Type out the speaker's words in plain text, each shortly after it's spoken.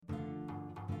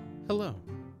Hello,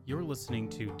 you're listening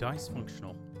to Dice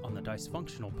Functional on the Dice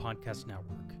Functional Podcast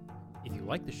Network. If you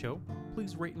like the show,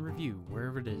 please rate and review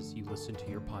wherever it is you listen to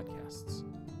your podcasts.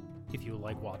 If you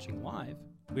like watching live,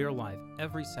 we are live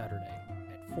every Saturday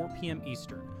at 4 p.m.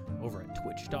 Eastern over at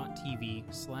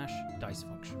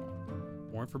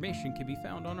twitch.tv/dicefunctional. More information can be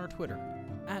found on our Twitter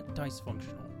at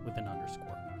dicefunctional with an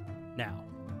underscore. Now,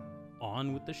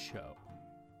 on with the show.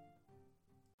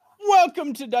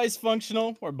 Welcome to Dice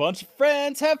Functional, where a bunch of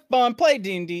friends have fun, play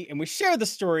D&D, and we share the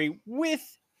story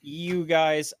with you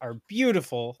guys, our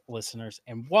beautiful listeners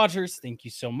and watchers. Thank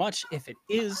you so much. If it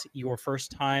is your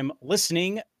first time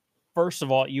listening, first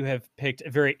of all, you have picked a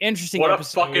very interesting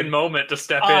episode. What a fucking moment to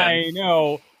step in. I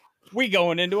know. We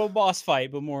going into a boss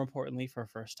fight, but more importantly, for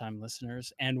first-time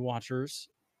listeners and watchers,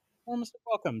 warmest of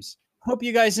welcomes. Hope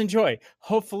you guys enjoy.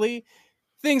 Hopefully,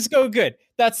 things go good.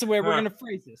 That's the way we're going to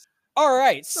phrase this. All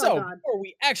right, so before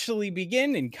we actually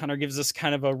begin, and Connor gives us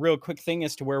kind of a real quick thing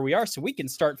as to where we are so we can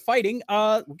start fighting,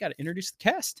 we got to introduce the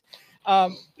cast.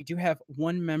 We do have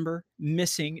one member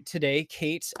missing today,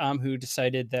 Kate, who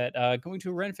decided that going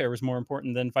to a Ren Fair was more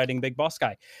important than fighting Big Boss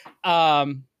Guy.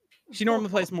 She normally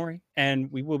plays Maury,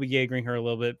 and we will be Jaegering her a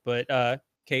little bit, but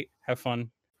Kate, have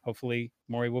fun. Hopefully,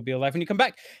 Maury will be alive when you come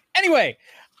back. Anyway,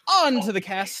 on to the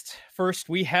cast. First,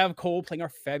 we have Cole playing our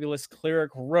fabulous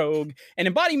cleric rogue, an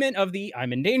embodiment of the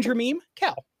I'm in danger meme,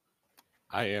 Cal.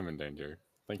 I am in danger.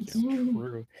 Thank you.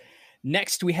 True.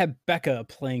 Next, we have Becca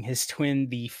playing his twin,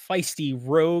 the feisty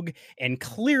rogue, and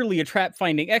clearly a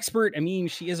trap-finding expert. I mean,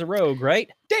 she is a rogue, right?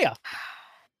 Dea!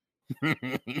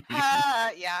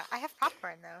 Yeah, I have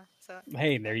popcorn though. So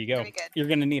hey, there you go. Very good. You're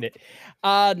gonna need it.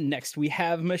 Next, we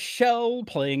have Michelle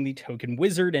playing the token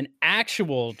wizard and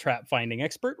actual trap-finding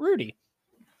expert, Rudy.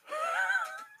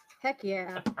 Heck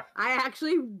yeah. I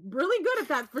actually really good at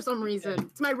that for some reason.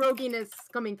 It's my roguiness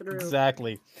coming through.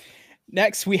 Exactly.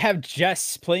 Next, we have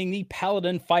Jess playing the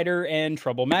paladin fighter and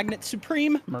trouble magnet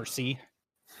supreme, Mercy.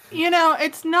 You know,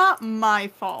 it's not my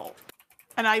fault,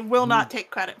 and I will not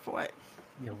take credit for it.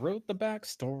 You wrote the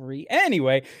backstory.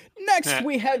 Anyway, next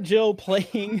we have Jill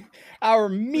playing our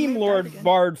meme lord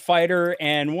bard fighter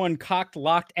and one cocked,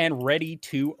 locked, and ready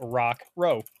to rock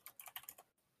row.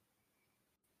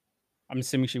 I'm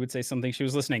assuming she would say something she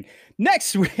was listening.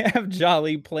 Next, we have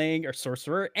Jolly playing our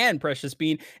sorcerer and Precious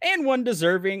Bean, and one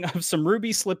deserving of some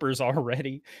ruby slippers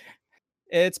already.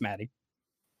 It's Maddie.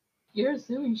 You're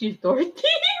assuming she's Dorothy or something?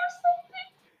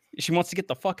 She wants to get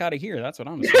the fuck out of here. That's what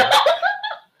I'm assuming.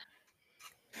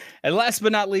 And last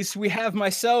but not least, we have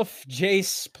myself,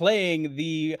 Jace, playing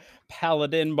the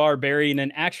paladin barbarian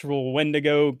and actual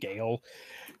Wendigo, Gale,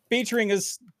 featuring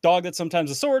his dog that's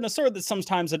sometimes a sword and a sword that's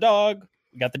sometimes a dog.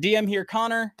 We got the DM here,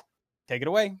 Connor. Take it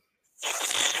away.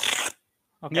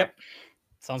 Okay. Yep.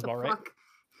 Sounds about right.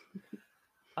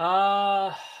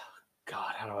 God,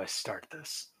 how do I start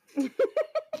this?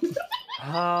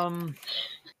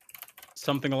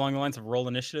 Something along the lines of roll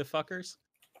initiative, fuckers.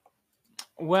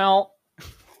 Well,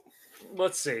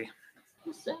 let's see.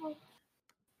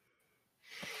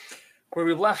 Where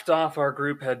we left off, our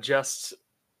group had just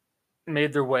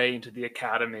made their way into the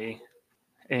academy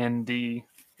in the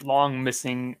long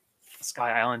missing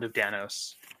Sky Island of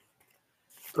Danos,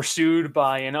 pursued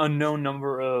by an unknown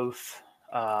number of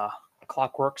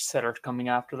clockworks that are coming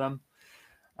after them.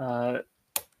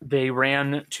 They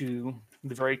ran to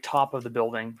the very top of the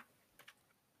building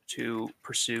to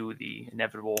pursue the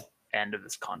inevitable end of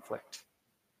this conflict.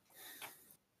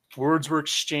 Words were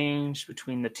exchanged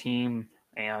between the team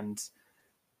and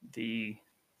the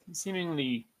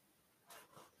seemingly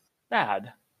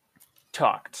bad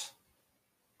talked.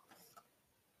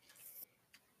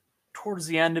 Towards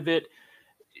the end of it,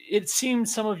 it seemed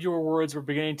some of your words were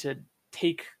beginning to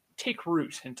take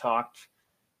root and talked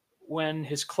when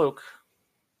his cloak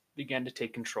began to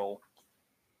take control.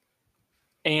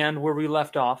 And where we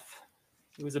left off,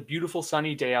 it was a beautiful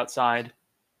sunny day outside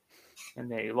in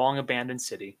a long abandoned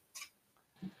city.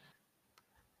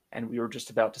 And we were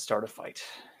just about to start a fight.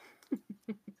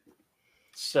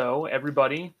 So,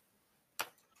 everybody,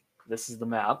 this is the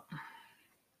map.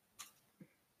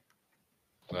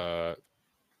 Is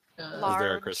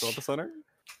there a crystal at the center?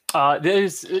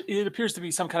 It appears to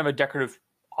be some kind of a decorative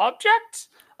object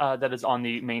that is on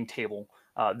the main table.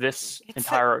 This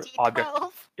entire object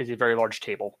is a very large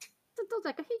table. It's a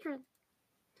dodecahedron.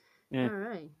 Yeah. All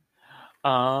right.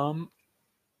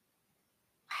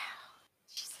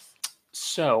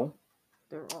 So,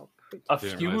 They're all pretty. a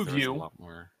few of you. A lot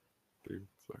more. Okay.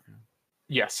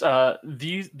 Yes,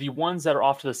 the ones that are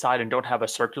off to the side and don't have a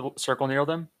circle near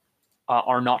them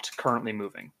are not currently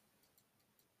moving.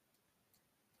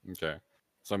 Okay.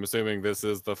 So I'm assuming this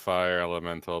is the fire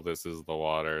elemental, this is the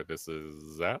water, this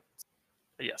is that?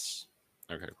 Yes.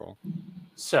 Okay, cool.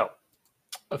 So,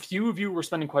 a few of you were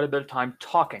spending quite a bit of time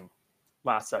talking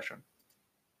last session.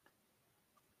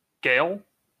 Gale,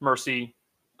 Mercy,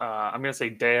 I'm going to say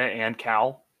Dea and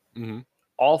Cal. Mm-hmm.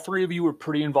 All three of you were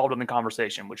pretty involved in the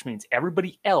conversation, which means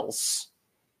everybody else,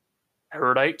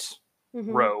 Erudite,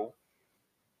 Ro,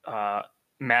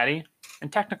 Maddie,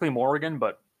 and technically Morrigan,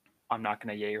 but I'm not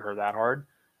going to yay her that hard.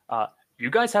 You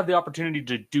guys have the opportunity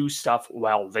to do stuff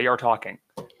while they are talking.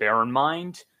 Bear in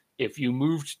mind, if you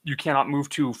moved, you cannot move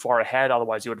too far ahead,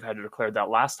 otherwise you would have had to declare that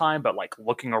last time, but like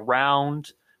looking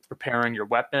around, preparing your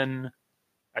weapon,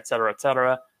 etc.,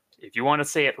 etc. If you want to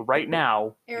say it right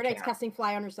now, Erudite's casting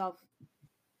fly on herself.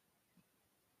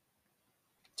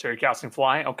 So you're casting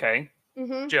fly? Okay.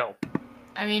 Mm-hmm. Jill.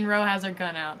 I mean, Ro has her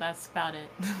gun out. That's about it.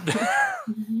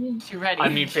 She ready. I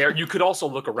mean, fair. You could also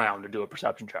look around and do a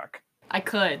perception check. I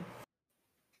could.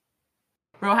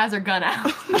 Ro has her gun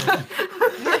out.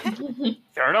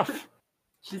 Fair enough.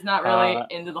 She's not really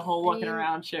into the whole looking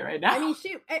around shit right now. I mean,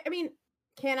 shoot. I mean,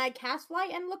 can I cast fly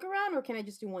and look around, or can I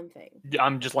just do one thing?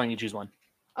 I'm just letting you choose one.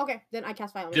 Okay, then I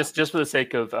cast fly. On Just for the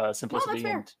sake of simplicity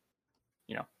fair.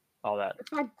 and all that. It's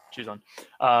fine. Choose one.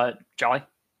 Jolly.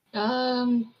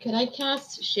 Could I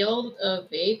cast Shield of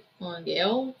Faith on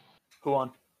Gale? Who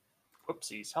on?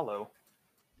 Whoopsies. Hello.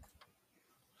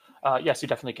 Yes, you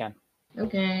definitely can.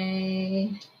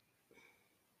 Okay.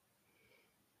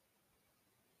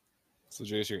 So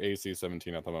Jace, your AC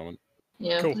 17 at the moment.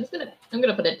 Yeah, Cool. I'm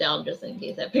gonna put it down just in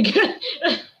case I forget.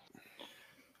 All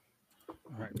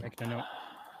right, make a note.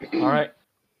 All right.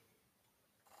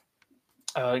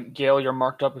 Gale, you're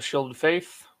marked up with Shield of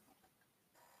Faith.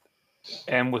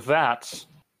 And with that,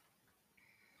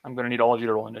 I'm going to need all of you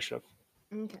to roll initiative.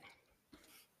 Okay.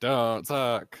 Don't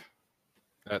suck.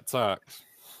 That sucks.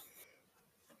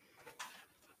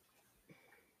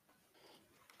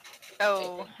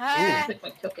 Oh. Click my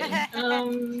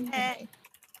token. Okay.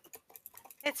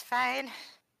 It's fine.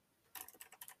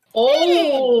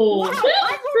 Oh, Wow, that's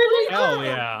I'm really Hell high.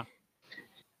 yeah.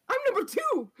 I'm number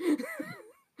 2.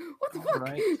 What the All fuck?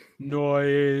 right.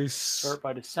 Nice. Start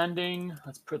by descending.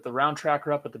 Let's put the round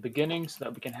tracker up at the beginning so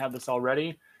that we can have this all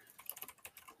ready.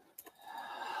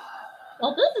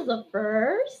 Well, this is a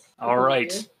first. All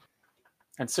right.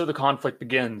 And so the conflict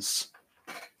begins.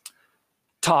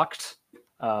 Tucked,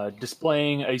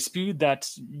 displaying a speed that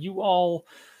you all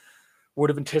would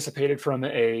have anticipated from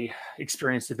a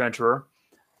experienced adventurer.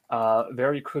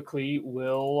 Very quickly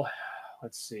will,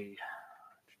 let's see.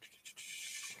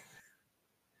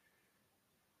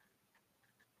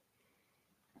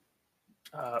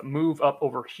 Move up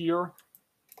over here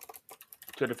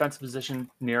to a defensive position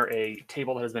near a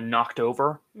table that has been knocked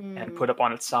over and put up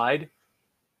on its side.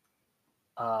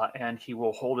 And he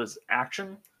will hold his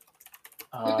action.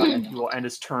 And he will end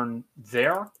his turn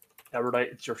there. Erudite,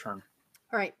 it's your turn.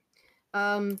 All right.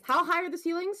 How high are the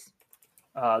ceilings?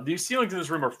 These ceilings in this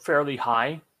room are fairly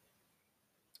high.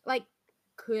 Like,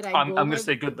 could I? I'm go going to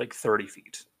say good, like 30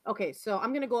 feet. Okay, so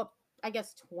I'm gonna go up. I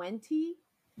guess 20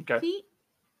 Okay. feet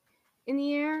in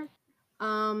the air.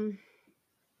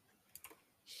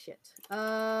 Shit.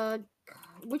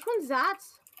 Which one's that?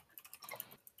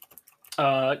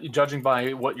 Judging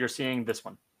by what you're seeing, this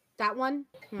one. That one?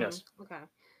 Yes. Okay.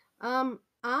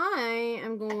 I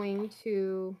am going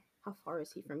to. How far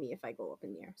is he from me if I go up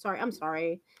in the air? Sorry, I'm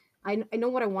sorry. I know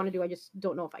what I want to do. I just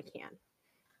don't know if I can.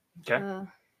 Okay.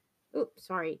 Oops,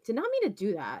 sorry. Did not mean to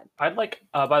do that. I'd like,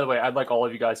 by the way, I'd like all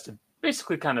of you guys to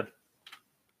basically kind of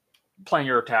plan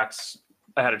your attacks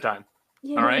ahead of time.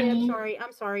 Yeah, All right. yeah, I'm sorry.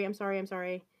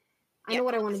 I know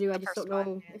what I want to do. I just first don't know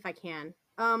one, yeah. if I can.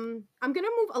 I'm gonna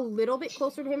move a little bit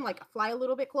closer to him, like fly a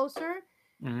little bit closer.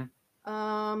 Mhm.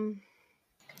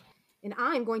 And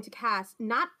I'm going to cast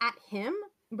not at him,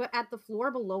 but at the floor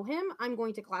below him. I'm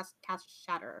going to cast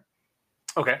Shatter.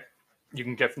 Okay. You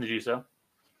can get from the do so.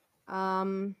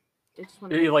 I just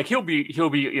want to. Like he'll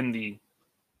be in the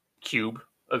cube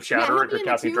of shatter he'll if be you're in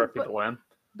the casting cube, directly but- below him.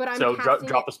 But I'm So casting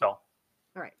drop it- a spell.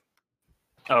 All right.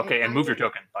 Okay, And and move I your will-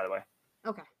 token, by the way.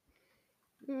 Okay.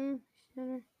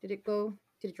 Shatter. Did it go?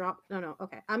 Did it drop? No.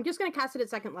 Okay. I'm just gonna cast it at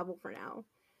second level for now.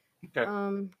 Okay.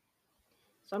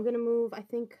 So I'm gonna move. I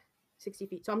think 60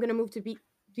 feet. So I'm gonna move to be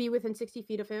within 60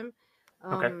 feet of him.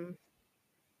 Okay.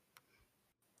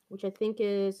 Which I think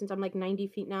is, since I'm like 90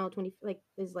 feet now, 20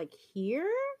 is like here.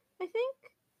 I think.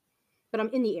 But I'm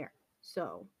in the air,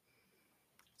 so.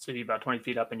 So you're about 20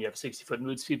 feet up, and you have 60-foot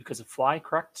move speed because of fly,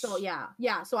 correct? So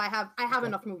yeah. So I have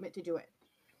enough movement to do it.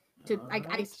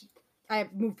 I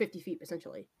move 50 feet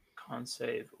essentially. Con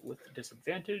save with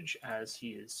disadvantage as he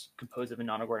is composed of a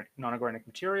non-organic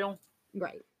material.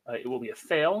 Right. It will be a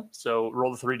fail, so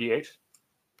roll the 3d8.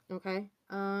 Okay.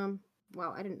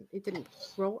 Wow, it didn't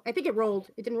roll. I think it rolled.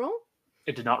 It didn't roll?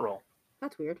 It did not roll.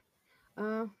 That's weird.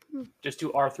 Just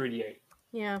do R3d8.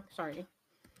 Yeah, sorry.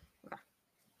 Okay.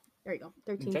 There you go.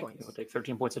 13 Okay, points. you'll take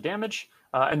 13 points of damage.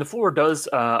 And the floor does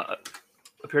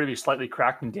appear to be slightly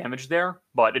cracked and damaged there,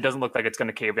 but it doesn't look like it's going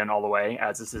to cave in all the way,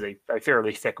 as this is a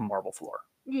fairly thick marble floor.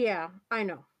 Yeah, I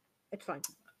know. It's fine.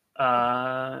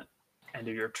 End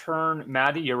of your turn.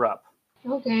 Maddie, you're up.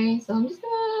 Okay, so I'm just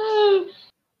gonna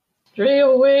stray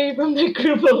away from the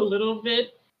group a little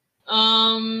bit.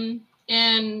 And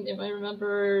if I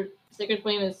remember, Sacred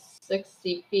Flame is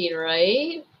 60 feet,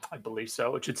 right? I believe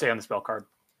so. It should say on the spell card.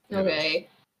 Okay.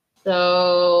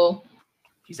 So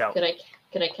He's out. could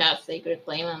I cast Sacred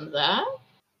Flame on that?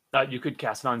 You could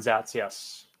cast it on Zats,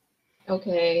 yes.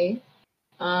 Okay.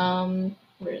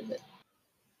 Where is it?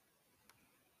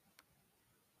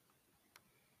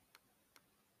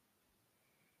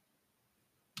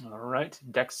 All right.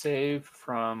 Dex save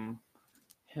from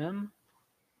him.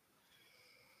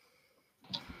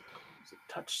 It's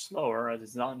a touch slower as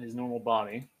it's not in his normal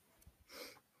body.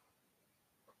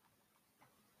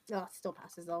 Oh, it still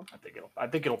passes though. I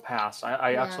think it'll pass.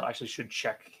 I Yeah. actually should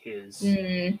check his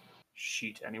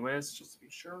sheet anyways, just to be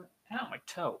sure. Ow, my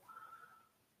toe.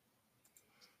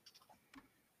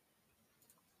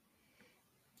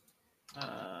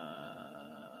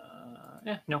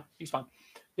 Yeah, no, he's fine.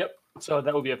 Yep. So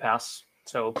that would be a pass.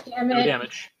 So Damn no it.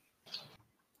 damage.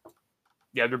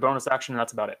 Yeah, your bonus action.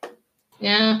 That's about it.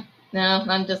 Yeah. No,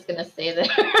 I'm just gonna stay there.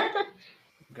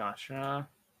 Gotcha.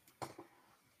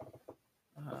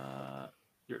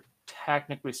 You're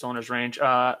technically still in his range.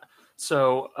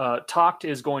 So Toct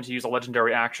is going to use a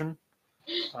legendary action,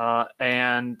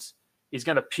 and he's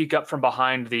going to peek up from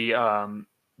behind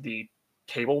the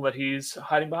table that he's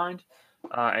hiding behind,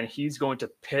 and he's going to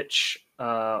pitch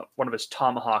one of his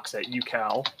tomahawks at you,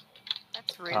 Cal.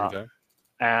 That's rude. Okay.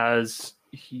 As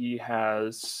he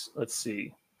has, let's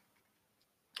see,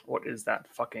 what is that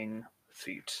fucking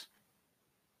feat?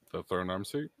 The thrown arm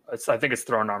suit? I think it's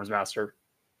Thrown Arms Master.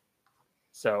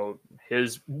 So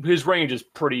his range is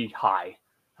pretty high.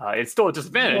 It's still a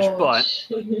disadvantage, but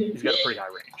he's got a pretty high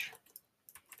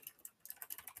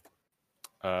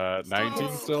range.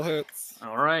 19 still hits.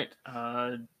 All right.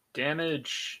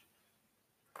 Damage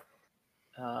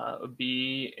would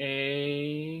be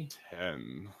a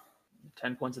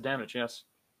 10 points of damage, yes.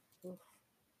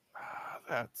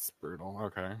 That's brutal.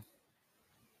 Okay.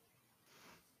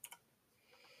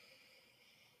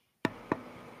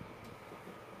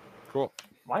 Cool.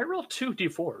 Why roll 2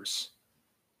 d4s?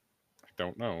 I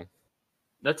don't know.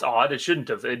 That's odd. It shouldn't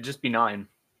have. It'd just be 9.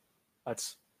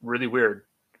 That's really weird.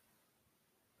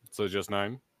 So just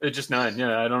 9? It's just 9.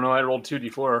 Yeah, I don't know. I rolled 2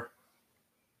 d4.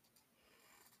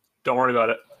 Don't worry about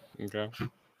it. Okay.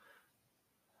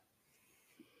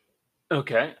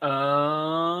 Okay.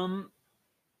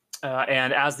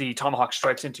 And as the tomahawk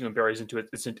strikes into you and buries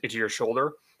into your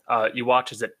shoulder, you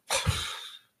watch as it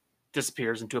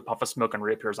disappears into a puff of smoke and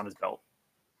reappears on his belt.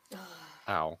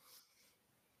 Ow.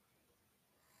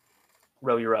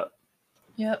 Ro, you're up.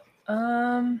 Yep.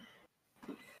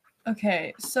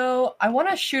 Okay, so I want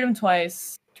to shoot him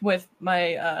twice with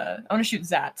my I want to shoot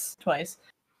Zats twice.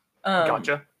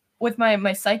 Gotcha. With my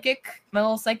little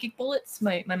psychic bullets,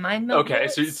 my mind melt. Okay,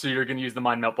 bullets. so you're gonna use the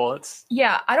mind melt bullets.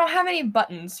 Yeah, I don't have any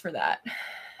buttons for that.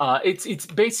 It's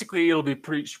basically it'll be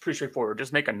pretty straightforward.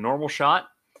 Just make a normal shot.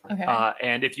 Okay.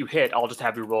 And if you hit, I'll just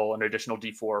have you roll an additional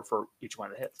d4 for each one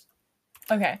that hits.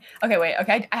 Okay, wait.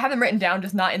 Okay, I have them written down,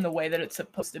 just not in the way that it's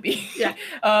supposed to be. Yeah.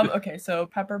 Okay, so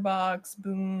pepper box,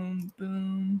 boom,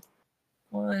 boom.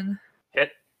 1.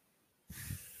 Hit.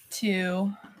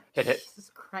 2. Hit.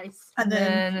 Jesus Christ. And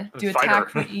then do Fighter. attack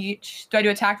for each. Do I do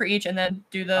attack for each and then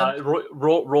do the...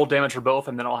 Roll damage for both,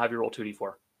 and then I'll have you roll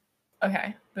 2d4.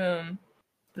 Okay, boom,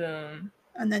 boom.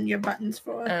 And then your buttons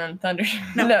for. And thunder.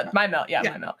 No. No, my melt. Yeah,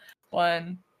 Yeah. my melt.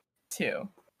 1, 2.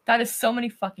 That is so many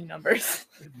fucking numbers.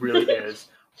 It really is.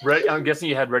 I'm guessing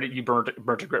you had ready. You burnt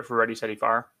a grit for Ready Steady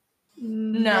Fire.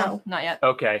 No, not yet.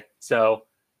 Okay, so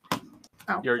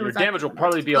Oh, your it was damage will actually-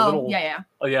 probably be a little. Yeah.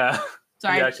 Oh yeah.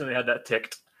 Sorry. You actually had that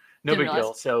ticked. No Didn't big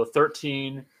deal. So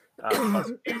 13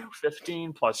 plus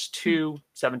 15 plus 2,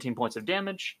 17 points of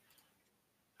damage.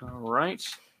 All right.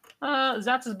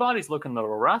 Zatz's body's looking a little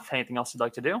rough. Anything else you'd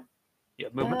like to do? You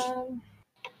have movement.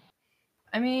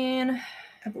 I mean,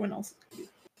 Everyone else.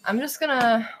 I'm just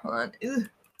gonna hold on. Ugh. Oh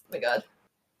my god,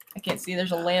 I can't see.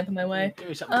 There's a lamp in my way. Give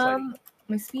me something exciting.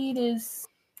 My speed is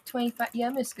 25. Yeah,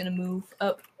 I'm just gonna move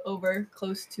up over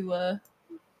close to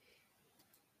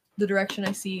the direction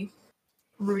I see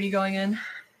Rudy going in.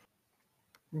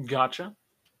 Gotcha.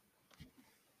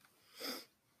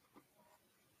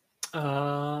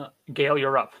 Gale,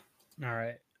 you're up. All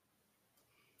right.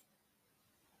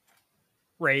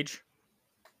 Rage.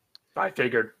 I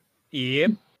figured.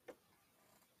 Yep.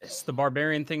 It's the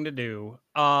barbarian thing to do.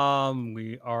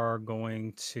 We are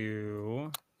going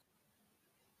to.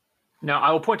 Now,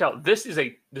 I will point out this is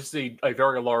a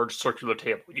very large circular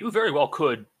table. You very well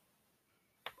could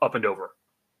up and over.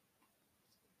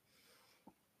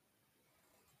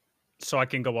 So I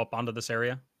can go up onto this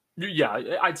area. Yeah,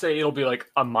 I'd say it'll be like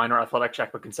a minor athletic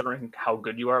check, but considering how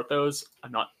good you are at those,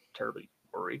 I'm not terribly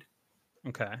worried.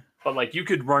 Okay. But like you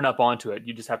could run up onto it.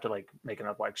 You just have to like make an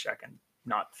athletic check and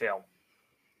not fail.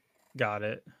 Got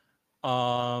it.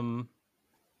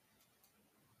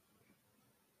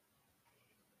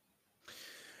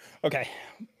 Okay.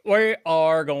 We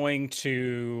are going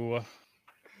to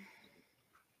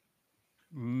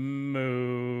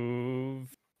move.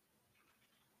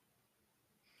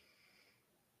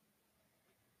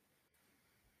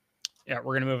 Yeah,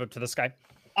 we're gonna move up to this guy.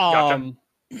 Gotcha.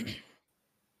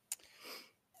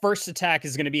 First attack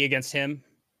is gonna be against him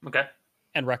Okay,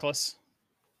 and Reckless.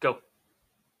 go.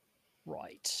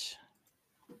 Right.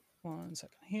 1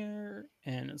 second here,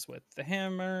 and it's with the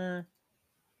hammer.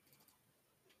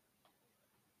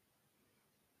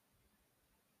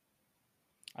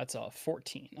 That's a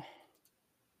 14.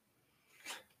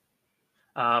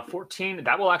 14.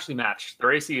 That will actually match.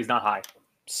 Their AC is not high.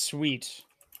 Sweet.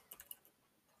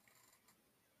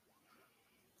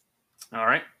 All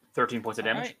right, 13 points of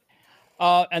All damage.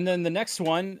 right. And then the next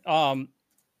one,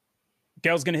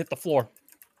 Gale's gonna hit the floor.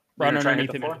 You're Right gonna try and hit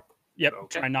underneath the him. floor? Yep.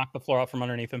 Okay. Try and knock the floor out from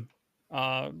underneath him.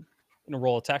 Gonna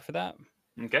roll attack for that.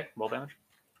 Okay, roll damage.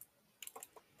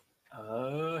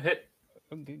 Hit.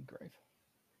 Oh, good grave.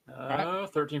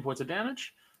 13 points of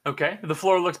damage. Okay, the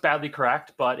floor looks badly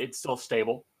cracked, but it's still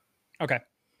stable. Okay.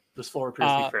 This floor appears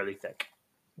to be fairly thick.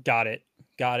 Got it.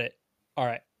 All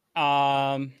right.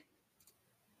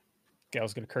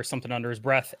 Gale's gonna curse something under his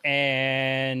breath,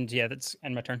 and yeah, that's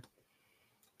end my turn.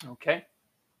 Okay.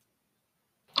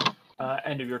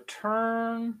 End of your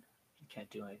turn. You can't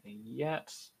do anything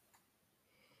yet.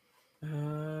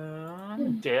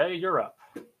 Dea, you're up.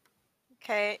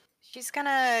 Okay, she's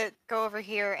gonna go over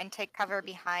here and take cover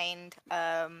behind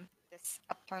this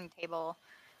upturned table.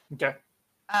 Okay.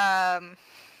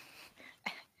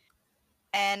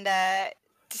 And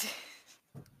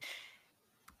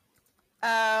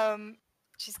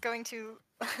she's going to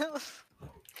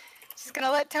she's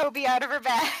gonna let Toby out of her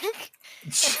bag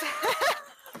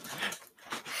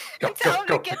and tell him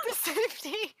to get to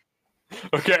safety.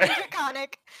 Okay.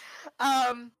 Draconic.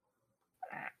 I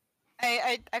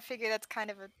figure that's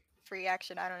kind of a free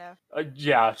action. I don't know.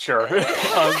 Yeah, sure.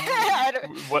 I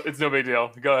don't- It's no big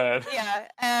deal. Go ahead. Yeah,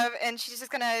 and she's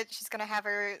gonna have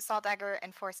her Salt Dagger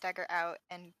and Force Dagger out,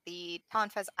 and the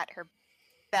Tonfas at her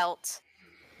belt,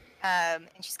 and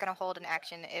she's gonna hold an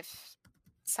action if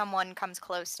someone comes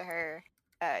close to her.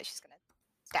 She's gonna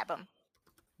stab him.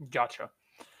 Gotcha.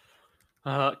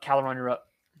 Calaron, you're up.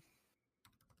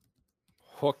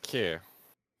 Okay.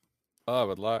 I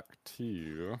would like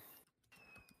to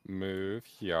move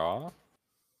here.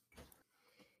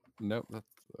 Nope,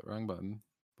 that's the wrong button.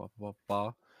 Bah, bah,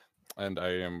 bah. And I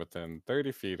am within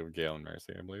 30 feet of Gale and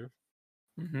Mercy, I believe.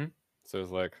 Mm-hmm. So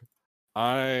it's like,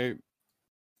 I'm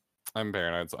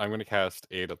paranoid, so I'm going to cast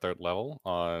Aid at 3rd level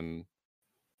on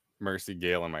Mercy,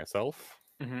 Gale, and myself.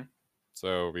 Mm-hmm.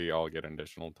 So we all get an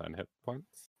additional 10 hit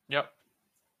points. Yep.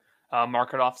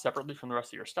 Mark it off separately from the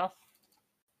rest of your stuff.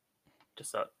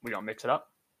 Just so we don't mix it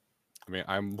up. I mean,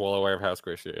 I'm well aware of how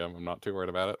squishy I am. I'm not too worried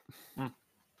about it.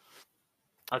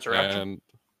 That's your action. And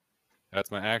that's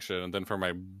my action. And then for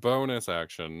my bonus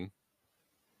action,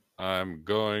 I'm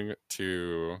going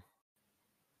to,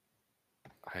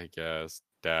 I guess,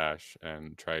 dash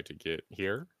and try to get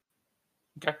here.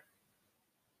 Okay.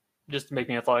 Just make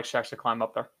me athletics checks to climb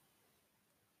up there.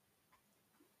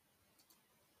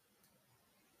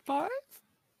 5?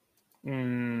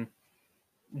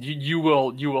 You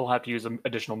will have to use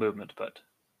additional movement, but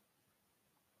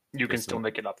you can Okay, still so-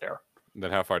 make it up there.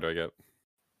 Then how far do I get?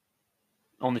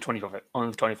 Only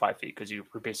 25 feet, because you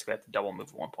basically have to double move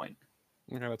at one point.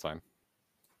 Okay, that's fine.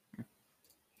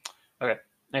 Okay.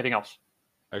 Anything else?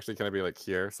 Actually, can I be like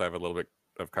here so I have a little bit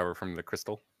of cover from the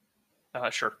crystal?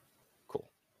 Sure. Cool.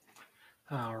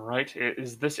 All right. It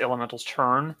is this elemental's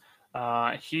turn.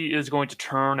 He is going to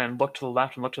turn and look to the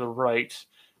left and look to the right,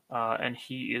 and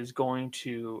he is going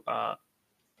to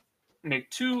make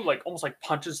two almost like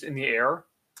punches in the air.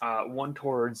 One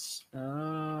towards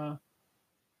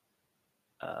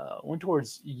one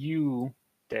towards you,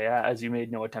 Dea, as you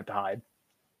made no attempt to hide.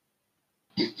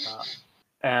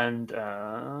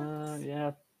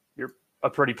 Yeah, you're a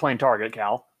pretty plain target,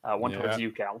 Cal. One towards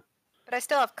you, Cal. But I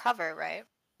still have cover, right?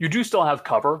 You do still have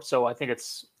cover, so I think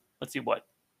it's, let's see what.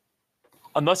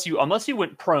 Unless you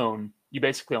went prone, you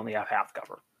basically only have half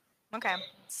cover. Okay.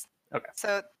 Okay.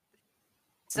 So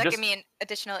does that give me an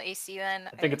additional AC then?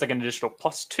 I think it's like an additional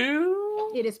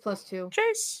 +2. It is +2.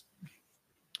 Chase.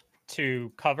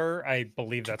 To cover, I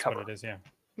believe that's what it is. Yeah.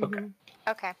 Okay.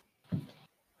 Okay.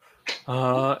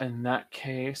 In that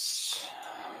case,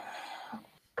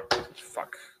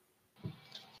 fuck.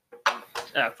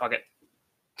 Fuck it.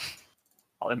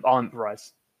 I'll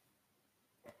improvise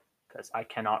because I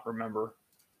cannot remember.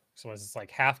 So it's like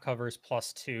half covers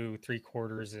 +2,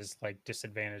 3/4 is like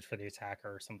disadvantage for the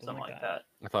attacker or something like that.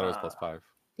 I thought it was +5.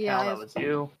 Yeah, Cal, that was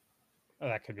you. Oh,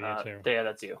 that could be it too. Yeah,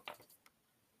 that's you.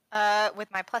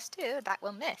 With my +2, that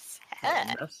will miss.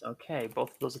 Miss. Okay, both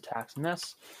of those attacks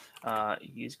miss.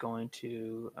 He's going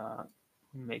to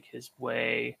make his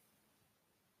way.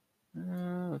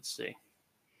 Let's see.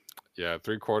 Yeah,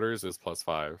 3/4 is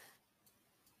 +5.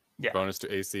 Yeah. Bonus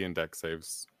to AC and dex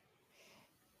saves.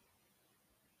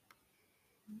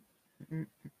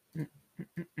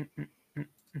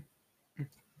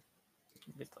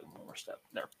 Just like one more step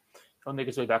there. He'll make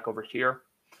his way back over here.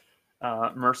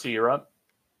 Mercy, you're up.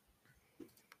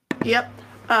 Yep.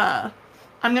 I'm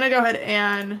gonna go ahead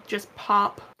and just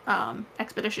pop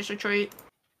Expeditious Retreat.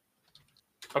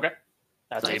 Okay.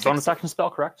 That's So a it's bonus action spell,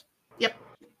 correct? Yep.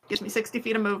 Gives me 60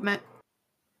 feet of movement.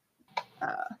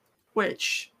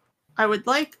 Which I would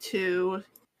like to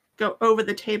go over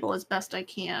the table as best I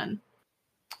can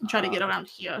and try to get around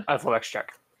here. Athletics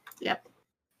check. Yep.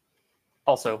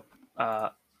 Also, yeah,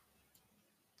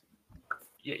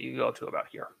 you go up to about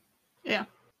here. Yeah.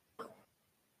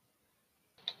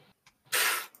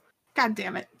 God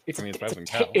damn it. It's I mean, a it's better than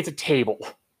table. It's a table.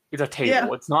 Yeah.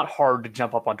 It's not hard to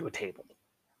jump up onto a table.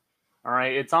 All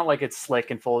right. It's not like it's slick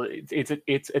and full.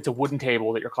 It's a wooden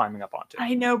table that you're climbing up onto.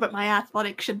 I know, but my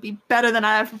athletics should be better than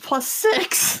I have for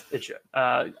 +6. It should.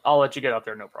 I'll let you get out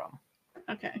there. No problem.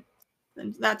 Okay.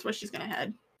 Then that's where she's gonna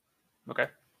head. Okay.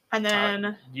 And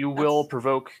then You will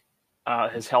provoke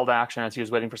his held action as he is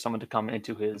waiting for someone to come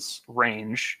into his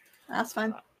range. that's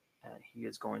fine. And he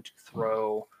is going to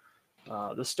throw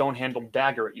the stone-handled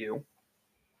dagger at you.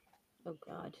 Oh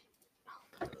god.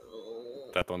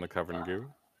 That the one that covered in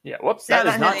goo? Yeah, whoops. Yeah, That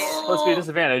is that not hits. supposed to be a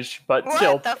disadvantage, but What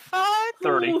still, the fuck?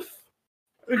 30. Oof.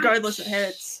 Regardless, it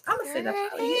hits. I'm gonna say that's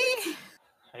probably it.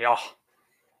 Yeah.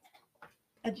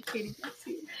 Educated guess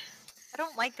here. I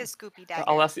don't like this Scoopy dagger.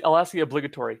 I'll ask the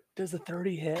obligatory. Does the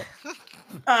 30 hit?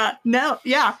 No.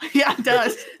 Yeah, it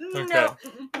does. Okay.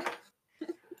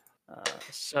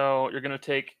 So you're going to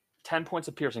take 10 points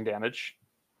of piercing damage.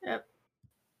 Yep.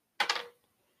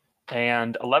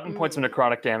 And 11 points of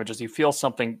necrotic damage as you feel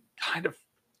something kind of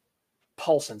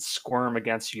pulse and squirm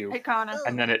against you. Hey, Connor.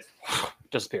 And then it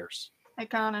disappears. Hey,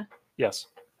 Connor. Yes.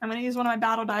 I'm gonna use one of my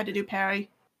battle die to do parry.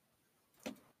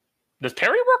 Does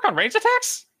parry work on ranged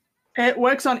attacks? It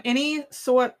works on any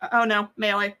sort. Oh no,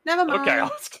 melee. Never mind. Okay, I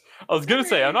was gonna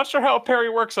say I'm not sure how parry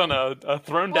works on a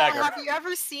thrown Well, dagger. have you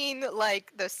ever seen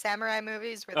like those samurai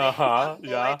movies where they Yeah.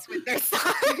 bullets with their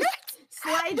swords?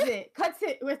 Slides it, cuts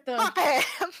it with the. Okay.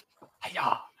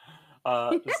 Yeah.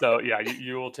 So yeah,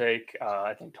 you will take.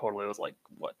 I think totally it was like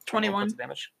what 21 points of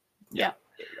damage. Yeah.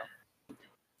 There you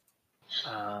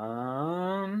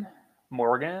go.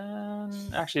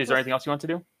 Morgan. Actually, is there anything else you want to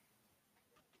do?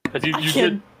 Because you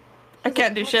did. I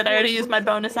can't do shit. I already used my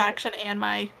bonus action and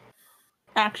my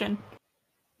action.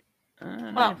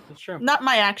 Well, that's true. Not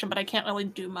my action, but I can't really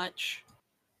do much.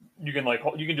 You can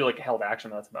do like a held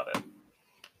action. That's about it.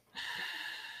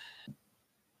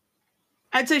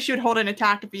 I'd say she would hold an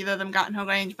attack if either of them got in her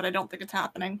range, but I don't think it's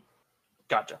happening.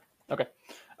 Gotcha. Okay.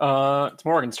 It's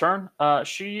Morgan's turn.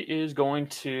 She is going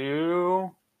to.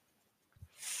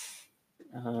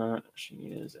 She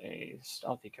is a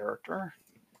stealthy character.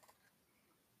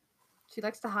 She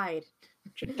likes to hide.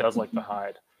 She does like to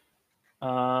hide.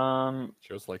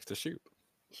 She also likes to shoot.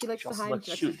 She likes She to also hide. likes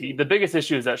to she likes shoot. The biggest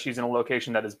issue is that she's in a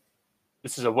location that is.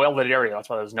 This is a well-lit area. That's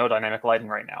why there's no dynamic lighting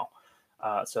right now.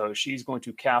 So she's going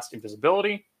to cast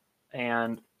invisibility,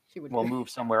 and She would will move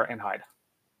somewhere and hide.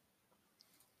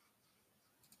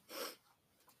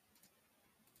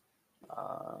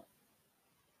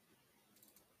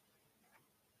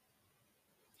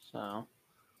 So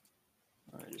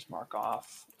let me just mark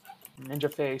off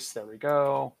ninja face. There we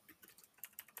go.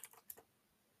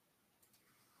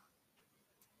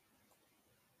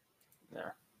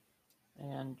 There.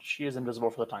 And she is invisible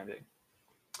for the time being.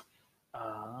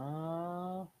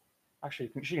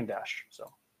 Actually, she can dash,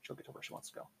 so she'll get to where she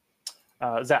wants to go.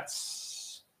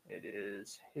 Zats. It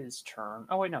is his turn.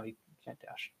 Oh, wait, no, he can't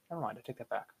dash. Never mind, I take that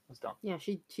back. I was dumb. Yeah,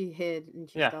 she hid and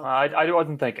she Yeah, stealthed. I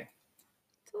wasn't thinking.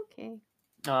 It's okay.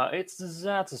 It's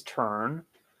Zats' turn.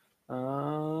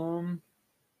 What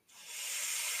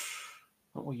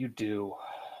will you do?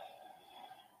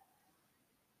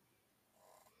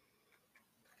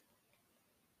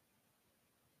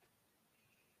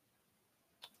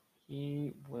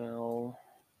 He will.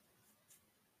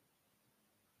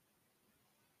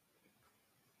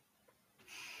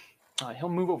 He'll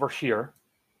move over here.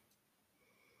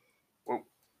 Whoa,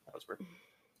 that was weird.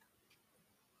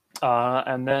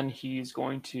 And then he's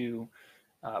going to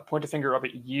point a finger up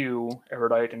at you,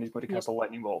 Erudite, and he's going to cast a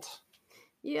lightning bolt.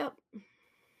 Yep.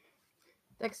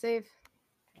 Dex save.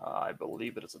 I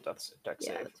believe it is a dex Yeah,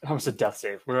 save. that's That was a death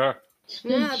save. very,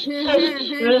 Yeah.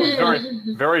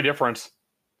 very different.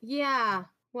 Yeah.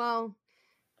 Well,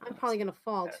 I'm probably gonna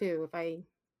fall too if I.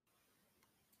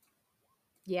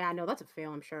 Yeah, no, that's a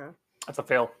fail. I'm sure. That's a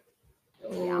fail.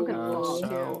 Yeah, I'm gonna fall So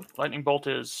too. lightning bolt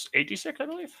is 86, I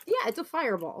believe. Yeah, it's a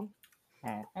fireball.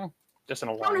 Just in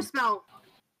a line. Counterspell.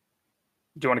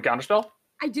 Do you want to counterspell?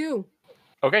 I do.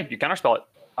 Okay, you counterspell it.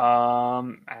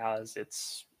 As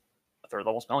it's a third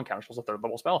level spell, and counterspell's a third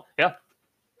level spell. Yeah.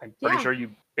 I'm pretty Yeah. sure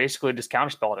you basically just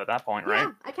counterspell it at that point, right?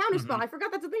 Yeah, I counterspell. I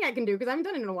forgot that's a thing I can do because I haven't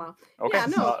done it in a while. Okay. Yeah,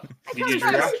 no. I You use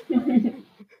your counterspell. reaction.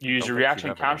 You use Don't your think reaction,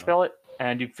 you have it counterspell it,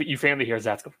 and you faintly hear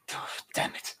Zats go,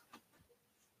 damn it.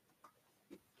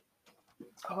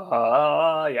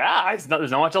 Yeah,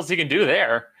 there's not much else you can do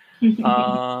there.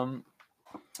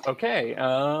 Okay.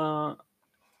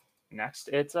 Next,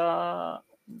 it's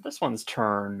this one's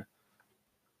turn.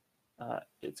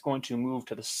 It's going to move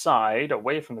to the side,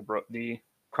 away from the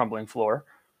crumbling floor.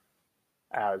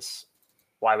 As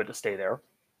why would it stay there?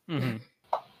 Mm-hmm.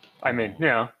 I mean,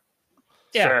 yeah,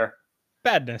 Yeah. fair.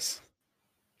 Badness.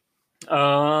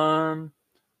 And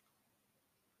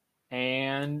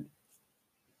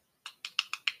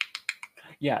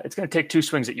yeah, it's going to take 2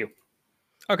 swings at you.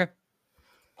 Okay.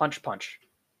 Punch, punch.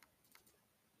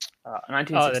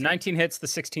 19. Oh, the 19 hits, the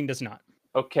 16 does not.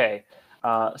 Okay,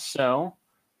 so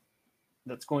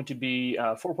that's going to be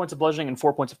 4 points of bludgeoning and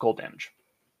 4 points of cold damage.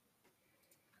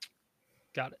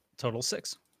 Got it. Total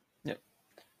 6. Yep.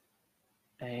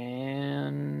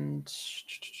 And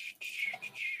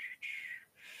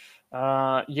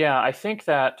yeah, I think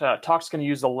that Talk's going to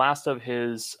use the last of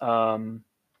his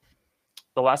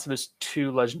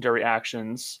 2 legendary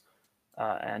actions,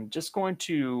 and just going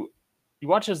to. You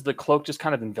watch as the cloak just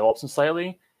kind of envelops him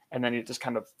slightly, and then it just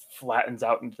kind of flattens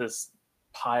out into this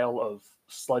pile of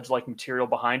sludge-like material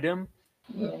behind him.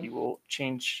 He will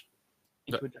change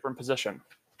into a different position.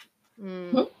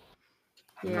 Mm.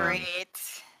 Yeah.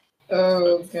 Great.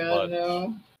 Oh god, Sludge.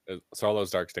 no. So all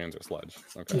those dark stains are sludge.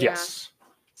 Okay. Yeah. Yes,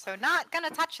 So not gonna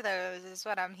touch those is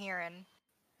what I'm hearing.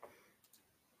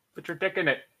 put your dick in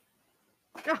it.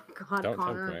 Oh God, Don't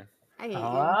Connor. tempt me. I hate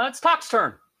you. It's Talk's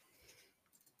turn.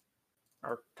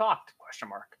 Or talked? Question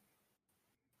mark.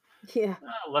 Yeah.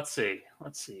 Let's see.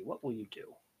 What will you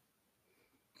do?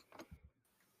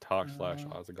 Talk /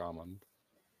 Ozagamon.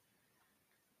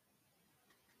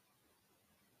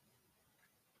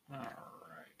 All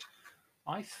right.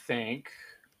 I think.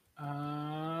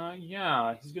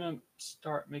 Yeah, he's gonna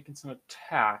start making some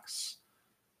attacks.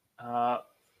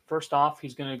 First off,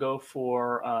 he's gonna go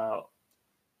for.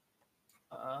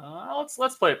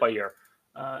 Let's play it by ear.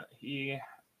 He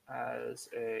has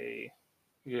a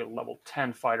level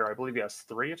 10 fighter. I believe he has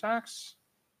 3 attacks.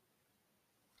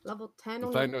 Level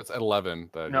 10 I know it's 11.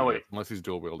 That No, he wait. gets, unless he's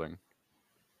dual wielding.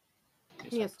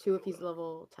 He has 2 if he's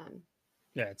level 10.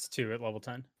 Yeah, it's 2 at level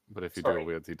 10. But if he Sorry. dual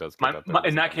wields, he does get that.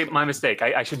 In that case, my mistake.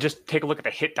 I should just take a look at the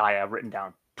hit die I've written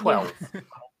down. 12.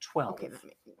 12. Okay, that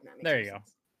makes There you more go.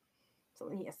 sense. So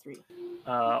then he has 3.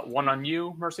 1 on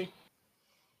you, Mercy.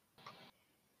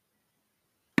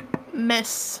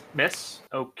 Miss. Miss.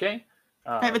 Okay.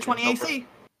 I have a he's gonna 20 go for- AC.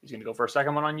 He's going to go for a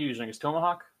second one on you using his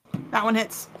Tomahawk. That one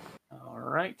hits. All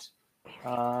right.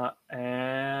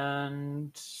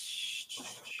 And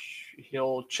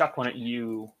he'll chuck one at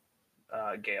you,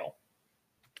 Gale.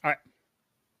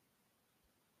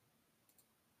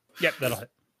 Yep, that'll hit.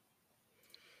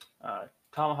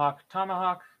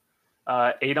 Tomahawk.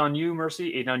 8 on you,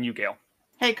 Mercy. 8 on you, Gale.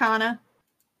 Hey, Kana.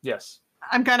 Yes.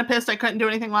 I'm kind of pissed I couldn't do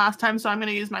anything last time, so I'm going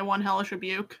to use my 1 Hellish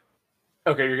Rebuke.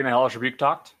 Okay, you're going to Hellish Rebuke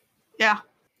talked? Yeah.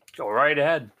 Go right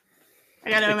ahead. I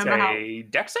got to It's remember how. a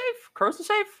deck save? Corrosive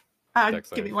save?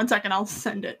 Dex Give me save. 1 second, I'll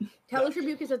send it. Hellish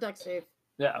Rebuke is a dex save.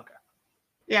 Yeah, okay.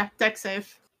 Yeah, deck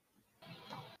save.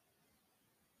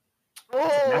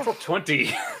 Oh. Natural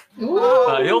 20.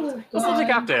 Ooh, He'll still take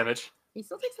God. half damage. He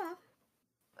still takes half.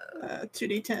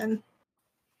 2d10.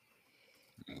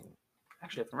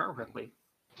 Actually, if I remember correctly.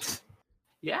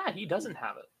 Yeah, he doesn't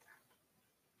have it.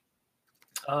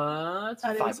 It's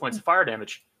That 5 is- points of fire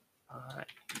damage.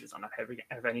 He does not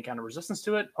have any kind of resistance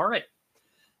to it. All right.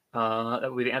 That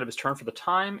will be the end of his turn for the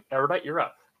time. Erudite, you're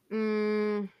up.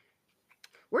 Where's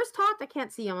Todd? I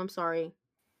can't see him. I'm sorry.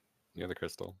 Near the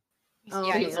crystal. Oh, Yeah,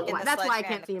 okay, he's that's in why, the that's why I sledge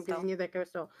can't and see him the because he's near the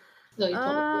crystal. So you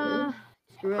teleported.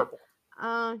 Screw it.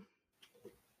 Purple.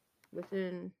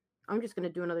 Within. I'm just gonna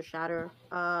do another shatter.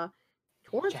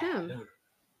 Towards him.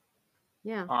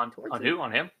 Yeah. On towards on him. who?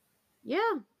 On him? Yeah.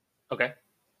 Okay.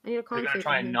 I need a Are you con gonna save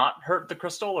try on and him. not hurt the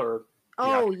crystal, or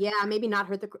Oh yeah, maybe not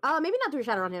hurt the. Maybe not do a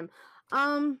shatter on him.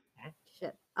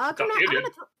 Shit. It's up to you, dude.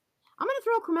 I'm gonna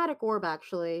throw a chromatic orb.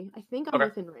 Actually, I think I'm Okay.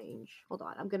 within range. Hold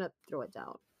on, I'm gonna throw it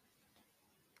down.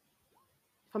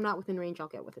 If I'm not within range, I'll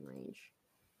get within range.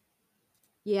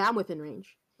 Yeah, I'm within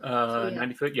range. yeah.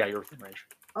 90 foot? Yeah, you're within range.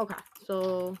 Okay,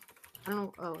 so I don't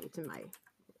know. Oh, it's in my.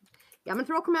 Yeah, I'm gonna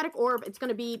throw a chromatic orb. It's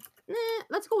gonna be.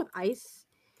 Let's go with ice.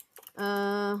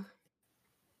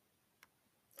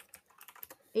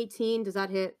 18. Does that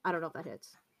hit? I don't know if that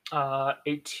hits.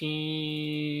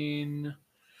 18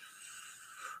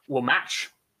 will match.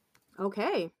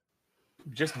 Okay.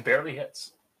 Just barely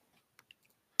hits.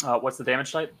 What's the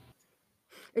damage type?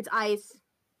 It's ice.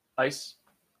 Ice.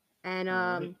 And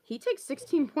Alright. he takes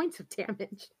 16 points of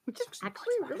damage, which is 16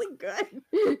 actually points. really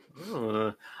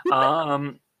good.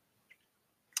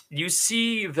 You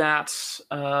see that.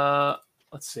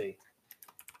 Let's see.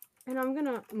 And I'm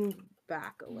gonna move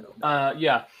back a little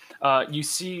bit. You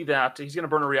see that he's going to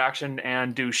burn a reaction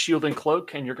and do shield and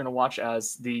cloak, and you're going to watch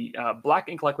as the black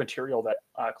ink-like material that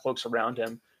cloaks around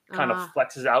him kind of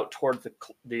flexes out toward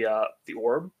the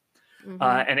orb,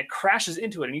 Mhm. and it crashes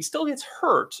into it, and he still gets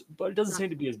hurt, but it doesn't seem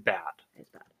to be as bad. It's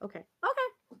bad. Okay.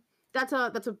 Okay. That's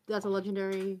a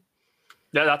legendary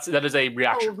That is a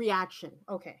reaction. reaction.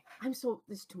 Okay. This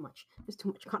is too much. This is too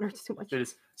much, Connor. It's too much. It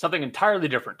is something entirely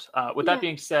different. With that Yeah.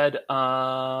 being said,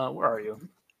 where are you?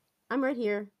 I'm right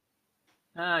here.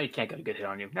 You can't get a good hit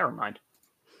on you. Never mind.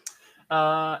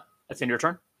 That's the end of your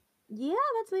turn. Yeah,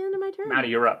 that's the end of my turn. Maddie,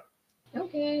 you're up.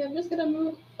 Okay, I'm just gonna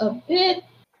move a bit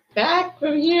back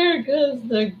from here because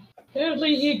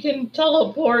apparently he can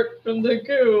teleport from the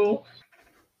goo.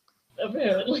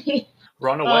 Apparently.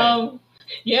 Run away.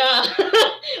 Yeah,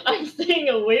 I'm staying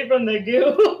away from the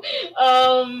goo.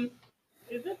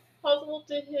 Is it possible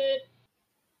to hit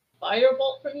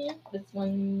Firebolt from here? This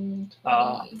one.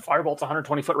 Firebolt's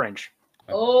 120 foot range.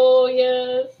 Oh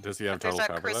yes. Does he have There's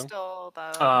total a cover though? crystal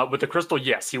though, With the crystal,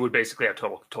 yes, he would basically have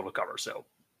total cover. So,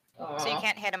 so you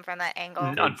can't hit him from that angle.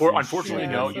 unfortunately,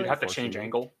 Yeah, no. so You'd have to change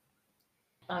angle.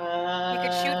 You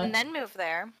could shoot and then move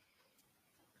there.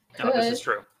 No, this is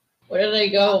true. Where did I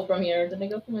go from here? Did I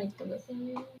go from this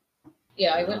side?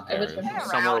 Yeah, I went There from it is.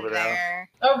 Somewhere Around over there.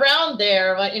 around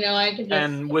there, but I can just.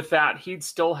 And with that, he'd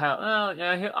still have.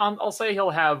 I'll say he'll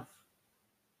have.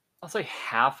 I'll say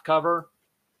half cover,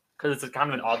 because it's a kind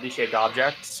of an oddly shaped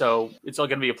object. So it's still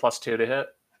going to be a +2 to hit,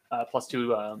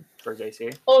 +2 for his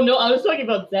AC. Oh no, I was talking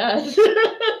about that.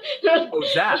 Oh,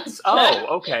 Zats. Oh,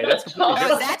 okay, that's completely Oh, Oh,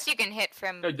 different. that you can hit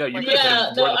from. No, you what could do you- hit him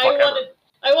Yeah, no, where the fuck ever.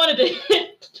 I wanted to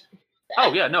hit.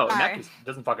 Oh yeah, no, in that Sorry. case, it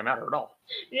doesn't fucking matter at all.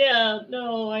 Yeah,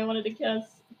 no, I wanted to cast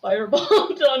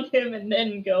Firebolt on him and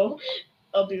then go.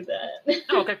 I'll do that.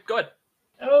 Oh, okay, go ahead.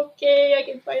 Okay, I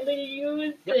can finally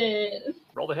use Yep. it.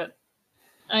 Roll the hit.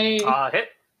 Hit. Roll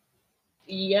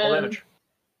Roll damage.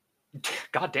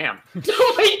 God damn.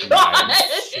 Oh my god!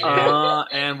 Nice.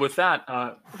 And with that,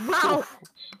 Wow.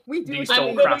 We do the it. soul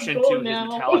I'm gonna crash go into his now.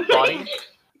 metallic body,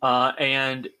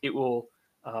 and it will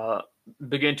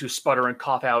begin to sputter and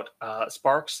cough out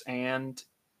sparks, and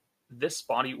this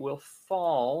body will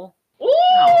fall,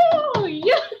 Ooh,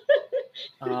 yeah!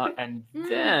 and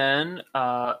then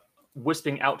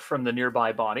wisping out from the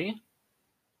nearby body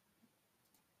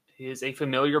is a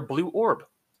familiar blue orb.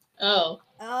 Oh.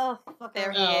 Oh, fuck.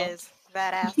 There he Oh. is,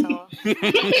 that asshole.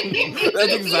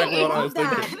 That's exactly what I was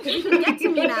thinking. You can get to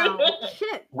me now.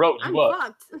 Shit. Road, I'm you up?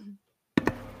 fucked.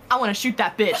 I want to shoot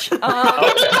that bitch.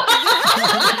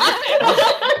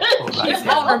 He's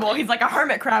vulnerable. He's like a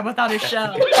hermit crab without his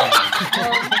shell.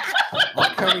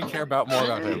 Why can't we care about more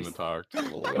about him than talk?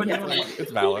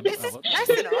 It's valid. This is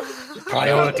personal.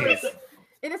 Priorities.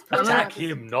 It is Attack perfect.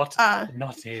 him, not Uh.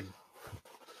 him.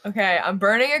 Okay, I'm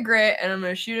burning a grit and I'm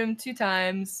gonna shoot him 2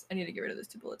 times. I need to get rid of those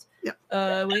 2 bullets. Yep.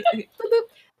 Wait. Okay. Boop,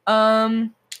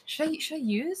 boop. Should I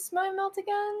use my melt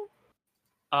again?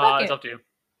 Fuck It's it. up to you.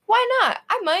 Why not?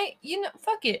 I might.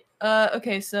 Fuck it.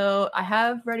 Okay, so I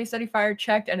have Ready Steady Fire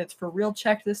checked, and it's for real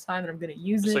checked this time, and I'm gonna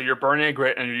use it. So you're burning a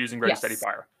grit and you're using Ready Steady Yes.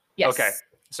 Fire. Yes. Okay.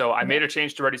 So I made a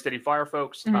change to Ready Steady Fire,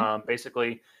 folks.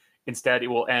 Basically, instead it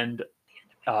will end.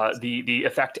 The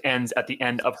effect ends at the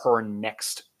end of her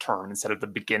next turn instead of the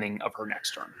beginning of her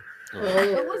next turn. What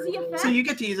was the effect? So you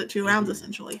get to use it 2 rounds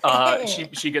essentially.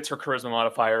 She gets her charisma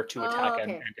modifier to attack okay.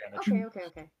 and damage.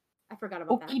 Okay. I forgot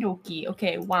about Okie dokie.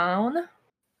 Okay, 1,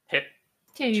 Hit.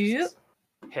 2,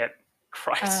 Hit.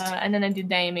 Christ. and then I do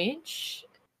damage.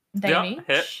 Yeah, Damage.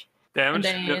 hit. Damage.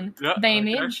 And then Yeah,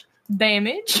 damage.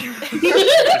 Damage.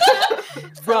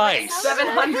 Right.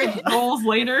 700 rolls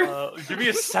later. Give me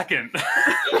a second.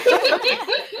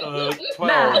 12,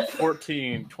 Math.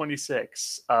 14,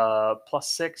 26,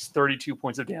 plus 6, 32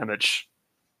 points of damage.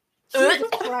 Jesus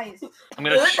Christ. I'm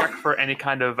going to check for any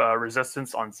kind of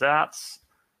resistance on Zats.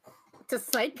 To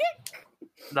psychic?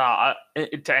 Nah,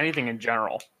 to anything in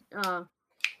general. So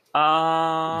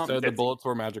the bullets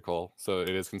were magical, so it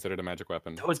is considered a magic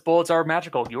weapon. Those bullets are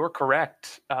magical. You're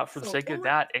correct. For the So sake of what?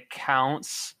 that, it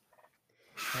counts.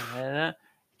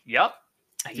 Yep.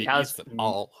 He eats it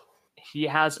all. He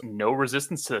has no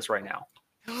resistance to this right now.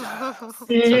 So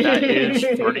that is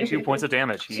 32 points of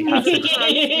damage. He has to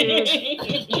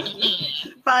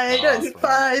Fighters.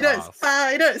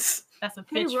 That's a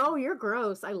Hey, pitch. Ro, you're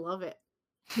gross. I love it.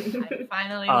 I'm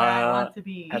finally where I want to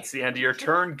be. That's the end of your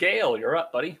turn. Gale, you're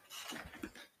up, buddy.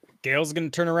 Gale's going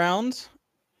to turn around,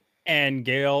 and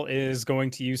Gale is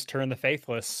going to use Turn the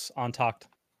Faithless on Toct.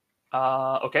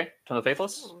 Okay. Turn the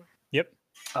Faithless. Yep.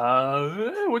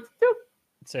 What to do?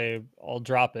 Say, I'll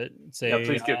drop it. Say, Yeah,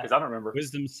 please do, because I don't remember.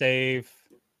 Wisdom save.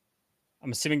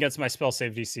 I'm assuming against my spell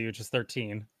save DC, which is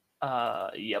 13.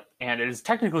 Yep. And it is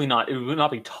technically not, it would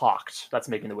not be Toct that's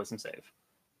making the wisdom save.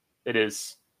 It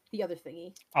is. The other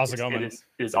thingy. Ozagoman. It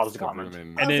is Ozagoman.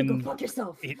 And Also, then go fuck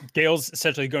yourself. Gale's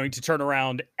essentially going to turn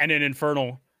around and an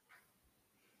infernal.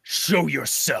 Show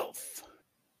yourself.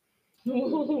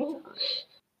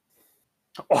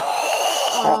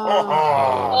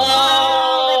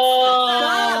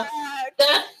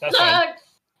 That That's fine.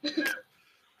 sucks.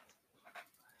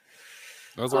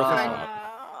 Those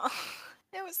are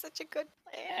It was such a good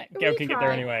plan. Gale We can get there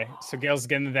tried. anyway. So Gale's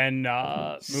going to then move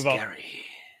up. Scary.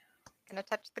 Gonna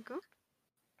touch the goop.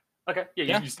 Okay. Yeah,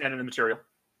 Yeah. you stand in the material.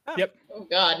 Yep. Oh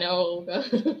god, no.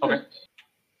 Okay.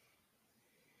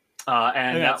 And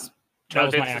And that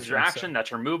was my is your action, action. so-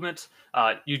 That's your movement.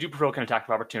 You do provoke an attack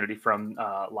of opportunity from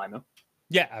Lima.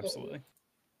 Yeah, absolutely.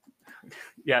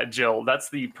 Yeah, Jill, that's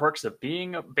the perks of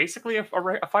being basically a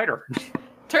fighter.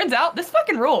 Turns out this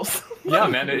fucking rules. Yeah,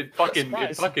 man, it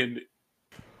Surprise. fucking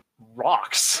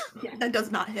rocks. Yeah, that does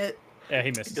not hit. Yeah, he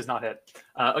It missed. does not hit.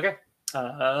 Okay.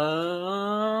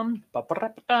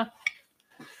 Ba-ba-da-ba-da.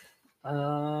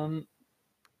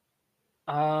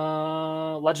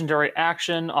 Legendary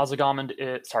action. Ozagamond.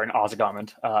 Not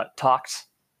Ozagamond. Toct.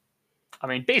 I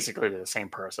mean, basically they're the same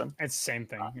person. It's the same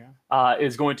thing. Yeah.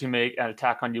 Is going to make an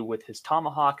attack on you with his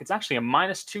tomahawk. It's actually a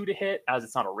 -2 to hit, as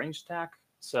it's not a ranged attack.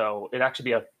 So it'd actually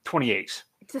be a 28.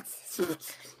 Yeah.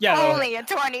 that'll hit. Only a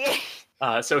 20.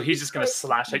 So he's just going to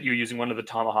slash at you using one of the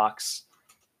tomahawks.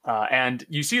 And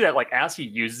you see that, like, as he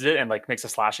uses it and like makes a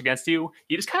slash against you,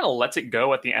 he just kind of lets it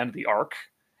go at the end of the arc,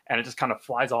 and it just kind of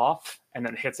flies off and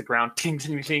then hits the ground, ting,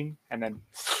 ting, ting, and then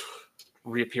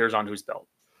reappears onto his belt.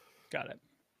 Got it.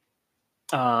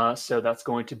 So that's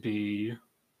going to be,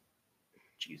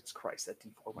 Jesus Christ, that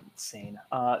D4 went insane.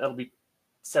 That'll be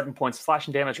 7 points of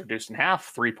slashing damage, reduced in half,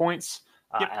 3 points,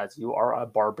 Yep. as you are a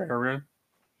barbarian.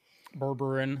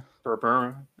 Berberin.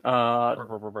 Barbarian.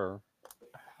 Falda.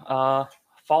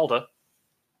 Falda.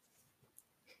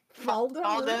 Falda?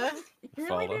 Falda.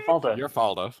 Really, dude? Falda. You're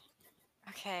Falda.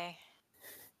 Okay.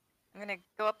 I'm gonna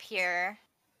go up here.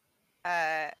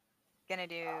 Gonna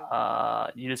do.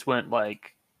 You just went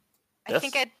like I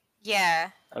think this? yeah.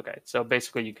 Okay, so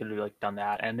basically you could have like done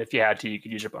that, and if you had to, you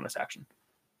could use your bonus action.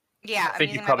 Yeah, I think I'm you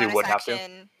using probably my would bonus have to.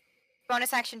 action.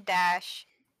 Bonus action dash.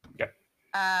 Okay.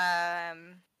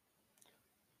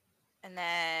 And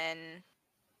then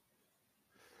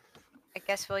I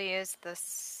guess we'll use the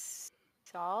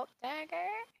salt dagger.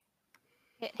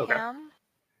 Hit Okay. him.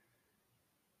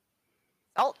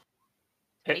 Salt.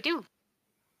 Hit. 22.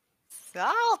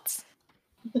 Salt.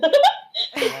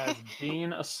 Has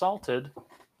been assaulted.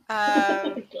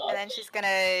 And then she's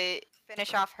gonna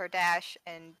finish off her dash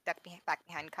and duck back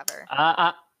behind cover.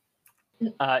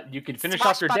 You can finish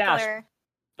off your dash, Swashbuckler.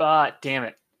 but damn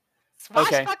it.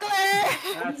 Okay.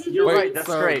 Swashbuckler. You're Wait, right. That's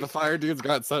so great. the fire dude's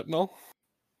got sentinel.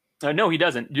 No, he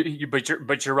doesn't.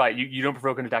 But you're right. You don't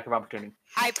provoke an attack of opportunity.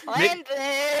 I planned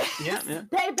this. Yeah.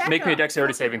 Hey, back Make me a up.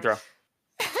 dexterity saving throw.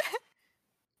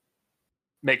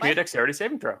 Make me a What? dexterity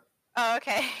saving throw. Oh,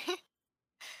 okay.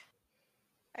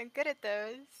 I'm good at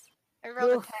those. I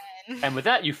rolled Oof. a 10. And with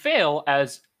that, you fail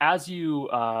as you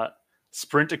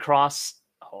sprint across.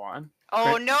 Hold on.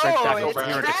 Oh sprint- no! sprint back It's over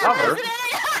here to Travis. cover.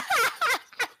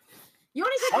 You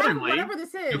only get half of Suddenly, whatever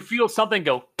this is. You feel something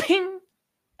go ping,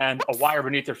 and a wire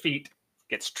beneath your feet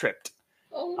gets tripped.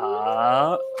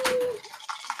 Oh,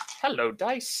 Hello,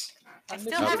 dice. I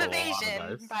still That's have a lot of evasion,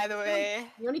 dice. by the way.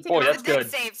 You only take Boy, half that's It's a dex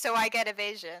good. save, so I get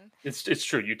evasion. It's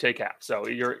true. You take half, so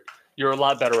you're a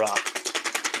lot better off.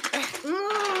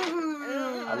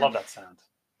 I love that sound.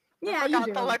 Yeah, I you forgot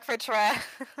do. to look for traps.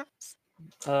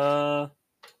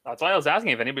 That's why I was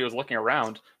asking if anybody was looking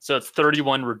around. So it's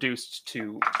 31 reduced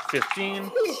to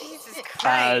 15 Jesus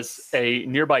as Christ. a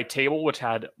nearby table, which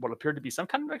had what appeared to be some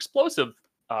kind of explosive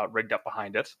rigged up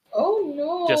behind it, oh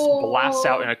no! just blasts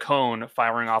out in a cone,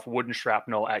 firing off wooden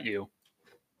shrapnel at you.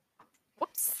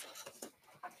 Whoops.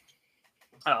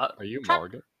 Are you Trap-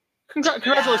 Morgan?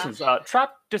 Congratulations.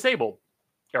 Trap disabled.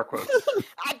 Air quotes.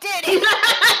 I did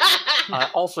it!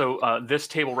 Also, this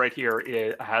table right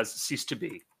here has ceased to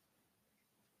be.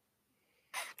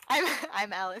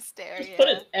 I'm Alistair, Put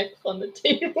yeah. an X on the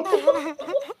table.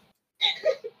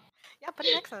 Yeah, put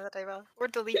an X on the table. Or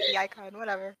delete the icon,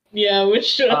 whatever. Yeah,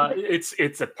 which one?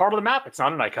 It's a part of the map. It's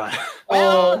not an icon.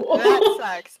 Well, Oh.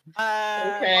 that sucks.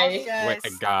 Okay. I'll Wait, I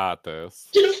just- got this.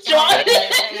 Just draw Yeah,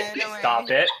 it. don't worry. Stop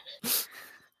it. It's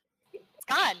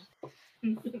gone.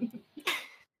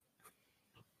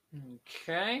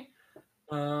 Okay.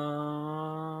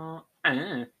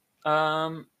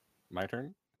 My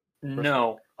turn?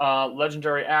 No.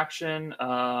 Legendary action.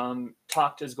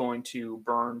 Toct is going to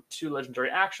burn 2 legendary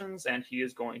actions, and he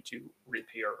is going to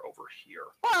reappear over here.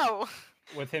 Whoa!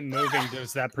 With him moving,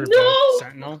 does that provoke No!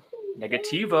 Sentinel?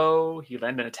 Negativo. He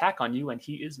landed an attack on you, and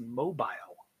he is mobile.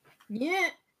 Yeah.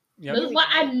 Yep. That's why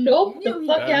I nope the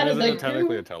fuck out of Isn't the it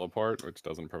technically a group. teleport, which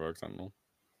doesn't provoke Sentinel?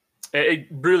 It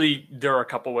really, there are a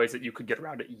couple ways that you could get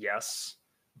around it, yes,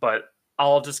 but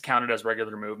I'll just count it as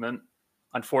regular movement.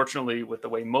 Unfortunately, with the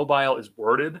way mobile is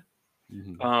worded,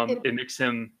 Mhm. it makes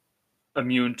him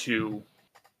immune to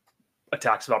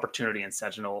attacks of opportunity, and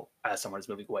Sentinel, as someone is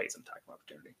moving away, is an attack of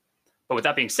opportunity. But with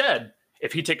that being said,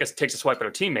 if he takes a swipe at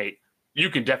a teammate, you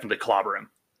can definitely clobber him.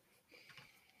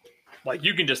 Like,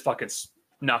 you can just fucking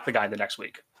knock the guy the next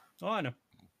week. Oh, I know.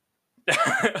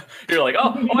 You're like,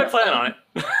 oh, I plan on it.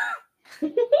 You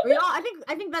know, I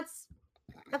think that's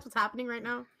what's happening right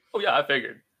now. Oh yeah, I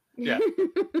figured. Yeah.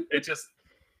 It's just,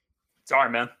 sorry,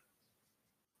 man.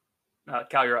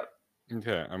 Cal, you're up.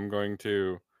 Okay, I'm going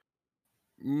to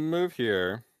move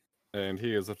here, and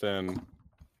he is within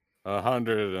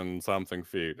 100 and something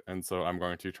feet, and so I'm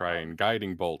going to try and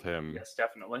guiding bolt him Yes,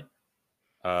 definitely.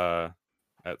 at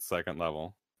 2nd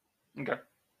level. Okay.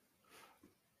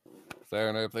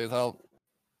 Sarah, please help.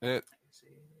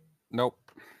 Nope.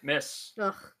 Miss.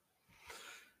 Ugh.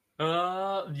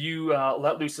 You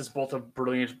let loose this bolt of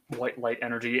brilliant white light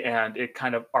energy, and it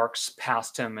kind of arcs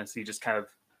past him as he just kind of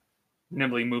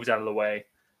nimbly moves out of the way.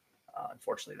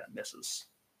 Unfortunately, that misses.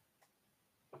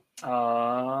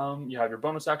 You have your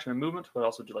bonus action and movement. What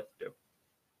else would you like to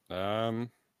do?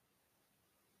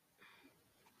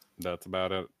 That's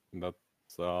about it. That's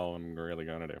all I'm really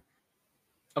gonna do.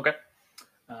 Okay.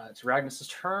 It's Ragnus's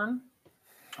turn.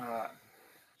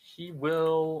 He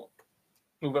will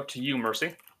move up to you,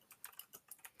 Mercy.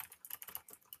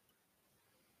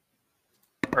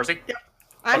 Mercy?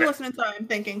 I'm Okay. listening, sorry, I'm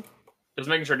thinking. Just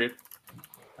making sure, dude.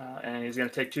 And he's going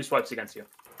to take 2 swipes against you.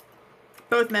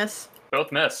 Both miss.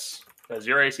 Both miss, because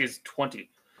your AC is 20.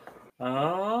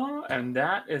 And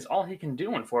that is all he can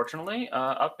do, unfortunately.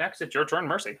 Up next, it's your turn,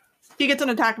 Mercy. He gets an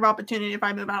attack of opportunity if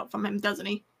I move out from him, doesn't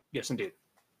he? Yes, indeed.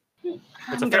 It's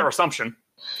I'm a fair gonna- assumption.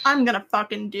 I'm gonna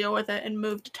fucking deal with it and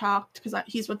move to Toct because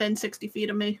he's within 60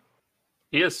 feet of me.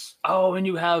 He is. Oh, and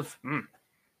you have...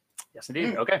 Yes,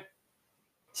 indeed. Okay.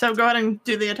 So go ahead and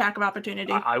do the attack of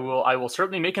opportunity. I will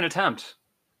certainly make an attempt.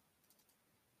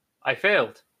 I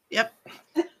failed. Yep.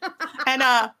 And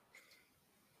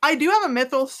I do have a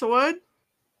mythal sword,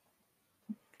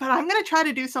 but I'm gonna try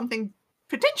to do something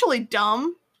potentially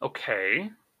dumb. Okay.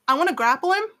 I want to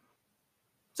grapple him.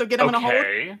 So get him in a hold.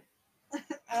 Okay.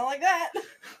 I don't like that.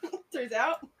 Turns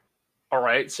out. All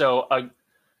right. So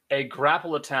a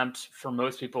grapple attempt for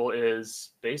most people is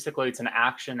basically it's an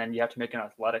action, and you have to make an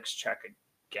athletics check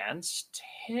against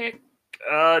it.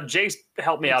 Jace,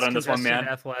 help me out It's on this one, contested man.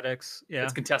 Athletics. Yeah.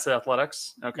 It's contested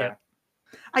athletics. Okay. Yeah.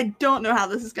 I don't know how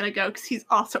this is gonna go because he's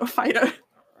also a fighter.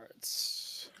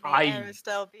 May I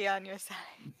still be on your side?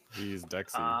 He's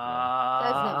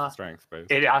Dexy. Strength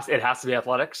based. It has to be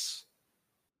athletics.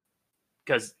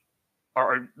 Because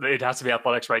it has to be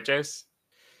athletics, right, Jace?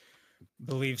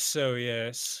 Believe so,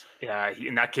 yes. Yeah,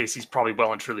 in that case, he's probably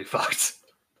well and truly fucked.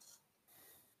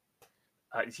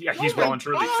 He's well and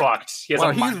truly fucked. He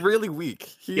has he's really weak.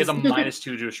 He has a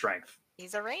 -2 to his strength.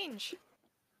 He's a range.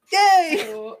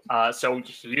 Yay! So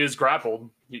he is grappled.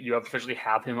 You officially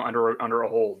have him under a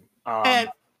hold. And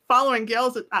following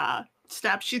Gail's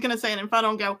step, she's gonna say in front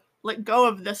of him, "Go, let go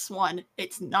of this one.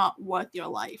 It's not worth your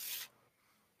life."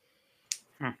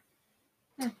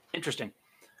 Interesting.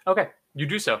 Okay, you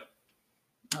do so.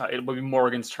 It will be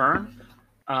Morgan's turn.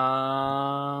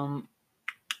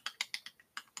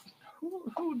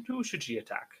 Who should she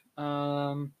attack?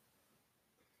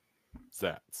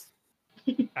 Zats.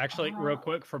 Actually, real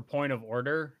quick, for point of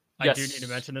order, Yes. I do need to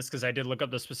mention this because I did look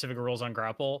up the specific rules on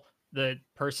grapple. The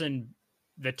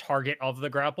target of the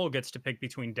grapple gets to pick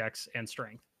between dex and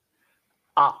strength.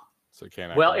 So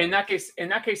can't. Well, in that case,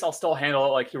 I'll still handle it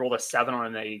like he rolled a 7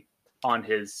 on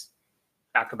his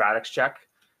acrobatics check,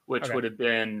 which would have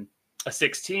been a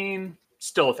 16.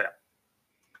 Still a fail.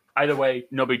 Either way,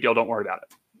 no big deal. Don't worry about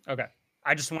it. Okay,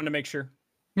 I just wanted to make sure.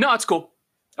 No, it's cool.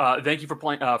 Thank you for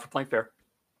playing fair.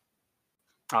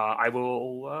 I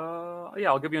will.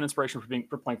 I'll give you an inspiration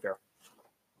for playing fair.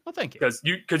 Well, thank you. Because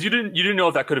you didn't know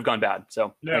if that could have gone bad.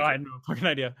 So no, I had no fucking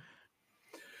idea.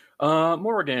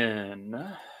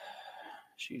 Morgan,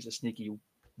 she's a sneaky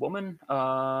woman.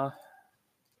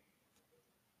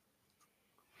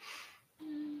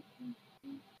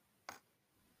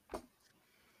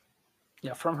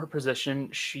 Yeah, from her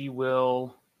position, she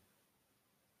will.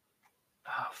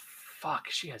 Oh, fuck!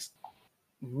 She has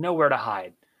nowhere to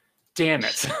hide. Damn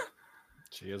it!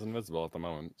 She is invisible at the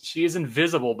moment. She is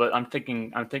invisible, but I'm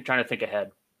trying to think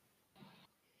ahead.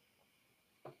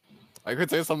 I could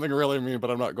say something really mean,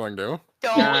 but I'm not going to.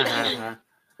 Don't.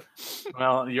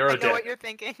 Well, you're a I know dick. what you're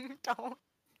thinking. Don't.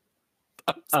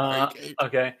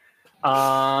 Okay.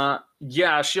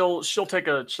 Yeah, she'll take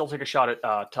a shot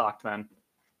at Talk then,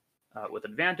 with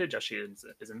advantage as she is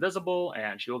invisible,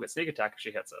 and she will get sneak attack if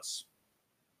she hits us.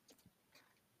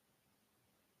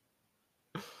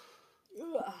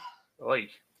 Oy.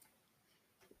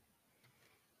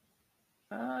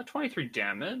 23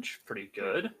 damage, pretty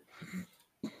good.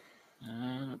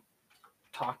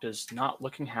 Talked is not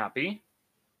looking happy.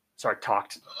 Sorry,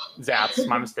 Talked. Zats,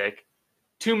 my mistake.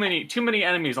 Too many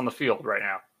enemies on the field right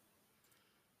now.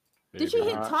 Did she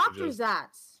hit Talked or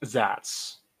Zats?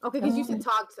 Zats. Okay, because you said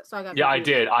Talked, so I got. Yeah,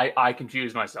 confused. I did. I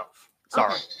confused myself.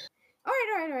 Sorry. Okay.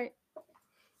 All right.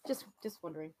 Just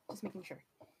wondering, just making sure.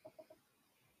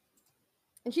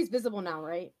 And she's visible now,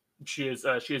 right? She is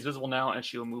visible now, and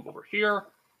she will move over here,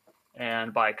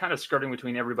 and by kind of skirting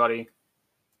between everybody,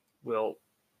 will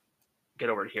get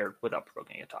over here without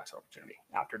provoking a toxic opportunity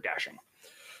after dashing.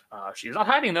 She is not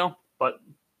hiding though, but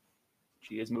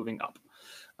she is moving up.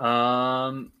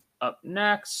 Up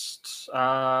next,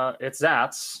 it's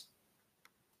Zats,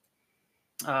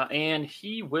 and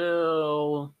he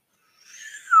will.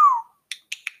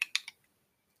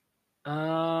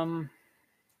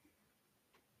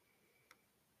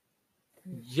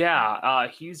 Yeah,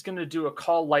 he's gonna do a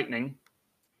call lightning.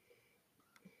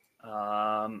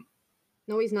 No,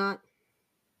 he's not.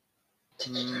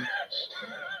 No,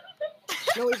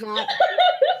 he's not.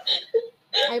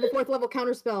 I have a 4th level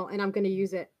counter spell, and I'm going to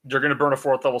use it. You're gonna burn a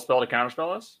 4th level spell to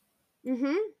counterspell us?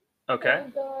 Mm-hmm. Okay.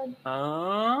 Oh,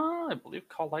 God. I believe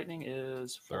call lightning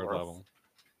is 3rd level.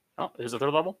 Oh, is it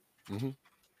 3rd level?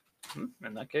 Mm-hmm.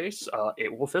 In that case,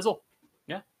 it will fizzle.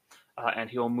 Yeah. And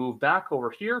he'll move back over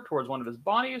here towards one of his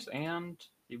bodies, and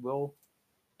he will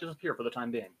disappear for the time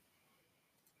being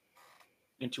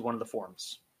into one of the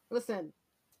forms. Listen,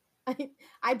 I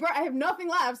have nothing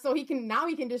left, so he can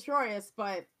destroy us,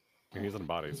 but He's in a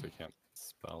body, so he can't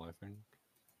spell, I think.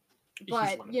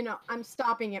 But I'm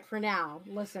stopping it for now.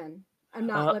 Listen, I'm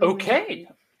not. letting Okay.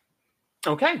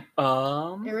 Okay.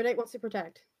 Erudite wants to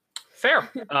protect. Fair.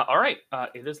 All right.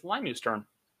 It is Limu's turn.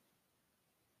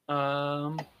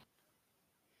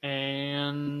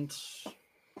 And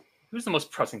who's the most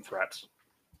pressing threat?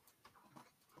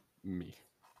 Me.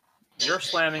 You're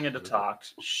slamming into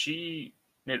Talked. She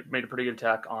made a pretty good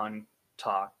attack on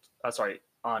Talked.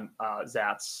 On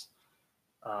Zats.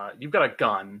 You've got a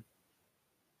gun.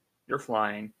 You're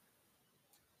flying.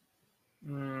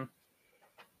 Whoopsies.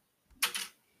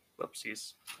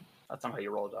 That's not how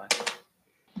you roll a die.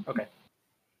 Okay.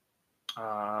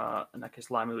 In that case,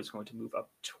 Limu is going to move up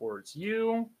towards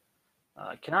you.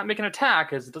 Cannot make an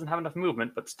attack as it doesn't have enough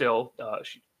movement, but still,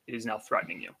 she is now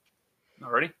threatening you.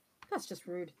 Alrighty? That's just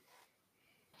rude.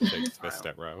 Shakes fist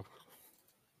at Ro.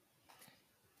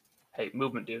 Hey,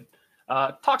 movement, dude.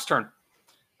 Talk's turn.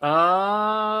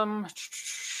 So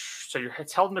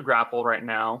it's held in the grapple right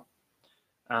now.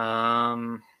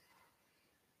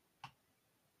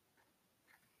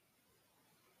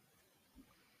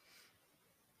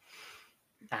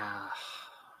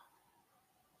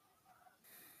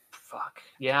 Fuck.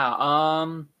 Yeah.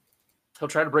 He'll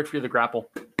try to break free of the grapple.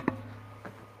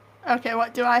 Okay,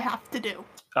 what do I have to do?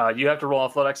 You have to roll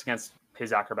athletics against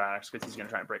his acrobatics because he's going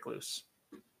to try and break loose.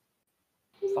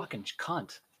 Fucking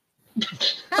cunt.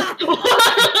 Guess I'm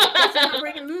not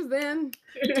breaking loose then.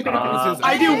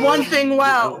 I do one thing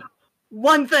well.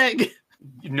 One thing.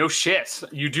 No shit.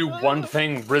 You do one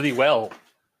thing really well.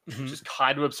 Just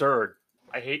kind of absurd.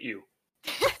 I hate you.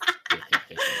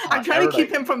 I'm trying to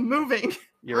keep him from moving.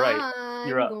 You're right.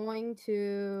 You're up. I'm going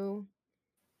to.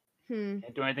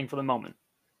 Can't do anything for the moment.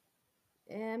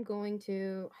 I'm going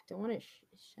to. I don't want to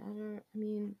shatter. I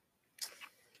mean,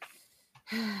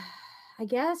 I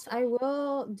guess I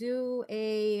will do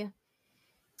a.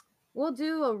 We'll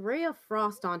do a ray of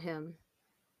frost on him.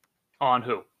 On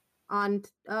who? On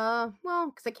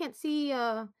well, because I can't see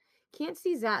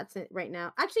Zats right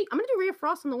now. Actually, I'm gonna do ray of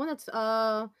frost on the one that's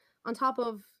on top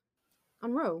of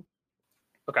Ro.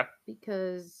 Okay.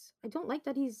 Because I don't like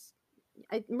that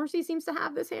Mercy seems to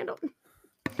have this handle.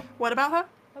 What about her?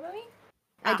 What about me?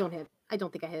 I don't hit. I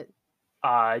don't think I hit.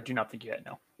 I do not think you hit.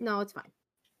 No. No, it's fine.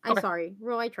 I'm sorry,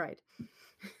 Ro. I tried.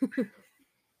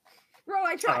 Ro,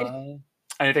 I tried.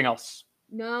 Anything else?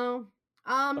 No.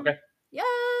 Okay. Yeah.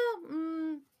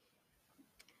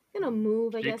 Gonna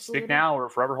move. I guess. Speak now or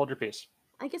forever hold your peace.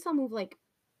 I guess I'll move like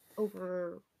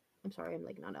over. I'm sorry. I'm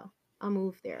like no. I'll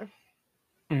move there.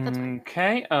 That's fine.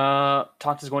 Okay.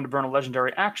 Tox is going to burn a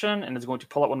legendary action and is going to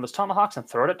pull out one of his tomahawks and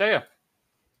throw it at Dea.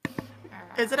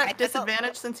 Is it at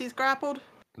disadvantage since he's grappled?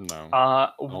 No.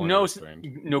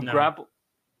 No. Grapple.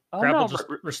 Grapple just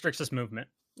restricts his movement.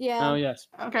 Yeah. Oh yes.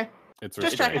 Okay. It's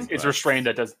just checking. It's restrained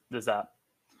that does that.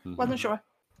 Wasn't sure.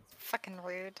 Fucking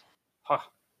rude. Huh.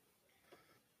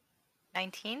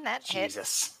 19. That hits.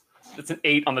 Jesus. It's an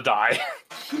 8 on the die.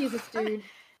 Jesus, dude.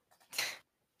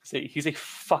 He's a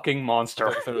fucking monster.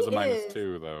 If it was a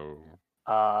 -2 though.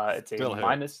 It's Still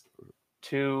a hit.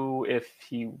 -2 if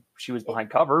she was behind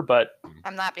cover, but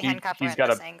I'm not behind cover he's at got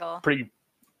this a angle. pretty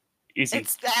easy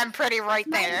I'm pretty right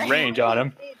there. range on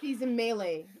him. If he's in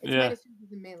melee. It's Yeah. -2 if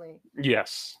he's in melee.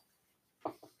 Yes.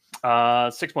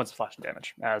 6 points of slashing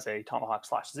damage as a tomahawk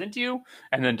slashes into you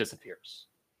and then disappears.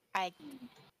 I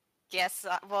guess.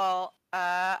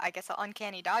 I guess I'll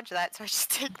uncanny dodge that, so I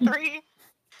just take 3.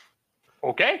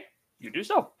 Okay, you do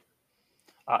so.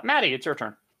 Maddie, it's your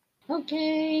turn.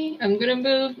 Okay, I'm gonna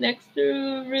move next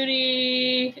to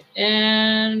Rudy,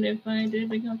 and if I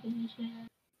did the composition,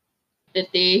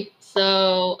 50.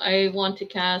 So I want to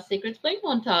cast Sacred Flame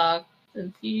on Talk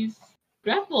since he's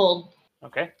grappled.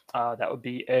 Okay, that would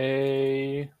be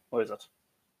a what is it?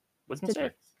 Wisdom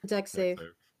save. Dex save.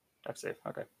 Dex save.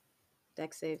 Okay.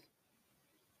 Dex save.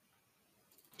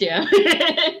 Yeah.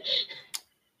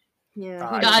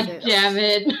 Yeah. God damn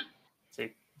it.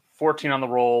 See, 14 on the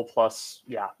roll plus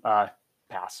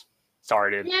pass.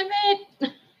 Sorry, dude. Damn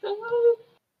it.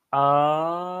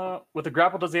 With the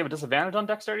grapple, does he have a disadvantage on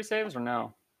dexterity saves or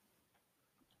no?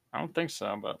 I don't think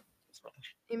so, but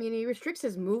I mean, he restricts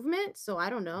his movement, so I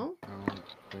don't know. I don't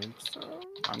think so.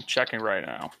 I'm checking right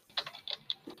now.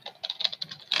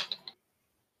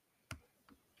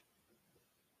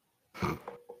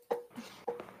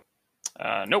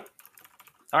 Nope.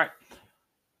 All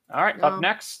right. No. Up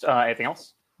next. Anything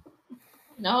else?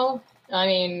 No, I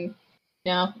mean,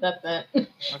 no, that's it.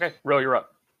 Okay, Ro, you're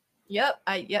up. Yep.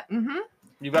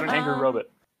 You've got an angry robot.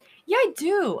 Yeah, I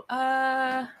do.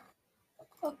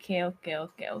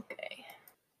 Okay.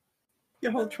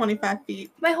 Your whole 25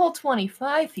 feet. My whole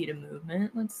 25 feet of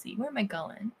movement. Let's see. Where am I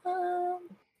going? I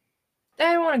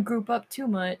don't want to group up too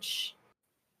much.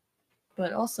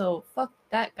 But also, fuck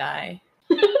that guy.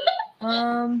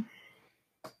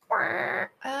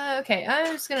 Okay,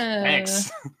 I'm just gonna...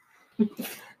 Thanks.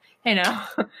 Hey, now.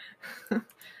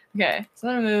 Okay, so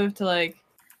I'm gonna move to, like,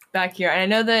 back here. And I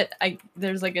know that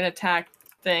there's, like, an attack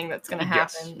thing that's gonna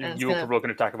happen. Yes, and you will provoke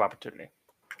an attack of opportunity.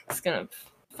 It's gonna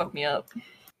fuck me up.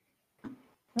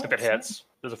 If it hits,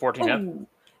 does a 14 hit? Ooh.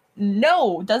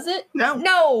 No, does it? No.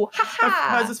 No!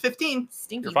 Ha-ha! Hers is 15.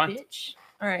 Stinky You're fine. bitch.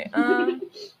 Alright,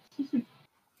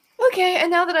 okay, and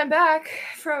now that I'm back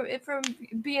from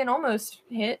being almost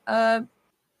hit, I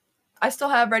still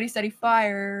have Ready, Steady,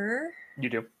 Fire. You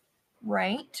do.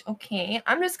 Right, okay.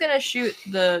 I'm just gonna shoot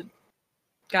the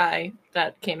guy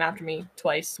that came after me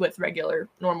twice with regular,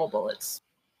 normal bullets.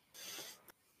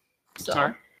 So. All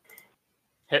right.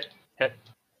 Hit.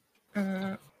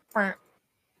 Burnt.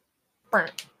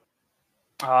 Burnt.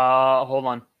 Hold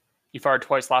on. You fired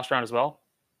twice last round as well.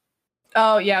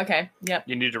 Oh yeah. Okay. Yep.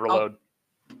 You need to reload.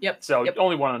 Yep. So Yep.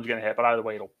 only one of them's gonna hit, but either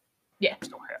way, it'll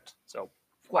still hit. So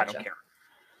I don't care.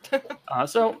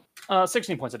 So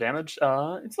 16 points of damage.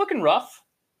 It's looking rough.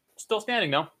 Still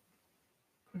standing though.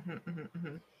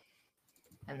 And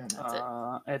then that's it.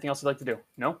 Anything else you'd like to do?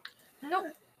 No. Nope.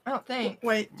 I don't think.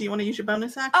 Wait, do you want to use your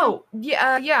bonus action? Oh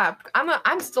yeah. Yeah.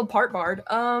 I'm still part bard.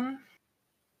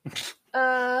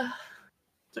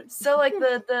 So like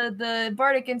the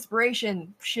bardic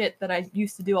inspiration shit that I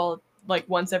used to do all like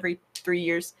once every 3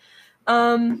 years.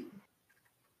 Oh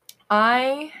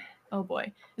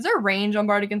boy, is there a range on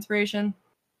bardic inspiration?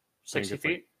 60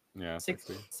 feet. Yeah,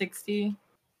 60. 60.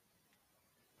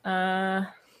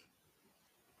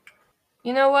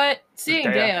 You know what? Seeing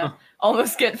Dea. Dea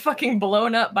almost get fucking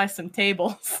blown up by some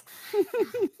tables.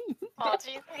 Oh,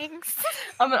 gee, thanks.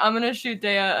 I'm gonna shoot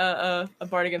Dea a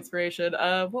bardic inspiration.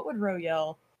 What would Ro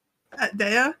yell?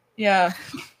 Dea? Yeah.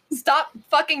 Stop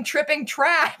fucking tripping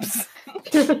traps.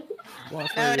 Watch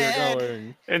where you're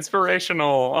going.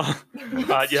 Inspirational. You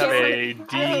have a It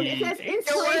says D.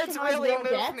 Your words inspirational really roll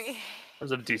move dex. me.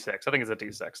 There's a D6. I think it's a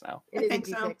D6 now. It is a think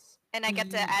so. D6. And I get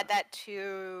to add that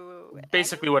to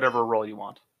Basically, any? whatever roll you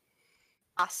want.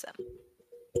 Awesome.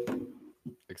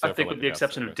 I think with the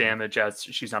exception of damage, as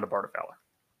she's not a Bard of Valor.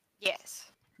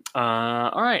 Yes.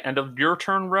 All right, end of your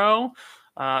turn, Ro.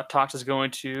 Tox is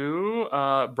going to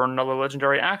burn another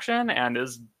legendary action, and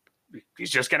he's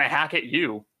just going to hack at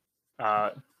you.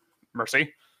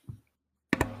 Mercy.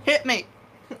 Hit me.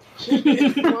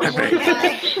 One more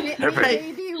time. Hit me,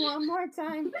 Hey. baby, one more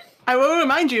time. I will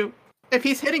remind you, if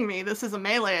he's hitting me, this is a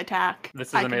melee attack. This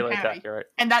is I a can melee parry. attack, you're right.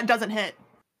 And that doesn't hit.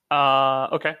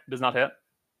 Okay, does not hit.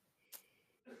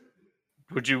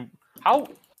 Would you? How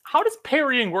does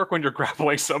parrying work when you're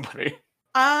grappling somebody?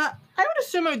 I would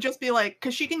assume it would just be like,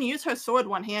 because she can use her sword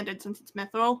one-handed since it's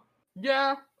mithril.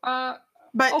 Yeah. But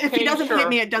if Okay, he doesn't sure. hit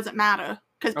me, it doesn't matter.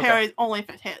 Because Okay. parry is only if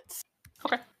it hits.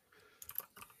 Okay.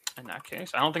 In that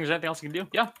case, I don't think there's anything else you can do.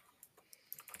 Yeah.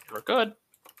 You're good.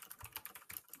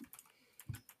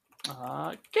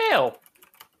 Gale.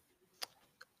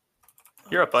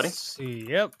 You're up, buddy. Let's see.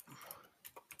 Yep.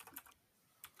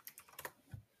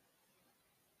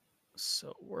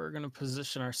 So we're gonna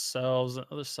position ourselves on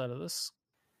the other side of this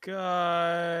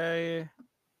guy.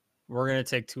 We're gonna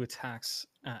take 2 attacks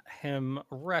at him.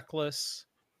 Reckless.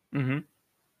 Mm-hmm.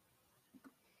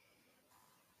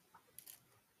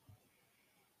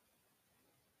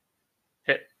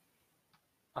 Hit.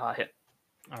 Hit.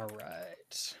 All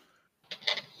right.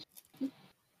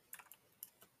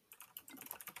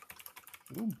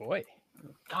 Oh boy.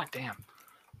 God damn.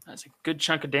 That's a good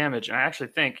chunk of damage. And I actually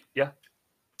think, yeah,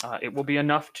 it will be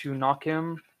enough to knock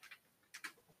him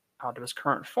out of his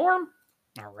current form.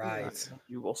 All right.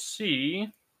 You will see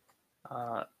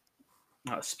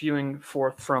spewing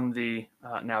forth from the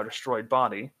now destroyed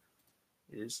body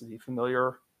is the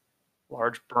familiar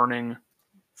large burning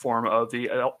form of the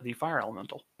fire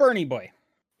elemental. Bernie boy.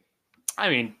 I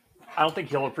mean, I don't think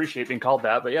he'll appreciate being called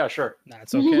that, but yeah, sure.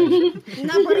 That's okay.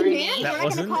 Not Burning Man? We're That not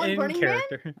wasn't gonna call it in Burning Man?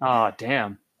 character. Ah,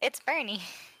 damn. It's Bernie.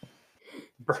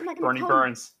 We're not gonna Bernie call him-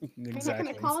 Burns. We're not Exactly.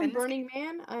 gonna call him Since- Burning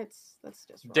Man? That's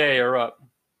just wrong. Day, you're up.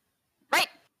 Right.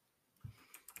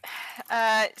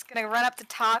 It's gonna run up to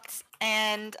Tox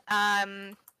and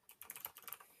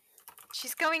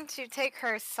she's going to take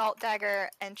her salt dagger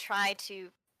and try to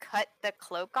cut the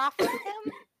cloak off of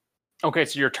him. Okay,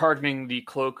 so you're targeting the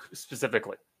cloak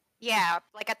specifically. Yeah,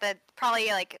 like at the probably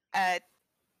like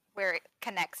where it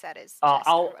connects at his. chest or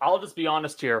I'll whatever. just be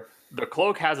honest here. The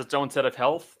cloak has its own set of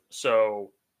health, so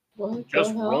What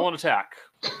just the hell? roll an attack.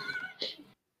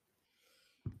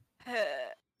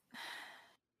 Where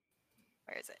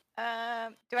is it?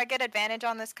 Do I get advantage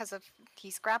on this because of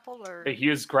he's grappled or He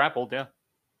is grappled, yeah.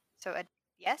 so?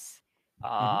 Yes.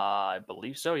 I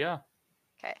believe so, yeah.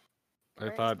 Okay. I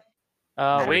Where is thought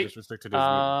my- it Wait. just restricted his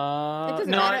movement. It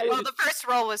doesn't No, matter. Well, the first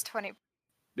roll was 20.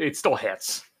 it still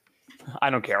hits. I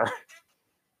don't care.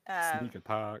 Sneak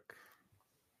attack.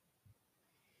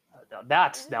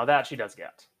 Now that she does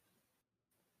get.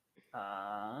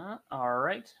 All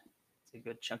right. It's a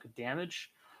good chunk of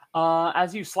damage.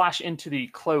 As you slash into the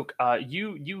cloak,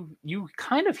 you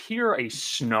kind of hear a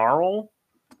snarl.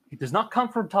 It does not come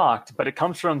from Toct, but it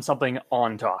comes from something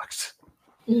on Toct.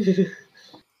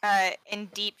 In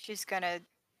deep, she's gonna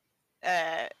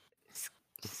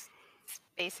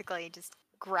basically just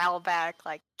growl back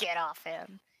like, "Get off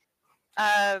him."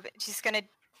 She's gonna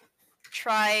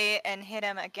try and hit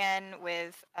him again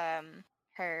with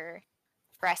her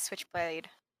brass switchblade.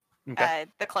 Okay.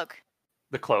 The cloak.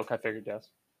 The cloak, I figured, yes.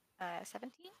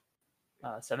 17.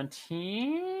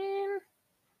 17.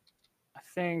 I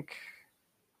think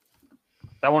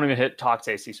that won't even hit Talk's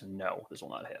AC, so no, this will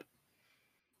not hit.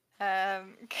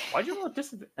 Why'd you roll a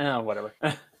disadvantage? Oh, whatever.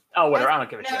 Oh, whatever. I don't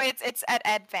give a No, shit. it's at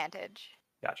advantage.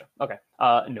 Gotcha. Okay.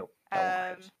 No. that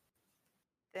won't hit.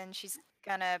 Then she's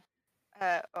gonna.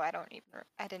 I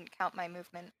didn't count my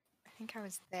movement. I think I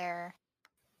was there.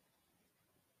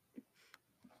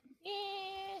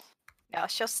 No,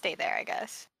 she'll stay there, I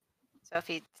guess. So if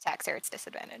he attacks her, it's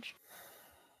disadvantage.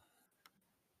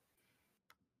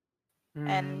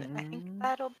 And I think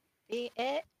that'll be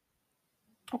it.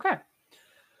 Okay.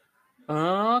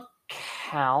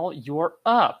 Cal, you're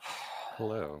up.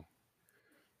 Hello.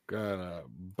 Gonna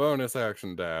bonus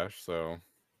action dash, so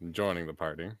I'm joining the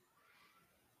party.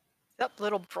 What's up,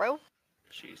 little bro?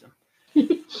 Jeez.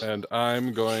 And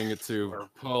I'm going to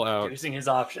pull out Using his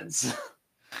options.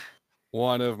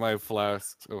 one of my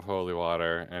flasks of holy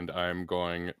water, and I'm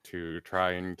going to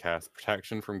try and cast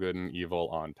protection from good and evil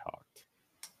on Talked.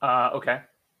 Okay.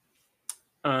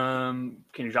 Can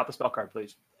you drop the spell card,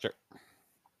 please? Sure.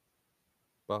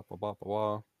 Ba, ba, ba,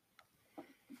 ba,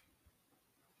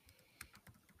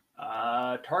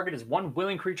 ba. Target is one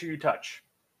willing creature you touch.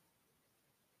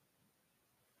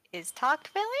 Is Talked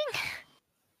willing?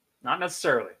 Not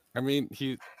necessarily. I mean,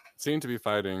 he seemed to be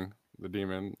fighting the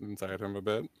demon inside him a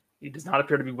bit. He does not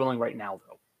appear to be willing right now,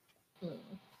 though.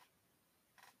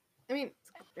 I mean,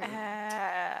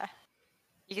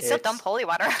 you can still dump holy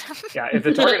water on him. Yeah, if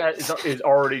the target is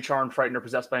already charmed, frightened, or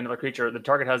possessed by another creature, the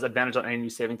target has advantage on any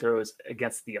saving throws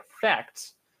against the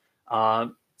effect.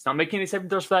 It's not making any saving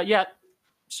throws for that yet,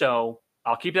 so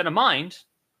I'll keep that in mind.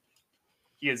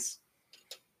 He is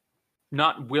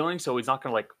not willing, so he's not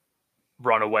going to like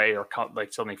run away or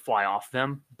like suddenly fly off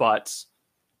them, but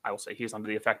I will say he's under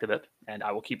the effect of it, and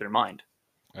I will keep it in mind.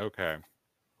 Okay.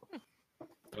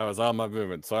 That was all my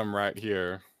movement, so I'm right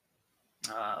here.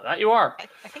 That you are.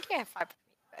 I think you have 5.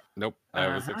 Nope, I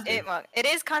have a 16. It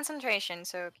is concentration,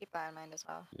 so keep that in mind as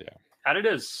well. Yeah. And it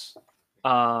is.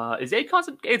 Is 8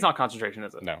 It's not concentration,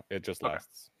 is it? No, it just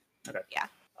lasts. Okay. Yeah.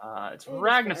 It's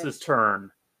Ragnus's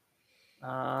turn.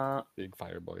 Big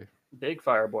fire boy. Big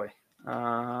fire boy.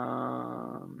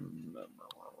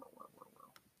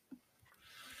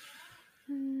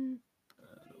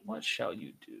 What shall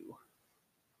you do?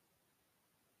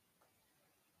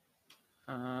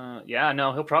 Yeah,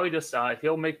 no, he'll probably just I'll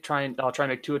try and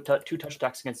make two touch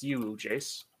attacks against you,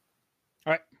 Jace.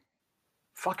 All right.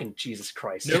 Fucking Jesus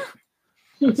Christ. Nope.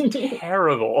 That's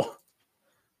terrible.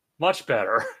 Much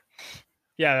better.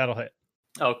 Yeah, that'll hit.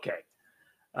 Okay.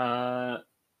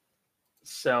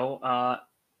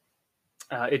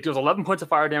 It deals 11 points of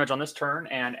fire damage on this turn,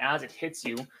 and as it hits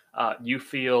you, you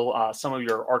feel some of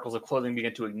your articles of clothing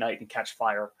begin to ignite and catch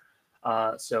fire.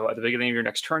 So at the beginning of your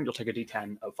next turn, you'll take a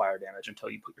d10 of fire damage until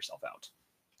you put yourself out.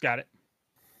 Got it.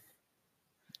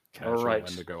 Casual right.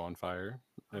 when to go on fire.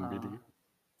 NBD.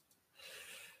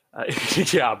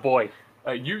 Yeah, boy.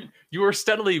 You are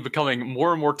steadily becoming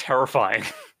more and more terrifying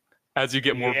as you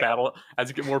get more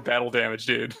battle damage,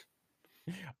 dude.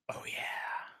 Oh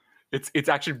yeah. It's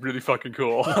actually really fucking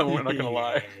cool. I'm not gonna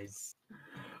lie. Yes.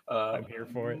 I'm here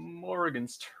for it.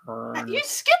 Morgan's turn. You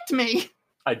skipped me.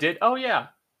 I did. Oh yeah.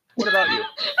 What about you?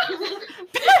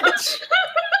 Bitch.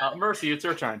 Mercy, it's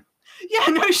your turn. Yeah,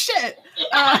 no shit.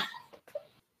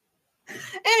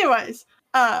 Anyways,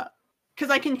 because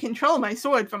I can control my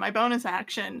sword for my bonus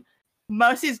action,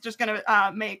 Mercy's just gonna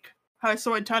make her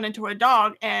sword turn into a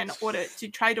dog in order to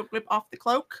try to whip off the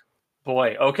cloak.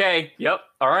 Boy, okay. Yep.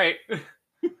 All right.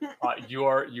 You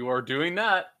are doing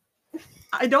that.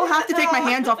 I don't have to take my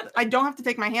hands off. I don't have to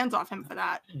take my hands off him for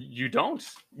that. You don't.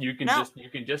 You can No.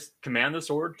 just command the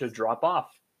sword to drop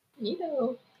off.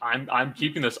 Neato. I'm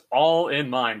keeping this all in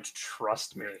mind.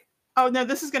 Trust me. Oh no,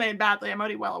 this is gonna end badly. I'm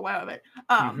already well aware of it.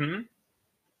 Mhm.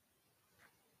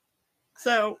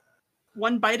 So,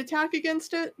 one bite attack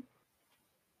against it.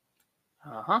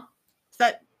 Uh-huh. Is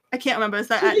that I can't remember. Is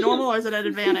that at normal or is it at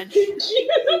advantage?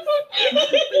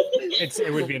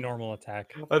 It would be a normal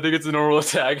attack. I think it's a normal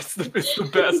attack. It's the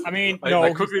best. I mean, I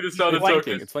no. quickly just found a flanking,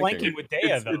 token. It's flanking. flanking with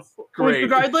Dea, though. It's great.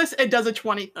 Regardless, it does a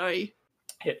 23.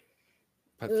 Hit.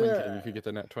 That's flanking. You could get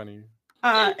the net 20.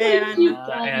 And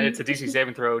And it's a DC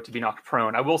saving throw to be knocked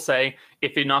prone. I will say,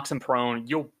 if it knocks him prone,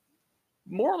 you'll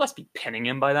more or less be pinning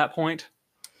him by that point.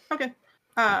 okay.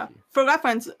 For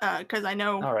reference, because I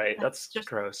know. All right, that's just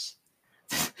gross.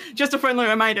 just a friendly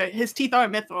reminder. His teeth are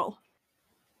mithril.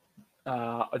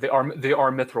 They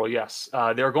are mithril. Yes,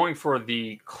 they're going for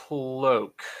the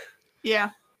cloak.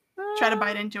 Yeah. Try to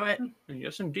bite into it.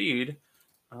 Yes, indeed.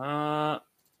 Man,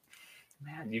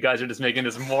 you guys are just making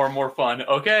this more and more fun.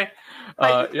 Okay.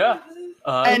 Yeah.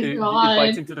 And it God.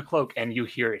 bites into the cloak, and you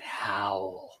hear it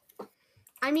howl.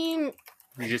 I mean,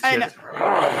 You just hear And- this.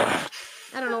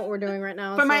 I don't know what we're doing right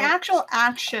now. For my so- actual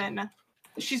action,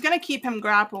 she's gonna keep him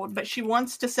grappled, but she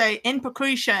wants to say, in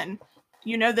precaution,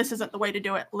 you know this isn't the way to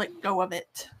do it. Let go of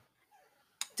it.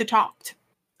 To talk.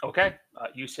 Okay.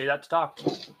 You say that to talk.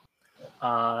 It's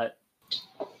not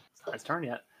his turn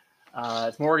yet.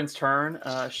 It's Morgan's turn.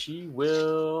 She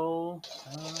will.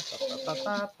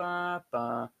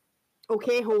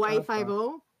 Okay, Hawaii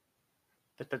 5-0.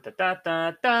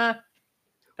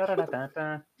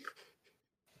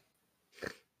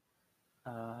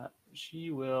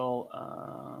 She will.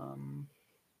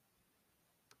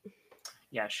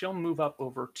 Yeah, she'll move up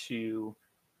over to.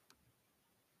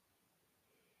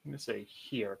 I'm gonna say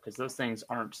here because those things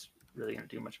aren't really gonna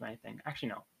do much of anything. Actually,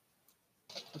 no.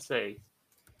 Let's say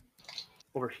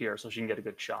over here so she can get a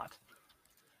good shot.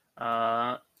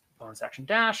 Bonus action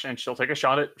dash, and she'll take a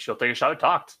shot at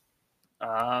Talked.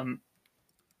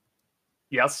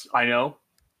 Yes, I know.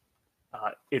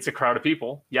 It's a crowd of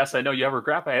people. Yes, I know you have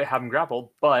him grappled,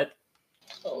 but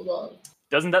Oh god.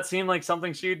 doesn't that seem like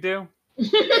something she'd do?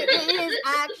 It is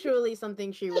actually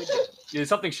something she would do. It's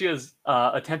something she has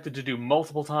attempted to do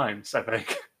multiple times, I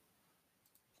think.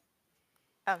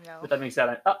 Oh no. But that being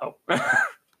said,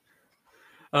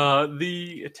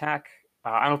 the attack,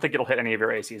 I don't think it'll hit any of your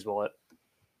ACs, will it?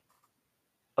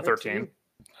 A 13.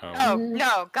 Oh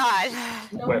no, God.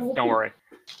 Whiff, don't worry.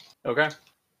 Okay.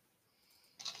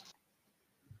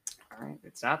 All right,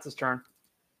 it's Nats's turn.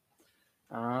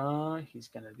 He's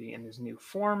going to be in his new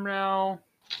form now.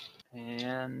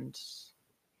 And...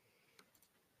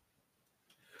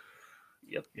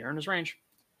 Yep, you're in his range.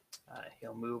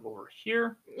 He'll move over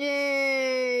here.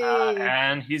 Yay!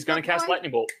 And he's going to cast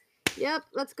Lightning Bolt. Yep,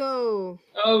 let's go.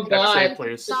 Oh Dex save, god.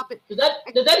 please. Stop it. Does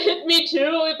that hit me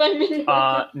too if I'm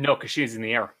in? No, because she's in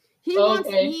the air. He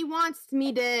Okay. wants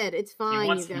me dead. It's fine,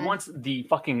 you He guys. wants the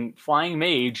fucking flying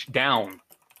mage down.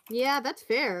 Yeah, that's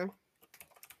fair.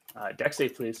 Dex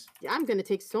save, please. I'm gonna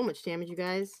take so much damage, you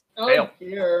guys. Oh Fail.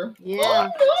 dear. Yeah.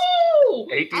 Oh,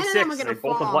 no! 8d6, And then I'm and gonna a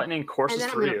bolt of fall. lightning And courses then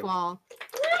I'm through gonna you. fall.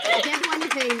 I can't do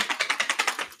anything.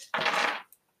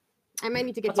 I might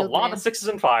need to get That's a healed lot back. of 6s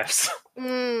and 5s.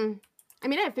 I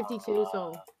mean, I have 52,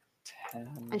 so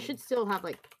I should still have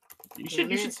like. You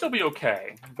should still be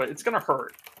okay, but it's gonna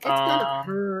hurt. It's gonna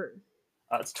hurt.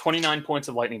 It's 29 points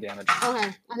of lightning damage. Okay,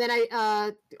 and then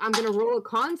I'm gonna roll a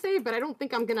con save, but I don't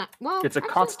think I'm gonna. Well, It's a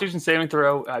actually, Constitution saving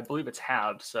throw. I believe it's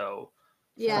halved, so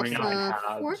Yeah, it's 29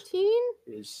 halved 14.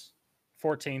 is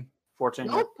 14. 14.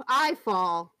 Nope, I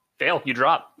fall. Fail. You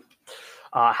drop.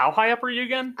 How high up are you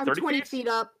again? I'm 30 20 feet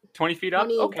up. 20 feet up?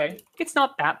 20. Okay. It's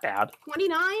not that bad.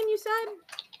 29, you said?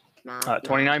 Nah.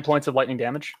 29 points of lightning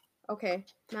damage. Okay,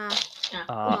 nah. Come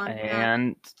on,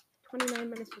 And 29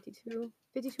 minus 52.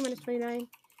 52 minus 29.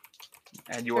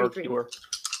 you are 33. you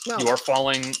No, are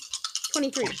falling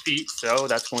 23. 20 feet, so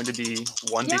that's going to be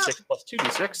 1d6 plus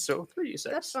 2d6, so 3d6.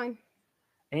 That's fine.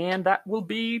 And that will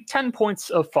be 10 points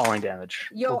of falling damage.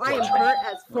 Yo, for I am bludgeoning. hurt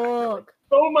as fuck.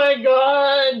 Oh my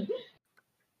god.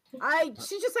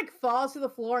 She just like falls to the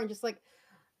floor and just like.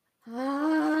 You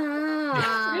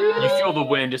Ah. feel the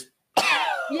wind just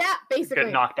Yeah, basically.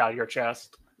 get knocked out of your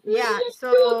chest. Yeah,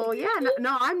 so yeah,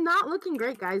 no, I'm not looking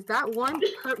great, guys. That one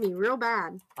hurt me real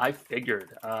bad. I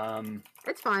figured.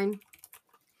 It's fine.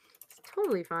 It's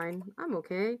totally fine. I'm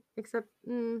okay. Except,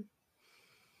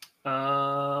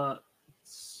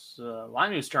 It's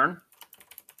Linu's turn.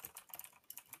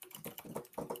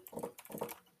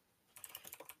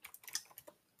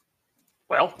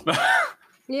 Well,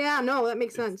 yeah, no, that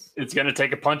makes sense. it's going to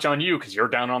take a punch on you because you're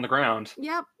down on the ground.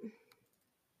 Yep.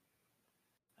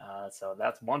 So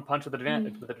that's one punch with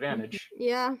advantage.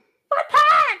 Yeah.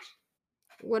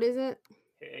 What is it?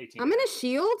 18. I'm in a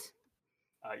shield,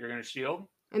 You're going to shield.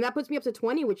 and that puts me up to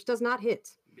 20, which does not hit.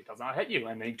 It does not hit you,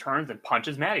 and then he turns and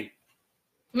punches Maddie.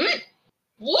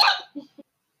 What?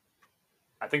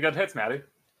 I think that hits Maddie.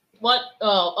 What?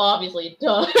 Oh, obviously.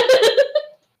 Duh.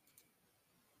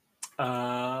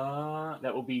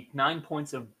 That will be 4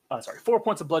 points of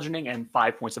bludgeoning and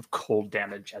 5 points of cold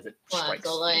damage as it What? strikes.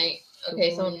 So like,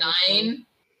 okay, so 9.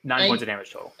 9 points of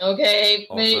damage total. Okay.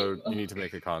 Also, you need to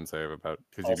make a con save about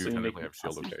because you Also, do you technically make have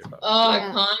shield a con okay. About.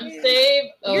 Yeah. Con save.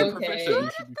 You're Okay. proficient.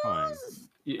 You should be fine.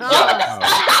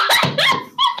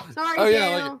 Sorry, Oh,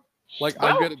 yeah, Dale. Like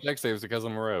I'm good at dex saves because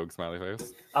I'm a rogue. Smiley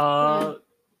face.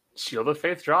 Shield of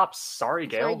Faith drops. Sorry,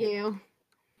 Gale. Sorry, Gail.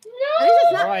 This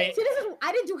is not, Right. see,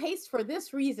 I didn't do haste for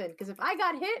this reason, because if I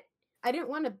got hit, I didn't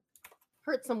want to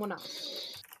hurt someone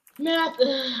else. Math.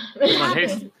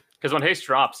 Because when haste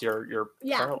drops, you're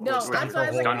Yeah, paralyzed. no, We're that's why I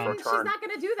was like, Gone for a she's turn. not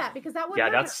gonna do that because that would Yeah,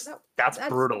 hurt that's her. that's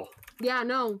brutal. Yeah,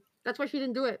 no, that's why she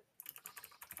didn't do it.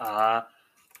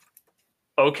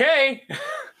 Okay.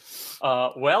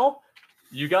 Well,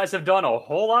 you guys have done a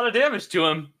whole lot of damage to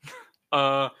him.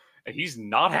 He's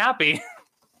not happy.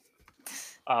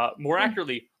 More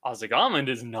accurately, Ozagamond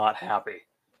is not happy.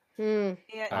 Hmm.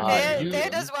 Yeah, you- they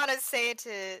just want to say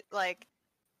to like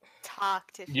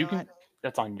talk to. You can.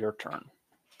 That's on your turn,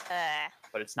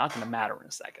 but it's not going to matter in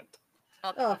a second.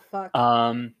 Oh fuck.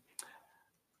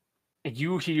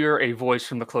 You hear a voice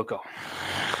from the cloak go,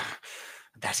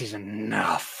 "That is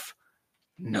enough.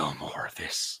 No more of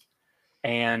this."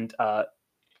 And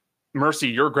Mercy,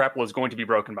 your grapple is going to be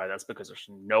broken by this because there's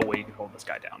no way you can hold this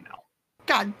guy down now.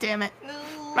 God damn it.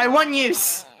 My one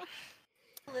use.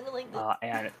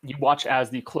 And you watch as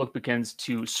the cloak begins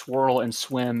to swirl and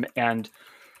swim and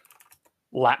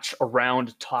latch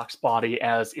around Talk's body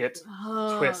as it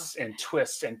twists and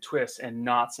twists and twists and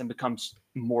knots and becomes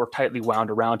more tightly wound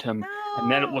around him. And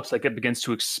then it looks like it begins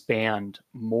to expand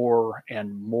more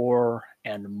and more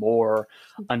and more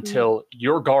until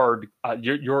your guard,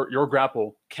 your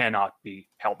grapple cannot be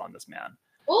held on this man.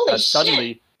 Holy shit.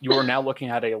 Suddenly, you are now looking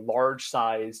at a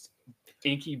large-sized,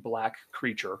 inky black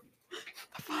creature.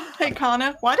 Hey,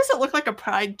 Kana, why does it look like a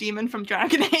pride demon from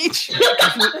Dragon Age?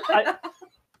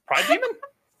 Pride demon?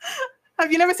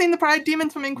 Have you never seen the pride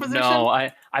demons from Inquisition? No,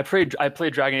 I played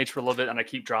Dragon Age for a little bit, and I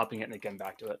keep dropping it and getting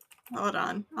back to it. Hold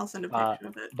on, I'll send a picture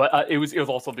of it. But it was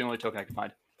also the only token I could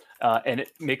find, and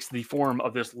it makes the form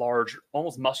of this large,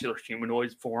 almost muscular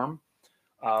humanoid form,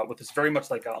 with this very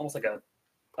much like almost like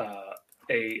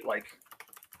a like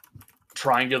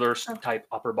triangular type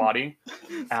upper body,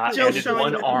 and it's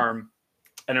one arm,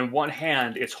 and in one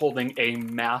hand it's holding a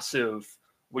massive,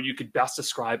 what you could best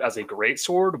describe as a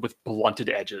greatsword with blunted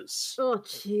edges. Oh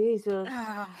Jesus.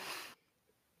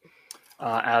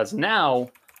 As now,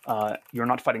 you're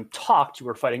not fighting Talk, you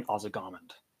are fighting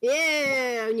Ozagamond.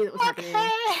 Yeah, I knew that was happening.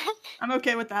 I'm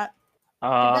okay with that.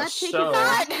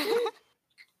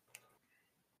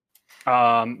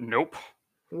 Nope.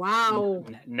 Wow.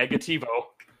 Negativo.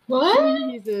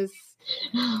 What? Jesus.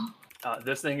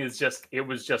 This thing is just, it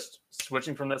was just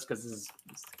switching from this because this is,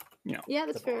 Yeah,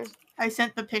 that's fair. I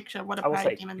sent the picture. What a I will say,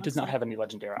 pride demon it looks does not like. have any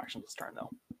legendary actions this turn, though.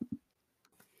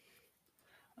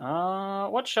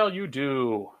 What shall you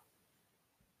do?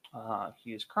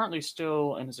 He is currently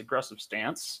still in his aggressive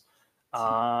stance.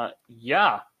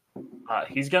 Yeah.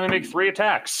 He's going to make 3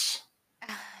 attacks.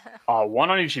 One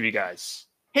on each of you guys.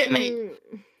 Hit me. Mm.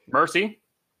 Mercy.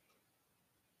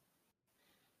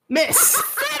 Miss.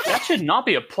 That should not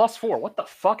be a +4. What the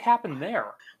fuck happened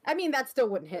there? I mean, that still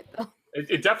wouldn't hit though.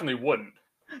 It definitely wouldn't.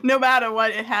 No matter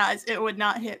what it has, it would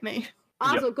not hit me.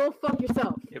 Also, go fuck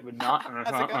yourself. It would not.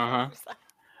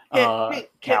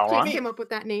 Hit. Calron. Came up with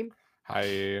that name.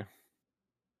 Hi.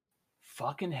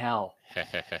 Fucking hell.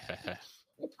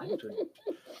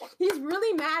 He's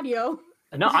really mad, yo.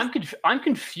 No, I'm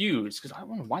confused because I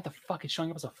wonder why the fuck it's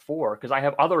showing up as a 4 because I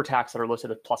have other attacks that are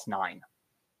listed at +9.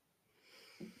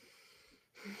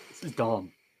 This is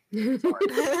dumb.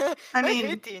 I mean,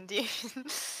 hate D&D.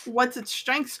 what's its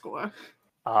strength score?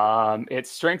 Its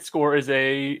strength score is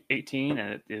a 18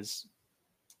 and it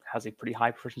has a pretty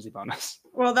high proficiency bonus.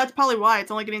 Well, that's probably why it's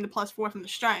only getting the +4 from the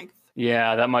strength.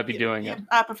 Yeah, that might be doing it.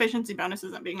 Proficiency bonus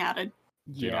isn't being added.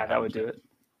 Yeah, that would do it.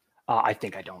 I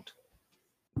think I don't.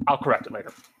 I'll correct it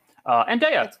later. And Dea.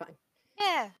 That's fine.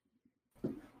 Yeah.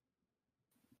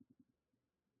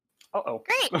 Uh-oh.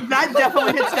 Great. That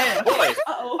definitely hits there. Boy,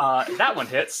 that one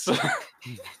hits.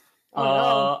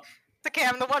 no. It's okay,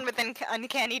 I'm the one with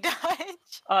uncanny dodge.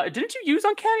 Didn't you use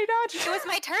Uncanny Dodge? It was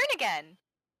my turn again.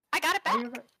 I got it back.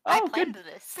 Oh, I good. planned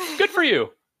this. Good for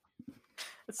you.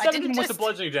 It's I 17 didn't points of just-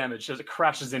 bludgeoning damage as it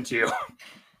crashes into you.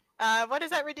 What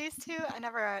does that reduce to? I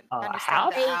never understand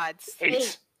half? the odds.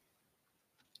 8.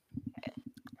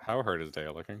 How hurt is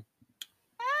Dale looking?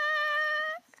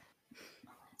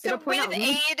 So Gonna point with out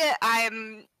Rudy- aid,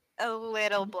 I'm a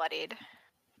little bloodied.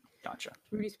 Gotcha.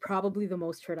 Rudy's probably the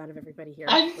most hurt out of everybody here.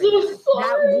 I'm right so now.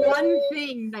 sorry. That one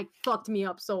thing like fucked me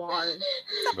up so hard.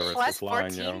 The rest Plus is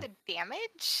lying, 14 yo. to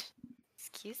damage?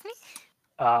 Excuse me?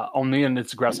 Only in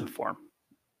its aggressive form.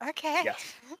 Okay.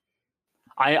 Yes.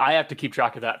 I have to keep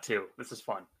track of that too. This is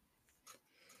fun.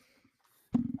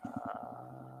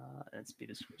 And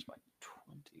speed is increased by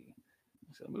 20.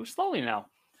 So move slowly now.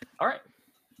 All right.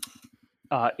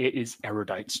 It is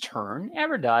Erudite's turn.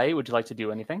 Erudite, would you like to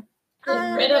do anything?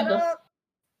 I'm Right up the-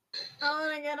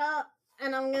 gonna get up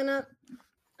and I'm gonna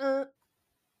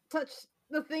touch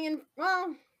the thing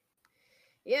I'm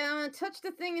gonna touch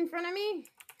the thing in front of me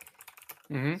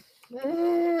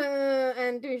Mm-hmm.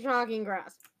 And do shocking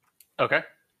grasp. Okay.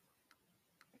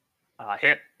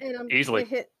 Hit. And I'm Easily.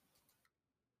 gonna hit.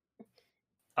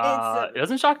 It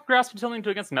doesn't shock grasp until into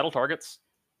against metal targets.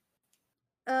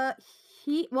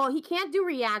 He can't do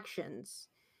reactions.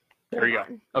 There you Hold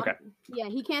go. on. Okay. Yeah,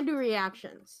 he can't do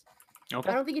reactions. Okay.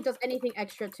 I don't think it does anything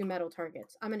extra to metal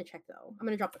targets. I'm gonna check though. I'm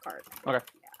gonna drop the card. Okay.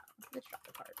 Yeah, let's drop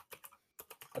the card.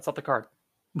 That's not the card.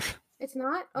 It's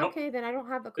not? Nope. Okay, then I don't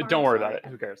have the card. Don't worry sorry. about it.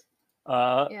 Who cares?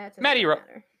 Yeah, it Maddie, you're up.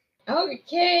 matter.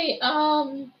 Okay.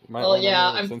 Might Well, wanna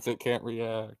yeah, move since it can't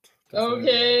react.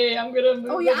 Okay, I'm gonna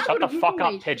move. Oh yeah, I'm Shut the gonna move fuck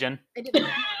away. up, pigeon. I did. I'm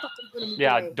fucking gonna move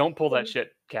Yeah, away. don't pull that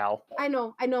shit, Cal. I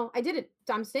know. I did it.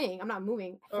 I'm saying I'm not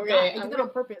moving. I Okay, forgot. I I'm did that gonna- on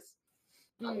purpose.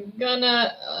 I'm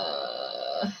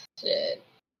gonna. Shit.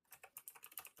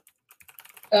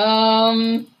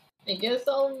 I guess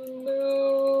I'll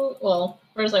move. Well,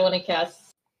 first I want to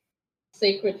cast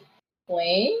Sacred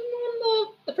Flame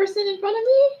on the person in front of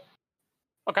me.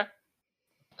 Okay.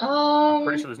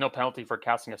 Pretty sure there's no penalty for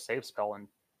casting a save spell and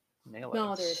nail it.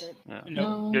 No, there isn't. Yeah.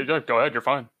 No. Yeah, go ahead, you're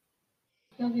fine.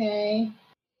 Okay.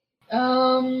 Okay,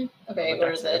 Another where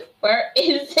dex is save. it? Where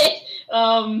is it?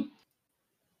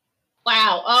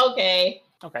 Wow. Okay.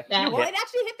 Okay. That you Well, hit. it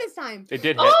actually hit this time. It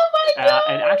did hit. Oh my god!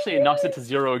 And actually, it knocks it to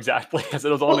 0 exactly, as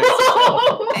it was only a 6.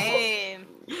 Damn.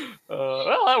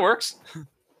 Well, that works.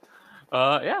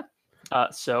 Yeah.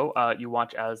 So you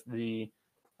watch as the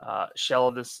shell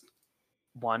of this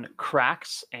one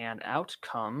cracks, and out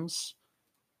comes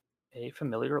a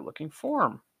familiar-looking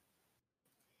form.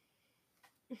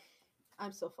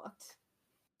 I'm so fucked.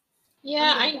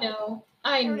 Yeah, I'm I gonna die. know.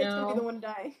 I Aaron's gonna be the know. one to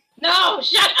die. No,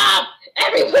 shut up!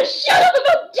 Everyone, shut up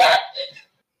about death!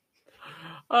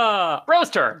 Rose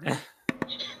turn.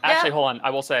 Actually, hold on. I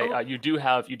will say you do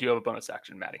have a bonus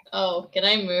action, Maddie. Oh, can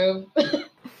I move?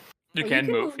 You you can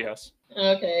can move, move. yes.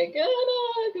 Okay,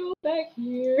 gonna go back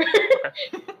here.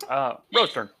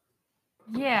 Rose turn.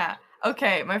 Yeah.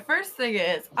 Okay. My first thing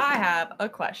is I have a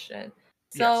question.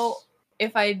 So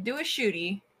if I do a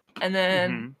shooty and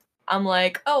then Mhm. I'm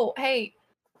like, oh hey,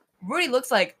 Rudy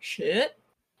looks like shit.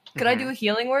 Could I do Mhm. a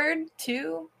healing word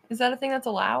too? Is that a thing that's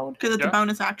allowed? Because it's Yeah. a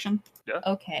bonus action.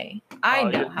 Okay. I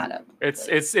know yeah. how to.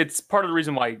 It's part of the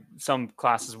reason why some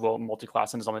classes will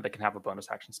multi-class into something that can have a bonus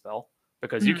action spell,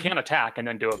 because you Mhm. can attack and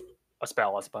then do a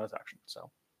spell as a bonus action. So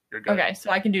you're good. Okay,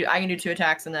 so I can do 2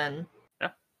 attacks and then. Yeah.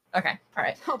 Okay. All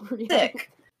right. How pretty.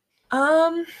 Sick.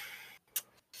 Because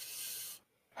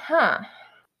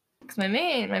my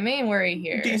main worry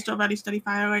here. Do you still ready steady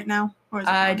fire right now? Or is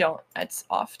it I on? don't. It's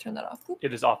off. Turn that off. Oop.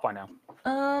 It is off by now.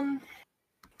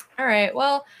 All right.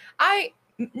 Well,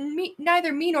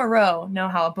 neither me nor Ro know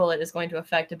how a bullet is going to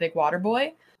affect a big water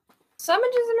boy, so I'm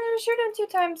gonna shoot him 2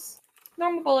 times.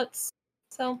 Normal bullets.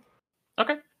 So.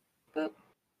 Okay. Boop.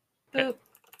 Okay. Boop.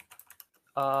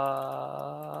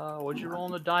 What'd you roll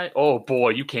on the die? Oh boy,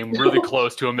 you came really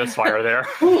close to a misfire there.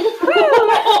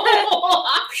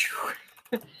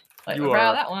 Like, You grab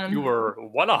are that one. you were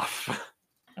one off.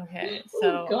 Okay. Oh,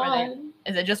 So God.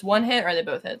 is it just one hit or are they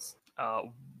both hits?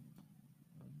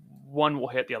 One will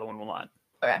hit, the other one will not.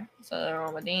 Okay. So they're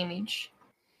all my damage.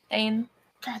 Dane.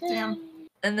 God damn.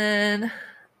 And then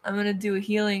I'm gonna do a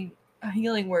healing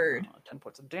word. 10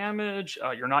 points of damage.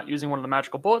 You're not using one of the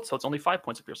magical bullets, so it's only 5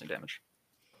 points of piercing damage.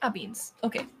 Beans.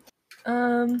 Okay.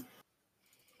 And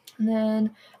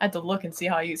then I have to look and see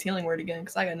how I use healing word again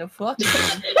because I got no fucking.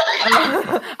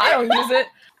 I don't use it.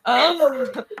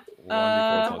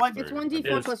 1d4 plus It's 3.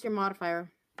 1d4 is. plus your modifier.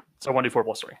 So 1d4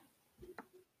 plus 3.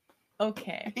 I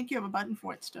Okay. think you have a button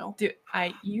for it still. Dude,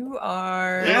 you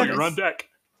are. Yeah, you're on deck.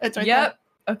 It's right Yep.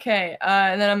 Okay.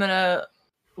 And then I'm gonna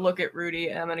look at Rudy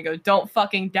and I'm gonna go, "Don't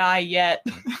fucking die yet."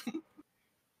 And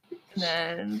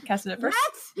then cast it at first.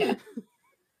 What?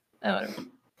 Oh, whatever.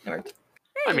 It worked.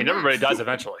 I mean, everybody dies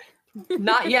eventually.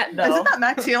 Not yet there. though. Isn't that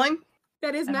max healing?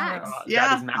 That is max. Yeah.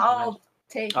 That is max I'll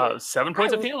take it. 7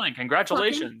 points of will healing.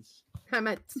 Congratulations. I'm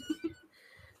at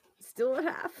still at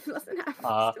half, less than half.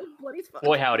 Uh, Still bloody as fuck.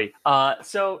 Boy, howdy.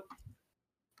 So,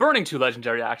 burning 2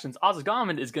 legendary actions,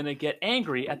 Osgoman is going to get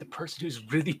angry at the person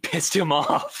who's really pissed him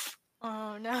off.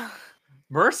 Oh no.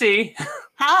 Mercy.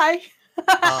 Hi.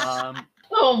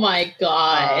 Oh my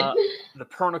god. The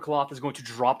Pernicloth is going to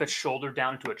drop its shoulder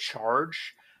down into a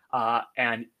charge,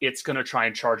 and it's going to try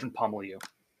and charge and pummel you.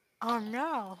 Oh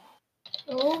no.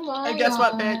 Oh my And guess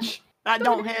what, god. bitch? That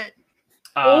don't hit.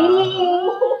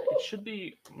 Oh. It should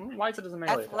be. Why is it doesn't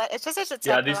melee? It's just it's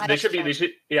Yeah, they should be.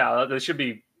 They should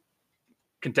be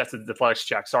contested athletics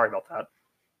check. Sorry about that.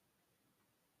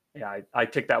 Yeah, I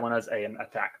take that one as an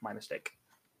attack. My mistake.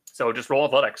 So just roll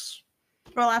athletics.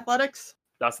 Roll athletics.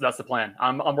 That's the plan.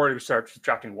 I'm worried to start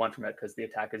subtracting 1 from it because the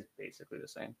attack is basically the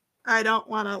same. I don't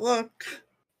want to look.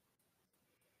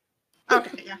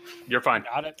 Okay, yeah. You're fine.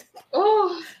 Got it.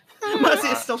 Oh. Mercy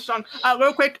is still strong.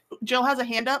 Real quick, Jill has a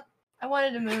hand up. I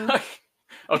wanted to move.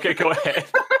 Okay, go ahead.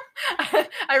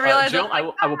 I realized. Jill, I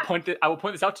will point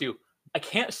this out to you. I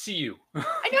can't see you.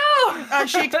 I know.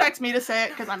 She expects me to say it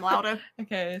because I'm louder.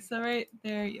 Okay, so right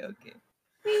there, okay.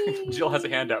 Jill has a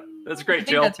hand up. That's I great, think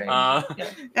Jill. that's right.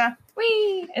 Yeah.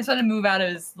 Whee! I just want to move out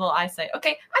of his little eyesight.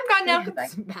 Okay, I'm gone now. Goodbye.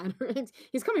 Doesn't matter.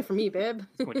 He's coming for me, babe.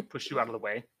 It's going to push you out of the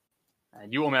way,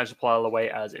 and you will manage to pull out of the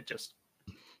way as it just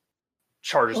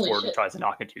charges Holy forward and shit. tries to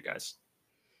knock into you guys.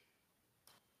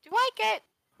 Do I get?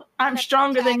 I'm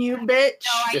stronger than you, bitch.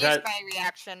 No, I It used has- my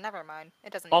reaction. Never mind.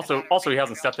 It doesn't. Also, even matter. he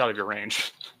hasn't stepped out of your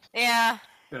range. Yeah.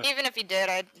 Yeah. Even if he did,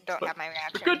 I don't But- have my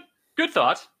reaction. But good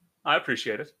thought. I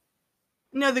appreciate it.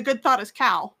 No, the good thought is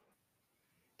Cal.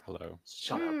 Hello.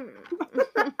 Shut up,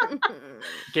 Mm.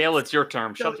 Gail. It's your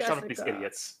turn. Go, Shut up, these Jessica.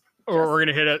 idiots. Or we're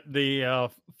gonna hit it, the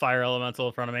fire elemental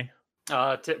in front of me.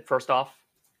 First off,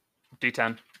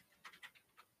 D10,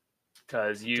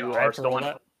 because you Do I are have to still roll on.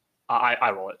 that?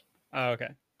 I roll it. Oh, okay.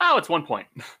 Oh, it's 1 point.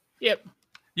 Yep.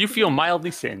 You feel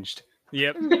mildly singed.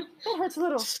 Yep. That hurts a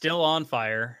little. Still on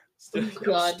fire. Still,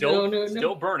 God, no.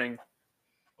 still burning.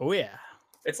 Oh yeah.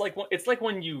 It's like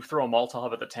when you throw a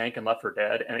Molotov at the tank in Left 4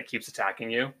 Dead and it keeps attacking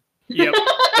you. Yep.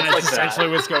 And Like that's that. essentially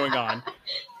what's going on.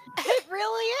 It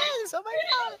really is. Oh my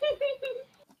god.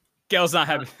 Gail's not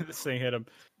happy this thing hit him.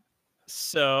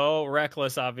 So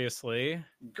reckless, obviously.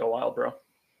 Go wild, bro.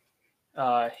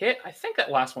 Hit. I think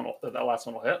that last one will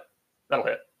hit. That'll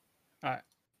hit. All right.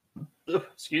 Ugh,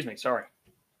 excuse me. Sorry.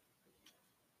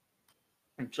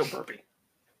 I'm so burpy.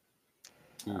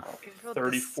 You rolled the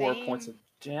 34 points same- of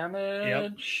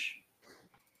damage.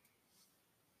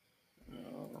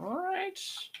 All right.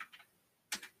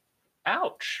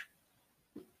 Ouch.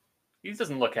 He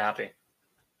doesn't look happy.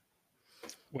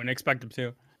 Wouldn't expect him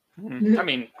to. I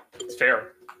mean, it's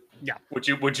fair. Yeah. Would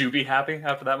you be happy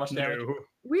after that much damage? No.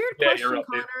 Weird Yeah, question, you're up,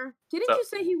 dude. Connor. Didn't So- you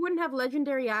say he wouldn't have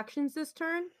legendary actions this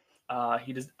turn?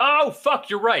 He does. Oh fuck!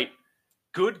 You're right.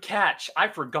 Good catch. I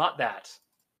forgot that.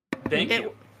 Thank It-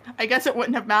 you. I guess it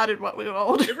wouldn't have mattered what we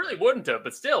rolled. It really wouldn't have,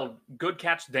 but still, good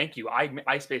catch. Thank you.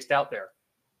 I spaced out there.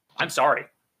 I'm sorry.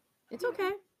 It's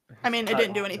okay. I mean, it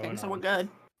didn't do Going anything, so on. we're good.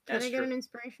 Can That's I get true. an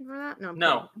inspiration for that? No.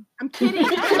 No. I'm kidding.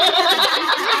 That's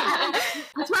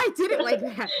why I did it like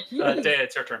that. Jeez. Dea,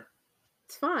 it's your turn.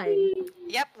 It's fine.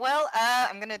 Yep. Well,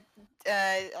 I'm gonna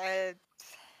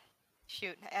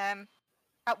shoot.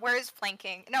 Where is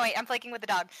flanking? No, wait. I'm flanking with the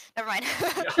dog. Never mind.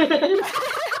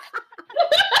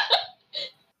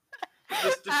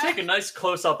 Just take a nice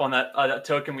close up on that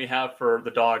token we have for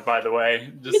the dog. By the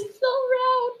way, just It's so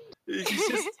round. he's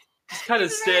just kind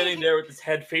of standing there with his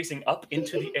head facing up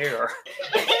into the air.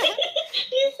 He's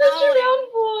such a round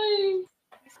boy.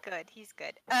 He's good. He's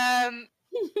good.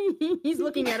 He's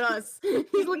looking at us.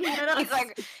 He's looking at us. He's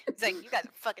like, you guys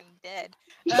are fucking dead.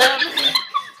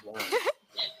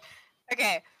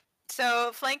 Okay,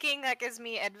 so flanking, that gives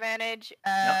me advantage.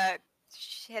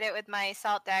 Hit it with my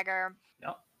salt dagger.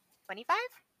 Yep. 25.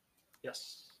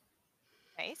 Yes.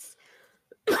 Nice.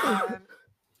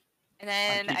 And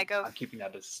then I go. I'm keeping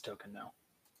that as a token now.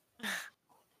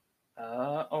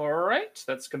 All right,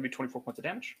 that's gonna be 24 points of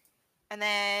damage. And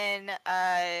then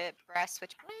brass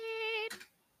switchblade.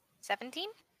 17.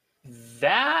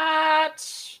 That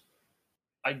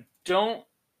I don't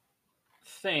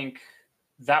think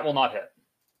that will not hit.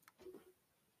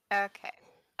 Okay.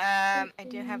 I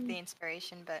do have the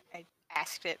inspiration, but I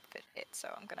asked it if it hit, so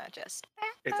I'm gonna just.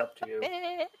 It's up to you.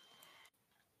 It.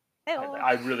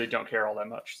 I really don't care all that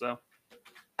much. So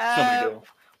somebody do.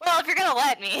 Well, if you're gonna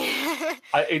let me.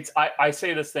 I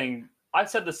say this thing. I've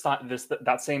said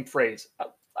that same phrase.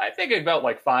 I think about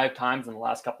like 5 times in the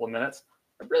last couple of minutes.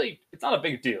 It's not a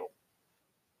big deal.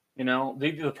 You know,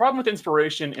 the problem with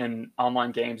inspiration in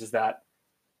online games is that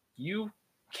you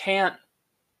can't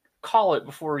call it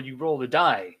before you roll the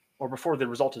die or before the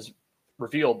result is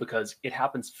revealed because it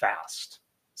happens fast.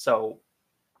 So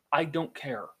I don't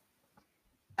care.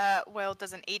 Well,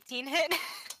 does an 18 hit?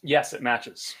 Yes, it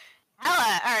matches.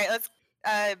 Hella! Alright, let's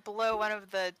blow one of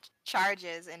the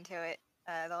charges into it.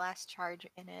 The last charge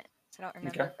in it. So I don't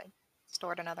remember Okay. if I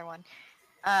stored another one.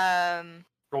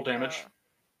 Roll damage.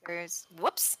 There's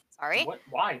whoops. Sorry. What?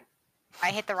 Why?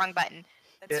 I hit the wrong button.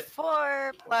 That's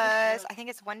 4 plus I think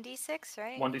it's 1d6,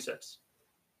 right? 1d6.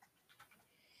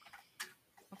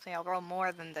 Hopefully I'll roll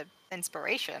more than the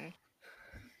inspiration.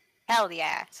 Hell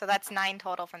yeah. So that's 9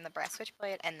 total from the breast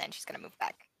switchblade, and then she's gonna move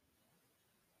back.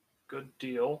 Good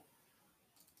deal.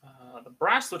 The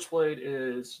brass switchblade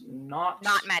is not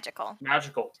magical.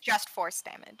 Magical. Just force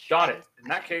damage. Got it. In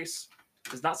that case,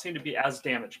 does not seem to be as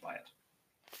damaged by it.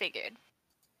 Figured.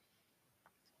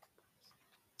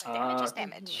 Damage is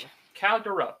damage. Cal,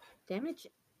 you're up. Damage.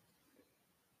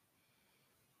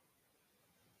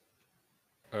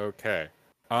 Okay.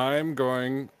 I'm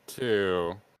going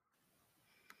to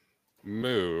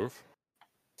move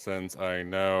since I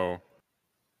know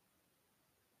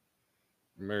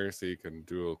Mercy can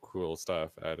do cool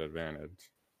stuff at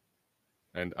advantage.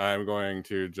 And I'm going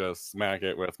to just smack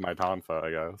it with my Tonfa,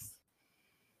 I guess.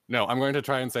 No, I'm going to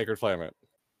try and Sacred Flame it.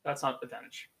 That's not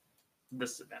advantage.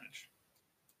 This is advantage.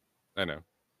 I know.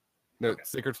 No, Okay.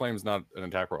 Sacred Flame's not an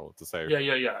attack roll, it's a save.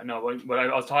 Yeah. No, but I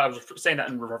was saying that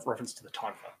in reference to the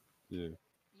Tonfa. Yeah.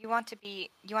 You want to be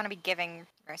giving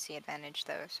Mercy advantage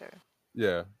though, so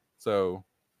Yeah. So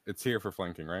it's here for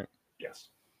flanking, right? Yes.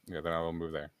 Yeah, then I will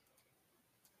move there.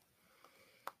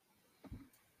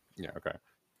 Yeah, okay.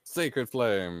 Sacred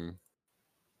Flame.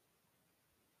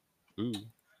 Ooh.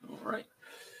 All right.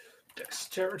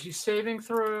 Dexterity saving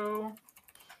throw.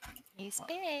 he's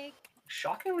big.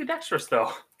 Shockingly dexterous,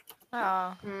 though.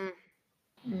 Oh.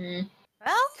 Mm.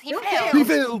 Well, he Okay. failed. He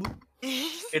failed!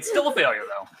 It's still a failure,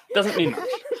 though. Doesn't mean much.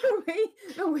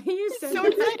 the way you said So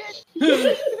it. excited.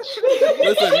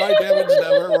 Listen, my damage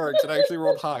never works. It actually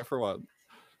rolled high for one.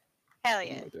 Hell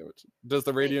yeah. My damage. Does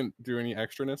the Radiant do any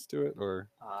extraness to it, or?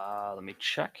 Let me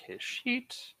check his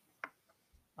sheet.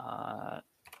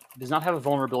 Does not have a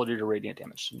vulnerability to radiant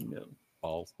damage. No.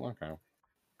 Balls. Okay.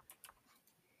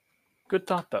 Good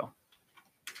thought, though.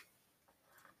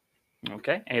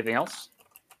 Okay. Anything else?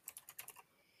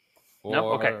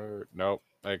 Nope, okay. Nope.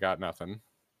 I got nothing.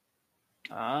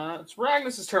 It's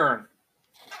Ragnus' turn.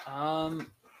 I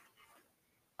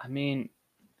mean,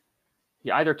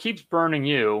 he either keeps burning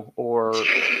you, or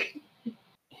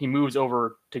he moves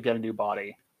over to get a new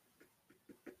body.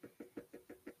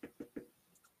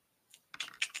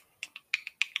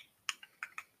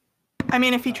 I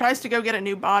mean, if he tries to go get a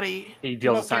new body, He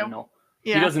deals a won't fail. sentinel.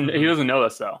 Yeah, He doesn't know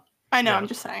this though. I know. yeah. I'm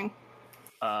just saying.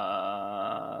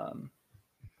 What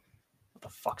the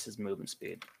fuck's his movement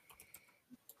speed?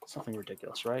 Something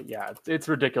ridiculous, right? Yeah, it's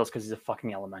ridiculous because he's a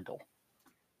fucking elemental.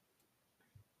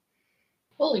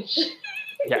 Holy shit.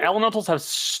 Yeah, elementals have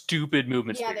stupid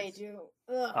movement Yeah, speeds. they do.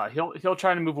 Ugh. He'll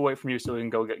try to move away from you so he can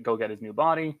go get his new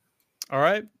body. All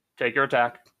right. Take your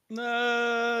attack.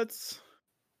 Let's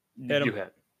hit You him.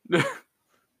 hit.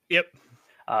 Yep.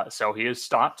 So he is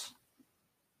stopped.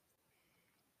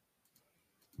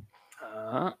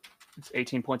 It's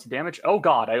 18 points of damage. Oh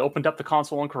god, I opened up the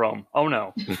console in Chrome. Oh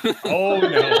no. Oh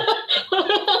no.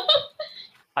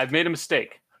 I've made a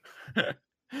mistake.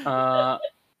 All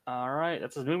right,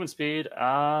 that's his movement speed.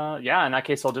 Yeah, in that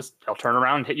case, I'll turn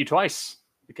around and hit you twice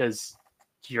because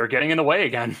you're getting in the way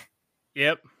again.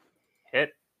 Yep.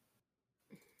 Hit.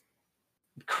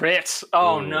 Crit.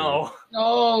 Oh Ooh. no.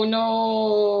 Oh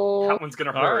no. That one's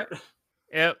gonna All hurt.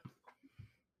 Yep.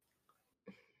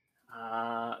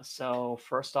 So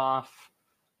first off,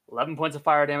 11 points of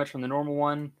fire damage from the normal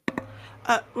one.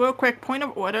 Real quick, point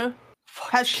of order.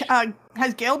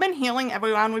 Has Gale been healing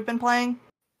every round we've been playing?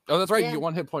 Oh, that's right. Yeah. You get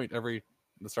 1 hit point every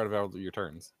the start of all your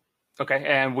turns. Okay,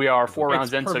 and we are 4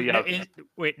 rounds in, so you have.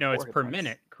 Wait, no, it's Four hit per points.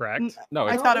 minute, correct? No,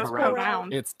 I it's, thought it was per per round.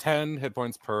 round. it's 10 hit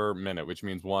points per minute, which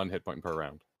means 1 hit point per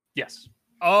round. Yes.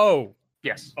 Oh,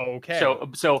 Yes. okay.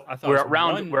 So I thought we're it at was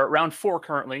round one. we're at round 4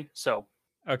 currently. So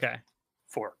okay.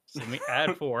 4. So let me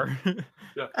add 4.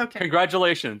 Okay.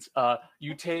 Congratulations.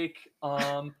 You take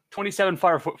 27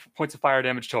 points of fire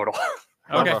damage total.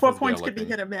 Okay. rough 4 is points Gale could be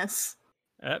looking? hit or miss.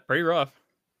 Pretty rough.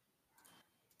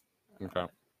 Okay.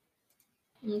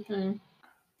 Okay. You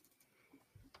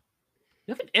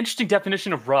have an interesting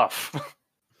definition of rough.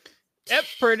 Yep,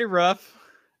 pretty rough.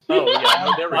 Oh yeah,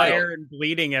 no, there we Fire go. and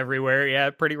bleeding everywhere. Yeah,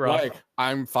 pretty rough. Like,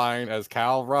 I'm fine as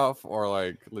Cal rough, or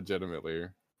like legitimately.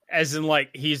 As in, like,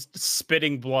 he's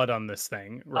spitting blood on this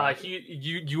thing. Right.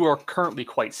 You are currently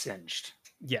quite singed.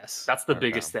 Yes. That's the Okay.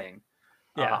 biggest thing.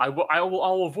 Yeah.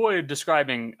 I'll avoid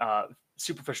describing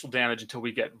superficial damage until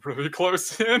we get really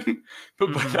close in.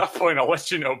 But by Mhm. that point, I'll let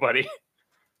you know, buddy.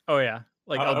 Oh yeah.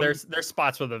 Like, Um, there's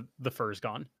spots where the fur's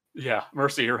gone. Yeah,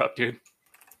 Mercy, you're up, dude.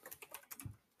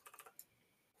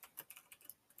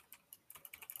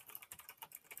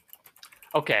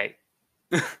 Okay.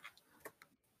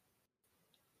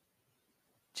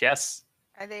 Jess,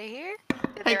 Are they here? Did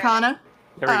Hey, they Kana.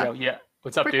 there we Uh, go. Yeah.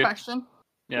 What's up, Quick dude? question.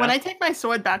 Yeah. When I take my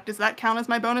sword back, does that count as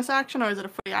my bonus action, or is it a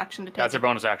free action to take That's a it?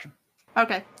 bonus action.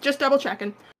 Okay, just double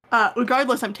checking.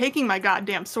 Regardless, I'm taking my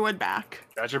goddamn sword back.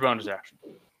 That's your bonus action.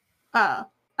 And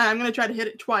I'm gonna try to hit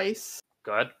it twice.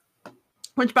 Go ahead.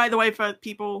 Which, by the way, for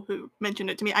people who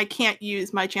mentioned it to me, I can't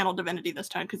use my channel divinity this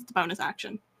turn because it's a bonus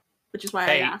action, which is why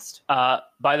Hey, I asked.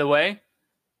 By the way,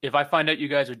 if I find out you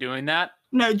guys are doing that,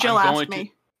 No, Jill I'm asked going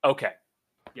me. okay.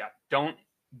 Yeah, don't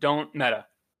meta.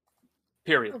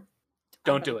 Period. Oh,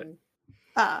 Don't do it.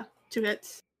 2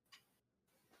 hits.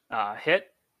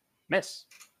 Hit, miss.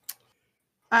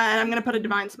 And I'm gonna put a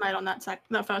divine smite on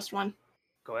that first one.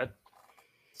 Go ahead.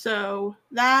 So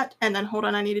that, and then hold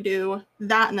on, I need to do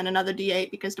that, and then another D8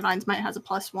 because divine smite has a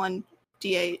 +1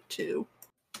 D8 too.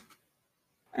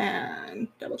 And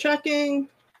double checking.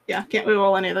 Yeah, can't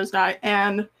reroll any of those die.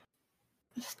 And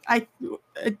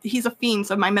he's a fiend,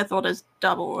 so my mythal is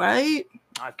double, right?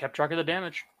 I've kept track of the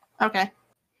damage. Okay.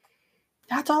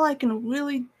 That's all I can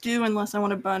really do unless I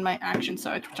want to burn my action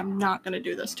surge, which I'm not going to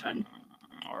do this turn.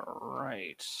 All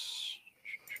right.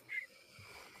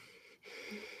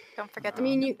 Don't forget to I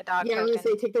mean, pick you. up the dog Yeah, I was gonna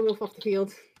token. say take the wolf off the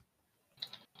field.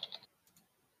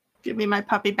 Give me my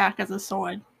puppy back as a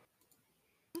sword.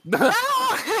 No!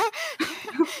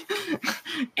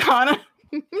 Connor.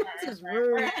 That's just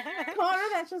rude. Connor,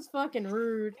 that's just fucking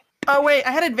rude. Oh, wait,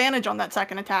 I had advantage on that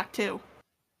second attack, too.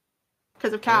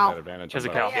 Because of Could have had Cal. advantage Because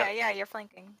on of both. Cal. Yeah, you're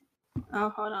flanking. Oh,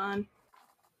 hold on.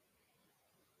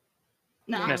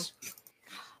 No. Miss.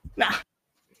 Nah.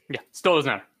 Yeah, still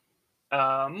doesn't matter.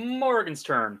 Morgan's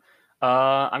turn.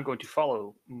 I'm going to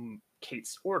follow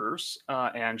Kate's orders,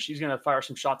 and she's going to fire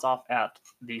some shots off at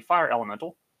the fire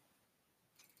elemental.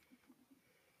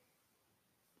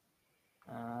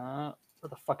 Where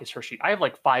the fuck is her sheet? I have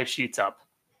like 5 sheets up.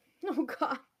 Oh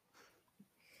god.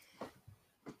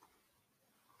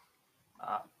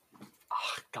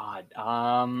 Oh God.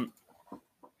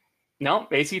 No,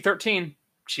 AC 13.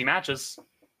 She matches.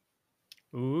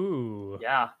 Ooh.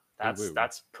 Yeah, Ooh.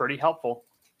 that's pretty helpful.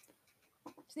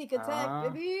 Sneak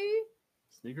attack, baby.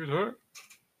 Sneakers hurt.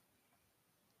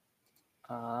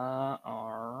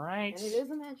 All right. And it is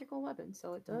a magical weapon,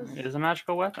 so it does. It is a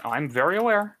magical weapon. I'm very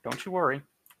aware. Don't you worry.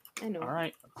 I know. All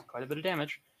right, that's quite a bit of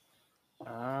damage.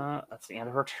 That's the end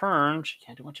of her turn. She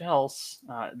can't do much else.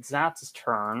 Zatz's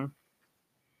turn.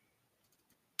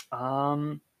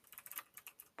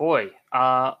 Boy,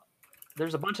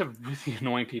 there's a bunch of really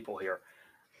annoying people here.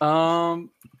 What's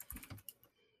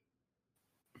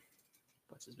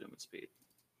his movement speed?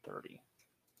 30.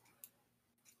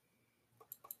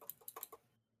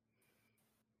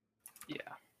 Yeah.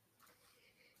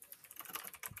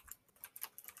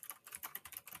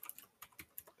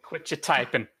 Quit your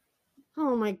typing.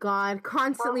 Oh my god,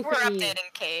 constantly We're for me.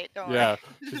 updating Kate. Don't worry. Yeah,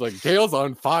 she's like, Gale's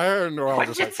on fire, and we're all What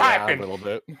just you like, yeah, a typing? little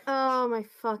bit. Oh my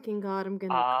fucking god, I'm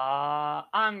gonna.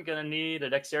 I'm gonna need a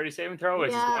dexterity saving throw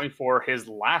as he's Yeah. going for his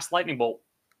last lightning bolt.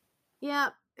 Yeah,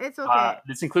 it's okay.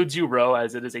 This includes you, Ro,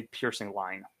 as it is a piercing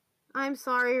line. I'm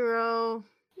sorry, Ro.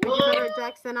 You're better at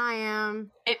Dex than I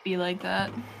am. It be like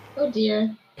that. Oh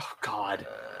dear. Oh God,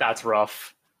 that's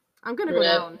rough. I'm gonna go Rip.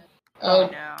 down. Oh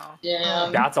No.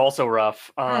 damn. That's also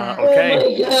rough. Oh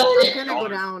Okay, Oh my I'm god. gonna go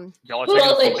down. y'all are taking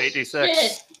Holy full 8d6.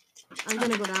 shit. I'm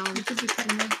gonna go down. It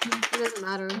doesn't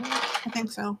matter. I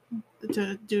think so.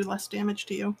 To do less damage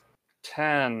to you.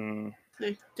 10.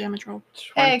 The damage roll.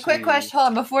 20. Hey, quick question. Hold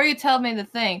on. Before you tell me the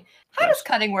thing, how does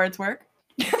cutting words work?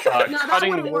 No, that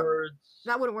Cutting wouldn't work. words.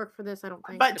 That wouldn't work for this, I don't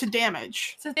think. But to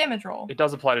damage. It's a damage roll. It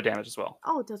does apply to damage as well.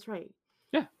 Oh, that's right.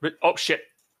 Yeah. But, oh shit!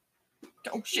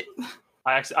 Oh shit.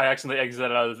 I accidentally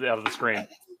exited out of the screen.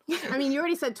 I mean, you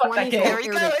already said Fuck 20, that so game. There we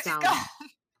air go. Dex It's down.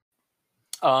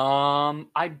 gone.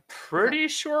 I'm pretty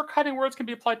sure cutting words can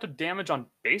be applied to damage on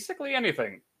basically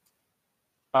anything.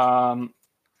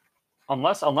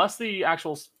 Unless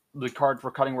the card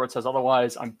for cutting words says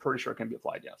otherwise, I'm pretty sure it can be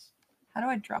applied. Yes. How do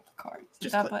I drop the card? Is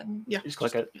Just that click- button? Yeah. Just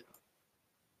click it.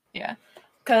 Yeah.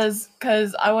 Cause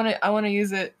I wanna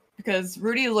use it because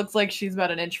Rudy looks like she's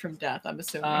about an inch from death, I'm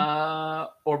assuming.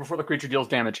 Or before the creature deals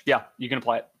damage. Yeah, you can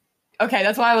apply it. Okay,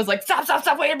 that's why I was like, stop,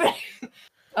 wait a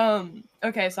minute.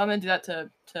 Okay, so I'm gonna do that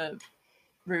to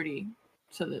Rudy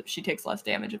so that she takes less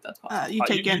damage if that's possible. You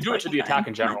take you it do it to the attack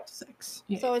in general. 6.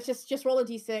 Yeah. So it's just roll a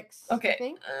d6. Okay. I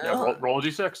think. Yeah, roll a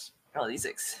d6. roll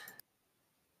d6.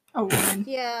 Oh, woman.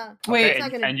 Yeah. Wait, it's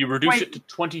not gonna- and you reduce Wait. it to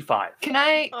 25. can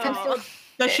I? I'm Can, still-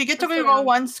 Does she get to Let's go reroll down.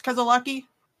 once because of lucky?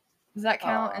 does that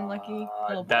count in lucky?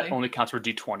 Oh, That boy. only counts for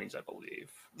d20s, I believe.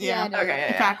 Yeah, it Okay, is.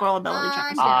 yeah. Attack roll ability check.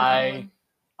 I'm is I- down.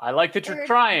 I like that you're Eric.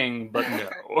 trying, but no.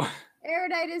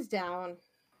 Erudite is down.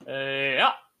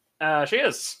 Yeah, she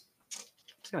is.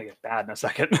 It's gonna get bad in a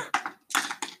second.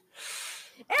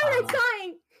 Erudite's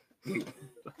dying!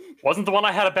 Wasn't the one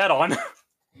I had a bet on.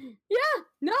 Yeah,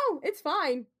 no, it's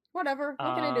fine. Whatever.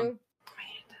 What can I do?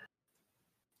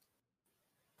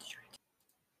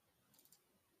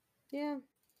 Yeah.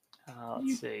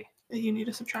 Let's see. You need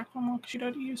to subtract one more because you'd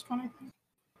already used one, I think.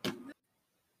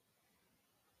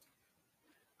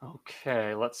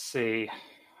 Okay, let's see.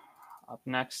 Up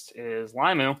next is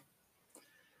Limu.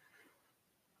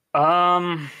 Why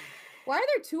are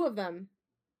there two of them?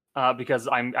 Because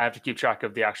I have to keep track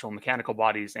of the actual mechanical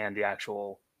bodies and the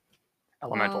actual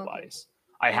elemental okay. bodies.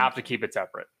 I have to keep it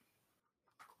separate.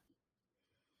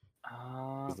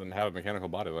 Doesn't have a mechanical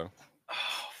body though.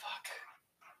 Oh fuck!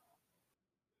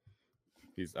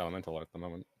 He's elemental at the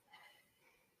moment.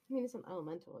 I mean, it's an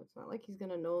elemental. It's not like he's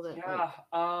gonna know that. Yeah.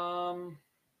 Like...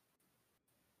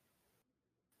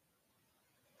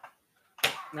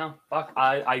 No, fuck.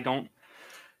 I don't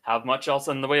have much else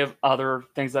in the way of other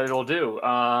things that it'll do.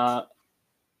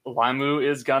 Limu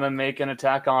is gonna make an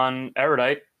attack on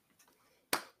Erudite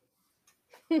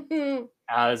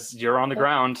as you're on the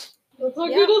ground. That's not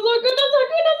good, that's not good, that's not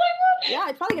good, that's not good! Yeah,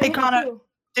 it's probably Hey, gonna hit Connor, you too.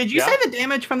 did you Yeah? say the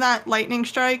damage from that lightning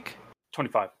strike?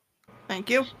 25. Thank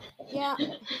you. Yeah,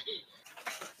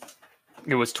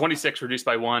 It was 26 reduced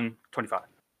by 1, 25.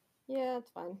 yeah, it's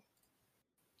fine.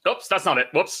 Oops, that's not it.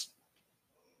 Whoops.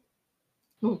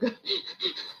 Oh god.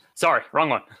 Sorry, wrong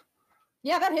one.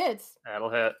 Yeah, that hits. That'll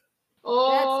hit.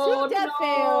 Oh, That's two death no.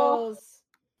 fails.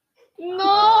 No!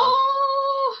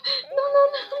 No.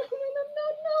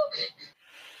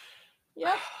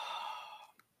 Yep.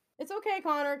 It's okay,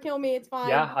 Connor. Kill me. It's fine.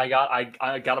 Yeah, I got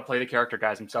to play the character,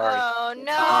 guys. I'm sorry. Oh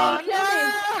no, Uh,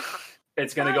 no!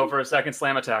 It's going to go for a second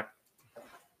slam attack.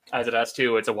 As it has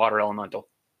to, it's a water elemental.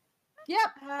 Yep.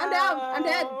 I'm down. I'm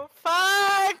dead. Oh,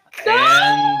 fuck!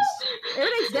 And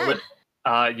Everything's dead.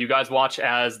 you guys watch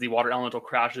as the water elemental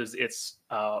crashes its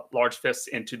large fists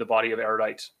into the body of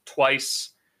Erudite twice,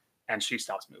 and she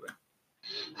stops moving.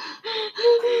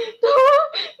 No!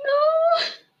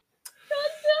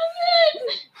 God damn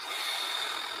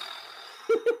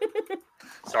it!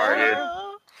 Sorry, dude.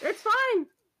 It's fine.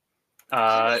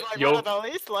 Yo, one of the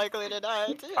least likely to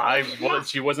die too.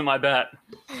 she wasn't my bet.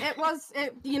 It was.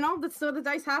 That's so the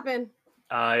dice happen.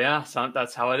 Yeah, so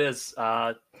that's how it is.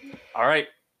 All right.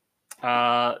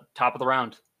 Top of the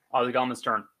round. Ozzy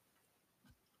turn.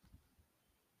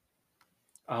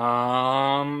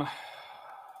 Where's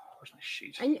my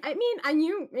sheet? I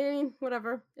knew.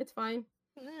 Whatever. It's fine.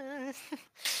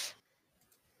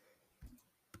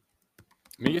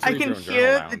 I can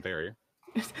hear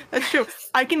That's true.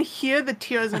 I can hear the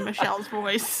tears in Michelle's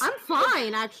voice. I'm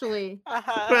fine, actually.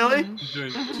 Really?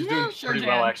 She's doing sure, pretty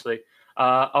well, Jan. actually.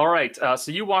 All right.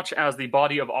 So you watch as the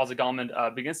body of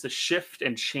Ozzy begins to shift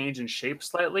and change in shape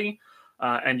slightly.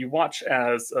 And you watch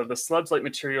as the sludge-like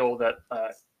material that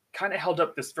kind of held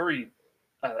up this very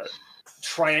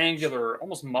triangular,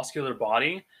 almost muscular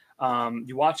body.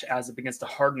 You watch as it begins to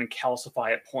harden and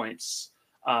calcify at points.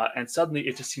 And suddenly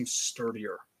it just seems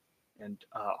sturdier and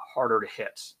harder to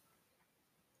hit.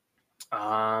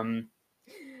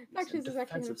 Actually, this is actually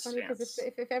kind of defensive funny because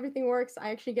stance. if everything works,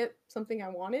 I actually get something I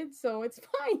wanted, so it's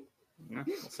fine. Yeah,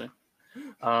 we'll see.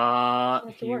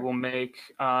 to He work. will make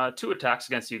 2 attacks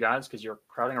against you guys because you're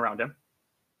crowding around him.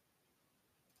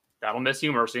 That'll miss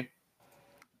you, Mercy.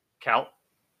 Cal,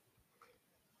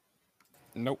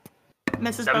 Nope.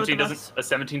 Misses 17 both of doesn't. us. A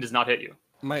 17 does not hit you.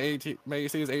 My AC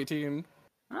is 18.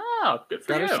 Oh, good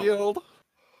for Got you. a shield.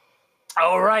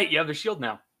 All right, you have a shield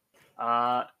now.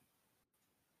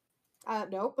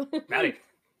 Nope. Maddie,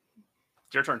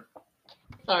 it's your turn.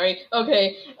 Sorry.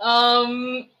 Okay. God, oh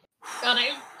my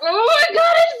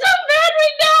god, it's so bad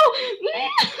right now!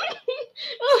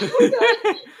 Oh my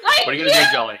god. What are you gonna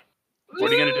do, Jolly?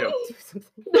 What are you gonna do? Do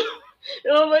something.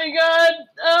 Oh my god.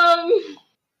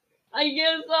 I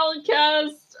guess I'll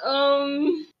cast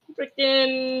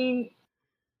freaking.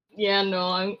 Yeah,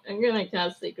 no, I'm gonna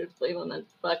cast Sacred Flame on that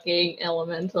fucking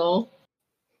elemental.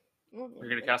 You're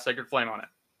gonna cast Sacred Flame on it.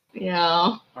 Yeah.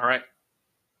 All right.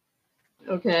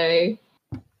 Okay.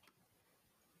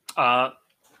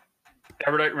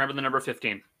 Everybody, remember the number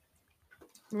 15.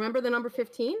 Remember the number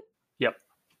 15? Yep.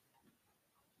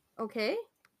 Okay.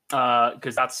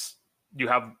 Because that's you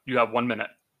have 1 minute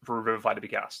for Revivify to be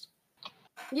cast.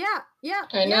 Yeah.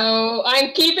 I know.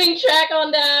 I'm keeping track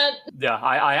on that. Yeah,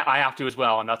 I have to as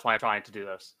well, and that's why I'm trying to do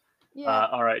this. Yeah.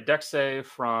 All right, Dex save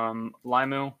from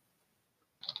Limu.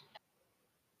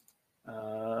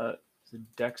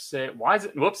 Dex save. Why is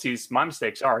it? Whoopsies, my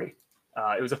mistake. Sorry.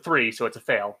 It was a 3, so it's a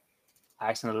fail. I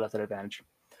accidentally left at advantage.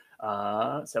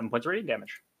 7 points of radiant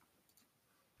damage.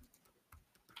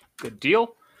 Good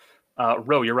deal.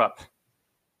 Ro, you're up.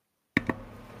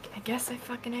 I guess I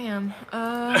fucking am.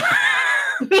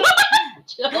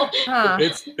 Chill. Huh.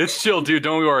 It's chill, dude.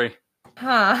 Don't worry.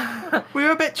 Huh. We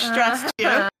were a bit stressed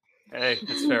here. Hey,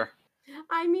 it's fair.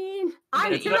 I mean,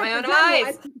 I'm It's good my at own the demo.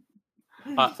 eyes.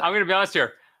 I'm gonna be honest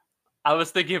here. I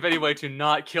was thinking of any way to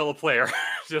not kill a player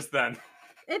just then.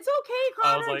 It's okay, I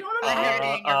Connor. was like, don't I understand.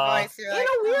 heard it in your voice. You're In like,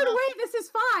 a weird way, this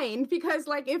is fine because,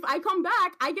 like, if I come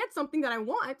back, I get something that I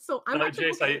want. So I'm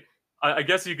actually Jace, okay. I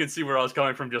guess you can see where I was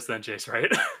coming from just then, Jace,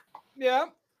 right? Yeah.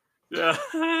 Yeah.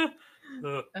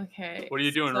 Okay. What are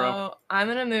you doing, so Ro? I'm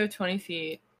gonna move 20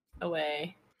 feet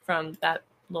away from that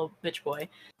little bitch boy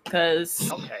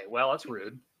because Okay, well, that's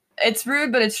rude. it's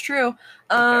rude, but it's true.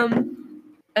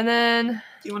 And then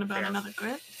Do you want to burn another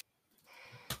grit?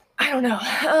 I don't know.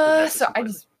 This is So I important.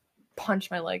 just punched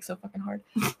my leg so fucking hard.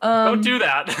 Don't do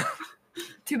that.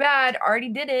 Too bad. Already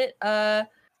did it. I'm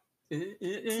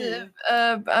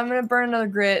gonna burn another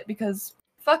grit because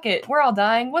fuck it. We're all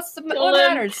dying. What Kill what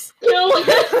him. matters? Kill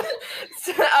him.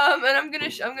 So, and I'm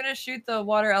gonna shoot the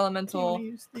water Do you elemental. want to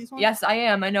use these ones? Yes, I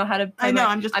am. I know how to. Play I know. my-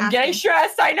 I'm just. I'm getting asking.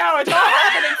 stressed. I know it's all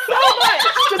happening so much.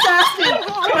 Just asking.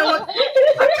 You know what?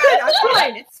 I'm good. I'm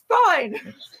fine. It's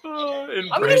fine.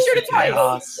 I'm gonna shoot it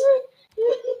twice.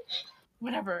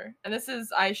 Whatever. And this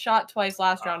is I shot twice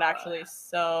last round actually.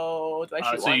 So do I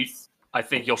shoot so you- once? I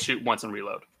think you'll shoot once and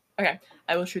reload. I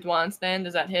will shoot once. Then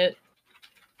does that hit?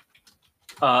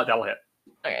 That'll hit.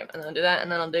 Okay, and then I'll do that,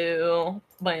 and then I'll do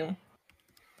boom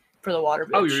for the water.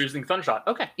 Oh, bitch. you're using Thundershot.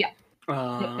 Okay. Yeah.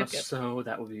 Yep. So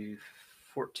that will be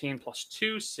 14 plus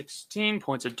 2, 16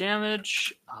 points of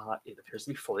damage. It appears to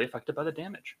be fully affected by the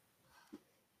damage.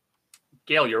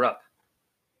 Gale, you're up.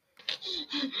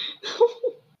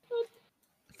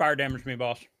 Fire damage me,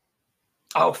 boss.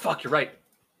 Oh, fuck, you're right.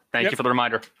 Thank Yep. you for the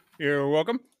reminder. You're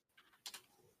welcome.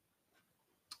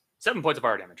 7 points of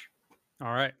fire damage.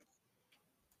 All right.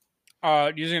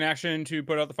 Using an action to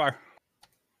put out the fire.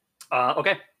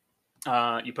 Okay.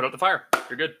 You put out the fire.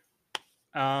 You're good.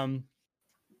 Yeah,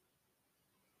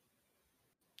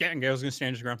 and Gale's gonna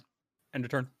stand his ground. End of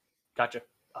turn. Gotcha.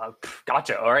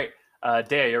 Gotcha. All right.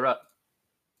 Dea, you're up.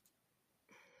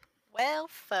 well,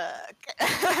 fuck.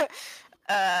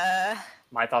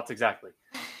 My thoughts exactly.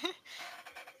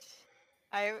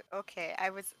 I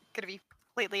was gonna be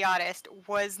completely honest,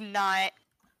 was not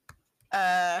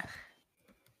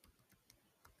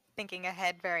thinking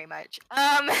ahead very much.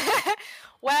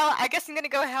 Well, I guess I'm gonna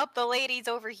go help the ladies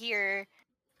over here.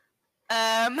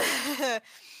 Cause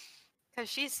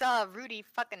she saw Rudy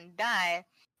fucking die.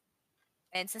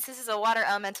 And since this is a water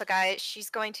elemental guy, she's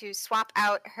going to swap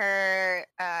out her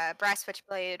brass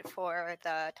switchblade for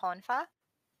the Tonfa.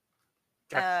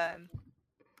 Okay.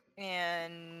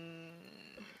 And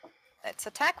let's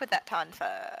attack with that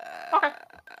Tonfa. Okay.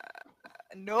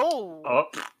 No. Oh.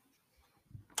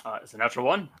 It's a natural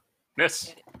 1.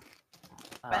 Miss.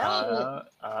 Well.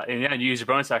 And yeah, you use your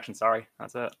bonus action. Sorry.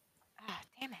 That's it. Ah,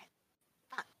 damn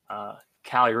it.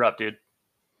 Cal, you're up, dude.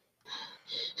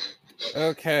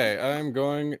 Okay, I'm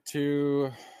going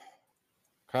to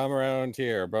come around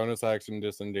here. Bonus action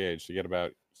disengage to get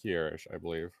about here-ish, I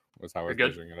believe, was how I was You're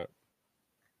good. measuring it.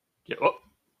 Yeah,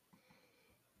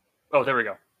 oh, there we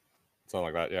go. Something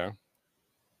like that, yeah.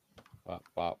 Bop,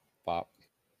 bop, bop.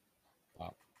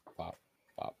 Bop, bop,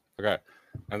 bop. Okay.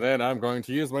 And then I'm going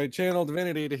to use my channel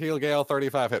divinity to heal Gale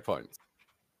 35 hit points.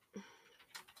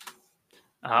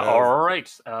 All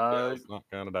right. Gale's not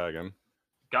gonna die again.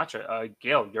 Gotcha.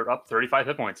 Gale, you're up 35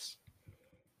 hit points.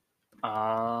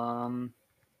 Um,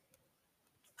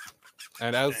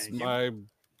 And as Thank you. my...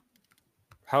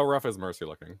 How rough is Mercy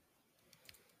looking?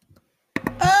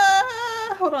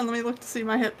 Hold on, let me look to see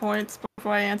my hit points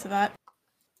before I answer that.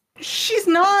 She's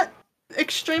not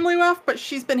extremely rough, but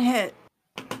she's been hit.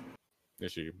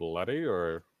 Is she bloody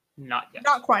or... not yet.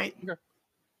 Not quite.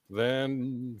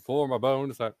 Then for my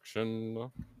bonus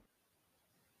action...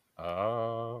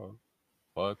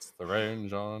 what's the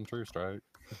range on True Strike?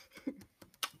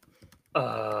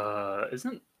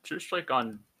 Isn't True Strike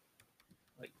on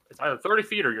like it's either 30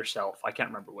 feet or yourself? I can't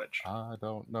remember which. I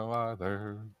don't know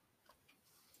either.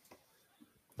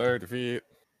 30 feet.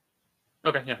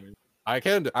 Okay, yeah.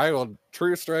 I will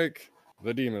True Strike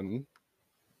the demon.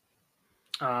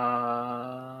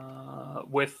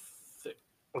 With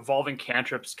evolving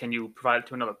cantrips, can you provide it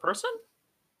to another person?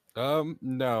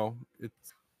 No.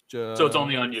 It's just... So it's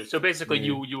only on you. So basically, me.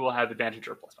 you will have advantage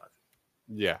or +5.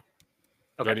 Yeah.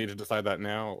 Do Okay. I need to decide that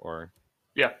now, or...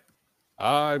 Yeah.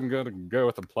 I'm gonna go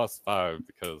with a +5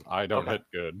 because I don't Okay. hit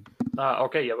good.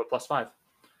 Okay, you have a +5.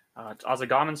 It's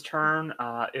Ozagamen's turn.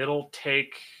 It'll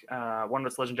take one of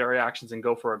its legendary actions and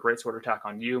go for a greatsword attack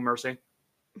on you, Mercy.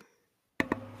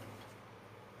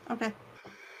 Okay.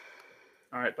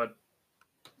 All right, bud.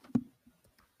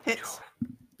 Hits.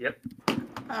 Yep.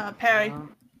 Parry.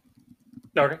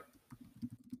 Okay.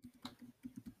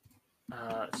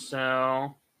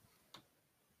 So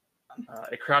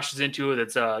It crashes into it.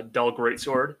 It's a dull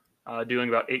greatsword, doing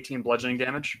about 18 bludgeoning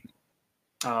damage.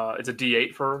 It's a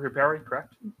D8 for your parry,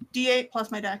 correct? D8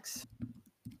 plus my dex.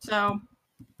 So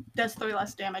does 3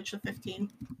 less damage, so 15.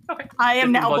 Okay. I am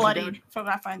 15 now bludgeoning bloodied damage? for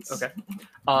reference. Okay.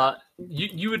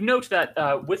 You would note that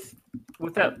with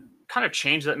that kind of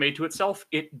change that it made to itself,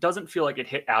 it doesn't feel like it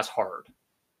hit as hard.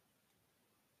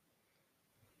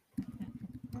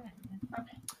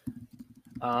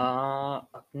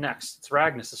 Up next, it's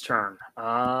Ragnus' turn.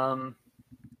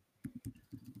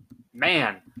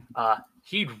 Man,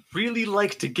 he'd really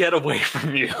like to get away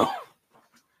from you.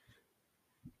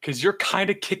 Because you're kind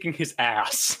of kicking his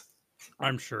ass.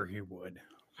 I'm sure he would.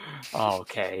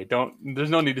 Okay, there's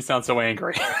no need to sound so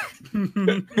angry. He'll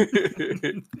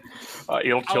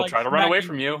try to run away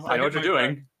from you. I know what you're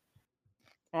doing.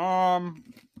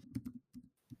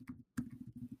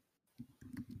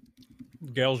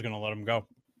 Gail's gonna let him go.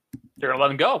 You're gonna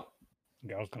let him go.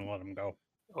 Gail's gonna let him go.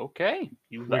 Okay,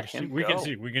 you let him go.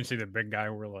 We can see the big guy.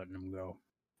 We're letting him go.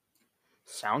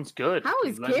 Sounds good. How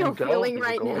is You let him Gail go. feeling He'll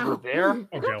right go now? over there.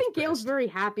 I don't think Gail's pissed. very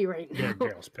happy right Yeah, now.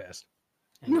 Gail's pissed.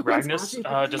 And No one's Ragnus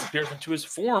happy. disappears into his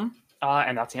form,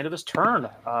 and that's the end of his turn.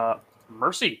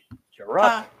 Mercy, you're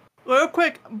up. Real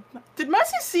quick, did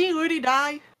Mercy see Rudy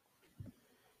die?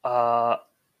 I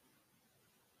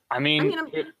mean,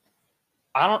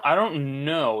 I'm- I don't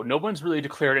know. No one's really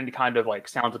declared any kind of like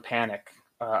sounds of panic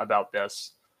about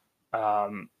this.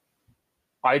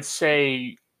 I'd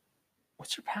say,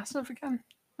 what's your passive again?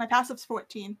 My passive's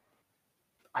 14.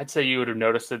 I'd say you would have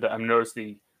noticed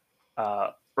the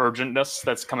urgentness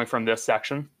that's coming from this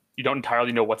section. You don't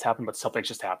entirely know what's happened, but something's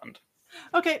just happened.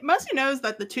 Okay, Mercy knows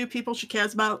that the 2 people she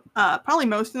cares about probably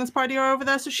most in this party are over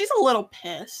there, so she's a little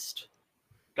pissed.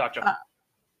 Gotcha.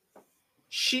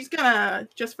 She's gonna,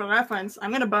 just for reference,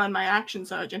 I'm gonna burn my action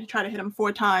surge and try to hit him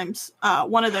 4 times.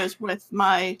 One of those with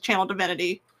my channel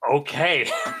divinity. Okay.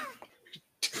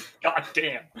 God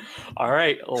damn. All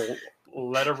right,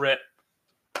 let her rip.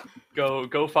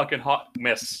 Go fucking hot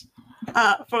miss.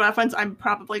 For reference, I'm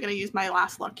probably gonna use my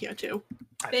last luck here too.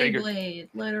 I figured. Beyblade,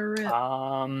 let her rip.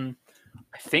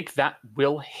 I think that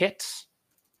will hit.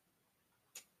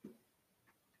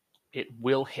 It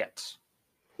will hit.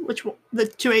 The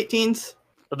 2 18s.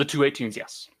 The 2 18s,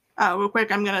 yes. Real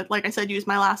quick, I'm gonna, like I said, use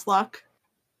my last luck.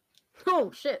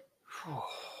 Oh shit.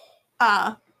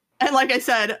 And like I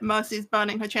said, Mercy's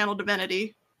burning her channel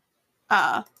divinity.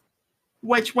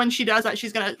 Which when she does that,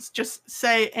 she's gonna just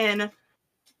say in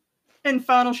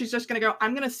Infernal, she's just gonna go,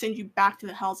 I'm gonna send you back to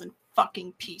the hells in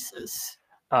fucking pieces.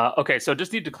 Okay, so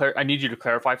just I need you to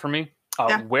clarify for me.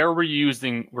 Yeah. Where were you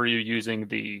using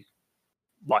the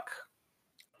luck?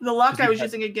 The luck You I was had-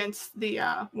 using against the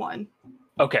one.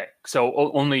 Okay, so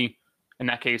only in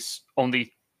that case,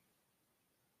 only.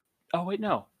 Oh wait,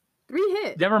 no. 3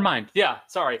 hits. Never mind. Yeah,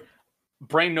 sorry.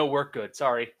 Brain no work good.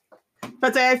 Sorry.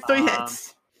 But I have 3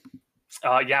 hits.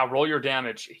 Yeah, roll your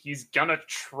damage. He's gonna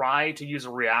try to use a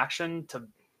reaction to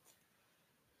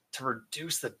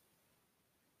reduce the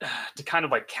to kind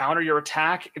of like counter your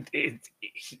attack.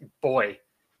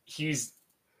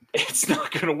 It's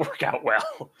not gonna work out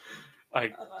well.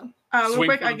 Like, Real swing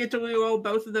quick, for I the- get to reroll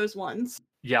both of those ones.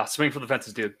 yeah, swing for the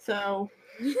fences, dude. So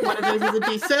one of those is a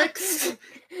D6,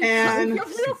 and I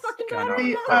feel real fucking bad Gonna right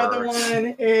the now. other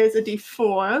one is a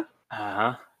D4.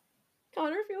 Uh-huh.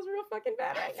 Connor feels real fucking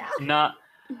bad right now.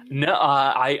 No,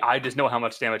 I just know how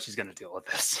much damage he's gonna deal with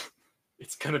this.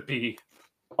 It's gonna be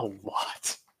a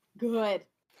lot. Good.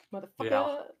 Motherfucker.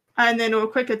 Yeah. And then real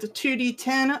quick, it's a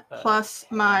 2D10 plus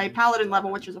my paladin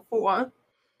level, which is a 4,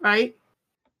 right?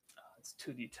 It's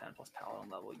 2d10 plus paladin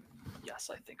level. Yes,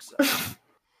 I think so.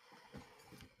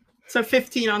 So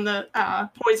 15 on the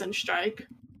poison strike.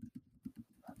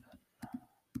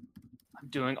 I'm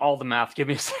doing all the math. Give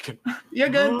me a second. You're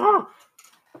good.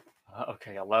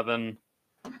 Okay, 11.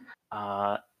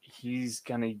 He's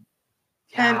gonna.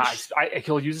 And- Yeah,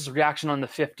 he'll use his reaction on the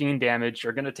 15 damage.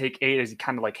 You're gonna take 8 as he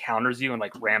kind of like counters you and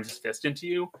like rams his fist into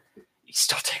you. He's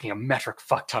still taking a metric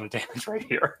fuck ton of damage right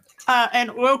here.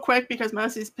 And real quick, because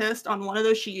Mercy's pissed, on one of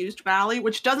those she used Rally,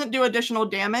 which doesn't do additional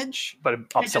damage. But it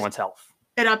It ups just- someone's health.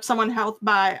 It ups someone's health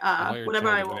by I thought your whatever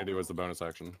channel I roll. divinity was the bonus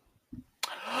action.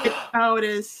 It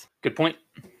is. Good point.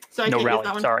 So I No can't use that rally.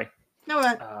 one. Sorry. No,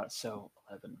 So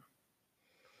 11.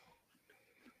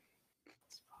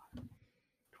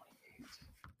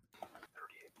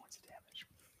 38 points of damage.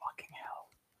 Fucking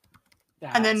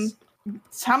hell. and then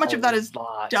how much of that is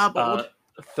doubled?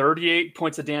 38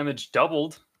 points of damage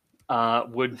doubled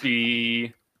would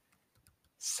be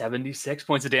 76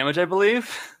 points of damage, I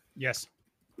believe. Yes.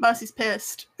 Mercy's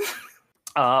pissed.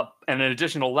 And an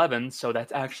additional 11, so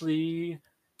that's actually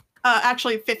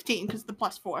Actually 15 because the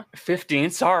 +4. 15.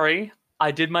 Sorry,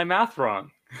 I did my math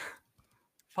wrong.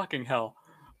 Fucking hell.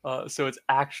 So it's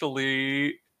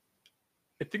actually,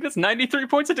 I think that's 93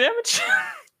 points of damage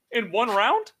in one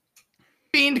round.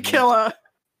 Fiend killer.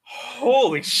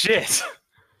 Holy shit.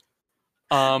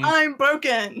 I'm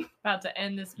broken. About to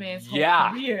end this man's Yeah.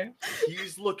 whole career.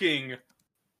 He's looking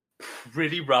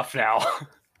pretty rough now.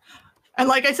 And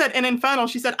like I said, in Infernal,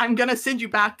 she said, I'm gonna send you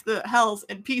back to the hells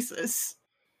in pieces.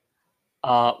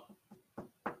 Wow.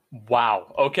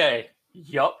 Okay.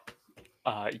 Yup.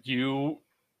 You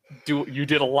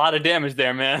did a lot of damage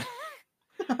there, man.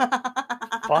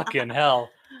 Fucking hell.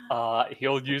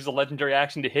 He'll use a legendary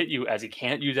action to hit you, as he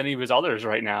can't use any of his others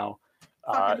right now.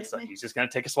 Fucking hit So me. he's just gonna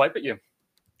take a swipe at you.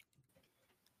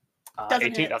 Doesn't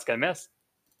 18. hit. That's gonna miss.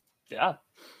 Yeah.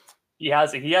 He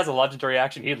has a legendary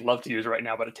action he'd love to use right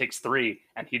now, but it takes 3,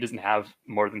 and he doesn't have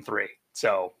more than 3.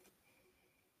 So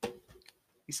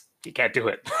he can't do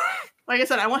it. Like I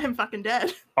said, I want him fucking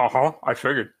dead. I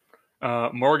figured.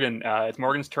 Morgan, it's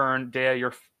Morgan's turn. Dea,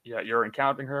 you're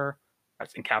encountering her.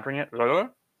 That's encountering it.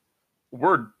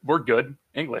 We're good.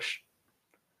 English.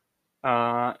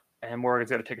 And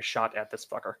Morgan's gonna take a shot at this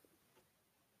fucker.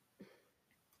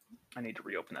 I need to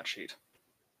reopen that sheet.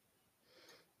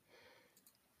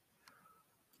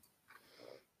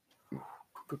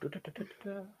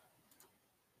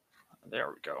 There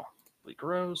we go. Lee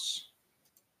grows.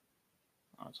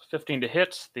 It's a 15 to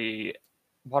hit. The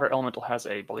water elemental has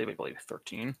I believe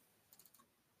 13.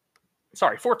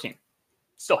 Sorry, 14.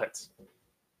 Still hits.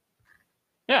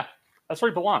 Yeah, that's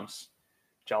where he belongs.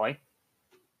 Jelly.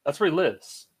 That's where he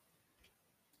lives.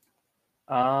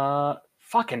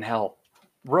 Fucking hell.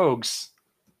 Rogues.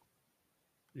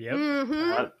 Yep.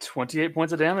 Mm-hmm. 28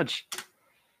 points of damage.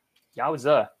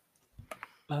 Yowza.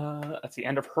 That's the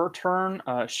end of her turn.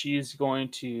 She's going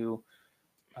to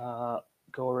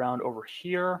go around over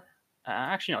here.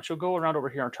 Actually, no, she'll go around over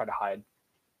here and try to hide.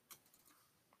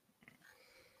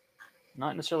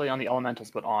 Not necessarily on the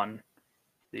elementals, but on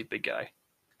the big guy.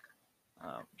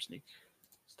 Sneak,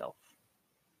 stealth.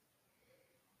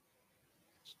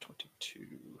 It's 22.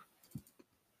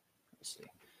 Let's see.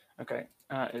 Okay,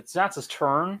 it's Zatz's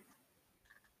turn.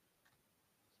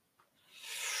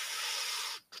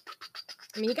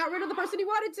 I mean, he got rid of the person he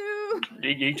wanted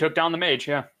to. He took down the mage,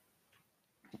 yeah.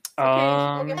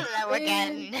 Okay, Hello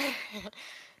again.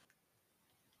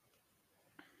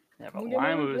 Yeah, but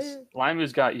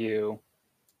Limu's got you.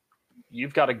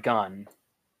 You've got a gun.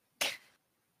 I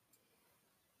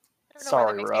don't know why that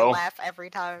Sorry, makes me Ro. laugh every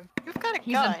time. You've got a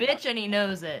He's gun. a bitch and he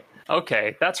knows it.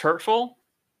 Okay, that's hurtful.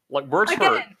 Like, words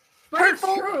hurt. Again, But it's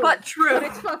hurtful, true. but true. But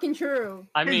it's fucking true.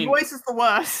 I His mean, voice is the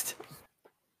worst.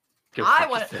 go I fuck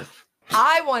want- yourself.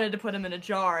 I wanted to put him in a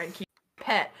jar and keep him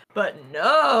pet, but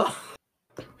no.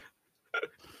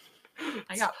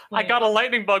 I got a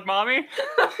lightning bug, mommy.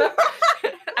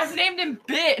 I've named him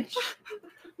bitch.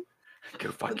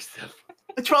 Go fuck yourself.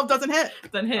 The 12 doesn't hit.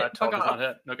 Then hit. 12 Fuck does off. not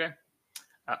hit. Okay.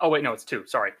 Oh wait, no, it's 2.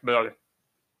 Sorry, but okay.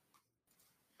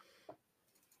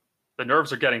 The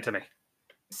nerves are getting to me.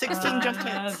 16 just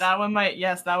hits. That one might.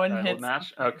 Yes, that one Hold hits.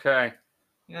 match. Okay.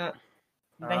 Yeah.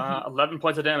 11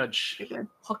 points of damage.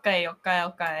 Okay.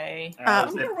 Okay. Uh,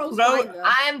 I'm gonna roll Ro- slide, though.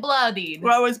 I'm bloodied.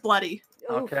 Ro is bloody. Oof.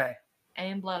 Okay. I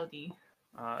am bloody.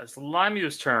 It's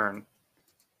Limu's turn.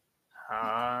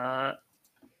 Yeah.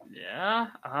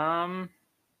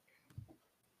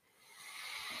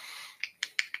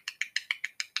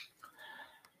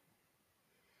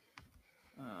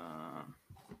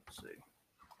 Let's see.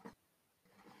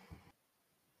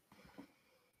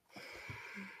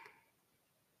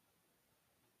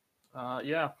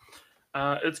 Yeah.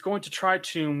 It's going to try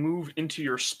to move into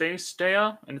your space, Dea,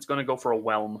 and it's going to go for a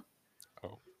whelm.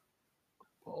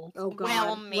 Oh god.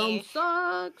 Whelm me.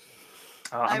 sucks.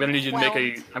 I'm I'm gonna need you to make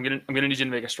a. whelmed. I'm gonna need you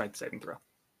to make a strength saving throw.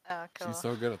 Oh, cool. She's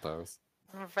so good at those.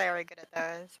 I'm very good at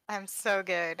those. I'm so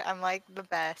good. I'm like the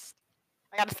best.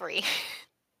 I got a 3.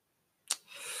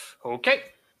 Okay.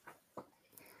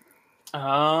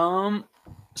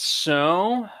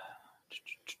 So.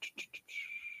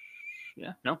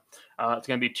 Yeah. No. It's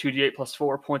gonna be 2d8 plus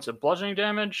 4 points of bludgeoning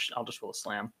damage. I'll just roll a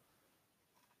slam.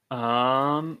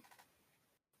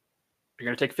 You're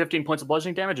gonna take 15 points of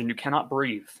bludgeoning damage, and you cannot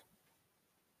breathe.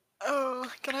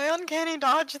 Oh, can I uncanny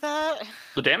dodge that?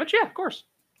 The damage? Yeah, of course.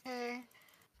 Okay.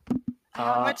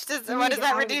 How much does you what need does to that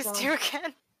get out of reduce the to zone.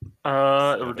 again?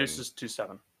 It 7. reduces to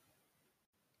 7.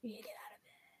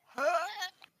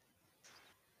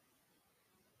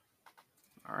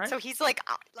 All right. So he's like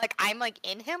I'm like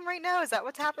in him right now. Is that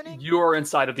what's happening? You are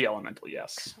inside of the elemental.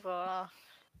 Yes. Cool.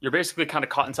 You're basically kind of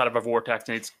caught inside of a vortex,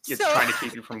 and it's So- trying to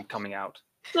keep you from coming out.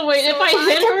 So wait, if So I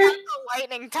hit her, cast a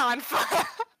lightning Tonfa.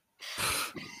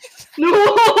 no,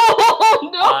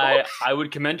 no. I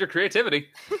would commend your creativity.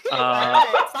 It's not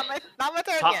my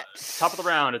turn top, yet. top of the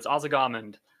round, it's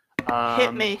Ozagamond.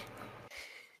 Hit me.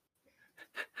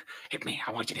 Hit me.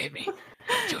 I want you to hit me.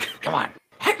 Do it. Come on.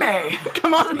 Hit me.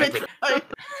 Come on, bitch.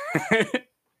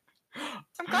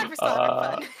 I'm glad we're still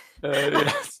having fun.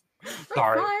 Yes.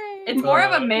 Sorry. It's more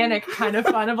of a manic kind of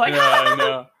fun of like, Yeah, I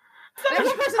know.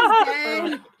 That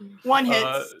person's dead. One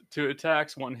hits. 2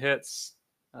 attacks, 1 hits.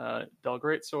 Del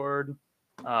Greatsword.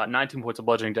 19 points of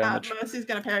bludgeoning damage. Mercy's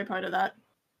gonna parry part of that.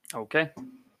 Okay.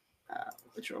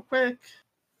 Which real quick.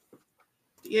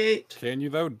 D8. Can you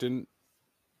though? Didn't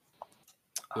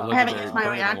the I haven't legendary used my burn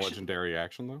a reaction. legendary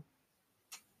action though?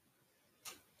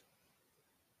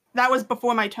 That was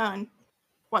before my turn,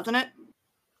 wasn't it?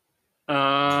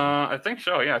 I think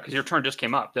so, yeah, because your turn just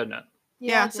came up, didn't it?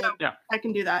 Yeah, it so did. Yeah. I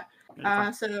can do that.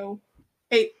 Yeah, So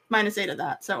 8 minus 8 of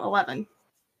that, so 11.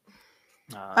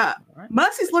 all right.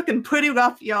 Mercy's looking pretty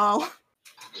rough, y'all.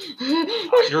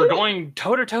 You're going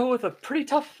toe to toe with a pretty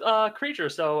tough creature,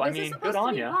 so I This is mean, supposed good to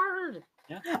on be you. hard.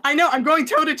 I know, I'm going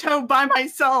toe to toe by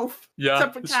myself. Yeah,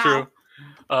 Except for it's Cal. true.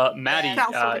 Maddie,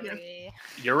 Cal's over here.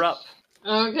 you're up.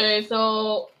 Okay,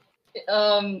 so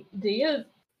do you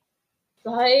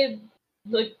decide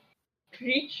the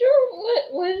creature?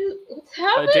 What's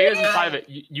happening? Daya's inside of it.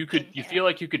 You feel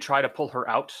like you could try to pull her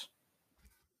out.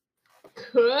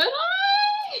 Could I?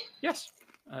 Yes.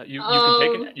 You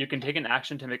can take an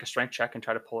action to make a strength check and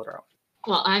try to pull her out.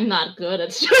 Well, I'm not good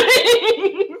at strength.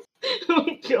 Oh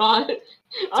god.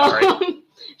 Sorry.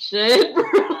 Shit, bro.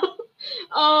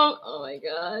 Oh my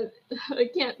god. I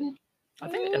can't. I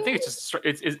think it's just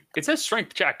it says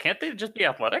strength check. Can't they just be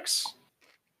athletics?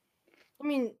 I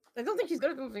mean, I don't think she's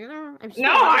good at those either.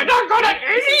 No, I'm not good at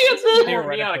any of this.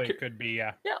 Theoretically, it could be,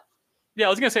 yeah. Yeah, I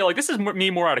was gonna say like this is me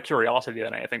more out of curiosity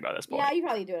than anything by this point. Yeah, you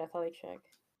probably do an athletic check.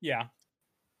 Yeah.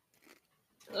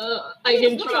 I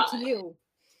can It's up to try. you.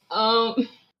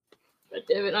 But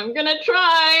damn it, I'm gonna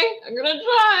try.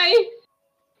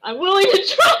 I'm willing to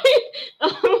try.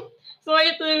 So I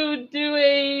have to do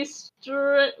a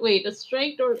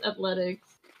strength or athletics?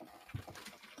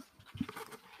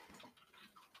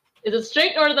 Is it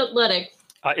strength or athletics?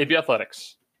 It'd be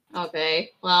athletics.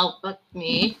 Okay, well, fuck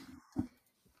me.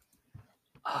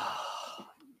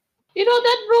 You know,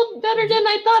 that rolled better than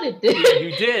I thought it did.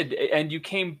 You did, and you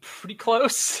came pretty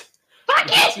close. Fuck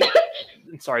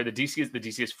it! Sorry, the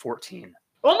DC is 14.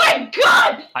 Oh my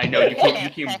god! I know you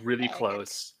came really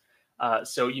close.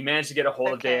 So you managed to get a hold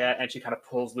of Okay. Daya, and she kind of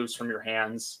pulls loose from your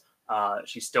hands.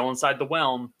 She's still inside the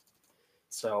whelm,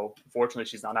 so unfortunately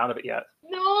she's not out of it yet.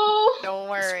 No! Don't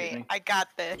Excuse worry, me. I got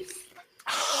this.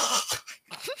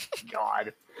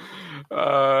 God.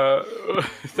 That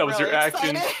was your Really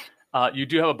action. excited. You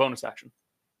do have a bonus action.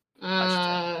 Could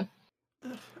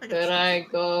I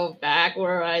go back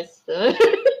where I stood?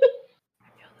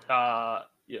 Bear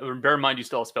in mind you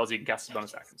still have spells you can cast as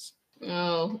bonus actions.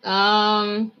 Oh,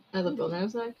 as a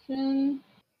bonus action?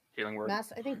 Healing word. I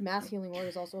think mass healing word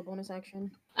is also a bonus action.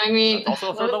 I mean, That's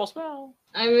also a third level spell.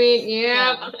 I mean, yeah,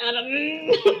 Yeah. but I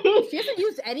don't She hasn't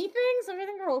used anything, so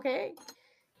everything are okay.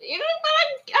 You know, but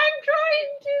I'm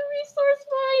trying to resource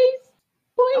my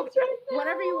points right now.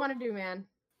 Whatever you want to do, man.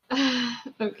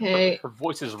 Okay. Her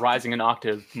voice is rising an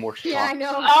octave more she Yeah, I talks.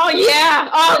 know. Oh yeah!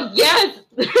 Oh yes!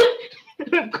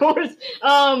 Of course.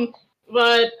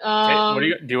 But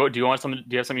Okay, what do you want something?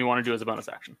 Do you have something you want to do as a bonus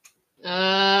action?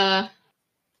 I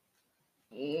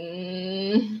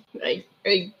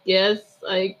guess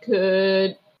I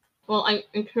could. Well, I'm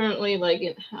currently like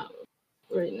in house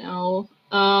right now.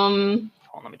 Hold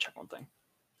on, let me check one thing.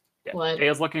 Yeah, What?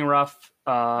 Daya's looking rough,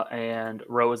 and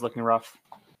Ro is looking rough.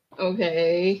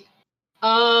 Okay.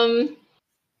 Yeah,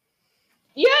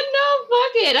 no,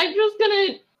 fuck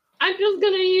it. I'm just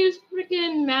gonna use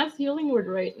freaking mass healing word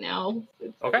right now.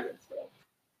 Okay.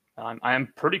 I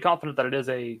am pretty confident that it is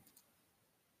a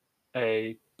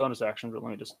bonus action, but let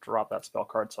me just drop that spell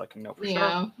card so I can know for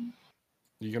Yeah. sure.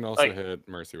 You can also Like- hit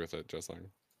Mercy with it, just like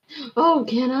Oh,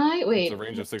 can I? it's Wait. a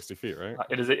range of 60 feet, right?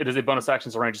 It is a bonus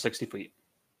action, so range of 60 feet.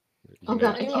 You Oh can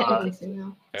god, I hit, can't Uh, do anything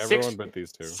now. everyone but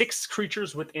these two. 6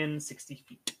 creatures within 60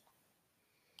 feet.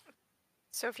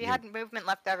 So if you Yeah. had movement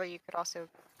left over, you could also.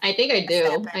 I think I do.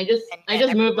 Step I in just and I get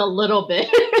just moved a little bit.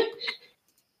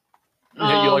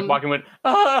 Yeah, you like Um, walking with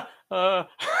I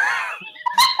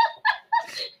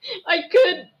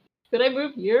could I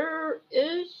move here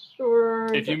ish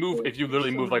or if you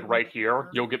literally move like right here,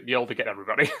 you'll be able to get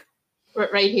everybody.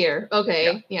 right here.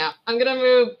 Okay, yeah. I'm gonna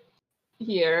move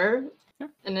here. Yeah.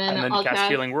 And then And then I'll cast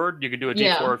healing word. You could do a D4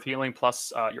 Yeah. of healing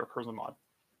plus your charisma mod.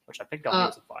 which I think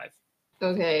Galneo's a 5.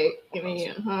 Okay, give me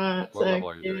a hot What level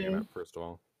are you doing it second. at, first of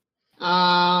all?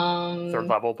 3rd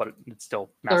level, but it's still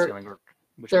mass third- healing word.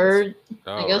 which is- Third,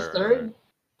 Oh, I guess right, third. right.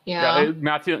 Yeah.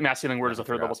 Mass healing word is a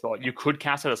 3rd level spell. You could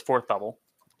cast it as 4th level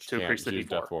to Can't increase the use D4.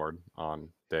 Death Ward on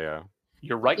Dea.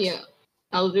 You're right. Yeah.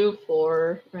 I'll do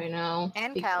 4 right now.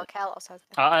 And because- Cal also has.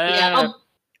 Yeah. you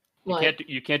What?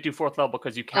 can't do 4th level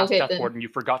because you cast Okay, Death then. Ward and you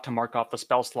forgot to mark off the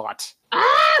spell slot.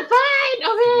 Ah, fine.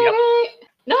 Okay. Yep. Okay.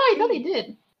 No, I thought I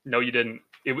did. No, you didn't.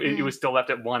 It was still left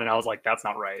at 1, and I was like, that's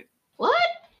not right. What?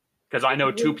 Because I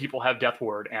know 2 people have Death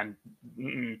Ward, and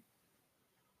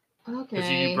because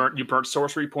Okay. you burnt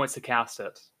sorcery points to cast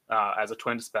it as a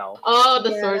twin spell. Oh,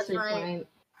 the Yeah, that's sorcery right. point.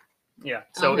 Yeah,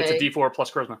 so it's a Okay. D4 plus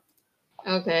charisma.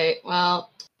 Okay.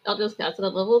 Well, I'll just cast it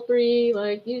at level 3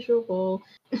 like usual.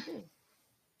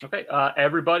 Okay,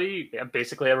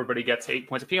 basically everybody gets 8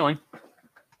 points of healing,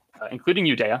 including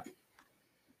you, Dea.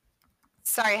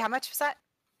 Sorry, how much was that?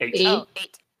 8. 8. Oh,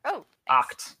 8. Oh,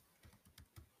 Acht.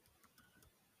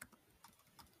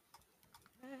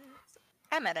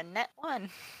 I'm at a net 1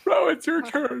 Bro, it's your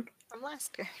turn. from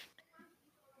last turn.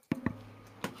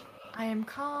 I am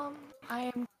calm.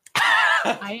 I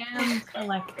am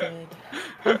collected.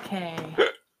 Okay.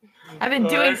 I've been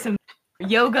doing some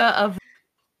yoga of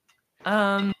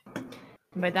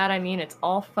by that I mean it's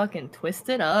all fucking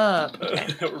twisted up. Okay.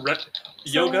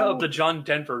 Yoga of the John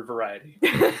Denver variety.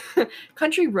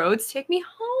 Country roads take me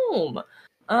home.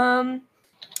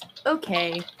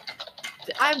 Okay.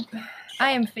 I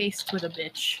am faced with a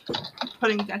bitch.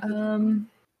 Putting death.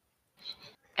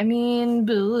 I mean,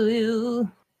 boo.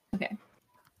 Okay.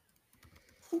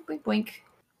 Boink boink.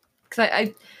 Because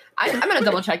I'm gonna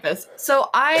double check this. So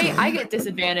I get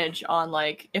disadvantage on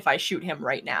like if I shoot him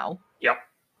right now. Yep.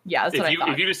 Yeah, that's what I thought.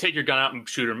 If you just take your gun out and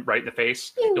shoot him right in the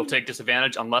face, you'll take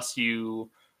disadvantage unless you.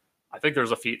 I think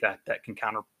there's a feat that can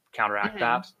counteract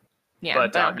that, Yeah,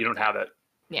 but you don't have it.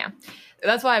 Yeah,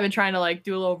 that's why I've been trying to like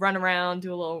do a little run around,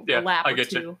 do a little Yeah, lap I or get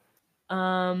two. you.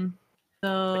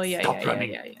 So Like, yeah, stop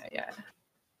running. yeah.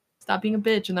 Stop being a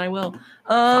bitch, and then I will.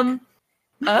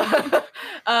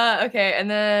 Okay, and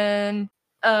then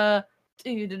did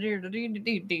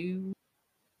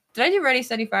I do Ready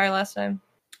Steady Fire last time?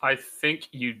 I think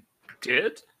you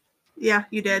did. Yeah,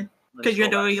 you did. Because you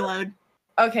had to reload.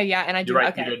 Okay, yeah, and I do. You're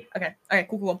right, okay, you did. okay,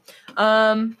 cool.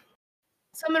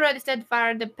 Someone Ready Steady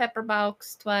Fire the pepper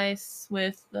box twice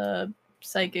with the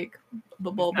psychic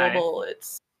Nice.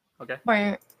 bullets. Okay.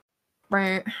 Brr,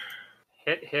 brr.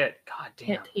 Hit. God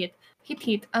damn. Hit.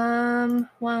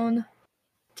 1,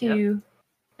 2,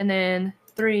 and then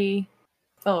 3,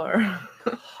 4.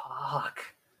 Fuck.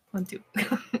 1, 2.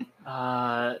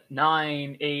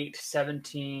 9, 8,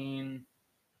 17,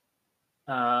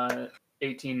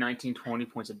 18, 19, 20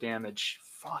 points of damage.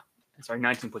 Fuck. Sorry,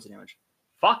 19 points of damage.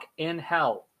 Fuck in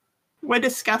hell. We're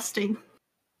disgusting.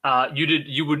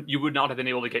 You would not have been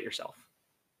able to get yourself.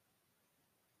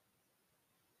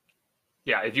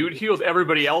 Yeah, if you had healed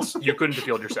everybody else, you couldn't have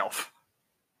healed yourself.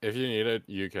 If you need it,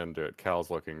 you can do it. Cal's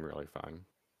looking really fine.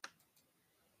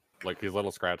 Like, he's a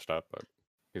little scratched up, but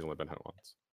he's only been hit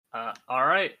once. All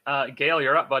right. Gale,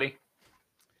 you're up, buddy.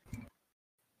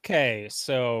 Okay,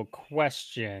 so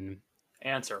question.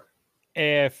 Answer.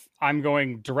 If I'm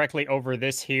going directly over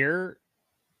this here,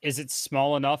 is it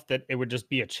small enough that it would just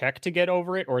be a check to get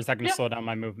over it, or is that going to Yeah. slow down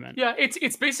my movement? Yeah,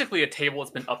 it's basically a table that's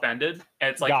been upended, and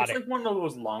it's like Got it. like one of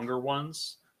those longer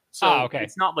ones. So okay.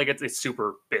 it's not like it's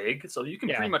super big, so you can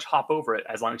Yeah. pretty much hop over it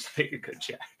as long as you make a good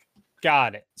check.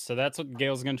 Got it. So that's what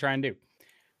Gale's going to try and do.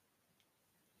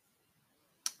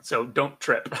 So don't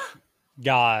trip.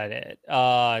 Got it.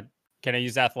 Can I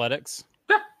use athletics?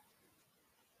 Yeah.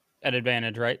 At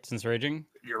advantage, right? Since raging?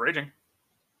 You're raging.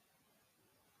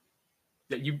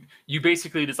 Yeah, you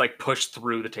basically just like push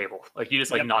through the table. Like you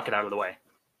just like Yep. knock it out of the way.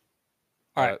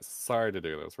 All right. Sorry to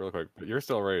do this real quick, but you're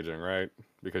still raging, right?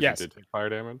 Because Yes. you did take fire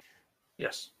damage?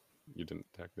 Yes. You didn't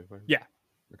technically? Yeah.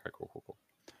 Okay, cool.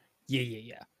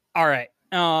 Yeah. All right.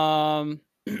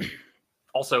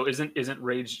 Also, isn't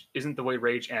the way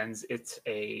rage ends? It's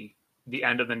the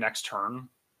end of the next turn.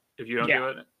 If you don't Yeah. do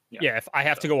it. Yeah, if I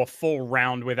have to go a full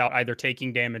round without either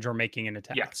taking damage or making an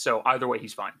attack. Yeah. So either way,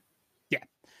 he's fine.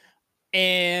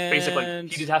 And Basically,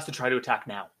 he just has to try to attack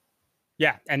now.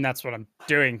 yeah, and that's what I'm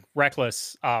doing.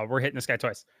 Reckless. We're hitting this guy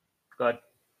twice. Go ahead.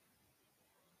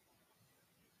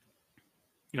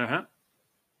 Uh-huh.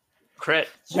 Crit.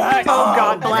 Yes! Oh,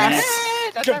 God bless.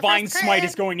 Yay! That's our Divine first Smite crit.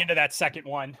 is going into that second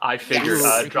one. I figured.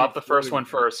 Yes. Drop the first one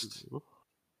first.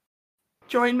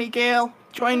 Join me, Gale.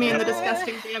 Join me in the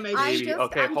disgusting damage. I Maybe. just-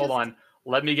 Okay, I'm hold just- on.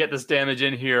 Let me get this damage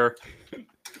in here.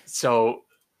 So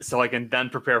so I can then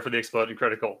prepare for the exploding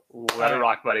critical. Let it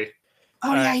rock, buddy.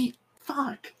 Oh yeah.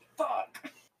 Fuck.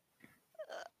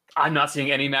 I'm not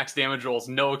seeing any max damage rolls.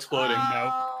 No exploding.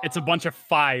 No, it's a bunch of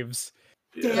 5s.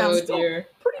 Damn. Oh still dear.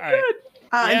 pretty All right. good.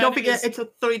 And Yeah, don't it forget, is. it's a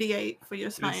 3d8 for your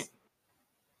smite.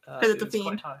 It it's a is quite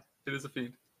fiend. high. It is a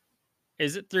fiend.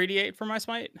 Is it 3d8 for my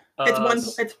smite? It's one.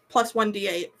 S- It's plus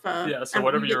 1d8 for. yeah. So and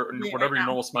whatever you your get it whatever right your now.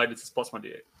 normal smite is, it's plus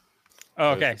 1d8. Oh,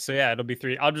 okay, so yeah, it'll be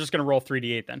 3. I'm just gonna roll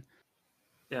 3d8 then.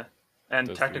 And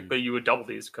Does technically, you would double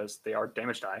these because they are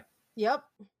damage die. Yep.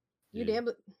 You Yeah. damn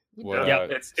it. You What, Yeah, uh,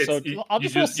 it's So I'll you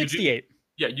just roll you 68.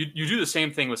 Yeah, you do the same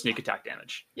thing with sneak attack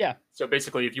damage. Yeah. So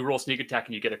basically, if you roll sneak attack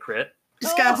and you get a crit,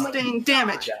 Disgusting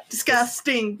damage. Yeah.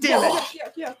 Disgusting damage.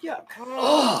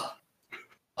 oh,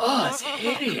 it's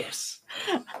hideous.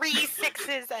 3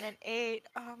 6s and an 8.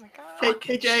 Oh my god.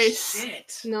 Hey, Jace.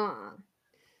 Shit. Nah.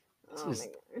 This Oh is- my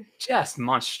god. Just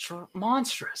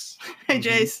monstrous. Hey,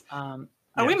 Jace. Um,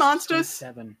 Are we monsters?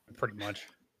 7. Pretty much.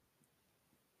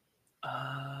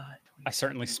 Uh, I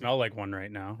certainly smell like one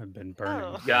right now. I've been burning.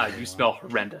 Oh. yeah, you smell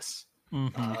horrendous.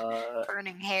 Mhm.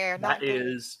 Burning hair. Not That good.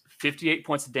 is 58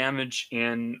 points of damage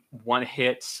in one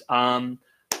hit.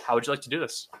 How would you like to do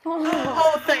this?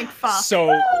 Oh, thank fuck. So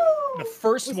the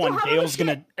first We still one, have Dale's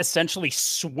another gonna essentially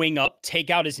swing up, take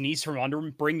out his knees from under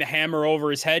him, bring the hammer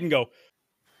over his head, and go,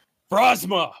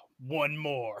 Frosma, one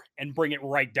more, and bring it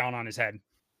right down on his head.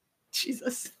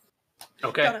 Jesus.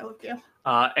 Okay. God, I love you.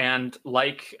 And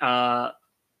like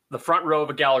the front row of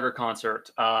a Gallagher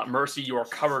concert, Mercy, you are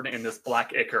covered in this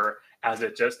black ichor as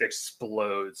it just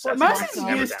explodes. Well, as it Mercy's brings the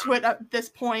hammer used down. to it at this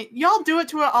point. Y'all do it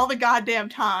to her all the goddamn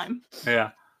time.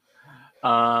 Yeah.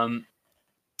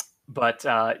 But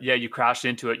yeah, you crash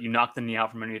into it, you knock the knee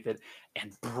out from underneath it,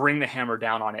 and bring the hammer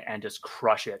down on it and just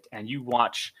crush it. And you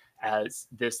watch as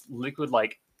this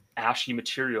liquid-like ashy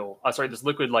material, this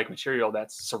liquid-like material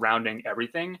that's surrounding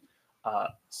everything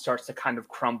starts to kind of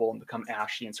crumble and become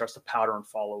ashy and starts to powder and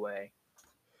fall away.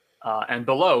 And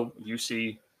below, you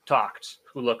see Toct,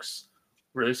 who looks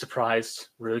really surprised,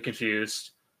 really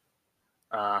confused.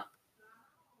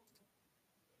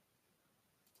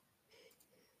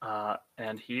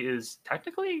 And he's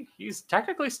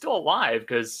technically still alive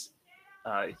because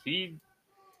he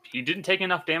didn't take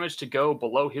enough damage to go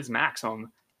below his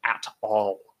maximum at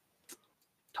all.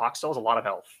 Toct still has a lot of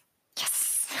health.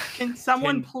 Yes. Can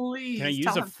someone Can- please Can I use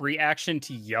tell a him? free action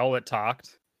to yell at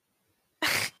Toct?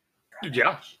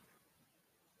 Yeah.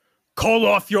 Call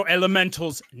off your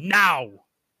elementals now!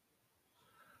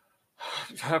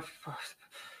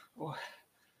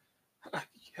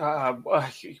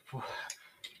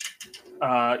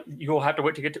 You'll have to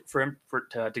wait to get to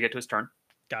get to his turn.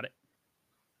 Got it.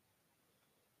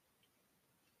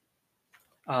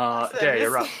 So Yeah,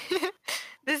 you're up.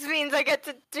 This means I get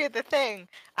to do the thing.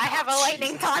 I have a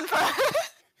lightning tonfa.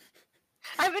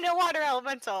 I'm in a water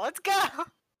elemental. Let's go.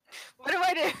 What do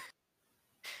I do?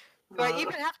 Do I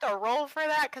even have to roll for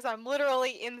that? Because I'm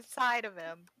literally inside of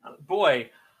him. Boy.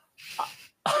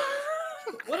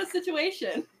 What a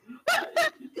situation.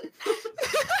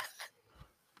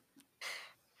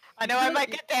 I know I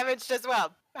might get damaged as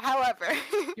well. However,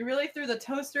 You really threw the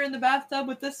toaster in the bathtub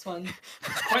with this one.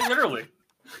 Quite literally.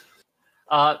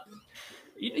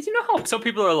 You know how some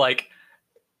people are like,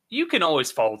 you can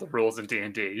always follow the rules in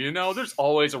D&D. You know, there's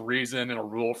always a reason and a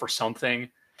rule for something.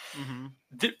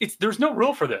 There's no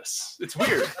rule for this. It's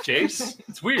weird, Jace.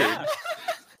 It's weird.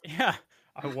 Yeah,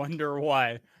 I wonder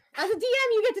why. As a DM,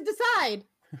 you get to decide.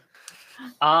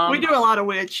 We do a lot of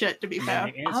weird shit, to be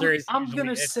fair. The answer is I'm usually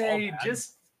gonna it's all say bad.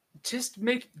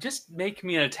 just make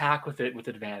me an attack with it with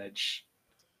advantage,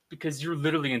 because you're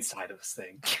literally inside of this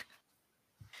thing.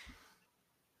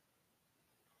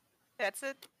 that's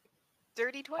a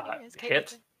dirty 20. Is Kate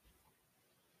Hit.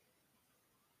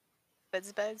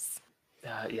 Buzz buzz.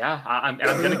 Yeah, I'm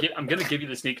gonna give you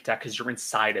the sneak attack because you're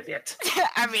inside of it.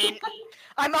 I mean,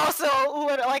 I'm also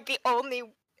like the only.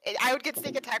 I would get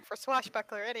sneak attack for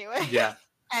swashbuckler anyway. Yeah.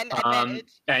 And advantage.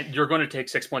 And you're going to take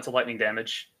 6 points of lightning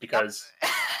damage because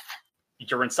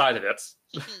you're inside of it.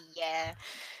 Yeah.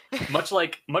 Much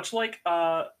like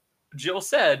Jill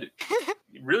said,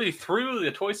 you really threw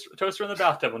the toaster in the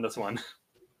bathtub on this one.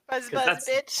 Buzz 'Cause buzz,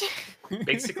 that's- bitch.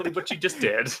 Basically, what you just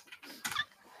did.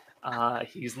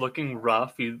 He's looking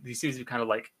rough. He seems to be kind of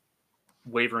like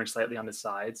wavering slightly on his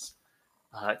sides.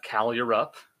 Cal, you're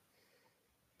up.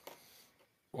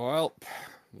 Well,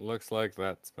 looks like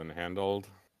that's been handled.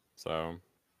 So,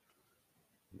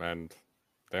 and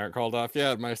they aren't called off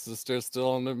yet. My sister's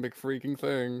still on the big freaking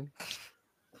thing.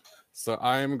 So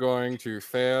I'm going to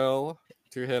fail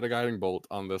to hit a guiding bolt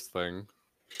on this thing.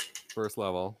 First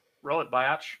level. Roll it,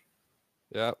 Biatch.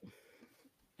 Yep.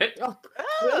 Hit. Oh,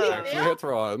 Oh, Actually yeah. hits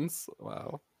once.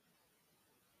 Wow.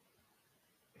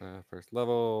 First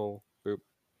level. Boop.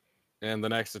 And the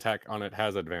next attack on it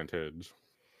has advantage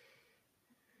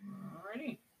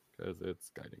Alrighty. because it's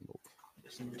guiding bolt.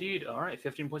 Yes, indeed. All right,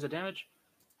 15 points of damage.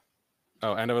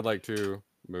 Oh, and I would like to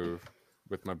move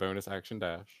with my bonus action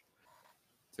dash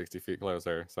 60 feet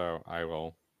closer. So I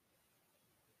will.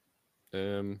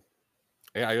 Yeah,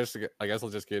 I guess I'll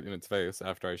just get in its face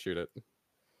after I shoot it.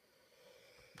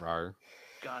 Rawr.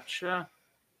 Gotcha.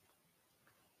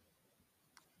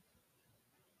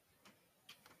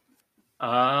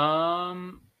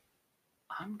 I'm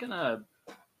gonna.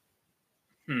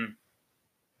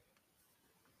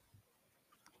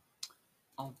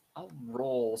 I'll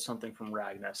roll something from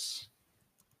Ragnus.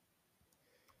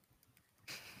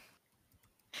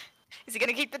 Is he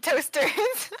gonna keep the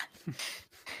toasters?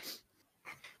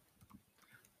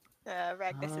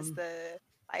 Ragnus is the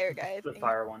fire guy. I The think.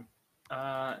 fire one.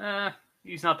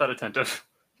 He's not that attentive.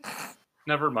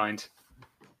 Never mind.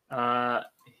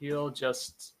 He'll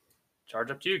just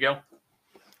charge up to you, Gil.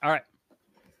 All right.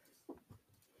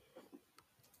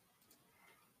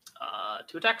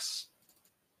 2 attacks.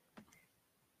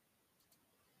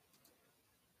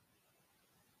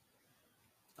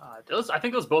 I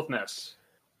think those both miss.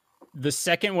 The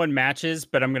second one matches,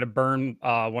 but I'm going to burn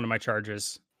one of my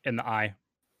charges in the eye.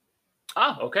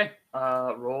 Ah, okay.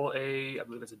 Roll I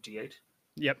believe it's a D8.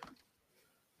 Yep.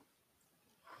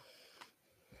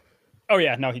 Oh,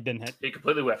 yeah. No, he didn't hit. He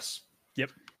completely whiffs.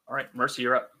 Yep. All right, Mercy,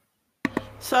 you're up.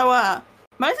 So,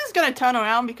 Mercy's gonna turn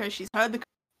around because she's heard the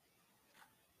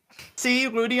see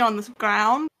Rudy on the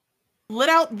ground, let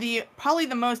out probably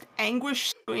the most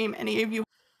anguished scream any of you,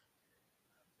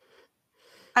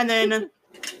 and then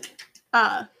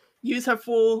use her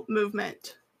full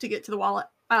movement to get to the wallet,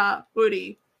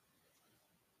 Rudy,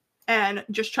 and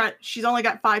just try. She's only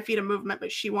got 5 feet of movement,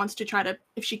 but she wants to try to,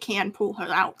 if she can, pull her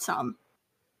out some.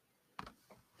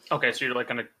 Okay, so you're like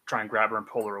gonna try and grab her and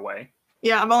pull her away.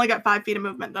 Yeah, I've only got 5 feet of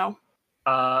movement though.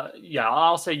 Yeah,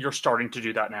 I'll say you're starting to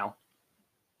do that now.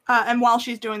 And while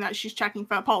she's doing that, she's checking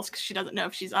for a pulse because she doesn't know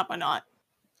if she's up or not.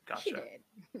 She Gotcha.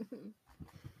 did.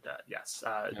 Yes.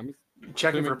 I'm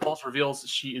Checking for assuming- pulse reveals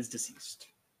she is deceased.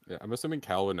 Yeah, I'm assuming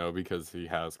Cal would know because he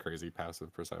has crazy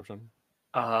passive perception.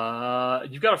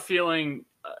 You've got a feeling.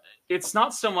 It's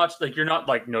not so much like you're not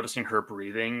like noticing her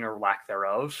breathing or lack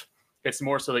thereof. It's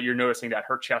more so that you're noticing that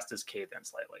her chest is caved in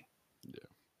slightly.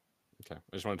 Okay,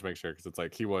 I just wanted to make sure because it's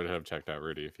like he would have checked out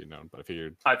Rudy if he'd known, but I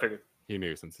figured I figured. he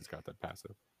knew since he's got that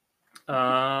passive.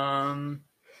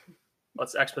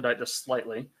 Let's expedite this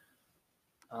slightly.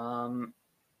 Oh,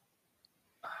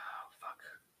 fuck.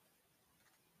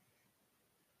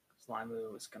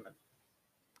 Slimu is gonna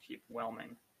keep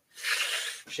whelming.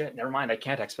 Shit, never mind. I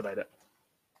can't expedite it.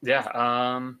 Yeah.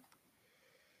 I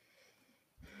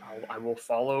will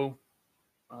follow.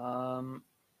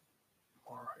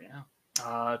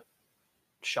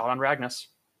 Shot on Ragnus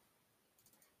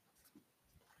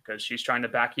because she's trying to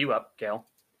back you up, Gale.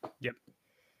 Yep.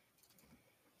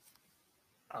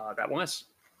 That will miss.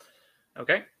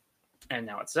 Okay. And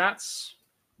now it's Zats.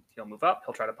 He'll move up.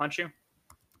 He'll try to punch you.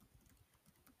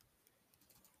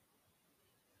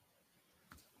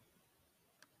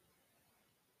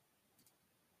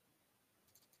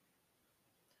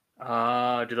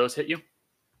 Do those hit you?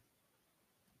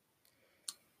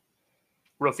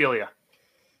 Rophelia.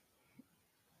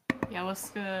 Yeah, what's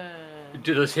good?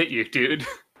 Do those hit you, dude?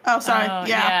 Oh, sorry. Oh,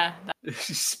 yeah.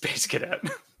 Space cadet.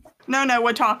 No,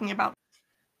 we're talking about.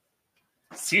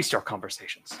 Sea Star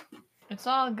conversations. It's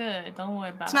all good. Don't worry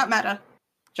about It's not it. meta.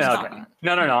 Yeah, Just okay.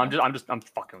 No. I'm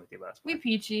fucking with you, but We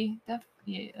peachy. Oh,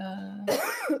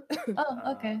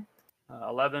 okay.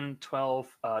 11,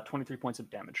 12, 23 points of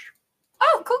damage.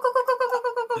 Oh, cool.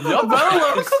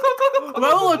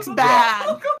 Lo looks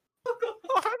bad.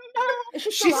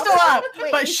 She's still up,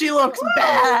 Wait, but is she looks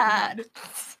bad.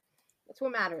 That's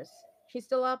what matters. She's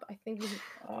still up. I think.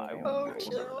 I will Oh, remember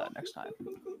no. that next time.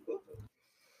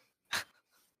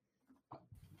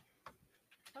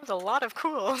 That was a lot of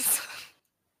cools.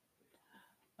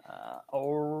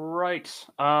 All right.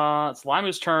 It's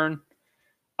Limu's turn.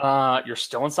 You're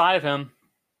still inside of him.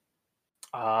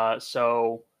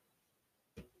 So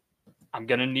I'm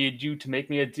gonna need you to make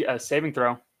me a saving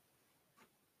throw.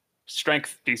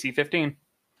 Strength DC 15.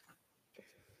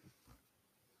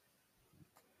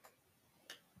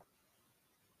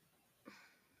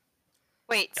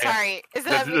 Wait, Hang on. sorry. Is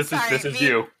that me? Sorry, This is me?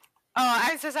 you. Oh,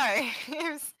 I'm so sorry.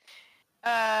 It was,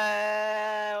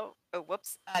 oh,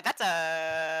 whoops. That's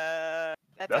a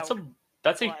That's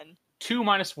a one. 2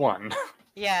 minus 1.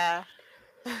 Yeah.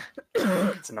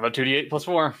 It's another 2d8 plus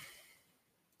 4.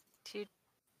 2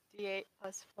 D8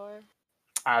 plus 4.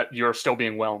 You're still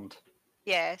being whelmed.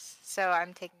 Yes, so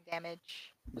I'm taking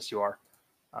damage. Yes, you are.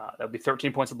 That would be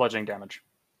 13 points of bludgeoning damage.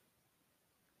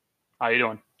 How you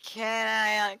doing? Can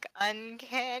I like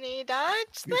uncanny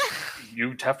dodge that?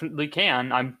 You definitely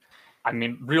can. I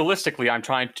mean, realistically, I'm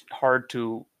trying hard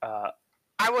to.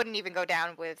 I wouldn't even go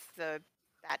down with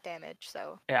that damage.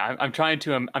 So Yeah, I'm trying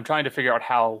to figure out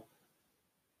how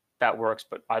that works.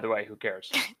 But either way, who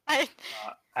cares? I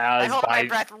As hold my by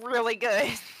breath really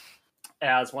good.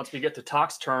 as once we get to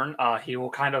Talk's turn, he will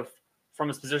kind of, from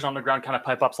his position on the ground, kind of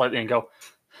pipe up slightly and go,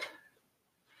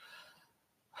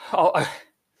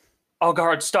 "Oh,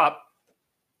 guard, stop!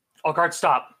 Oh, guard,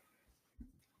 stop!"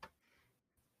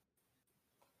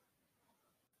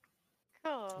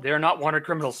 Cool. They are not wanted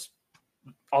criminals.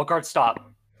 All guards,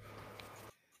 stop.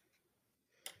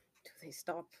 Do they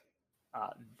stop?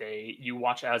 You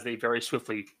watch as they very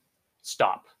swiftly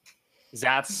stop.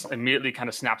 Zatz immediately kind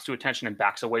of snaps to attention and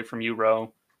backs away from you,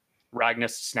 Ro.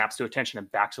 Ragnus snaps to attention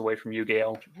and backs away from you,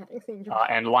 Gale.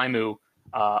 And Limu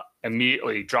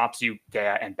immediately drops you,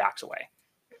 Gaia, and backs away.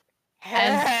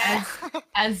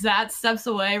 As that steps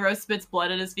away, Rose spits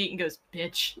blood at his feet and goes,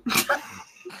 "Bitch."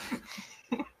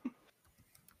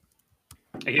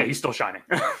 Yeah, he's still shining.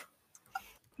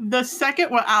 The second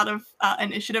we're out of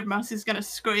initiative, Mercy's gonna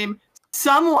scream,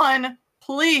 "Someone,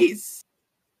 please!"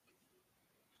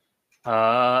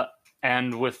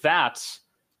 And with that,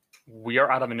 we are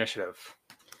out of initiative.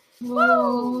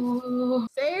 Whoa.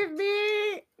 Save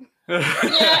me! Yeah,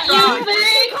 Oh, you it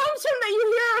think? comes from that you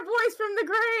hear a voice from the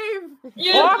grave.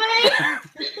 You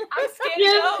think? I'm scared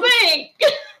You of ghosts. think?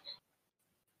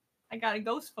 I got a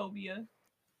ghost phobia.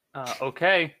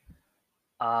 Okay.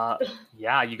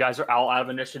 Yeah, you guys are all out of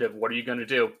initiative. What are you gonna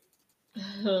do?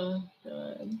 Oh,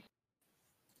 God.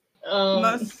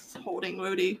 Mercy's holding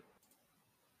Rudy.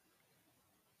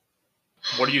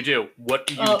 What do you do? What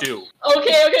do you do?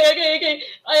 Okay.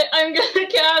 I'm gonna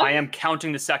cast. I am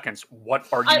counting the seconds.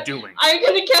 What are you doing? I'm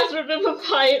gonna cast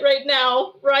Revivify right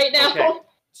now. Right now. Okay.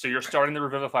 So you're starting the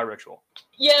Revivify ritual.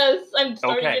 Yes, I'm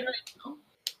starting Okay. it right now.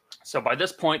 So by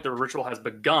this point, the ritual has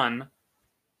begun.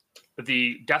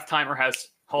 The death timer has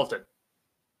halted.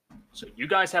 So you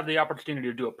guys have the opportunity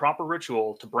to do a proper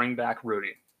ritual to bring back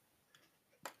Rudy.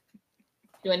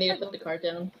 Do I need to put the card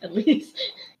down at least?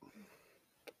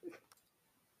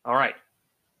 All right.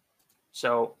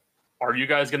 So, are you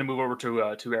guys going to move over to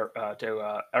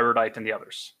Erudite and the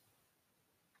others?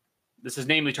 This is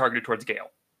namely targeted towards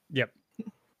Gale. Yep.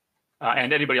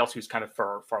 And anybody else who's kind of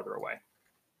farther away.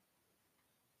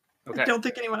 Okay. I don't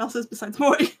think anyone else is besides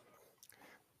Mori.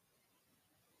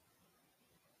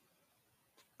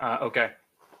 Okay.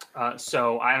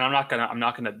 So, and I'm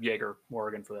not gonna Jaeger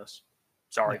Morrigan for this.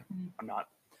 Sorry, I'm not.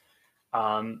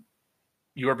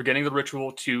 You are beginning the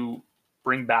ritual to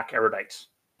bring back Erudite.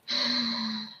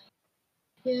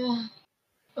 Yeah.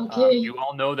 Okay. You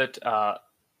all know that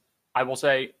I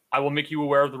will make you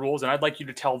aware of the rules, and I'd like you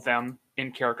to tell them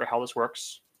in character how this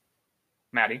works,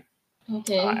 Maddie.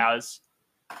 Okay. As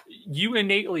you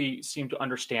innately seem to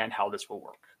understand how this will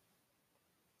work.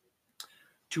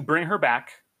 To bring her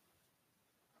back,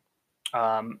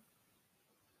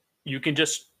 you can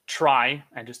just try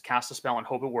and just cast a spell and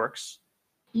hope it works,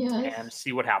 Yes. and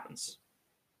see what happens.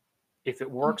 If it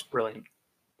works, brilliant.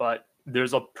 But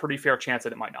there's a pretty fair chance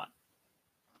that it might not.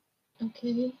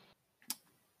 Okay.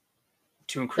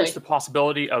 To increase Sorry. the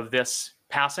possibility of this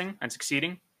passing and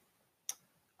succeeding,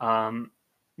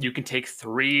 you can take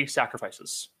 3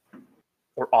 sacrifices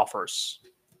or offers.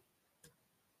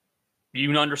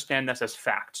 You understand this as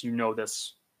facts. You know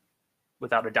this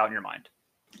without a doubt in your mind.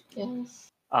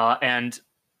 Yes. And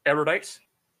Erudite,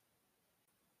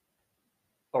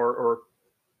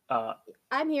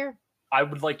 I'm here. I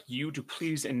would like you to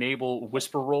please enable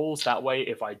whisper rolls. That way,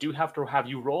 if I do have to have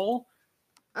you roll,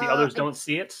 the others don't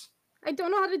see it. I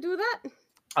don't know how to do that.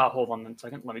 Hold on a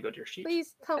second. Let me go to your sheet.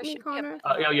 Please help That me, should be up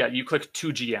Connor. Yeah, you click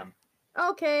 2 GM.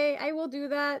 Okay, I will do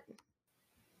that.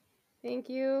 Thank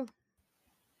you.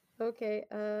 Okay,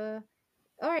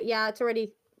 all right, yeah, it's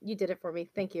already, you did it for me.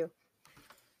 Thank you.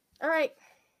 All right.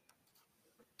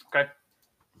 Okay.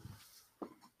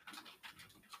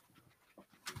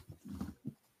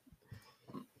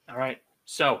 All right.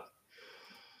 So,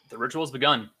 the ritual has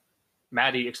begun.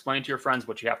 Maddie, explain to your friends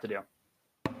what you have to do.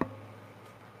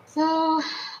 So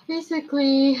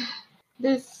basically,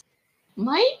 this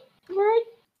might work,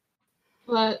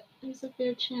 but there's a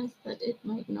fair chance that it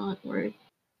might not work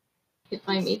if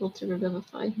I'm able to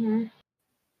revivify her.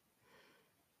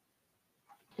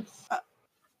 It's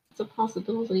a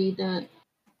possibility that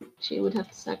she would have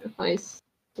to sacrifice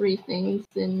 3 things,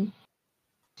 and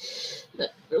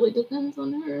really depends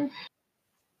on her.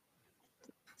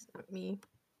 It's not me.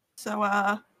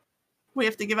 So, we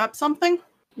have to give up something?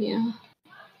 Yeah.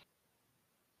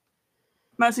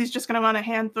 Mercy's just gonna run a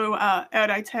hand through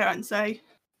Erudite's hair and say,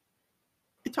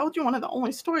 I told you one of the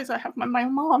only stories I have with my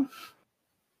mom.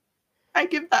 I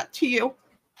give that to you.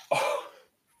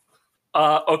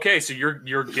 Okay, so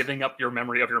you're giving up your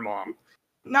memory of your mom.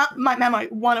 Not my memory,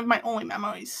 one of my only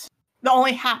memories. The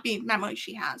only happy memory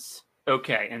she has.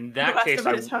 Okay, in The that rest case, of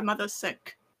it is her mother's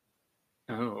sick.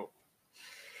 Oh.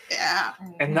 Yeah.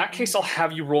 In that case, I'll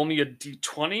have you roll me a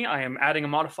d20. I am adding a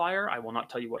modifier. I will not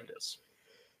tell you what it is.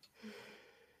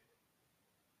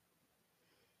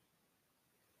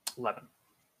 11.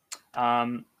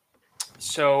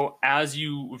 So as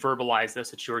you verbalize this,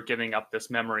 that you're giving up this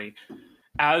memory,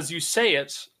 as you say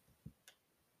it,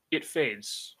 it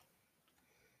fades.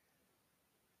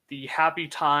 The happy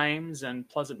times and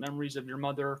pleasant memories of your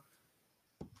mother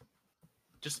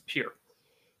disappear,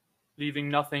 leaving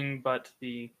nothing but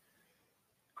the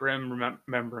grim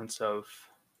remembrance of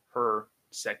her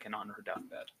sick and on her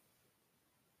deathbed.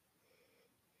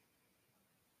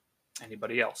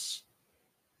 Anybody else?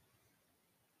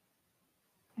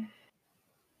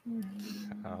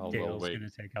 We'll Dale's wait. going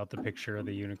to take out the picture of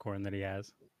the unicorn that he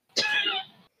has.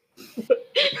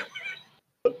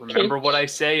 Remember what I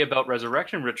say about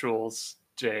resurrection rituals,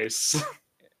 Jace.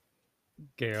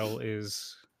 Gale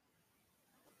is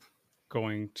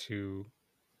going to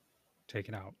take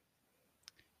it out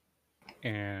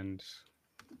and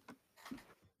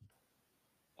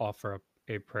offer up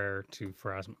a prayer to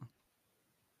Pharasma.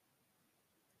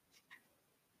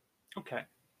 Okay.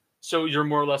 So you're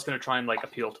more or less going to try and like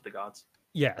appeal to the gods.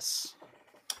 Yes.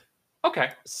 Okay.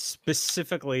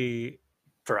 Specifically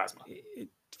Pharasma.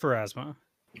 Pharasma.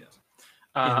 Yes.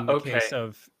 In the Okay. case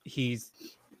of he's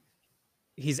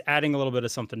adding a little bit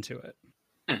of something to it.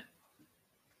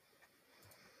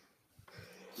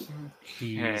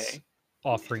 He's Okay.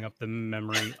 offering up the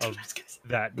memory of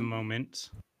that moment,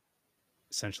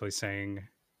 essentially saying,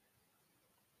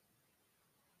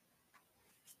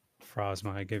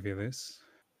 Pharasma, I give you this,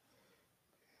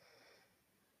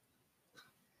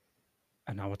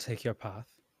 and I will take your path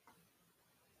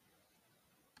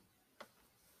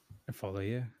and follow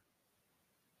you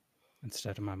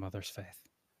instead of my mother's faith.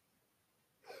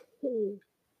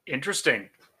 Interesting.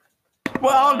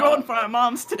 We're all going for our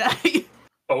moms today.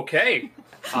 Okay.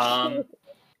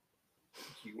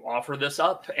 You offer this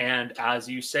up, and as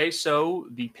you say so,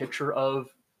 the picture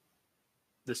of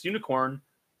this unicorn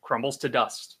crumbles to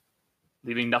dust,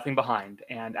 leaving nothing behind.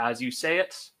 And as you say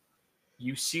it,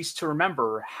 you cease to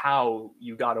remember how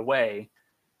you got away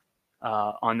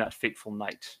on that fateful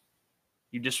night.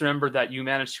 You just remember that you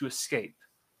managed to escape.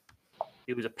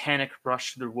 It was a panic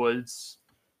rush through the woods,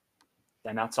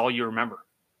 and that's all you remember.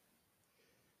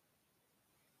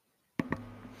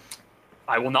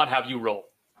 I will not have you roll.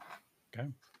 Okay.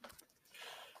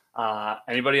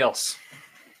 Anybody else?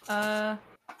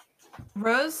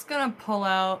 Rose gonna pull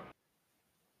out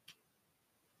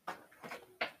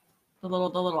the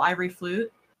little ivory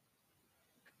flute,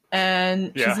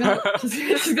 and Yeah.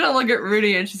 she's gonna look at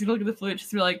Rudy, and she's gonna look at the flute.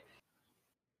 She's gonna be like,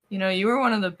 you know, you were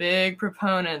one of the big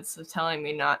proponents of telling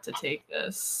me not to take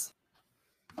this,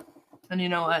 and you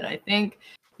know what? I think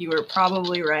you were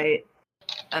probably right,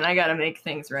 and I gotta make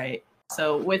things right.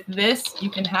 So with this, you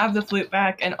can have the flute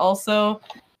back, and also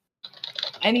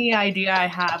any idea I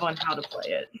have on how to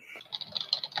play it.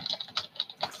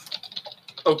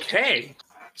 Okay.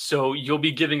 So you'll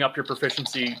be giving up your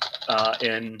proficiency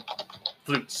in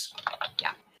flutes.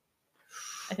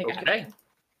 I think I Okay. have.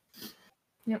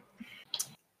 Yep.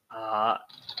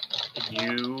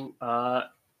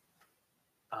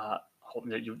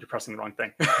 Hold on, you're pressing the wrong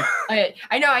thing. I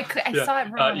know. I Yeah, saw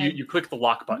it wrong. you click the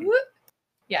lock button. Whoop.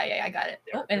 Yeah, I got it.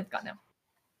 There Oh, we and it's gone now.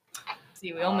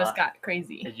 See, we almost got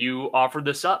crazy. You offer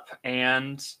this up,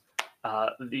 and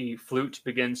the flute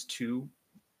begins to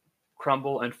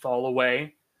crumble and fall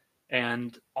away,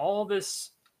 and all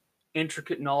this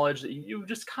intricate knowledge that you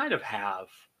just kind of have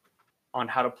on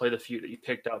how to play the flute that you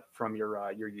picked up from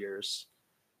your years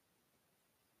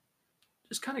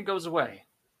just kind of goes away.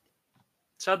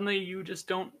 Suddenly, you just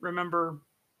don't remember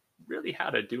really how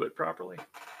to do it properly.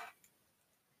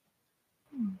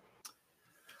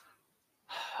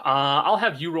 I'll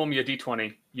have you roll me a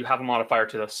d20. You have a modifier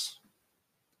to this.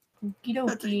 Okie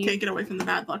That's you can't dokie. get away from the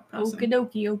bad luck person. Okie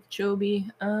dokie,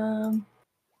 Okeechobee.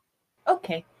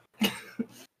 Okay.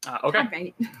 Okay,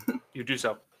 Alright. you do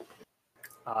so.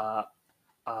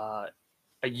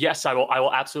 Yes, I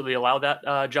will absolutely allow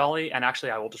that, Jolly, and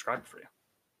actually I will describe it for you.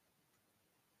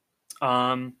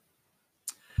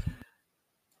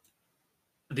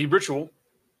 The ritual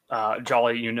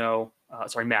Jolly,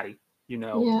 Maddie,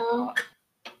 Yeah.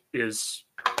 is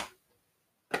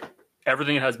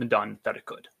everything has been done that it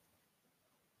could.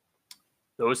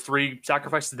 Those 3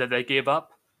 sacrifices that they gave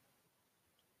up,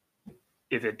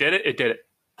 if it did it, it did it.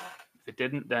 If it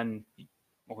didn't, then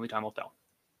only time will tell.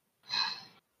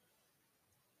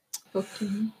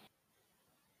 Okay.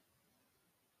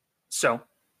 So,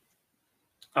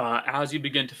 as you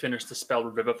begin to finish the spell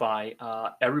Revivify,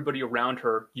 everybody around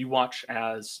her, you watch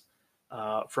as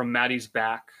from Maddie's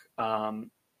back,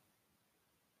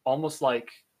 almost like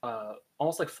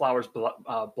flowers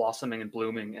blossoming and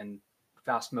blooming in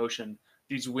fast motion,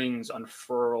 these wings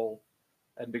unfurl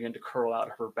and begin to curl out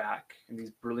of her back in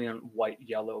these brilliant white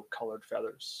yellow colored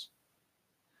feathers.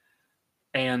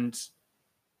 And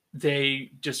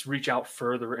they just reach out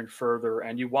further and further,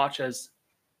 and you watch as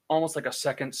almost like a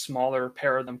second smaller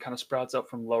pair of them kind of sprouts up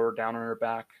from lower down on her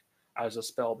back as the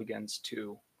spell begins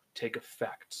to take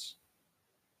effect.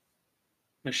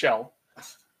 Michelle,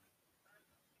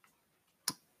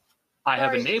 I have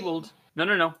Sorry. enabled.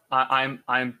 No.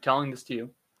 I'm telling this to you.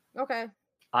 Okay.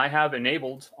 I have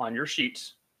enabled on your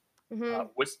sheet.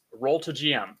 Roll to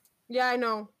GM. Yeah, I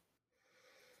know.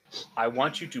 I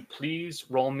want you to please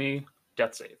roll me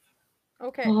death save.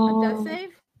 Okay. A Oh. death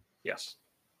save? Yes.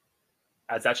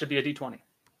 As that should be a D20.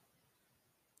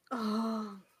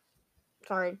 Oh.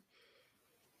 Sorry.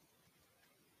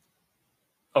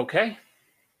 Okay.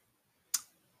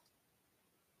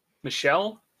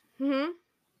 Michelle, Mm-hmm.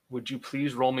 would you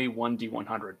please roll me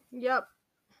 1D100? Yep.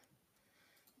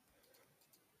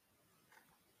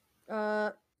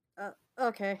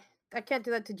 Okay. I can't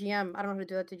do that to GM. I don't know how to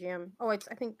do that to GM. Oh, I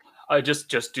think.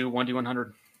 Just do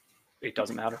 1D100. It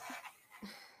doesn't matter.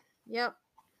 Yep.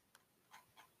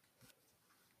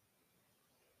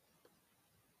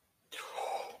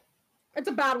 It's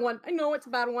a bad one. I know it's a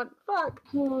bad one. Fuck.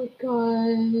 Oh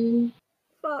god.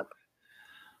 Fuck.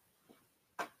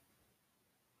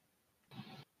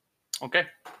 Okay.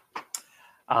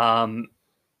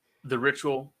 The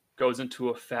ritual goes into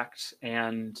effect,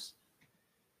 and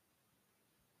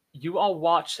you all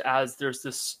watch as there's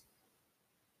this.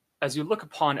 As you look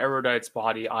upon Erudite's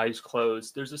body, eyes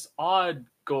closed, there's this odd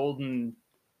golden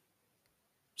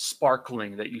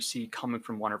sparkling that you see coming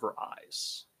from one of her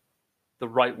eyes. The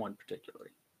right one, particularly.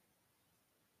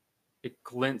 It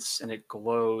glints and it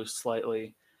glows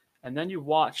slightly. And then you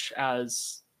watch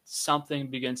as something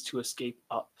begins to escape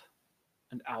up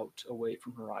and out away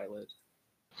from her eyelid,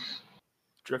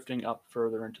 drifting up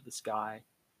further into the sky.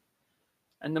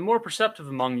 And the more perceptive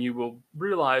among you will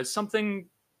realize something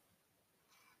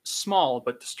small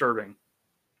but disturbing.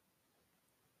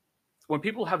 When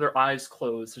people have their eyes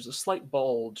closed, there's a slight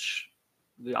bulge.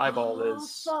 The eyeball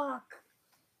is. Fuck.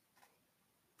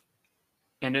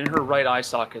 And in her right eye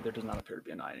socket, there does not appear to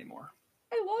be an eye anymore.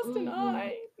 I lost an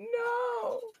eye.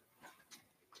 No.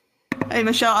 Hey,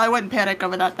 Michelle, I wouldn't panic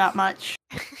over that much.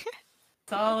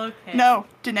 It's all okay. No,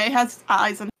 Danae has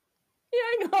eyes and Yeah,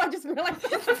 I know. I just realized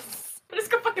that. I'm just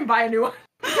gonna fucking buy a new one.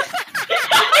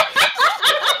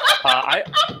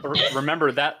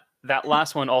 Remember that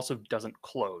last one also doesn't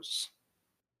close.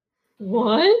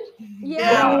 What?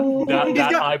 Yeah. That He's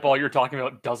got- eyeball you're talking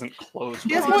about doesn't close.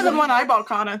 he has more than one eyeball,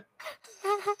 Connor.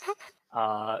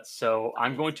 So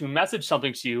I'm going to message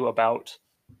something to you about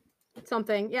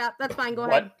Something. Yeah, that's fine. Go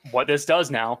ahead. what this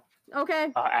does now.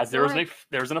 Okay. As Go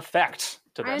there's an effect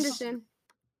to this. I understand.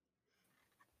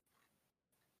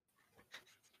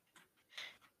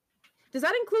 Does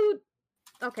that include?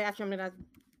 Okay, actually, I'm gonna.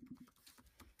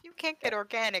 You can't get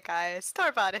organic eyes.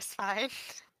 Store-bought is fine.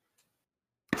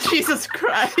 Jesus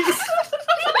Christ.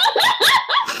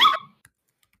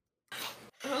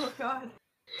 Oh god.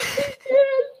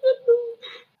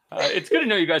 It's good to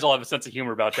know you guys all have a sense of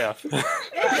humor about death. It's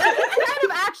kind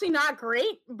of actually not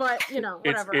great, but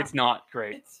whatever. it's not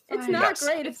great. It's It's fine. not Yes.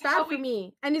 great. It's bad for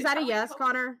me. And is that a yes,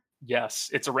 Connor? Yes,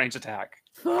 it's a ranged attack.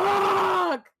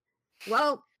 Fuck.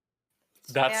 Well,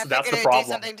 That's yeah, the Do problem.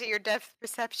 something to your depth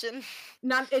perception.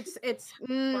 not. It's.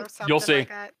 Or something You'll see. Like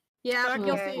that. Yeah,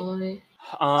 you'll Okay. see. Boy.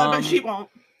 I bet she won't.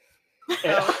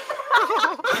 Yeah.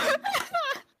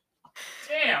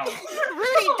 Damn.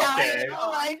 Rudy died. Okay.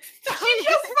 Like, She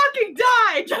just fucking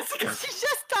died, Jessica. she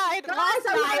just died Guys, last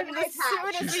I want night. an As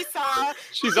eye soon as we patch. saw,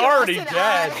 She's she already lost an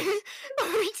dead. eye.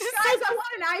 We just Guys, I want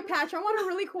an eye patch. I want a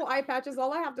really cool eye patch. Is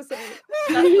all I have to say.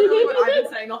 That's literally what I've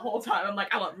been saying the whole time. I'm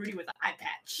like, I want Rudy with an eye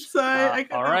patch. Sorry, I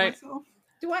couldn't all help right. myself.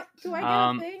 Do I get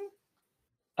Um, a thing?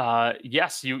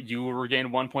 Yes, you will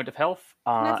regain 1 point of health.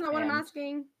 That's not what I'm and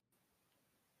asking.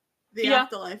 The Yeah.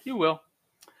 afterlife. You will.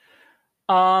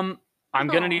 I'm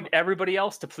gonna need everybody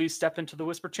else to please step into the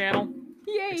whisper channel.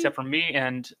 Yay! except for me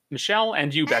and Michelle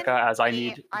and you, Becca, And as I me,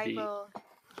 need to I be. will.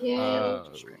 Yeah.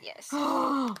 Yes.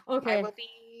 I Okay. will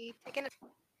be taking it.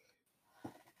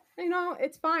 You know,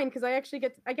 it's fine because I actually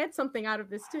get something out of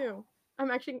this too.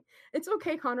 It's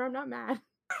okay, Connor. I'm not mad.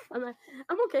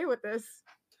 I'm okay with this.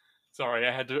 Sorry,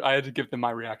 I had to give them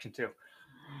my reaction too.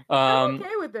 I'm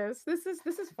okay with this. This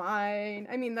is fine.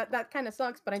 I mean that kind of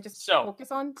sucks, but I just So-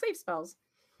 focus on save spells.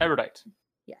 Everdite,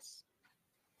 Yes.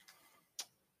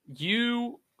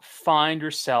 you find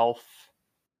yourself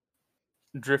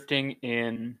drifting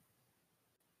in,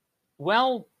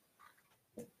 well,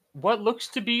 what looks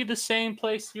to be the same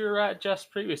place you were at just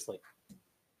previously.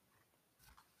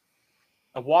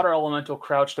 A water elemental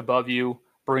crouched above you,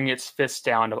 bringing its fist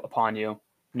down upon you.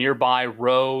 Nearby,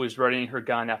 Ro is readying her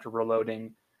gun after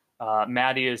reloading.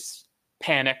 Maddie is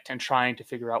panicked and trying to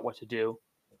figure out what to do.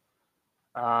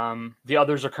 The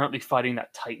others are currently fighting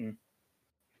that Titan,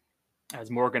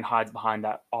 as Morgan hides behind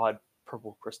that odd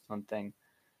purple crystalline thing.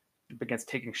 It begins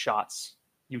taking shots.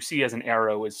 You see as an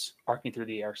arrow is arcing through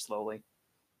the air slowly,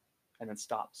 and then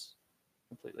stops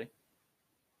completely.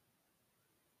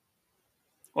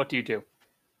 What do you do?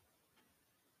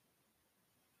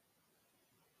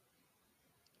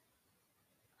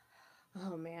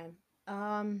 Oh man.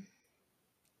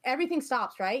 Everything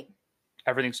stops, right?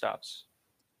 Everything stops.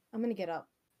 I'm gonna get up.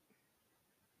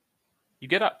 You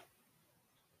get up.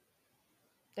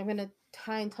 I'm gonna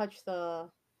try and touch the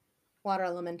water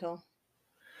elemental.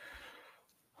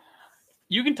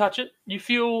 You can touch it. It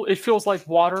feels like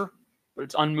water, but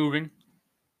it's unmoving.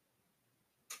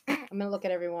 I'm gonna look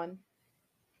at everyone.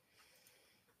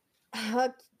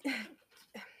 Can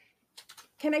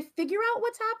I figure out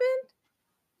what's happened?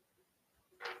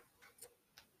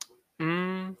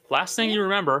 Last thing you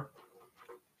remember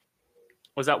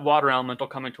was that water elemental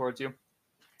coming towards you.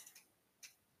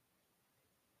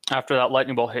 After that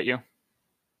lightning bolt hit you.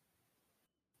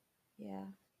 Yeah,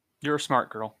 You're a smart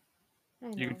girl. I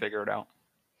know. You can figure it out.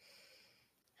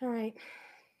 All right.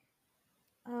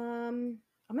 I'm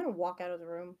gonna walk out of the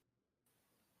room.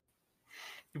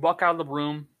 You walk out of the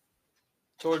room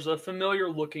towards a familiar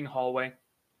looking hallway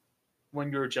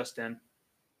when you were just in.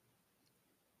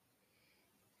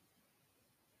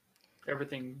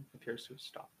 Everything appears to have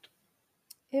stopped.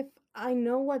 If I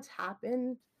know what's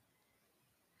happened,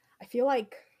 I feel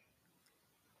like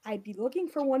I'd be looking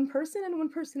for one person and one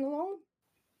person alone.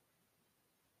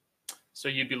 So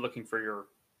you'd be looking for your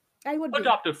I would be.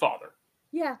 adoptive father.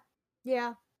 Yeah.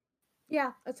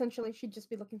 Essentially, she'd just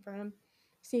be looking for him,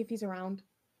 see if he's around.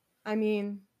 I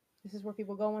mean, this is where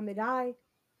people go when they die.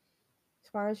 As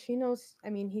far as she knows, I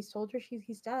mean, he's told her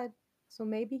he's dead, so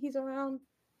maybe he's around.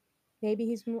 Maybe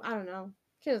he's I don't know.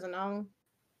 She doesn't know.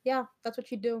 Yeah, that's what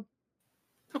she'd do.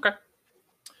 Okay.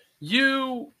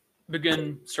 You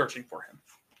begin searching for him,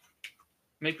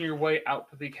 making your way out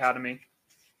to the academy,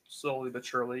 slowly but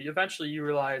surely. Eventually, you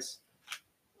realize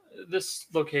this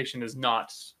location is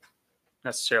not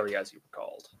necessarily as you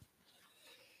recalled.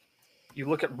 You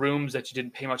look at rooms that you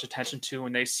didn't pay much attention to,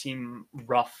 and they seem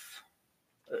rough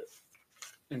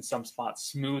in some spots,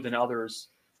 smooth in others,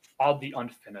 oddly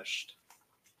unfinished.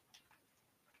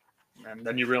 And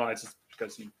then you realize it's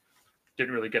because you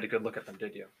didn't really get a good look at them,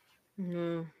 did you?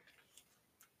 Mm-hmm.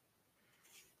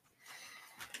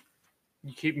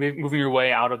 You keep moving your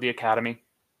way out of the academy,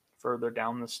 further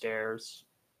down the stairs,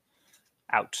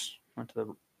 out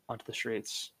onto the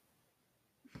streets.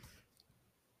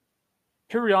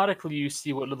 Periodically, you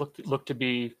see what look to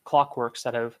be clockworks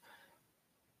that have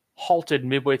halted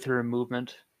midway through a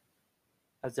movement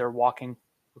as they're walking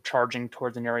or charging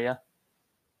towards an area.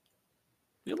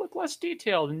 You look less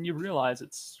detailed, and you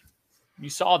realize you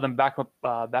saw them back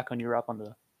when you were up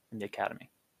in the academy,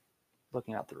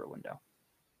 looking out through a window.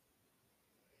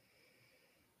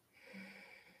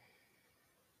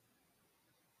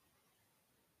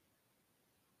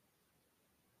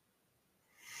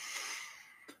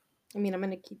 I mean, I'm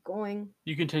gonna keep going.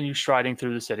 You continue striding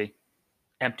through the city,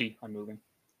 empty, unmoving,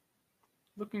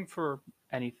 looking for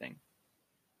anything.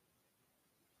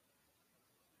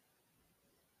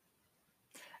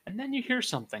 And then you hear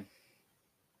something.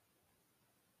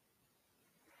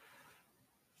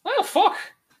 Oh, fuck!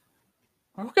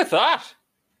 Look at that!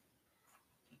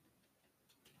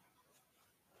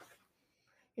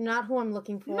 You're not who I'm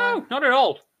looking for. No, not at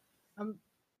all. I'm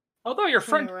Although your turning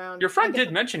friend around. your I friend guess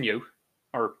did mention you.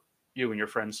 Or you and your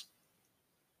friends.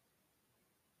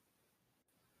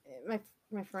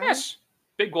 my friend. Yes.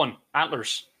 Big one.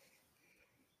 Antlers.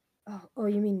 Oh,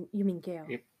 you mean Gail?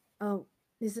 Yep. Oh,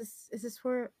 is this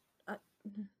where?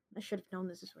 I should have known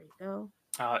this is where you go.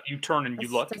 You turn and you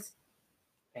look, That's-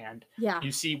 and yeah.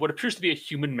 you see what appears to be a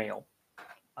human male,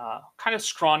 kind of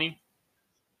scrawny,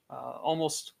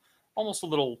 almost a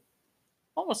little,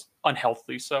 almost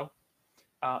unhealthy. So,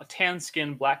 tan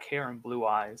skin, black hair, and blue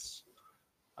eyes.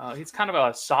 He's kind of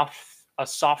a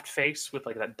soft face with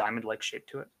like that diamond-like shape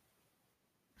to it.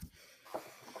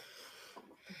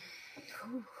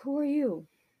 Who are you?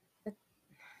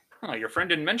 Oh, your friend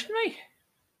didn't mention me?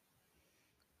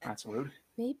 That's rude.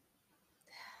 Maybe.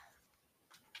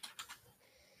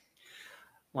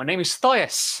 My name is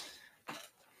Thias.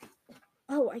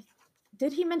 Oh,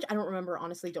 did he mention? I don't remember.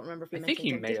 Honestly, don't remember if he I mentioned think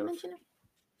he it. may Did have. he mention it?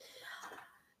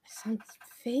 Sounds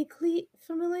vaguely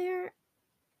familiar.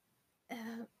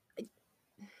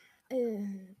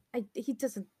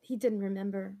 He didn't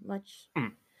remember much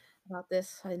about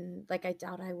this, and like I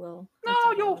doubt I will.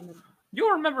 No,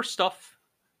 you'll remember stuff.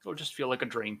 It'll just feel like a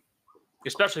dream,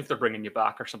 especially if they're bringing you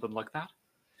back or something like that.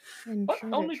 But sure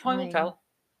they're only time will trying. tell.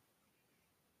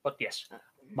 But yes,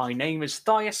 my name is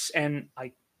Thias, and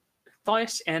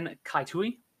Thias N.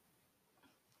 Kaitui,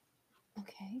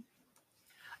 Okay.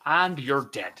 and you're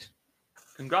dead.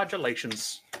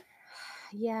 Congratulations.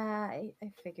 Yeah, I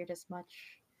figured as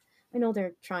much. I know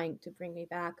they're trying to bring me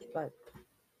back, but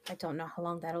I don't know how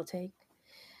long that'll take.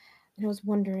 And I was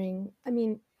wondering, I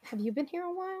mean, have you been here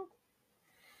a while?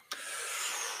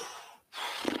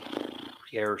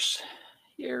 Years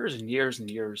and years and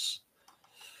years.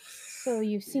 So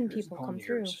you've seen Years people upon come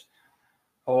through. years.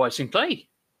 Oh, I've seen plenty.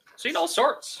 Seen all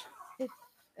sorts. If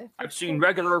I've seen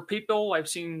regular people. I've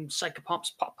seen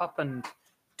psychopomps pop up and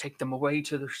take them away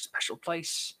to their special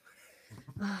place.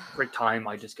 Every time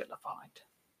I just get left behind.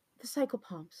 The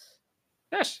psychopomps.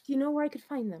 Yes. Do you know where I could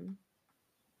find them?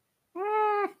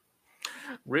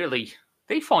 Really?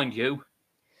 They find you.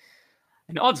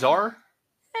 And odds are,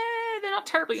 they're not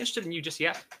terribly interested in you just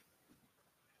yet.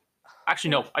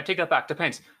 Actually, no. I take that back.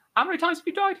 Depends. How many times have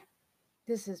you died?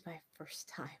 This is my first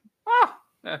time.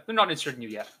 They're not interested in you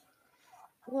yet.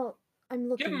 Well, I'm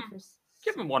looking for.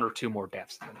 Give them one or two more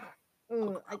deaths.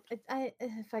 Oh,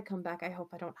 if I come back, I hope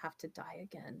I don't have to die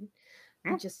again.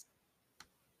 Hmm?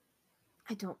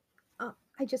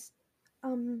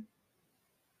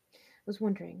 Was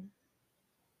wondering.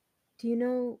 Do you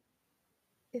know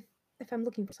if I'm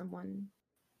looking for someone,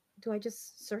 do I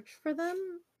just search for them?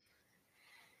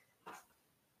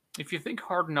 If you think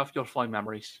hard enough, you'll find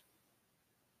memories.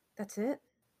 That's it?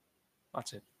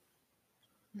 That's it.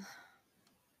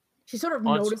 She sort of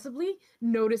Odds-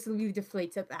 noticeably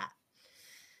deflates at that.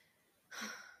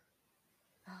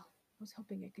 Oh, I was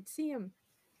hoping I could see him.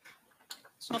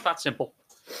 It's not that simple.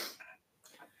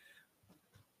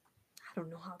 I don't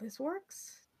know how this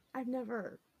works. I've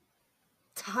never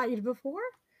died before.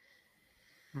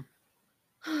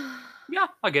 Yeah,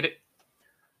 I get it.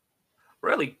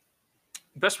 Really,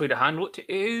 the best way to handle it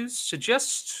is to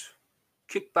just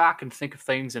kick back and think of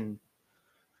things and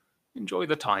enjoy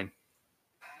the time.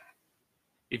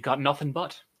 You've got nothing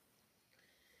but.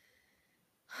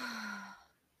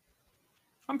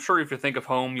 I'm sure if you think of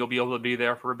home, you'll be able to be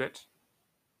there for a bit.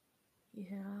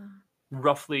 Yeah.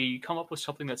 Roughly come up with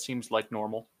something that seems like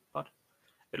normal, but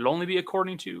it'll only be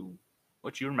according to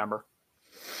what you remember.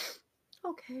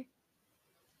 Okay.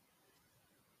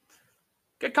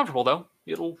 Get comfortable, though.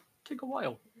 It'll take a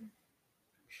while.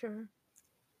 Sure.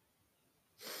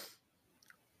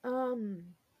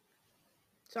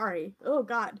 Sorry. Oh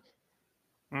God.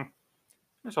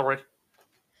 It's all right.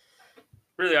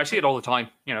 Really, I see it all the time,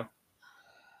 you know.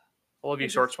 All of you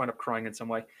sorts wind up crying in some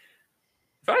way.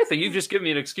 If anything, you've just given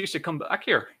me an excuse to come back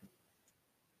here.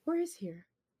 Where is here?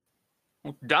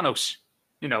 Well, Danos,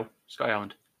 you know, Sky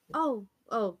Island. Oh,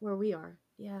 where we are.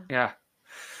 Yeah. Yeah.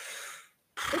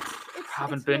 It's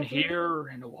Haven't been lovely. here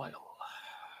in a while.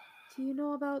 Do you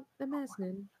know about the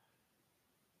Masnin?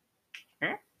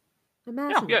 Hmm? The Yeah,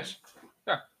 Masnin. yes.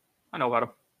 Yeah, I know about him.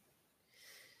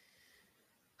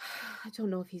 I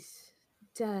don't know if he's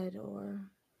dead or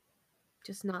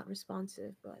just not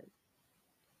responsive, but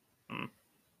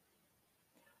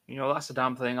You know, that's the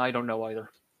damn thing. I don't know either.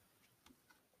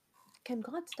 can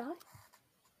gods die?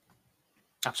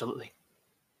 Absolutely.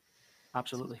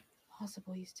 Absolutely.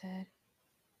 Possible he's dead.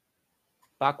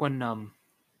 Back when I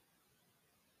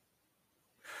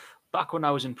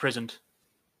was imprisoned,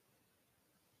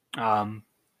 I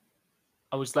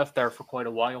was left there for quite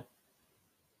a while.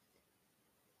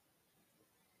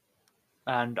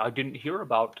 And I didn't hear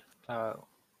about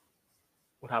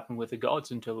what happened with the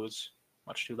gods until it was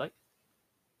much too late.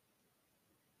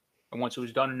 And once it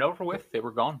was done and over with, they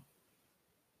were gone.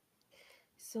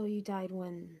 So you died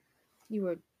when you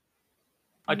were.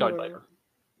 I you died were- later.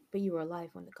 But you were alive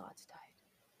when the gods died.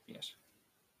 Yes.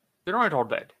 They aren't all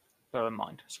dead. Bear in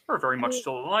mind. Some are very much mean,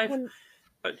 still alive. When,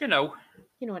 But, you know,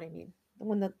 you know what I mean.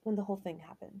 when the whole thing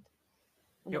happened.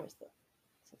 When there Yep. was the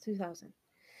so 2000.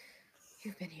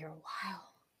 You've been here a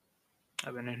while.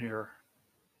 I've been in here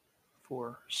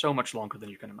for so much longer than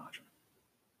you can imagine.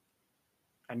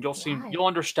 And Why? you'll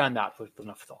understand that with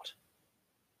enough thought.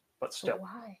 But But still,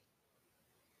 why?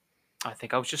 I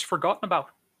think I was just forgotten about.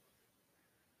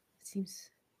 It seems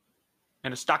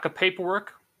And a stack of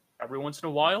paperwork, every once in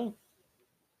a while,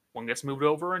 one gets moved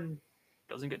over and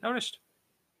doesn't get noticed.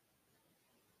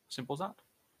 Simple as that.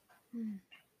 Hmm.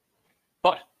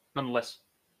 But, nonetheless,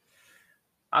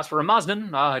 as for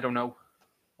Amazden, I don't know.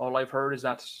 All I've heard is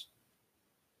that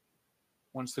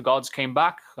once the gods came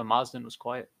back, Amazden was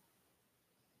quiet.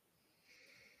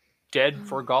 Dead,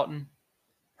 forgotten,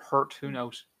 hurt, who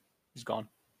knows? He's gone.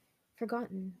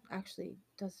 forgotten. Actually,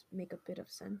 does make a bit of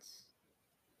sense,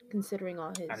 considering all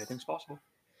his. Anything's possible.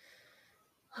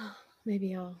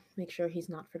 Maybe I'll make sure he's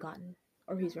not forgotten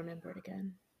or he's remembered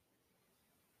again.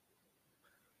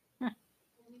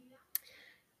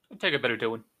 It'll take a bit of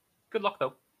doing. Good luck,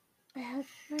 though. I have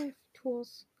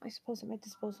tools, I suppose, at my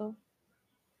disposal.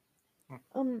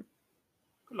 Good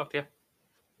luck to you.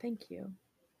 Thank you.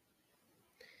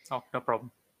 Oh, no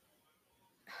problem.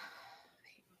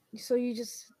 So you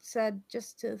just said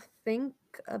just to think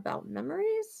about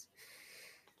memories?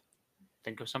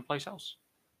 Think of someplace else.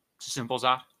 It's as simple as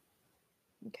that.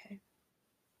 Okay.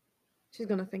 She's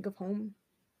gonna think of home.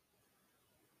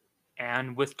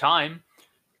 And with time,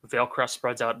 Veilcrest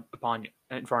spreads out upon you,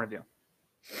 in front of you.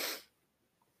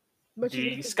 But she's The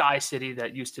gonna sky city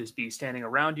that used to be standing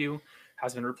around you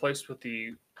has been replaced with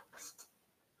the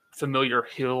familiar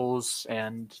hills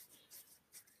and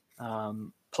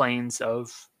plains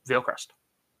of Veilcrest.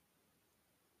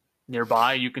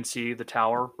 Nearby, you can see the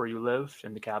tower where you live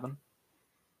in the cabin.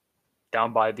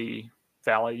 Down by the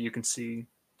valley, you can see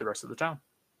the rest of the town.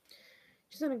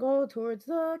 She's gonna go towards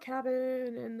the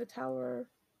cabin and the tower.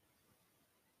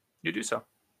 You do so.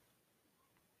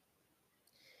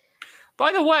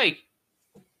 By the way,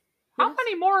 how Yes?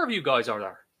 many more of you guys are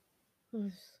there?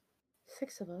 There's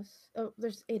 6 of us. Oh,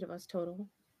 there's 8 of us total.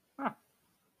 Huh.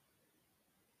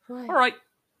 Why? All right.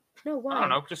 No, why? I don't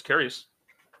know. Just curious.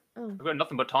 Oh. I've got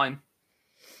nothing but time.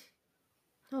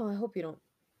 Oh, I hope you don't.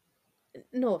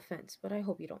 No offense, but I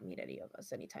hope you don't meet any of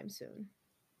us anytime soon.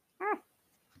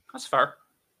 That's fair.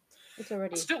 It's already.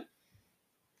 But still,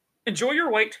 enjoy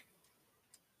your wait.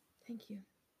 Thank you.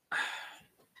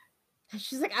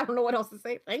 She's like, I don't know what else to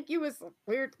say. Thank you is a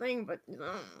weird thing, but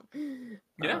Yeah.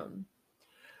 yeah.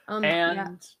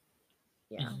 And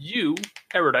Yeah. you,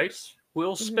 Erudite,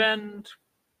 will Mhm. spend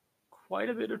quite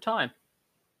a bit of time.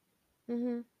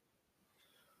 Mhm.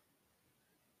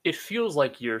 It feels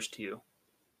like years to you.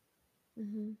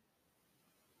 Mhm.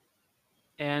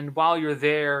 And while you're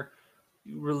there,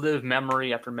 you relive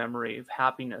memory after memory of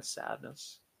happiness,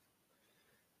 sadness.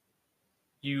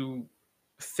 You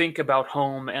think about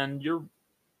home and you're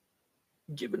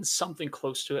given something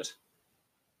close to it.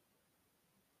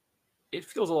 It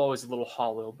feels always a little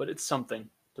hollow, but it's something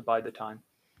to bide the time.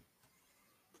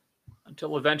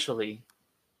 Until eventually,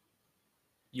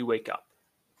 you wake up.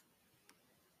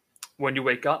 When you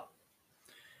wake up,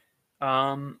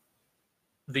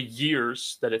 the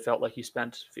years that it felt like you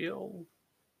spent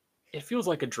it feels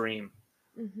like a dream.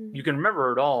 Mhm. You can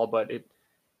remember it all, but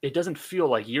it doesn't feel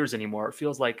like years anymore. It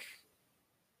feels like,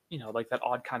 like that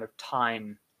odd kind of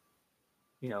time,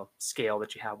 scale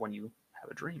that you have when you have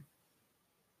a dream.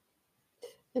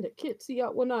 And I can't see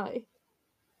out one eye.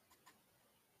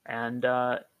 And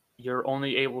you're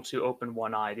only able to open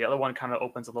one eye. The other one kind of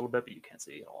opens a little bit, but you can't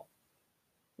see at all.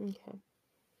 Okay.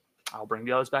 I'll bring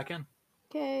the others back in.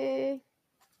 Okay.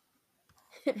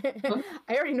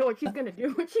 I already know what she's gonna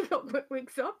do when she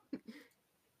wakes up.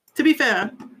 To be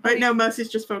fair, right now Mercy's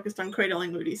just focused on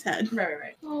cradling Moody's head.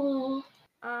 Right. Oh,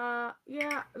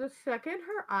 Yeah, the second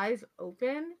her eyes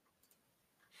open,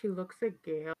 she looks at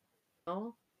Gale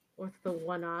with the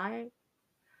one eye.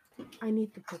 I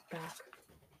need the book back.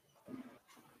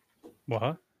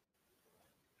 What?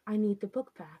 I need the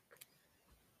book back.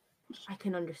 I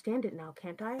can understand it now,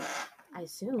 can't I? I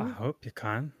assume. I hope you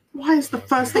can. Why is the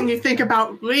first thing you think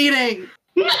about reading?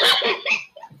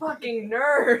 Fucking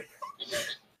nerd.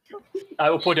 I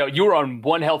will point out, you are on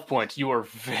 1 health point. You are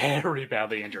very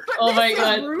badly injured. But Oh this my is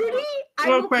God. Rudy? I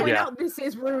Real will quick. point Yeah. out this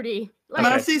is Rudy. Like,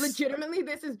 Mercy's- legitimately,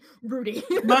 this is Rudy.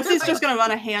 Mercy's just gonna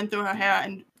run a hand through her hair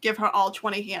and give her all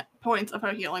 20 points of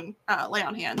her healing lay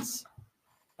on hands. So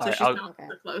Alright, she's I'll- not Okay.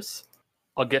 super close.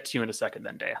 I'll get to you in a second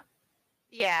then, Dea.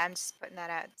 Yeah, I'm just putting that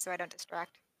out so I don't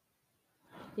distract.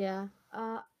 Yeah.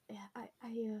 I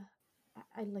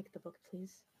like the book,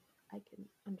 please. I can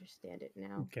understand it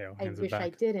now. Okay, I'll I hands it wish I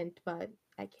back. didn't, but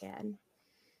I can.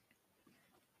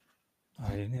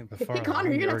 Oh, you knew before. Hey, Connor, long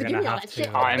you're you gonna were have to give me all that shit.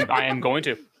 I am going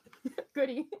to.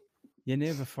 Goody. You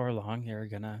knew before long you were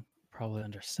gonna probably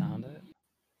understand it.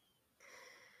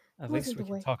 At Wasn't least we the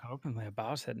can way. talk openly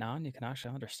about it now, and you can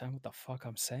actually understand what the fuck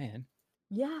I'm saying.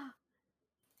 Yeah.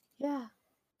 Yeah.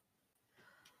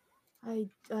 I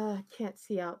can't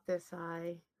see out this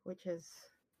eye, which is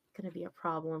gonna be a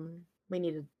problem. We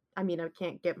need to. I mean, I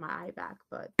can't get my eye back,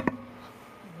 but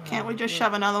Can't we just yeah,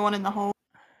 shove another one in the hole?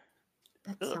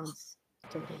 that Ugh. sounds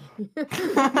dirty.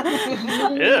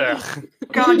 Ugh.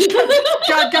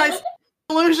 God, guys,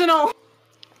 delusional.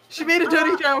 She made a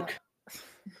dirty joke.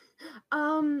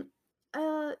 I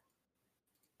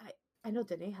know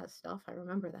Danae has stuff. I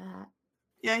remember that.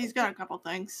 Yeah, he's got a couple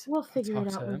things. We'll figure it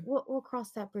talk out. to him. We'll cross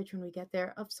that bridge when we get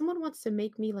there. If someone wants to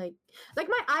make me like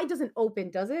my eye doesn't open,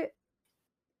 does it?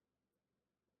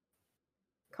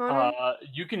 Connor,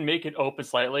 You can make it open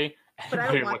slightly. but I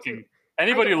don't Anybody want to. looking?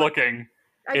 Anybody don't want looking?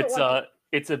 I don't want to.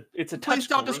 It's a touch. Please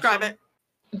don't describe it.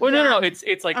 Well, no. Yeah.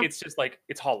 It's like Oh. it's just like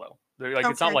it's hollow. Like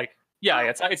it's not Okay. like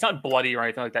it's not bloody or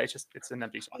anything like that. It's an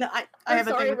empty spot. No, I I'm have a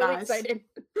sorry, thing I'm with really eyes. excited.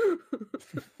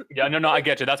 Yeah, no, I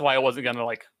get you. That's why I wasn't gonna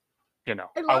I I love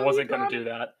you, wasn't gonna Connor. do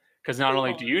that because not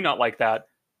only do you not like that,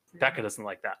 Becca doesn't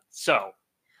like that. So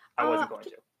I wasn't going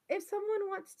to. If someone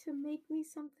wants to make me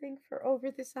something for over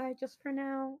this eye just for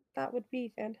now, that would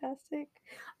be fantastic.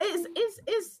 Is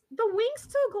the wing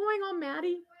still going on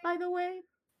Maddie, by the way?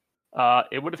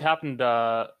 It would have happened.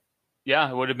 Yeah,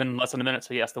 it would have been less than a minute.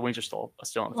 So yes, the wings are still in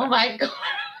effect. Oh my god.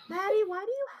 Maddie, why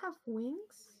do you have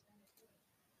wings?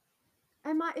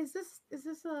 Is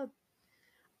this a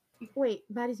wait,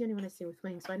 Maddie's the only one I see with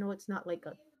wings, so I know it's not like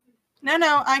a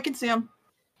No, I can see him.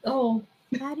 Oh,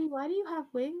 Maddie, why do you have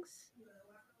wings?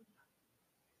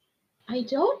 I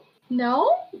don't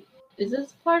know. Is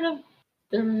this part of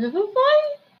the Revivify?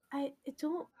 I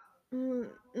don't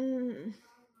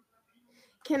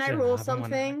Can I Shouldn't roll happen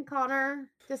when something, Connor,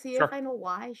 to see Sure. if I know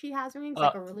why she has wings?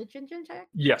 Like a religion check?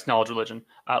 Yes, knowledge religion.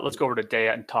 Let's go over to Dea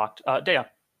and talk. Dea.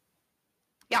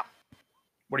 Yeah.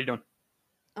 What are you doing?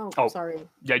 Oh, sorry.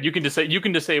 Yeah, you can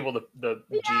disable the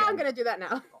Yeah, GM. I'm gonna do that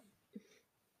now.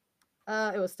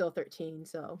 It was still 13,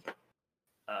 so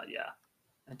Yeah.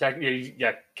 And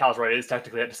Cal's right. It is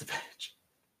technically at disadvantage.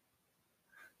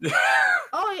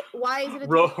 why is it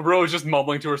a Rose just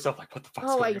mumbling to herself like, "What the fuck's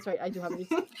Oh, going that's right. I do have these.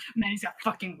 Maddie's got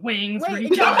fucking wings. Wait, What are you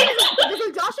does doing?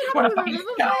 exhaustion What happen a with fucking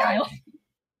Revivify? sky island.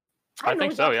 I know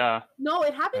think so. exhaustion- Yeah. No,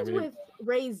 it happens I mean- with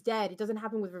Ray's dead. It doesn't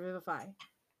happen with Revivify.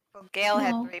 Well, Gale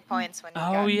No. had 3 points when he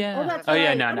Oh, got yeah. Oh, that's Oh, right.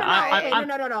 yeah, no, no,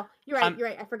 No. You're right. I'm- You're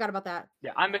right. I forgot about that.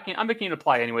 Yeah, I'm making it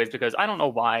apply anyways because I don't know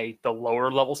why the lower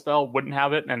level spell wouldn't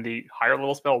have it and the higher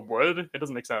level spell would. It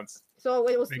doesn't make sense. So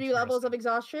it was Makes 3 more levels of sense.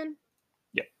 exhaustion.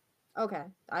 Yep. Okay.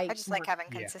 I just like having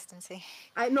Yeah. consistency.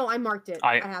 I marked it.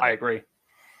 I have it. agree.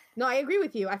 No, I agree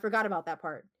with you. I forgot about that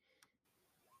part.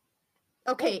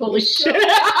 Okay. Holy so- shit.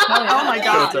 Oh my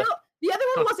god. So The other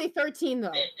one was a 13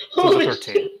 though. So Holy it's a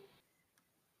 13. shit.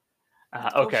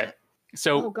 Okay. shit.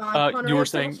 So Oh god. Connor, you I were have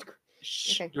so saying much-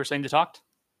 Okay. you were saying to talk.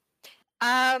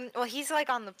 Well, he's like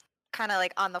on the kind of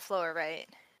like on the floor, right?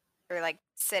 Or like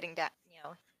sitting down,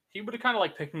 He would have kind of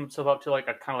like picked himself up to like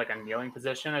a kind of like a kneeling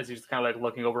position as he's kind of like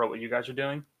looking over at what you guys are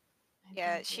doing.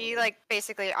 Yeah, she like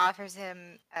basically offers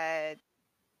him her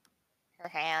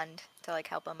hand to like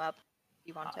help him up. If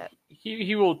you want it.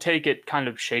 He will take it kind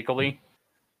of shakily.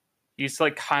 He's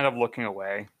like kind of looking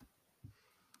away.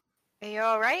 Are you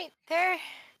all right there?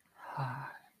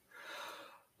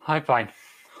 I'm fine.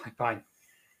 I'm fine.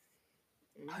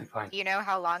 I'm Mm. fine. Do you know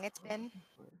how long it's been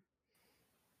A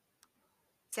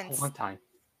since? long time.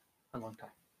 A long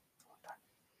time.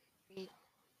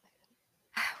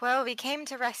 Well, we came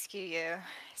to rescue you,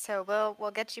 so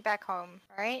we'll get you back home.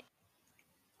 All right?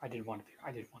 I didn't want to be.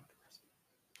 I didn't want to be rescued.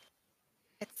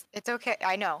 It's okay.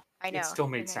 I know. It still I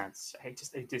made know. sense.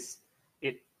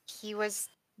 It He was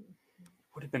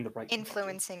would have been the right thing to do.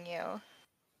 influencing you.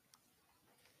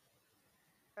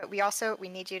 But we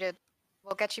need you to.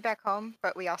 We'll get you back home,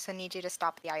 but we also need you to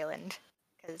stop the island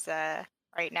because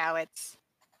right now it's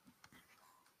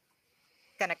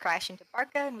gonna crash into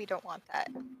Barca, and we don't want that.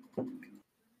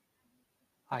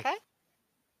 Hi. Okay.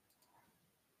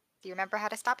 Do you remember how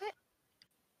to stop it?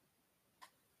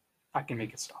 I can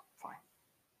make it stop. Fine.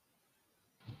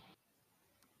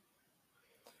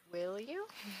 Will you?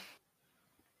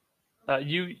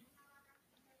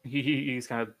 He's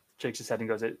kind of shakes his head and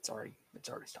goes, It's already stopping. It's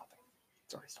already stopping.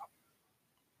 It's already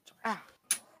Ah,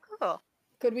 cool.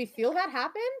 Could we feel that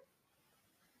happen?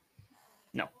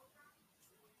 No.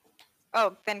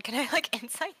 Oh, then can I like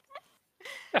insight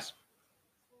Yes.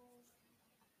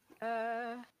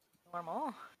 that?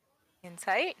 Normal.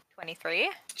 Insight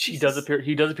 23. He does appear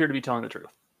to be telling the truth.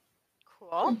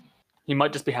 Cool. He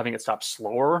might just be having it stop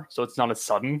slower, so it's not as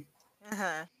sudden.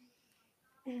 Uh-huh.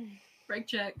 Break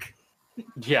check.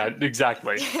 Yeah,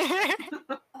 exactly.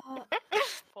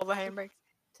 Pull the handbrake.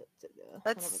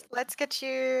 Let's get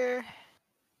you.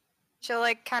 She'll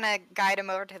like kind of guide him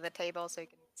over to the table so he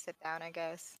can sit down, I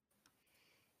guess.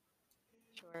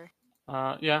 Sure.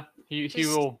 Yeah, he Just-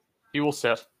 will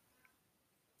sit.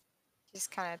 Just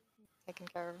kind of taking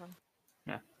care of him.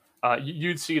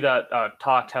 You'd see that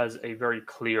Toct has a very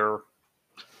clear.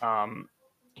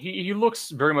 He looks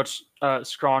very much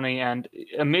scrawny and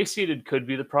emaciated could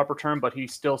be the proper term, but he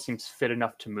still seems fit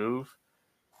enough to move.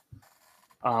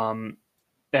 And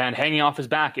hanging off his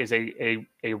back is a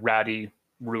ratty,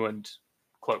 ruined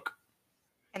cloak.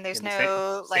 And there's In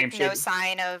the same no shade?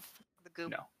 sign of the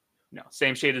goop. No,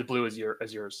 same shaded blue as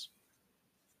yours.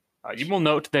 You will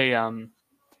note the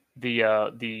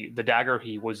dagger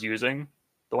he was using,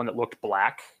 the one that looked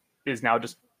black, is now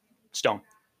just stone.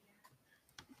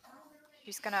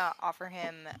 She's gonna offer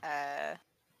him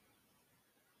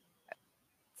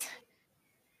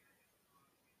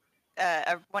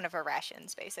one of her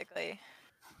rations, basically.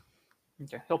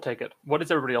 Okay, he'll take it. What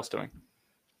is everybody else doing?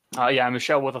 Yeah,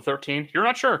 Michelle with a 13. You're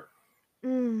not sure.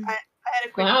 Mm. I had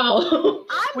a quick. Wow.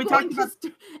 We talked about.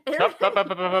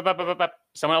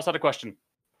 Someone else had a question.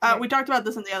 We talked about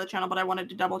this on the other channel, but I wanted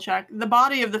to double check. The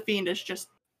body of the fiend is just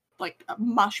like a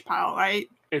mush pile, right?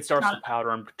 It starts Got to powder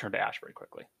and turn to ash very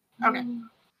quickly. Okay.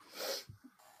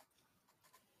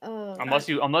 Unless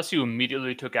you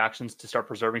immediately took actions to start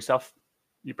preserving stuff,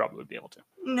 you probably would be able to.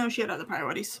 No, she had other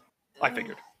priorities. I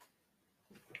figured.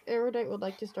 Erudite would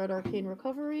like to start arcane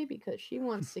recovery because she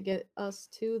wants to get us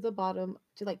to the bottom,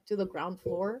 to the ground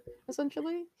floor,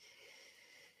 essentially.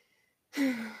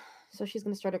 So she's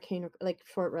gonna start arcane,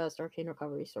 short rest, arcane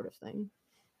recovery sort of thing.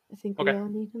 I think Okay. we all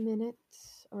need a minute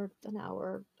or an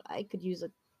hour. I could use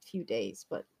a few days,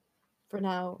 but for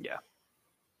now, Yeah.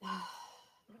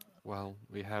 Well,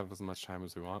 we have as much time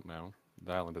as we want now.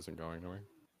 The island isn't going anywhere.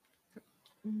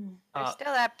 Mm, There's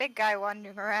still that big guy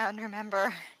wandering around,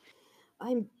 remember?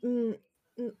 I'm not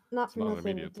It's for not an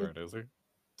nothing. immediate The threat, is it?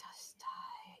 dust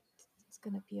tide. It's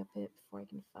gonna be a bit before I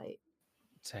can fight.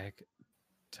 Take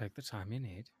the time you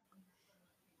need.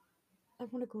 I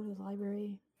want to go to the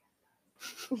library.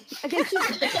 Again,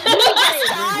 she's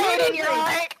Tired and you're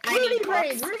like, I Rudy need brain,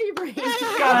 books. Rudy brain.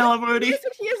 God, I love Rudy. That's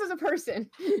what she is as a person.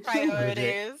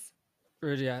 Priorities.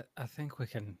 Rudy, I think we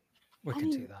can I do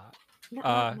mean, that.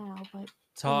 Not now, but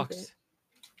Talks.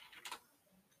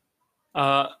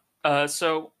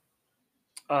 So,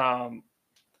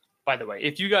 by the way,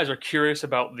 if you guys are curious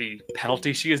about the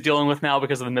penalty she is dealing with now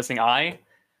because of the missing eye,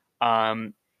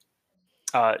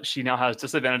 she now has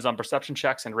disadvantage on perception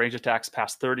checks and range attacks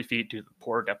past 30 feet due to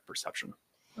poor depth perception.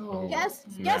 Oh. guess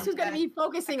Yeah. who's gonna be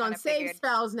focusing I on kinda save figured.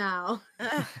 spells now?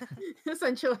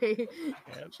 Essentially,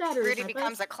 Shatter is Rudy my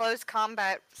becomes a close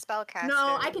combat spellcaster.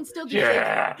 No, I can still do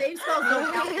Yeah. save spells.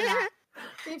 Don't count for that.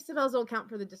 Save spells don't count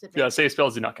for the disadvantage. Yeah, save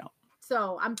spells do not count.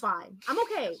 So I'm fine. I'm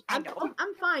okay. I I'm, know.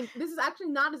 I'm fine. This is actually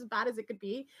not as bad as it could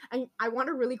be. I want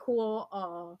a really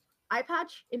cool eye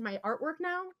patch in my artwork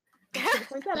now. I'm just gonna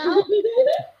point that out.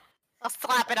 I'll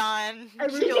slap it on. I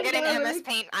really She'll get an wanna MS really-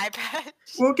 Paint iPad.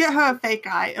 We'll get her a fake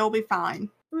eye. It'll be fine.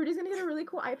 Rudy's gonna get a really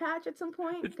cool eye patch at some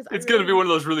point. Because It's gonna be one of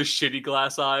those really shitty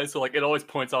glass eyes, so like it always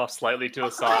points off slightly to a I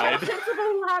side. had a principal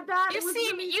who had that. It You've was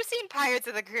seen really- you've seen Pirates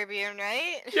of the Caribbean,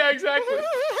 right? Yeah, exactly.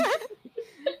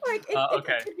 like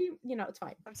okay. it could be, it's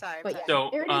fine. I'm sorry. But but- yeah, So,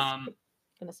 Aaron is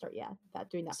gonna start,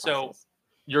 doing that so- process.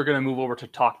 You're gonna move over to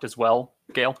Toct as well,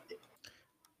 Gale.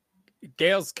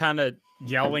 Gail's kind of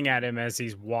yelling at him as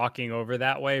he's walking over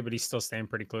that way, but he's still staying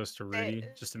pretty close to Rudy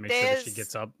just to make sure that she there's-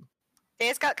 gets up.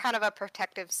 Daya's got kind of a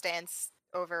protective stance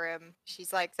over him.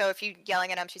 She's like, so if you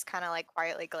yelling at him, she's kind of like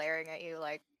quietly glaring at you,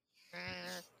 like.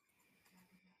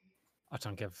 I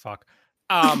don't give a fuck.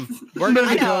 We're gonna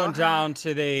I be going know. down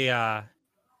to the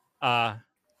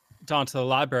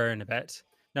library in a bit.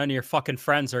 None of your fucking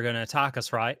friends are gonna attack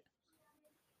us, right?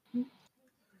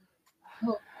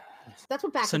 That's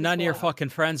what back. So none of your fucking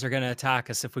friends are gonna attack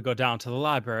us if we go down to the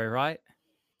library, right?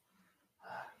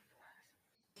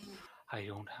 I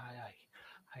don't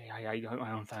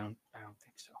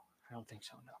think so. I don't think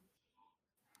so. No.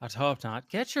 I'd hope not.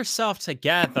 Get yourself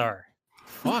together.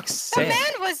 Fuck's The sake.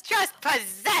 man was just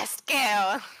possessed,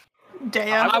 Gale.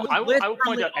 Daya. I will point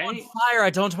literally out on any. fire. I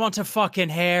don't want to fucking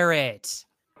hear it.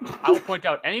 I will point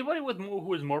out anybody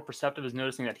who is more perceptive is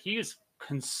noticing that he is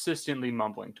consistently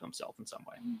mumbling to himself in some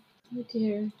way. Oh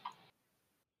dear.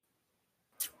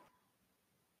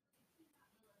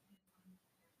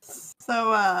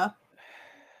 So,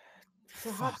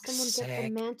 Perhaps fuck's someone get the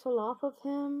sake. mantle off of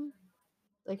him.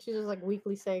 Like she's just like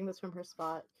weakly saying this from her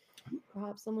spot.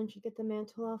 Perhaps someone should get the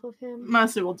mantle off of him.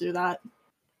 Mercy will do that.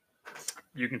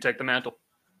 You can take the mantle.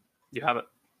 You have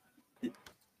it.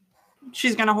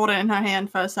 She's gonna hold it in her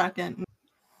hand for a second. And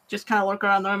just kind of look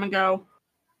around the room and go.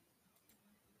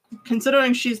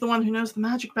 Considering she's the one who knows the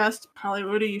magic best, probably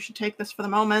Rudy, you should take this for the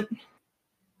moment.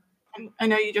 I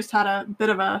know you just had a bit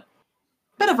of a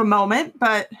moment,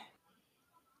 but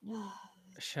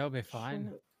She'll be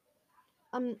fine.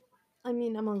 Sure. I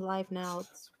mean, I'm alive now.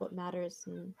 It's what matters.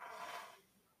 And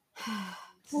At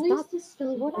it's least not this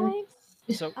still what works.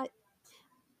 So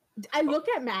I look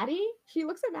at Maddie. She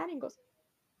looks at Maddie and goes,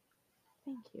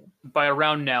 "Thank you." By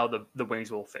around now, the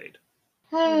wings will fade.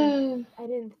 I'm I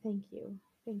didn't thank you.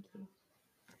 Thank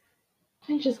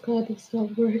you. just glad this still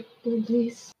worked, at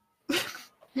least.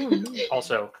 No, no.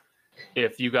 Also,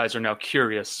 if you guys are now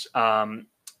curious,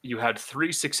 you had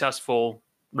 3 successful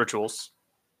rituals.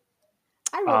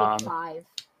 I rolled a Um, 5.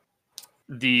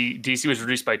 The DC was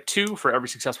reduced by 2 for every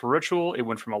successful ritual. It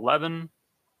went from 11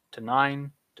 to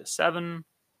 9 to 7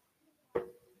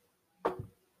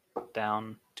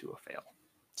 down to a fail.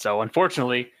 So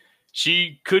unfortunately,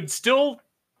 she could still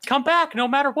come back no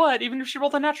matter what, even if she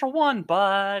rolled a natural 1.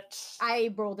 But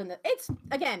I rolled in the. It's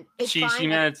again. It's she fine.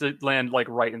 managed to land like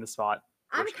right in the spot.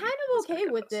 I'm she kind of was gonna okay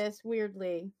get with this. this,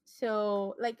 weirdly.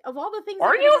 So, like, of all the things,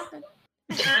 Are that you?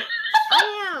 could happen-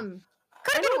 I am.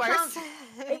 Could I have know been it worse.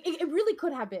 sounds- It really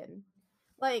could have been.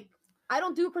 Like, I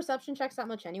don't do perception checks that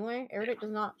much anyway. Erudite does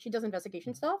not. She does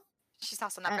investigation stuff. She's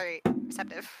also not Uh, very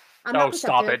receptive. I'm not Oh,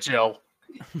 stop it, perceptive. Jill.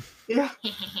 yeah.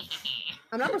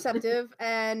 I'm not perceptive,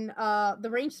 and the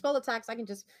ranged spell attacks I can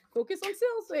just focus on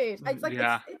sales save. It's like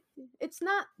Yeah. it's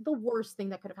not the worst thing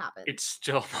that could have happened. It's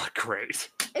still not great.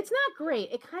 It's not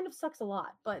great. It kind of sucks a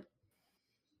lot, but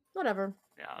whatever.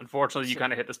 Yeah, unfortunately, you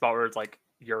kind of hit the spot where it's like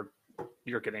you're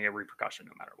getting a repercussion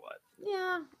no matter what.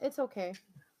 Yeah, it's okay.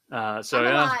 So I'm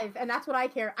yeah, alive, and that's what I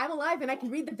care. I'm alive, and I can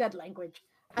read the dead language.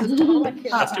 That's all I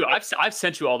care that's about. too. I've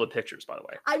sent you all the pictures, by the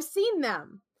way. I've seen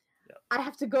them. Yeah. I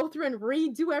have to go through and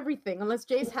redo everything, unless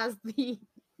Jace has the.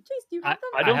 Jace, do you have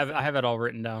them? I have it all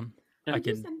written down. I Could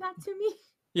you can. send that to me?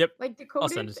 Yep. Like decoded. I'll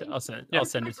send it. Thank I'll send. Yeah. I'll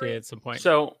send it to you at some point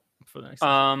So, for the next.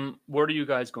 session. what are you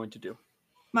guys going to do?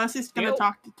 Mercy's gonna Gil-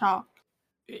 talk to talk.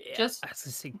 Yeah, just- I was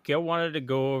gonna say, Gil wanted to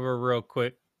go over real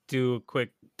quick, do a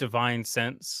quick divine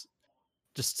sense,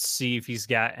 just to see if he's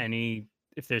got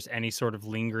if there's any sort of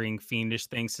lingering fiendish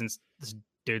thing since this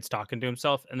dude's talking to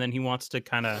himself, and then he wants to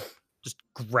kind of just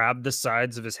grab the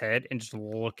sides of his head and just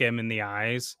look him in the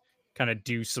eyes, kind of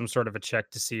do some sort of a check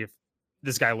to see if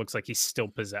this guy looks like he's still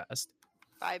possessed.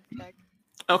 Vibe check.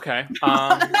 Okay.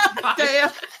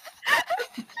 Damn.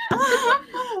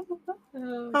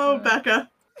 Oh, Becca.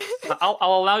 I'll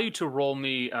allow you to roll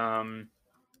me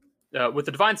with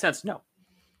the divine sense. No,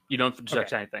 you don't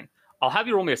detect anything. I'll have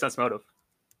you roll me a sense motive.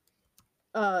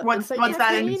 What's insight that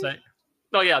check, in? you mean? Insight.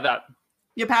 Oh yeah, that.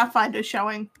 Your Pathfinder's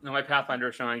showing. No, my Pathfinder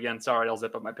is showing again. Sorry, I'll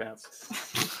zip up my pants.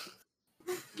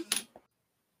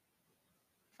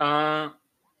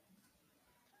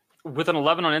 With an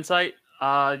 11 on insight,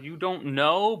 you don't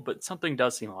know, but something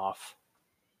does seem off.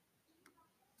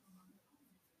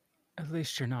 At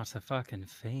least you're not a fucking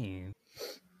fiend.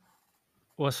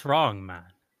 What's wrong, man?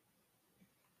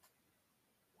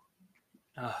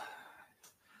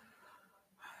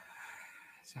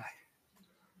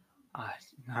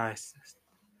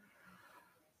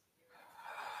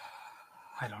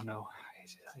 I don't know.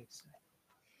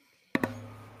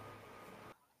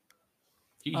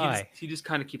 He just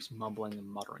kind of keeps mumbling and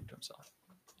muttering to himself.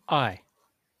 I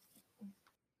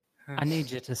need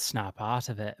you to snap out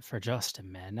of it for just a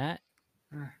minute.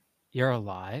 You're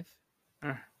alive.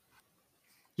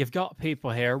 You've got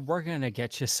people here. We're going to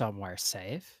get you somewhere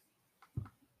safe.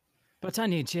 But I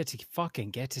need you to fucking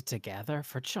get it together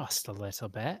for just a little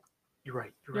bit. You're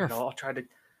right. You're You're right. f- I'll try to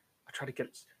get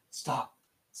it. Stop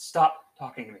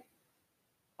talking to me.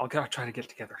 I'll try to get it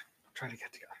together. I'll try to get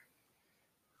it together.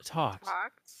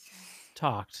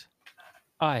 Talked.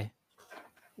 Aye.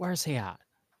 Where's he at?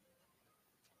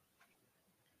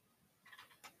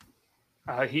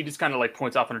 He just kind of like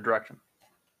points off in a direction.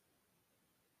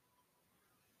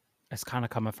 It's kind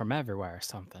of coming from everywhere or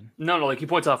something. No, like he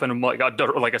points off in like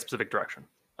a specific direction.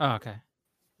 Oh, okay.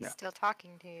 Yeah. Still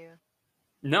talking to you.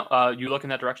 No, you look in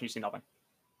that direction, you see nothing.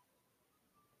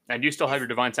 And you still have your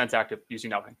divine sense active, you see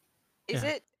nothing. Is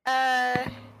it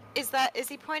is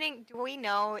he pointing, do we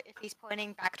know if he's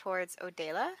pointing back towards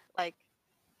Odela? Like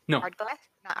No. Ardglass?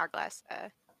 Not Ardglass.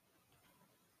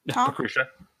 Huh? Patricia.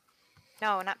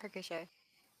 No, not Percusha.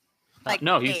 Like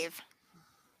no, he's Dave.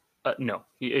 No,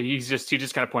 he's just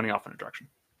kind of pointing off in a direction.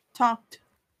 Talked.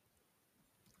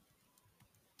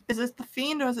 Is this the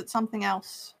fiend or is it something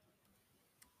else?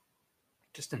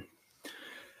 Just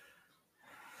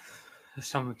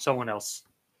someone else,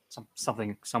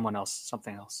 someone else,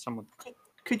 something else, someone.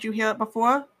 Could you hear it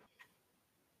before?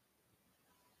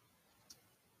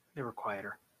 They were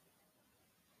quieter.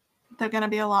 They're gonna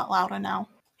be a lot louder now.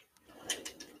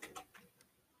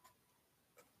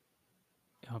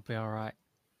 It'll be all right.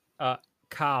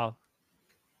 Kyle,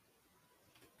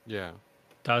 Yeah.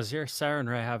 does your Siren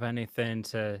Ray have anything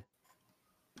to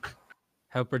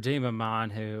help redeem a man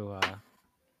who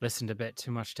listened a bit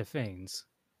too much to fiends?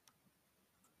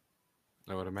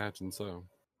 I would imagine so.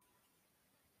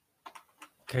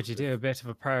 Could you do a bit of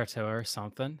a prayer to her or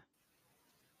something?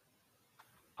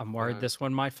 I'm worried this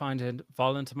one might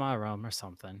fall into my realm or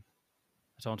something.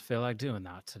 I don't feel like doing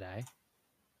that today.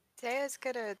 Daya's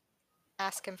gonna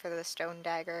ask him for the stone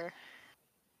dagger.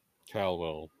 Cal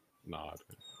will nod.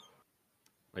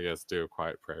 I guess do a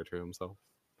quiet prayer to himself.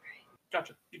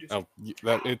 Gotcha. You do. Oh,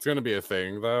 that it's gonna be a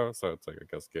thing though, so it's like I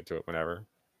guess get to it whenever.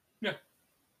 Yeah.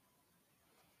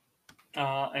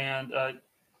 And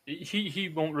he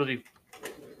won't really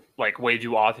like wave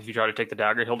you off if you try to take the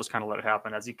dagger. He'll just kind of let it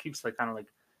happen as he keeps like kind of like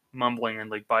mumbling and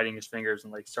like biting his fingers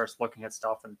and like starts looking at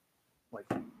stuff and like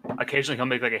occasionally he'll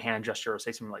make like a hand gesture or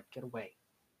say something like "get away."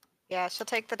 Yeah, she'll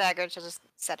take the dagger. She'll just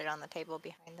set it on the table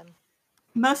behind them.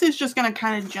 Mercy's just gonna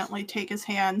kind of gently take his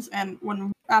hands, and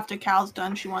after Cal's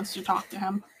done, she wants to talk to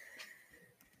him.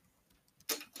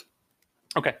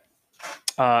 Okay.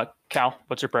 Cal,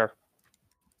 what's your prayer?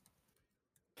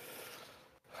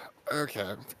 Okay,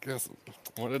 I guess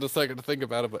I wanted a second to think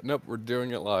about it, but nope, we're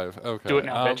doing it live. Okay. Do it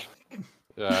now, bitch.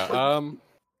 Yeah.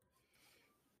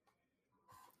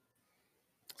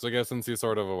 So I guess since he's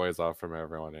sort of a ways off from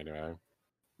everyone anyway.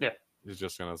 Yeah. He's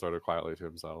just gonna sort of quietly to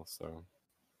himself, so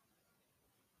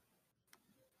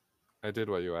I did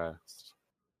what you asked.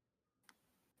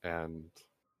 And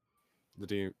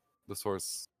the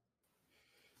source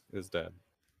is dead.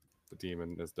 The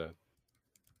demon is dead.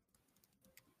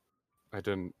 I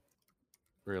didn't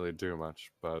really do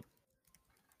much, but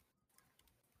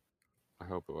I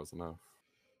hope it was enough.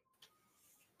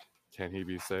 Can he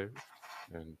be saved?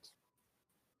 And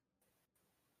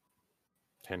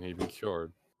can he be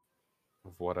cured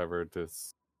of whatever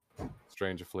this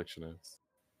strange affliction is?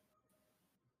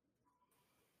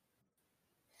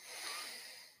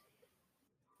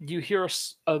 You hear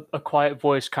a quiet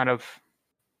voice kind of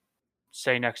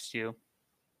say next to you,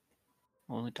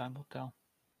 "Only time will tell."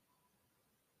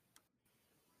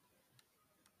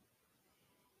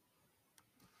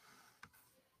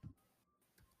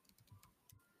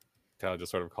 Cal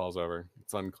just sort of calls over.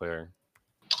 It's unclear.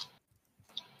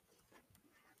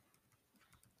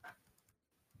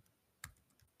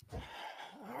 All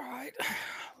right.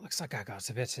 Looks like I got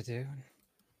a bit to do.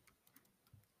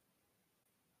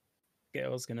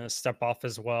 Gail's gonna step off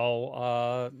as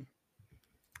well.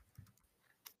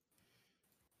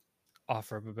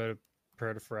 Offer up a bit of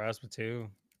prayer to Pharasma too.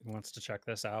 He wants to check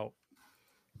this out.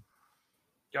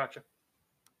 Gotcha.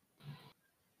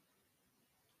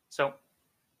 So,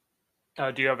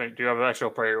 do you have an actual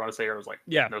prayer you want to say, or was like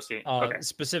no scene? Okay.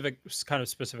 Kind of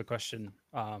specific question.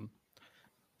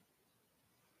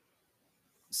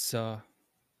 So,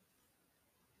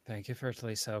 thank you for at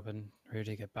least helping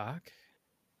Rudy get back.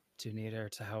 Do you need her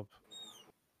to help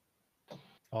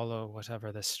follow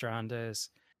whatever this strand is?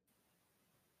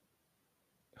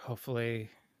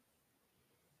 Hopefully,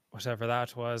 whatever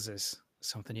that was is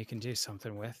something you can do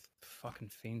something with. Fucking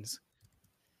fiends.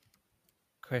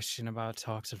 Question about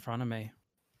talks in front of me.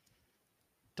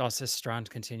 Does this strand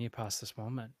continue past this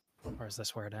moment? Or is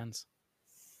this where it ends?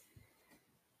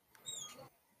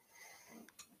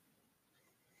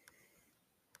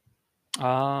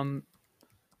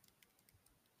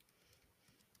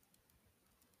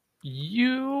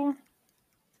 You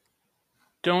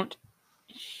don't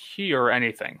hear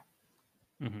anything.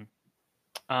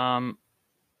 Mm-hmm.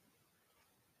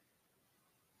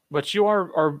 But you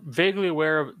are vaguely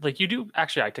aware of, like, you do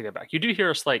actually. I take it back. You do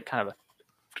hear a slight kind of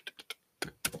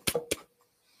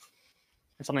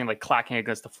something like clacking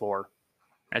against the floor,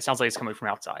 and it sounds like it's coming from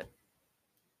outside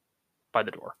by the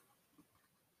door.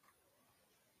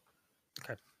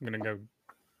 Okay, I'm gonna go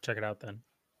check it out then.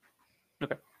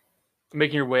 Okay.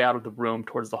 Making your way out of the room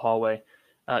towards the hallway,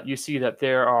 you see that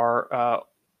there are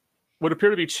what appear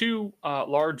to be two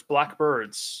large black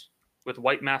birds with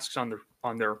white masks on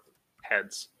their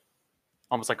heads,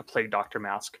 almost like a plague doctor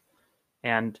mask,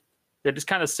 and they just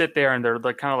kind of sit there and they're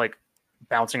like kind of like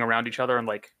bouncing around each other and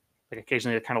like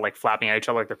occasionally they're kind of like flapping at each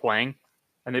other like they're playing,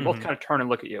 and they both kind of turn and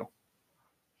look at you.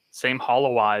 Same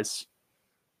hollow eyes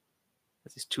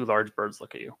as these two large birds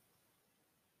look at you.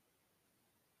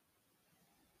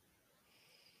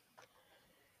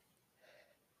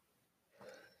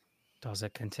 Does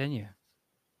it continue?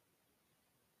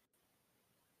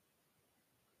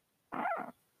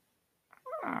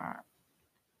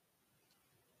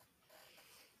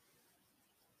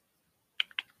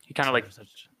 He kind of like Sorry,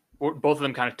 such- both of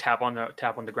them kind of tap on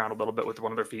the ground a little bit with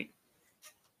one of their feet.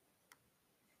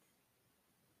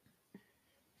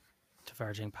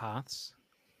 diverging paths.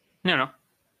 No.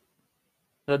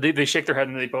 They shake their head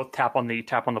and they both tap on the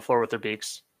floor with their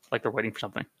beaks, like they're waiting for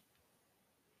something.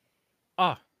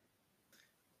 Ah.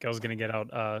 Gil's gonna get out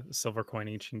a silver coin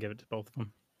each and give it to both of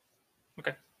them.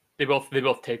 Okay. They both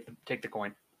take the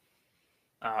coin.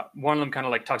 One of them kind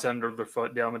of like tucks it under their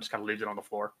foot. The other one just kind of leaves it on the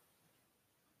floor.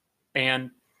 And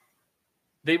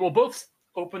they will both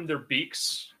open their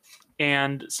beaks,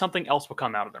 and something else will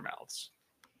come out of their mouths.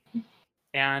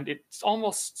 And it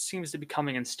almost seems to be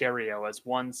coming in stereo, as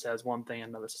one says one thing,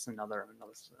 another says another, and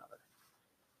another says another.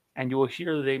 And you will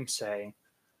hear them say,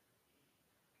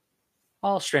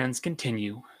 "All strands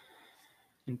continue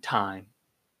in time.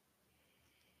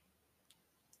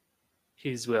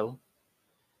 His will,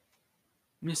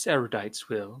 Miss Erudite's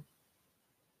will,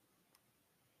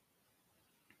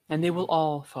 and they will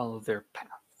all follow their path."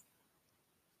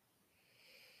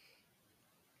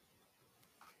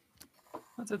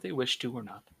 Whether they wish to or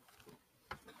not.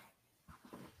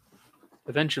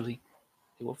 Eventually,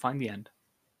 they will find the end.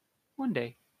 One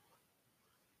day.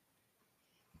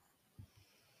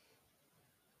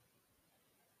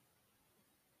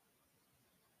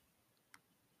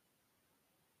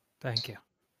 Thank you.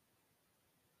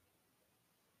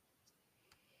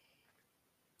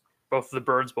 Both of the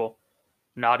birds will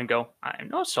nod and go, "I am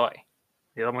no soy."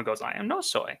 The other one goes, "I am no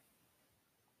soy."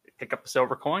 They pick up a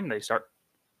silver coin. They start.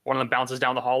 One of them bounces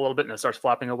down the hall a little bit and it starts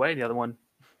flapping away. The other one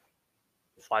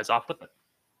flies off with it.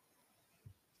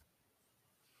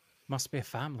 Must be a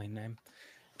family name.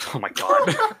 Oh my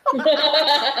god.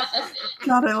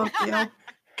 God, I love Gale.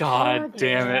 God Oh,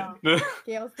 damn it.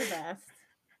 Gale's the best.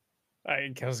 All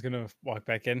right, Gil's gonna walk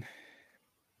back in.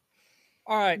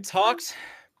 All right, talked.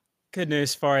 Good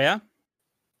news for you.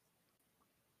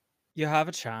 You have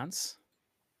a chance.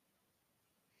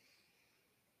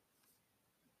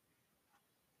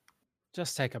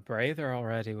 Just take a breather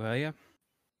already, will you?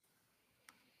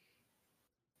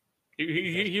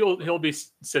 He'll be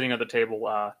sitting at the table,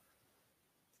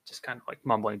 just kind of like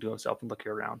mumbling to himself and looking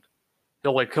around.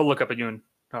 He'll look up at you and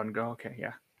go, "Okay,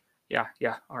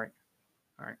 yeah, all right,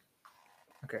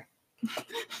 okay."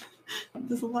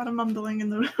 There's a lot of mumbling in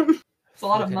the room. It's a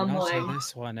lot of Looking not who mumbling.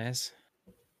 This one is.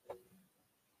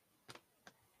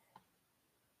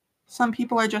 Some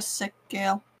people are just sick,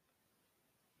 Gale.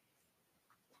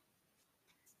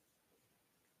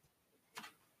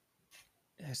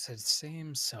 Yes, it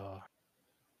seems so.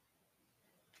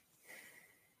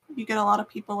 You get a lot of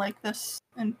people like this,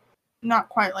 and not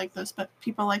quite like this, but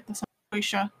people like this in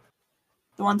Croatia,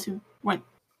 the ones who went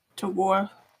to war,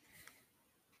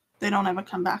 they don't ever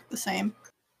come back the same.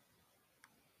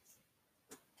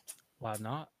 Why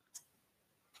not?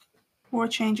 War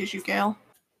changes you, Gale.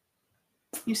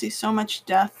 You see so much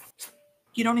death.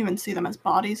 You don't even see them as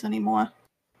bodies anymore,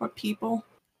 or people.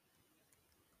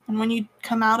 And when you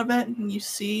come out of it and you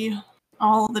see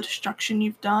all the destruction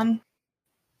you've done,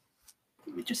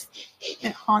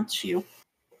 it haunts you.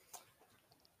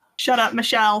 Shut up,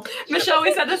 Michelle. Michelle,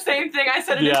 we said the same thing. I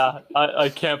said it. Yeah, I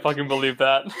can't fucking believe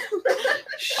that.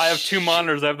 I have two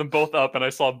monitors. I have them both up, and I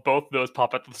saw both of those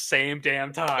pop at the same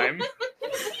damn time.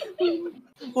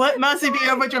 Let Mercy be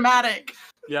over dramatic.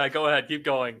 Yeah, go ahead. Keep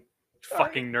going.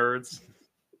 Fucking nerds.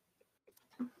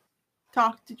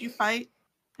 Talk, did you fight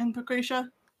in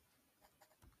Patricia?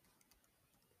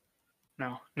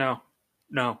 No.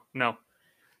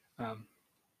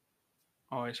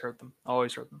 Always heard them.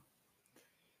 Always been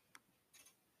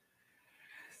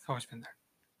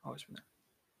there.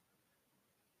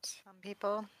 Some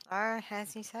people are,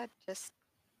 as you said, just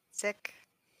sick.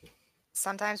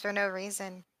 Sometimes for no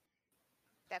reason.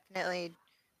 Definitely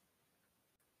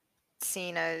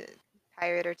seen a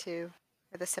pirate or two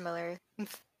with a similar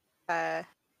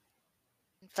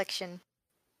infliction.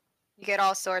 You get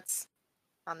all sorts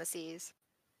on the seas.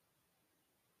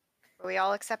 But we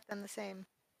all accept them the same.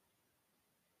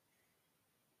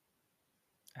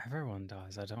 Everyone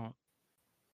does. I don't.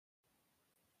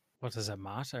 What does it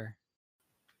matter?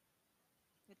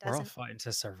 It We're all doesn't. fighting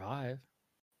to survive.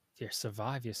 If you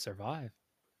survive, you survive.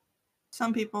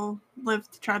 Some people live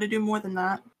to try to do more than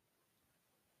that.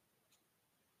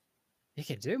 You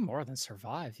can do more than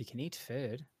survive. You can eat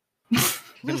food.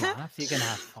 You can laugh. You can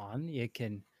have fun. You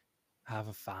can have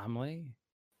a family.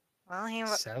 Well,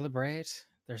 Celebrate.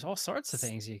 There's all sorts of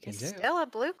things you can he's do. still a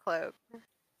blue cloak.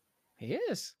 He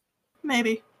is.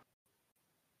 Maybe.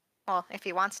 Well, if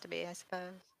he wants to be, I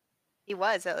suppose. He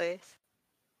was, at least.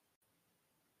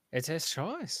 It's his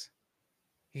choice.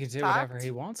 He can do whatever Talked.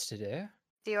 he wants to do.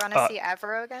 Do you want to see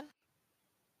Avro again?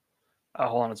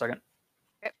 Hold on a second.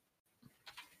 Yep.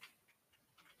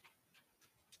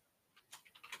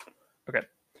 Okay.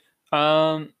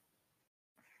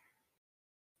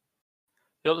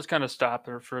 He'll just kind of stop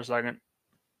there for a second.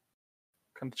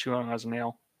 Kind of chew on his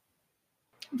nail.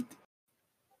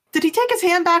 Did he take his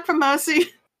hand back from Mercy?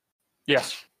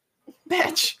 Yes.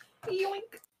 Bitch.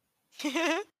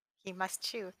 Yoink. He must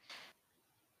chew.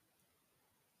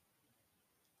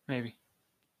 Maybe.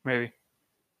 I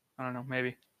don't know.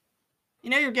 Maybe. You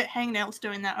know you get hangnails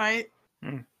doing that, right?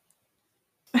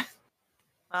 Well,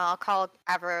 I'll call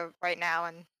Avro right now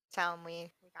and tell him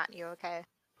we got you okay.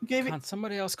 Gave it. Can't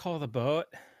somebody else call the boat?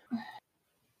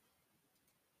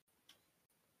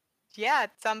 Yeah,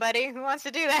 somebody who wants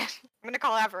to do that. I'm gonna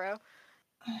call Avro.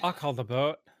 I'll call the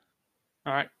boat.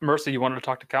 All right. Mercy, you wanted to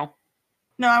talk to Cal?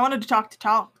 No, I wanted to talk.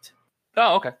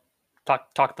 Oh, okay.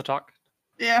 Talk the talk.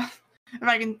 Yeah. If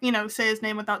I can, say his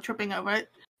name without tripping over it.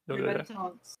 Everybody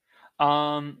talks.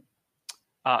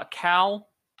 Cal,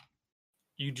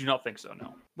 you do not think so,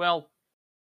 no. Well,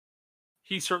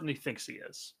 he certainly thinks he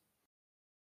is.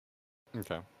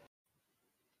 Okay.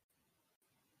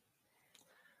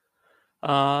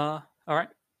 All right.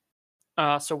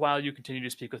 So while you continue to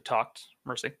speak with Talked,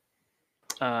 Mercy,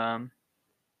 who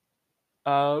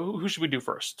should we do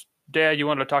first? Dad, you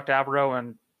wanted to talk to Avro,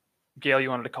 and Gail, you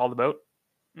wanted to call the boat.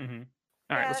 Mm-hmm.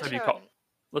 All right, Yeah, let's have you sure. call.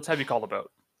 Let's have you call the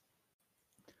boat.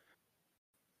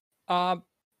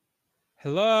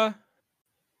 Hello.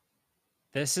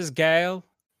 This is Gail.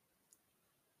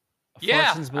 Of Yeah,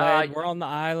 Fortune's Blade. We're on the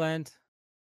island.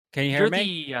 Can you hear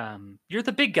me? You're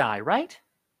the big guy, right?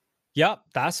 Yep,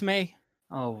 that's me.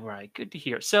 All right, good to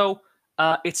hear. So,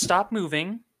 it stopped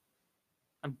moving.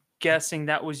 I'm guessing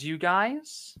that was you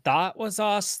guys. That was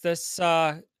us. This,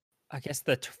 I guess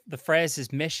the phrase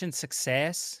is mission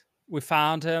success. We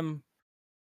found him.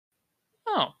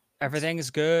 Oh, Everything is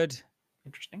good.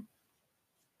 interesting.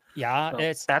 Yeah, Well,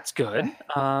 it's that's good.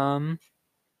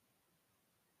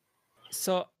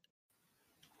 so.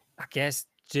 I guess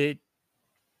do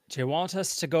you want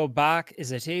us to go back?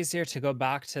 Is it easier to go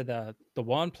back to the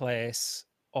one place,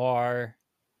 or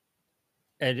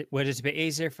would it be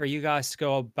easier for you guys to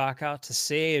go back out to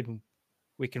sea and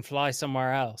we can fly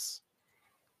somewhere else?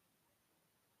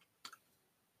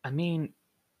 I mean,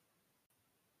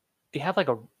 do you have like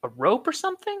a rope or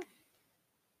something?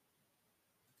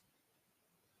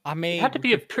 I mean, It had to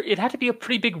be a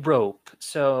pretty big rope.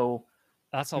 So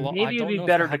that's a lot. maybe it'd be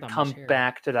better to come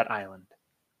back to that island.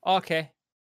 Okay.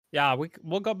 Yeah,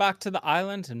 we'll go back to the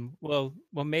island and we'll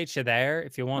meet you there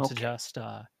if you want to Okay. just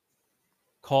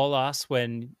call us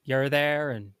when you're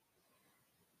there, and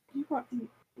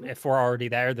if we're already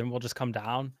there, then we'll just come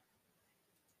down.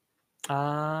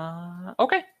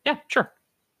 Okay. Yeah, sure.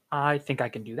 I think I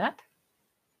can do that.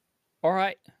 All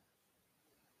right.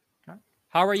 Okay.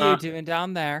 How are you doing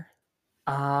down there?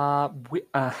 Well,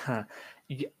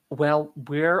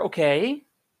 we're okay.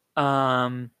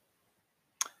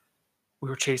 We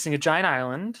were chasing a giant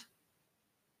island.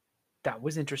 That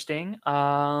was interesting.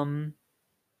 Sure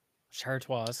it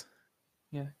was.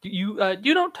 Yeah. You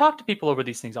don't talk to people over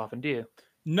these things often, do you?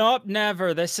 Nope,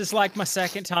 never. This is like my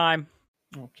second time.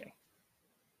 Okay.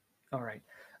 All right.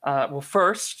 Well,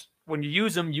 first, when you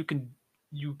use them, you can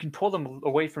pull them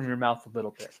away from your mouth a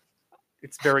little bit.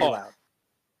 It's very loud.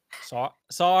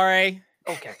 Sorry.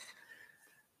 Okay.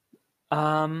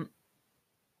 But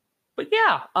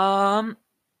yeah.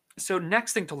 So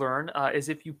next thing to learn is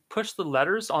if you push the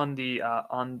letters on the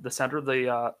center of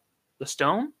the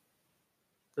stone,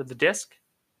 the disc.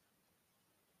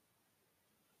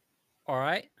 All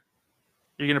right.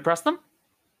 You're gonna press them.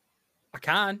 I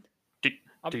can.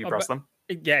 Do you press them?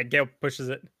 Yeah, Gail pushes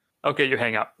it. Okay, you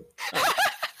hang up.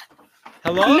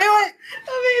 Hello? I knew it!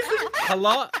 Amazing!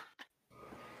 Hello?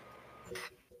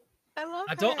 I love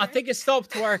I think it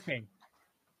stopped working.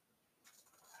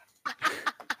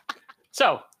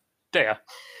 So, Dea,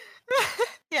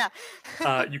 Yeah.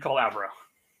 you call Avro.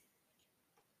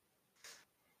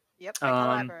 Yep, I call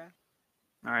Um, Avro.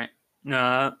 All right.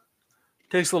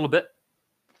 Takes a little bit.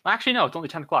 Actually, no, it's only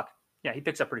 10 o'clock. Yeah, he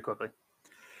picks up pretty quickly.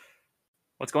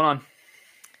 What's going on?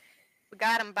 We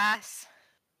got him, boss.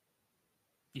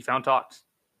 You found Talks.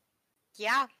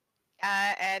 Yeah.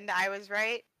 And I was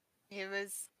right. He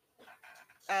was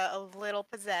a little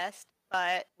possessed.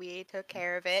 but we took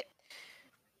care of it.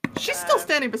 She's still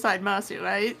standing beside Mercy,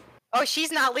 right? Oh,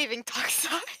 she's not leaving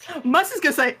Toxide. Mercy's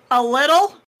gonna say, a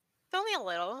little? It's only a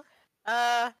little.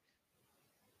 Mm.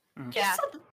 Yeah.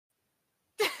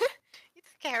 You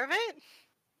took care of it?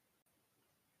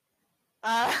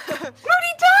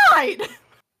 Rudy died!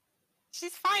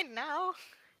 She's fine now.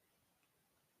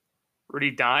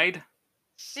 Rudy died?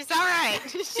 She's alright.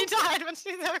 She died, but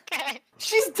she's okay.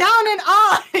 She's down an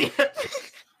eye!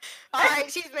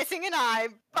 Alright, she's missing an eye,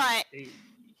 but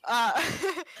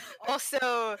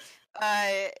also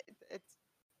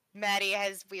Maddie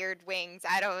has weird wings.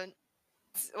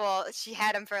 Well, she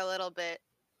had them for a little bit.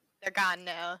 They're gone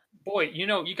now. Boy,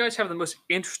 you guys have the most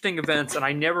interesting events, and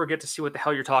I never get to see what the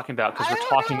hell you're talking about because I we're don't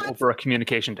know talking what's- over a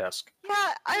communication desk.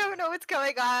 Yeah, I don't know what's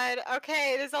going on.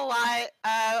 Okay, there's a lot.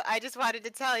 I just wanted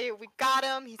to tell you, we got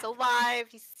him. He's alive.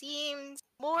 He seems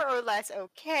more or less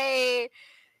okay.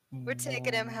 We're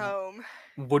taking him home.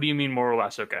 What do you mean more or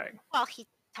less okay? Well, he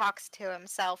talks to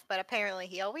himself, but apparently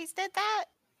he always did that.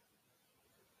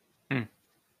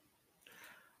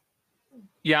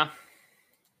 Yeah.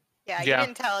 Yeah, Yeah, you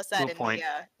didn't tell us that good in point.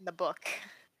 the book,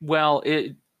 Well,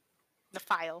 the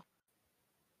file.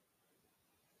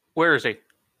 where is he?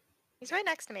 He's right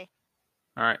next to me.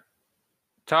 All right.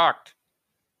 Talked.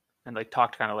 And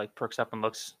Talked kind of perks up and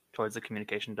looks towards the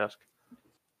communication desk.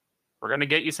 We're going to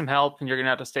get you some help and you're going to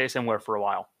have to stay somewhere for a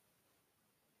while.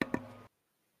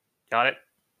 Got it?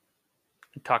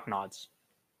 And Talk nods.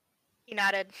 He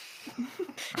nodded.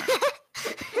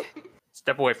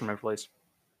 Step away from him, please.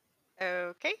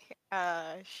 Okay.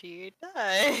 She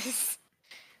does.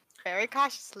 Very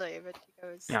cautiously, but she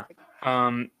goes Yeah.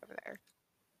 over there.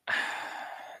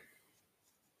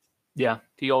 Yeah,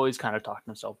 he always kind of talked to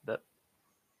himself a bit.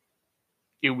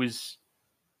 It was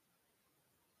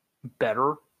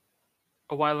better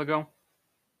a while ago.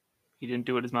 He didn't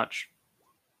do it as much.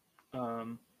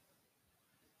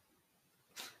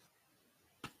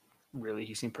 Really,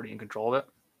 he seemed pretty in control of it.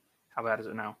 How bad is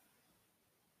it now?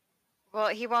 Well,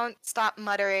 he won't stop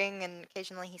muttering, and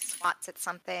occasionally he swats at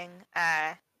something.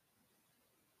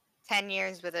 10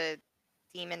 years with a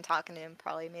demon talking to him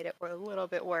probably made it a little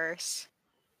bit worse.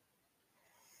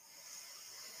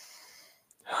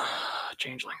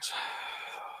 Changelings.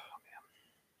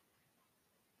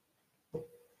 Oh, man.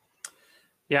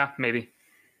 Yeah, maybe.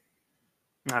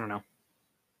 I don't know.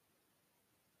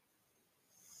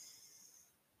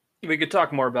 We could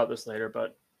talk more about this later,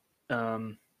 but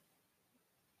you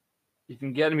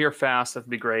can get him here fast. That'd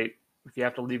be great. If you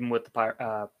have to leave him with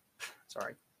the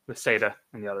with Seda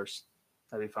and the others,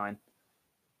 that'd be fine.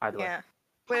 Either way. Yeah.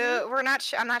 We're not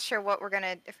sure. I'm not sure what we're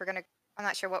gonna I'm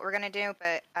not sure what we're gonna do,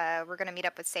 but we're gonna meet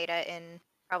up with Seda in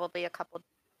probably a couple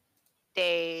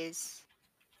days,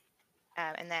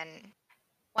 and then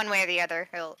one way or the other,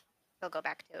 he'll go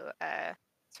back to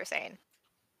Cersei.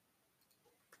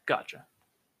 Gotcha.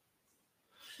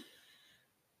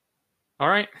 All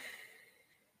right.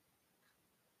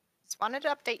 Just wanted to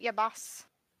update you, boss.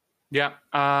 Yeah.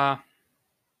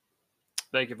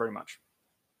 Thank you very much.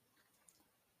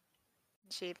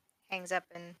 She hangs up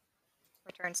and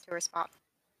returns to her spot.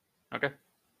 Okay.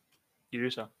 You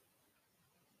do so.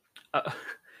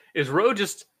 Is Ro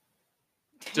just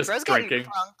Ro's getting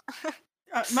drinking?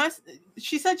 drunk.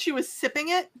 She said she was sipping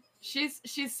it. She's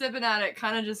sipping at it,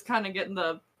 kind of getting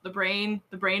the brain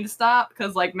to stop,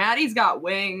 because Maddie's got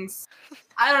wings.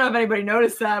 I don't know if anybody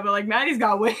noticed that, but Maddie's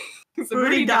got wings.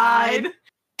 Rudy died.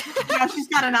 Yeah, she's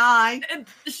got an eye. And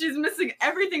she's missing.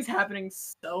 Everything's happening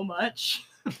so much,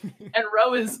 and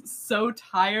Ro is so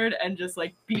tired and just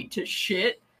beat to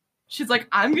shit. She's like,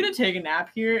 I'm gonna take a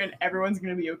nap here, and everyone's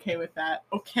gonna be okay with that.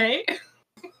 Okay.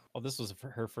 Well, this was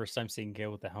her first time seeing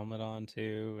Gale with the helmet on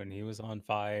too, and he was on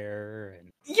fire.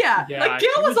 And Yeah, Yeah,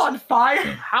 Gale she was on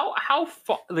fire. How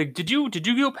far? Did you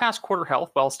go past quarter health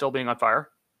while still being on fire?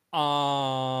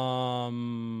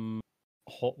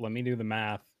 let me do the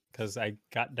math because I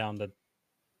got down to.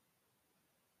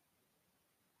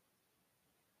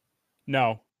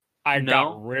 No, I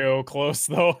got real close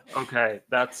though. Okay,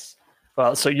 that's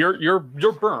well. So you're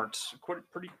burnt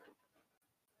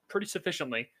pretty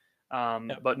sufficiently,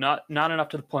 but not enough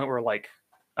to the point where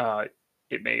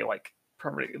it may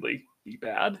permanently be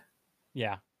bad.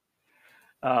 Yeah.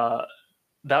 That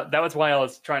was why I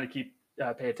was trying to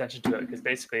pay attention to it, because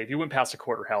basically if you went past a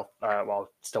quarter health while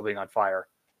still being on fire,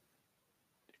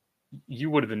 you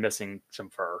would have been missing some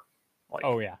fur.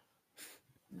 Oh yeah.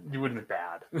 You would have been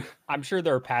bad. I'm sure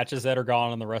there are patches that are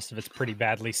gone and the rest of it's pretty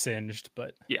badly singed,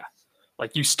 but yeah,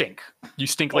 you stink. You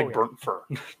stink yeah. burnt fur.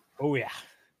 Oh yeah.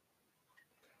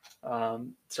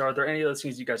 So are there any other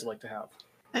things you guys would like to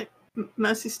have?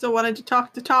 Mercy still wanted to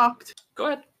talk. Go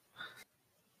ahead.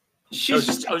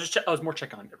 She's I was more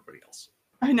checking on everybody else.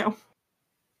 I know.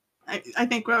 I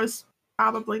think Rose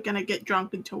probably gonna get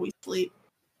drunk until we sleep.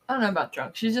 I don't know about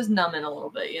drunk. She's just numbing a little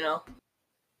bit, you know?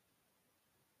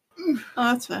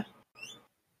 Oh, that's fair.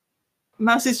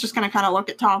 Mercy's just gonna kind of look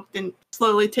at Toct and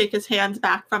slowly take his hands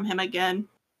back from him again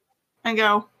and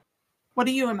go, "What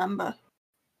do you remember?"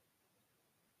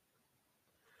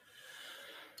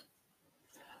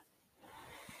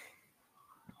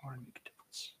 I wanted to make a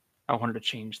difference. I wanted to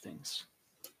change things.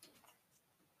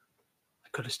 I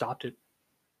could have stopped it.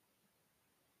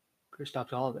 Could have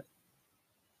stopped all of it.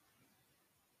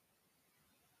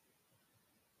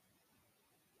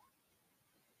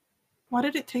 Why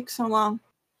did it take so long?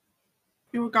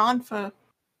 You were gone for,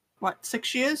 what,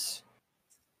 6 years?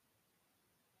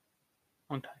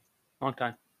 Long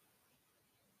time.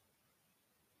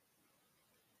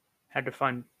 Had to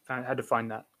find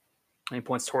that. And he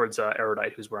points towards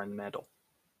Erudite, who's wearing the mantle.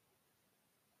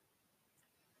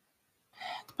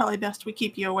 It's probably best we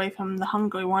keep you away from the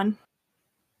hungry one.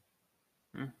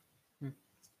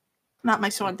 Not my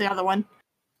sword, the other one.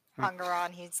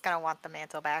 Hungaron, he's gonna want the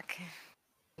mantle back.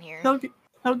 Here.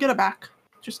 He'll get it back,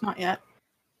 just not yet.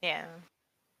 Yeah.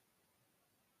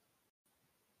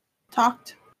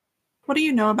 Toct, what do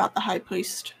you know about the High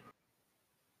Priest?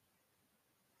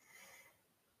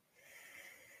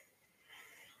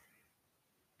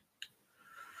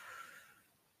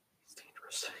 He's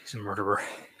dangerous. He's a murderer.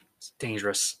 He's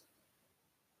dangerous.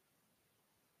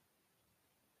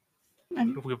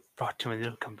 And If we brought to him,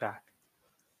 he'll come back.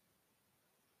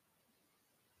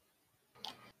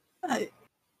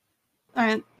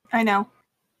 I know.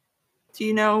 Do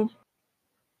you know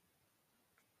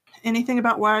anything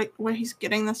about where he's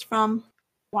getting this from?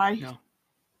 Why No.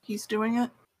 he's doing it?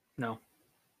 No.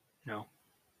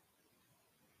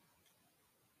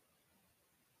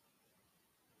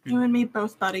 You and me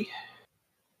both, buddy.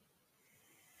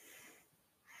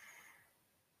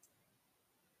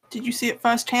 Did you see it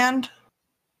firsthand?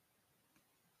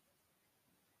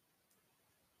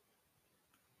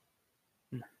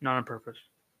 Not on purpose.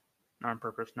 Not on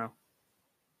purpose, no.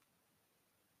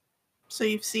 So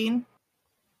you've seen?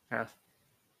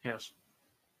 Yes.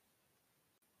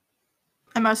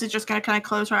 And Mercy's just gonna kind of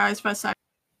close her eyes for a second.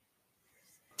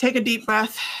 Take a deep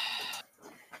breath.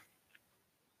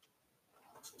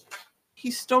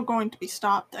 He's still going to be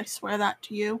stopped, I swear that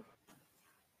to you.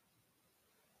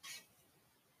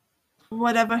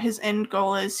 Whatever his end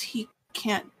goal is, he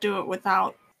can't do it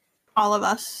without all of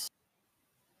us.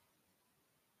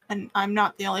 And I'm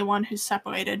not the only one who's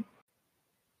separated.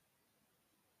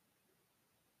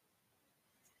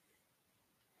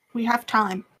 We have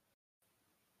time.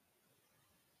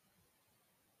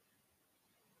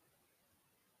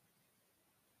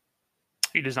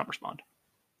 He does not respond.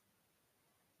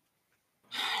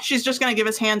 She's just going to give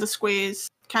his hand a squeeze,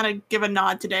 kind of give a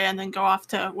nod today, and then go off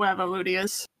to wherever Rudy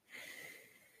is.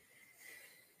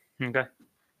 Okay.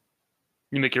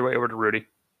 You make your way over to Rudy.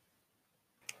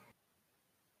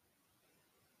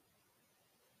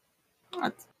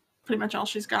 That's pretty much all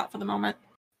she's got for the moment.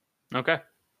 Okay.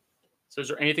 So is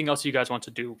there anything else you guys want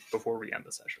to do before we end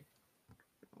the session?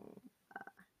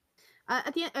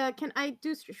 At the end, can I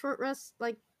do short rest,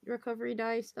 like recovery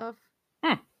die stuff?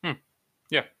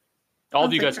 Yeah. All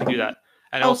of you guys can do that.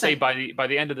 And I'll say Okay. by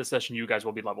the end of the session, you guys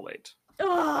will be level 8.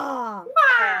 Oh.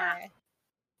 Okay.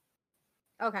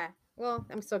 Okay. Well,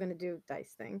 I'm still gonna do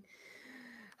dice thing.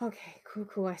 Okay.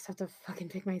 Cool. I just have to fucking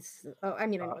pick my. Oh, I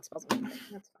mean, I know what spells.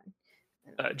 That's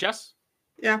fine. Jess?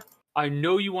 Yeah. I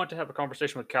know you want to have a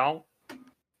conversation with Cal.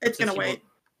 It's going to Since you wait.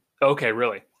 Okay,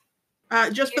 really?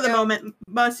 Just for You the know- moment,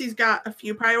 Mercy's got a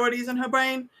few priorities in her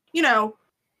brain. You know,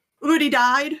 Rudy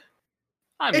died.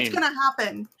 I mean, It's going to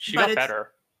happen. she but got it's-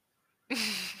 better.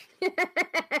 He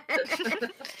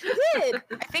did.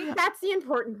 I think That's the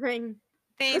important thing.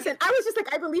 the Listen, I was just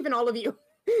like, I believe in all of you.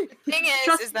 thing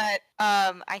Just- is that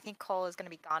I think Cole is going to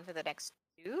be gone for the next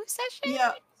 2 sessions.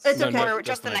 Yeah, it's No, okay. no, Or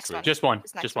just the next week. one. Just one.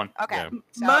 This next Just one. Okay. Yeah.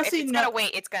 So Mercy if it's no- gonna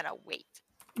wait, it's gonna wait.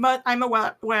 I'm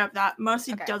aware of that.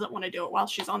 Mercy Okay. doesn't want to do it while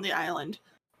she's on the island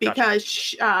Gotcha.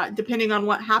 because depending on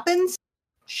what happens,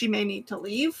 she may need to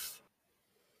leave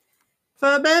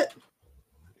for a bit,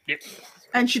 Yep.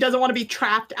 and she doesn't want to be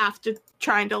trapped after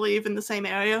trying to leave in the same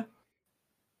area.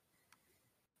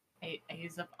 I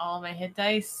used up all my hit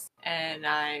dice, and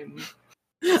I'm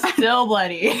still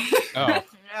bloody. Oh,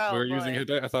 Oh, we were using boy. hit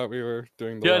die? I thought we were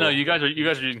doing the Yeah, no, level. you guys are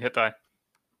using hit die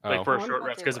Oh. for a Oh. short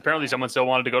rest because apparently someone still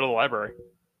wanted to go to the library.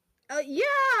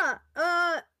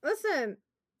 Yeah. Listen.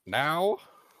 Now?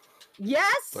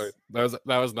 Yes. Sorry,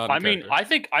 that was not I in mean, character. I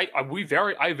think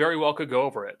I very well could go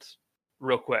over it.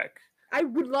 real quick. I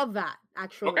would love that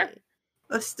actually.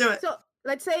 Let's do it. So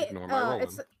let's say Ignore my rolling.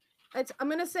 it's I'm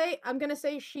gonna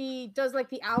say she does like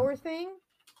the hour thing,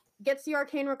 gets the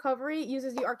arcane recovery,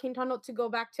 uses the arcane tunnel to go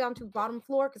back down to bottom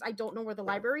floor because I don't know where the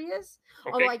library is.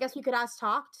 Okay. Although I guess we could ask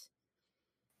Talked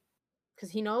because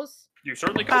he knows. You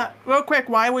certainly could. Real quick,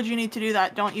 why would you need to do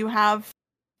that? Don't I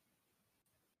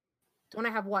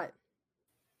have what?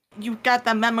 You've got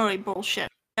the memory bullshit.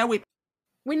 Yeah, We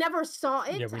never saw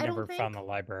it. Yeah, we I never don't think. found the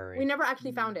library. We never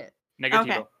actually found it. Negativo.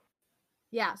 Okay.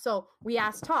 Yeah, so we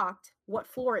asked Talked what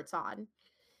floor it's on.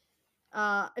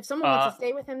 If someone wants to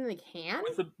stay with him, they can.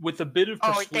 With a bit of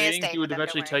Oh, they persuading, stay he would with them,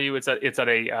 eventually don't tell you it's at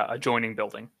a adjoining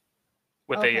building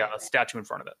with Okay. a statue in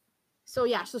front of it. So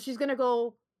yeah, so she's gonna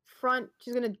go front.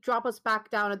 She's gonna drop us back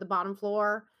down at the bottom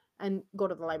floor and go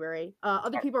to the library.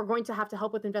 Other people are going to have to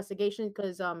help with investigation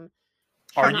because Are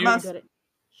she's you- not good at-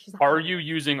 she's not Are good at you it.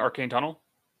 using Arcane Tunnel?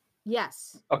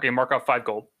 Yes. Okay, mark off 5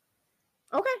 gold.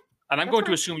 Okay. And I'm That's going to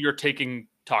fine. assume you're taking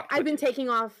talk. I've with been you. taking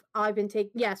off.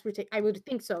 Yes, I would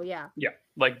think so. Yeah. Yeah,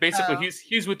 like basically Oh.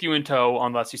 he's with you in tow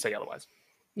unless you say otherwise.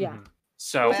 Yeah. Mhm.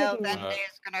 So Well, taking then off.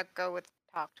 Dave's gonna go with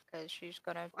Talked because she's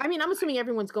gonna. I mean, I'm assuming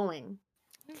everyone's going.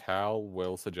 Cal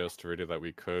will suggest to Rita that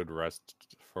we could rest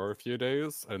for a few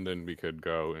days, and then we could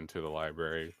go into the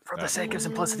library. for the that sake of Mm.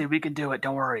 simplicity, we can do it.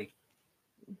 Don't worry.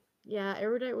 Yeah,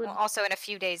 Erudite would. Well, also, in a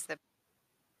few days, the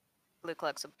Blue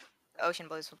Cloaks, the Ocean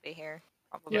Blues will be here.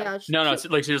 Probably. Yeah. No, she-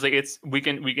 like seriously, we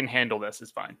can handle this.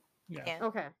 It's fine. Yeah.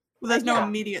 Okay. Well, there's no Yeah.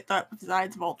 immediate threat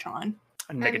besides Voltron.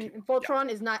 Negative. And Voltron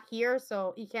is not here,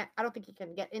 so he can't. I don't think he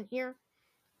can get in here.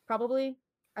 Probably,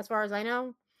 as far as I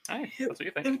know. Hey, that's what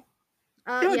you think.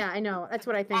 Good. Yeah, I know. That's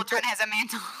what I think. Voltron has a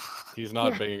mantle. He's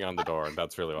not Yeah. banging on the door, and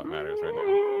that's really what matters right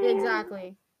now.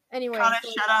 Exactly. Anyway, Connor,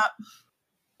 so shut up.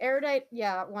 Erudite,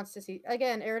 yeah, wants to see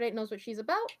again. Erudite knows what she's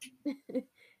about,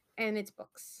 and it's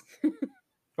books.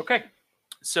 Okay,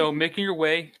 so making your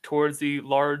way towards the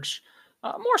large,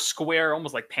 more square,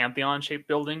 almost like Pantheon-shaped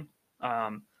building,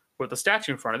 with a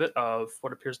statue in front of it of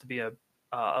what appears to be a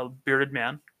bearded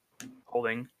man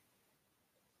holding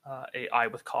a eye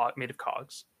with made of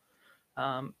cogs.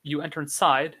 You enter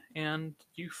inside, and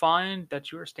you find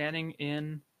that you are standing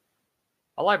in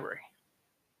a library,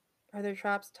 Are there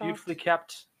traps? beautifully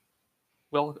kept.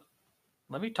 Well,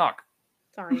 let me talk.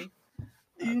 Sorry.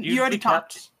 You already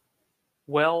talked. kept,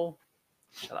 well,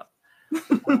 shut up.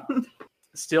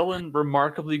 Still in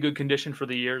remarkably good condition for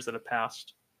the years that have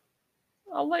passed.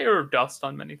 A layer of dust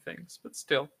on many things, but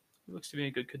still, it looks to be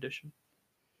in good condition.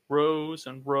 Rows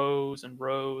and rows and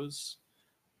rows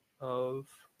of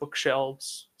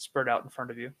bookshelves spread out in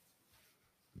front of you.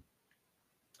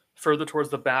 Further towards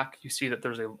the back, you see that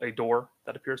there's a door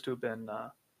that appears to have been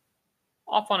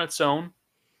off on its own.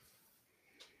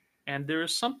 And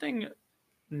there's something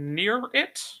near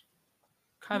it,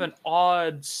 kind of an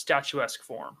odd statuesque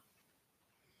form.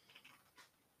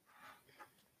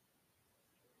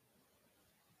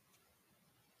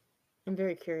 I'm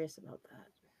very curious about that.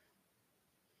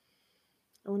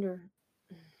 I wonder.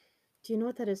 Do you know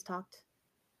what that is? Talked.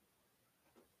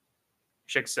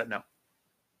 Shakes said no.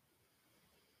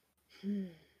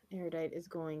 Erudite is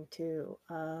going to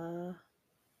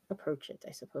approach it,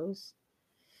 I suppose.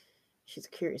 She's a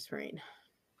curious brain.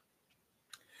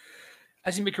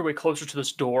 As you make your way closer to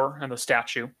this door and the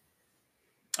statue,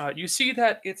 you see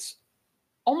that it's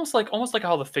almost like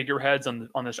how the figureheads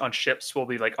on ships will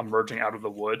be like emerging out of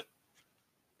the wood.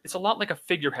 It's a lot like a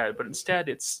figurehead, but instead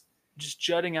it's just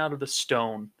jutting out of the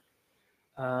stone.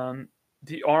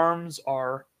 The arms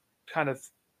are kind of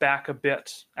back a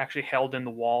bit, actually held in the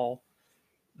wall.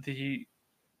 The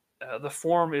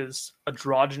form is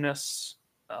androgynous.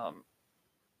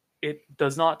 It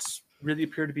does not really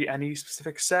appear to be any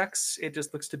specific sex. It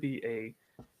just looks to be a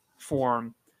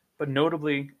form. But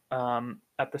notably,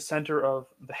 at the center of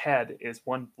the head is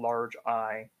one large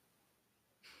eye.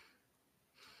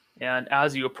 And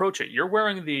as you approach it, you're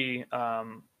wearing the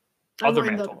other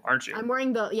wearing mantle, aren't you? I'm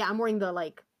wearing the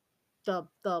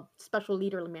special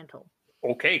leader mantle.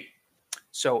 Okay.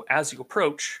 So as you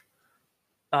approach,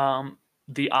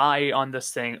 the eye on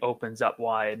this thing opens up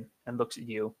wide and looks at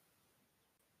you.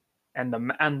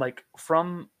 And like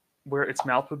from where its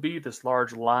mouth would be, this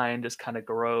large line just kind of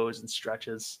grows and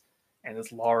stretches, and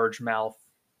this large mouth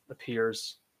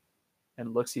appears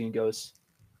and looks at you and goes,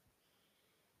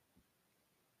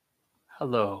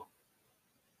 "Hello.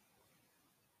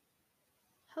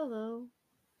 Hello.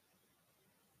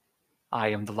 I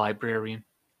am the librarian.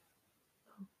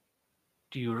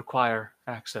 Do you require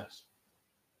access?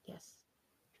 Yes.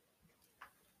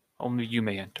 Only you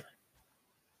may enter."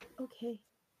 Okay.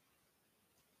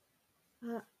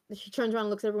 She turns around and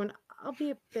looks at everyone. I'll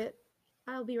be a bit.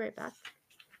 I'll be right back.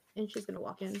 And she's gonna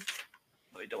walk in.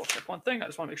 Let me double check one thing. I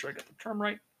just want to make sure I get the term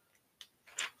right.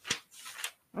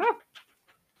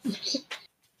 Because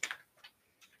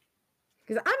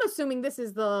I'm assuming this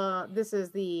is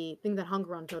the thing that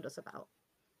Hungaron told us about.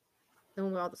 The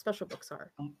one where all the special books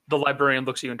are. The librarian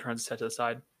looks at you and turns his head to the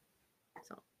side.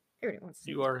 So everyone wants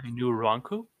to You are a new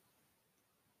Ronku?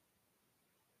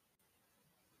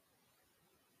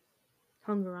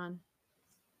 Hungaron.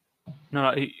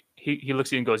 No, he looks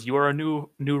at you and goes, "You are a new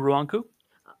Ronku?"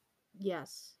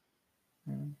 Yes.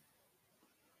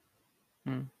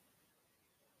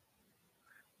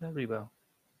 Very well.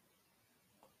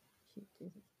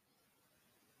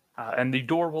 And the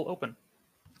door will open.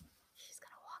 She's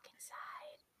gonna walk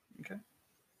inside.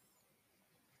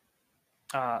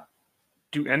 Okay.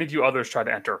 Do any of you others try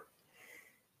to enter?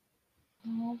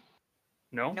 No.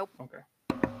 No? Nope. Okay.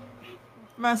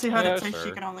 Mercy heard Yeah, it say she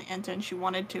sure. could only enter and she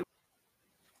wanted to.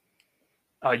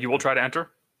 You will try to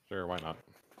enter? Sure, why not?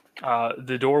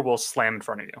 The door will slam in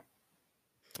front of you.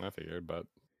 I figured, but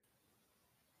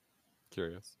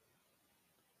curious.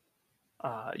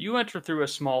 You enter through a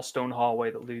small stone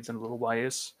hallway that leads in a little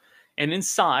ways, and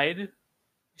inside you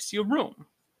see a room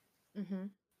Mm-hmm.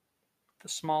 with a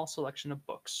small selection of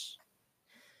books.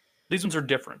 These ones are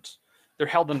different. They're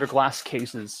held under glass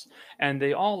cases, and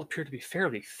they all appear to be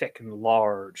fairly thick and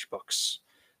large books,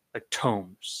 like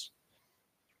tomes.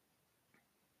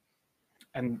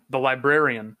 And the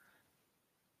librarian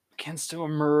begins to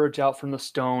emerge out from the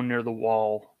stone near the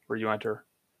wall where you enter.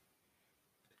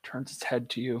 It turns its head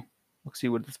to you, looks at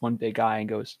you with this one big eye, and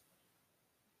goes,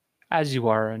 "As you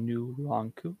are a new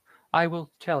Ronku, I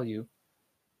will tell you,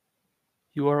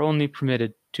 you are only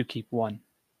permitted to keep one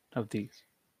of these."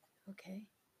 Okay.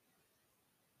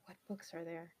 What books are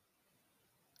there?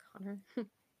 Connor?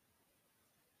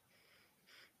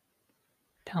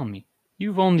 Tell me,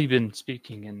 you've only been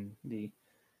speaking in the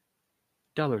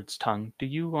Dullard's tongue. Do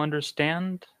you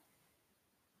understand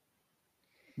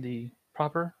the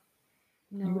proper?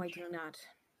 No, I do not.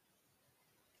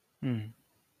 Hmm.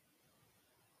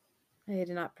 I did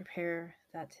not prepare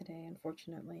that today,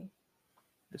 unfortunately.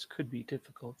 This could be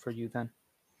difficult for you then.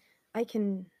 I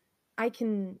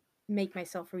can make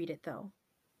myself read it though.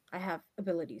 I have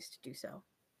abilities to do so.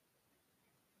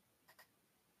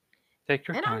 Take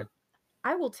your And time.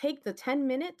 I will take the 10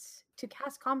 minutes to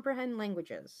cast comprehend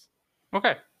languages.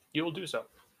 Okay, you will do so.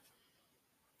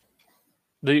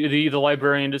 The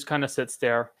librarian just kind of sits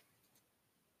there,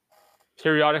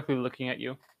 periodically looking at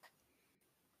you,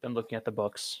 then looking at the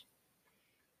books.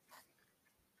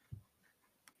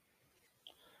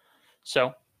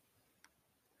 So,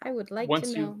 I would like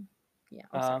Once to you- know. Yeah.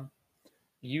 I'm sorry.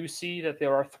 you see that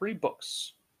there are 3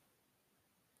 books.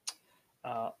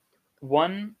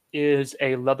 One is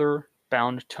a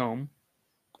leather-bound tome.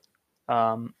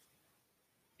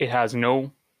 It has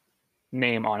no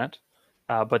name on it,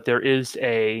 but there is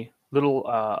a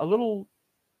little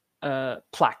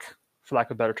plaque, for lack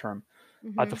of a better term,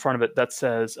 at the front of it that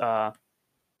says,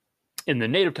 in the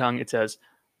native tongue, it says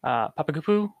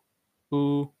Papagapu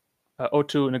u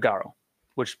Otu Nagaro,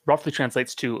 which roughly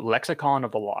translates to Lexicon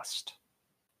of the Lost.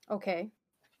 Okay.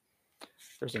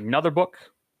 There's another book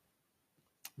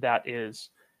that is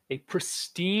a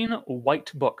pristine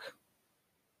white book.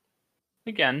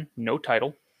 Again, no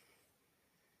title.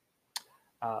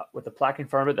 With a plaque in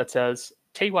front of it that says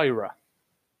Tewaira.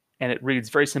 And it reads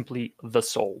very simply, The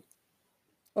Soul.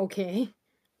 Okay.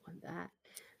 Want that.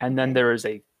 And then Okay. there is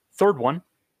a third one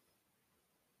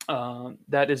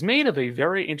that is made of a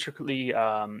very intricately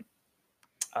bound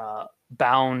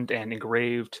and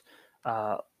engraved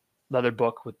leather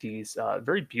book with these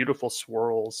very beautiful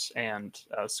swirls and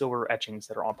silver etchings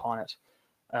that are upon it.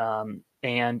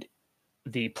 And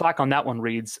the plaque on that one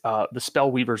reads, The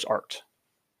Spellweaver's Art.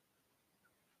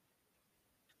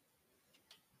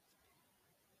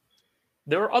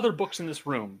 There are other books in this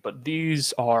room, but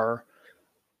these are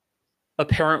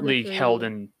apparently Literally. held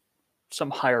in some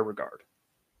higher regard.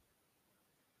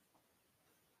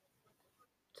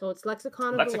 So it's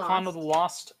Lexicon Lexicon of of the the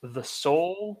Lost, Lost, The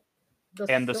Soul,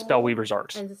 and The Soul, Spellweaver's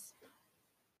Art. and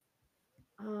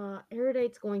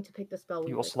Eridate's going to pick the Spellweaver.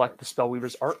 You will select The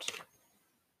Spellweaver's Art.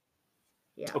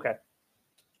 Yeah. Okay.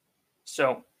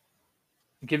 So,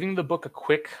 giving the book a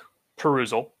quick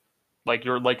perusal, like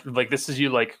you're like this is you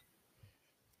like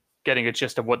getting a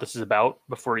gist of what this is about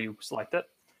before you select it.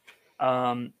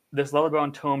 This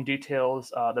leather-bound tome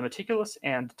details the meticulous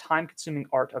and time-consuming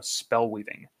art of spell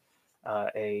weaving,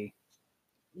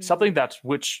 something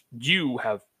which you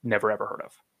have never ever heard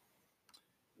of.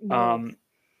 No.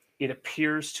 It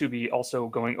appears to be also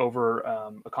going over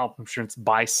accomplishments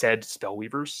by said spell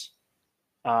weavers.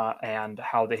 and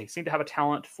how they seem to have a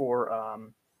talent for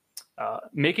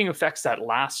making effects that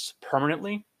last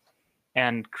permanently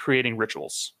and creating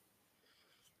rituals.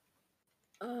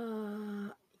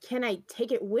 Can I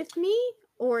take it with me,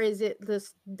 or is it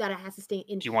this that it has to stay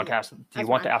in? Do you want to here? ask? Do you That's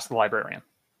want what to ask the librarian?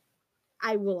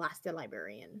 I will ask the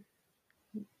librarian.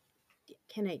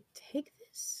 Can I take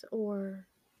this, or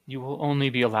You will only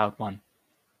be allowed one.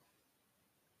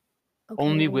 okay,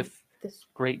 Only I want with this?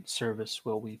 great service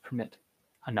will we permit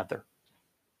another.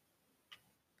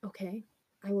 Okay,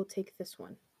 I will take this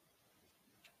one.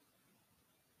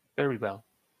 Very well.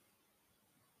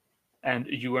 And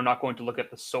you are not going to look at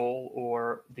the soul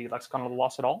or the lexicon of the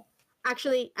lost at all?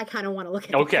 Actually, I kind of want to look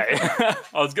at. Okay. I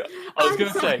was I'm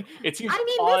going to say, sorry. it seems I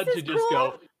mean, odd this to is just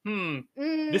go, cool.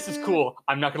 this is cool.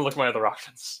 I'm not going to look at my other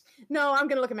options. No, I'm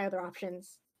gonna look at my other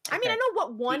options. I mean, Okay. I know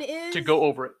what one is. To go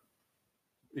over it.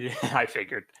 Yeah, I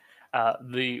figured.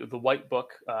 The white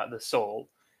book, The Soul,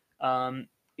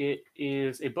 it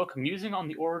is a book musing on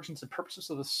the origins and purposes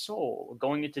of the soul,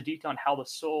 going into detail on how the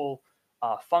soul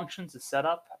functions, is set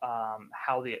up,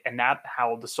 how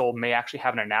the soul may actually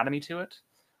have an anatomy to it.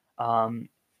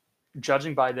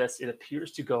 Judging by this, it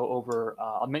appears to go over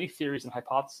many theories and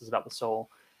hypotheses about the soul,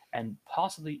 and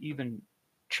possibly even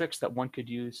tricks that one could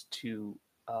use to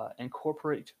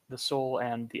incorporate the soul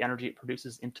and the energy it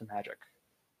produces into magic.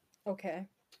 Okay.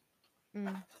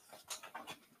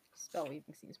 Spell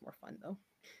weaving seems more fun though.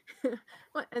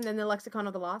 What? And then the Lexicon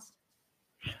of the Lost.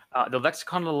 The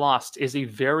Lexicon of the Lost is a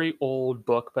very old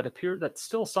book, but that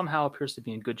still somehow appears to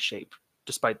be in good shape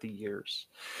despite the years.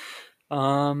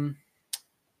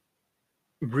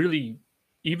 Really,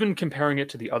 even comparing it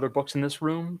to the other books in this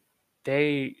room,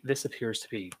 this appears to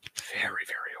be very,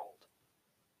 very old.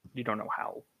 You don't know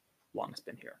how long it's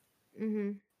been here.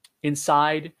 Mm-hmm.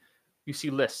 Inside, you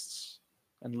see lists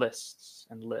and lists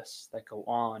and lists that go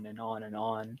on and on and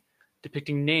on,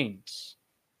 depicting names.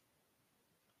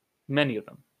 Many of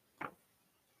them.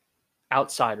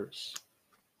 Outsiders.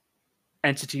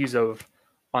 Entities of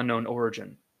unknown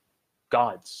origin.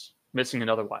 Gods, missing and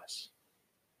otherwise.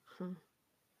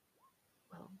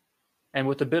 Well, And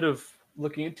with a bit of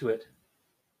looking into it,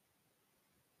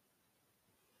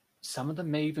 some of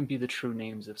them may even be the true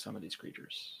names of some of these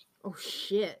creatures. oh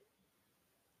shit.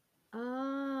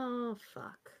 Oh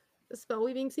fuck. The spell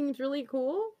weaving seems really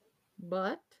cool,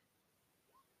 but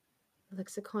the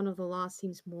Lexicon of the Lost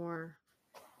seems more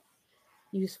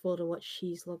useful to what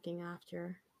she's looking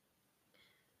after.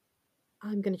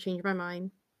 I'm gonna change my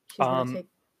mind. She's gonna take.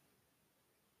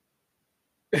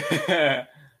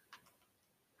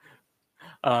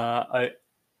 A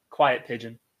quiet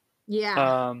pigeon.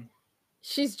 Yeah.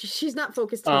 She's not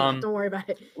focused enough. Don't worry about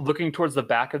it. Looking towards the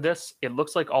back of this, it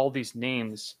looks like all these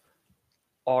names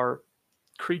are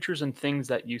creatures and things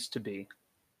that used to be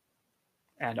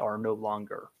and are no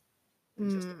longer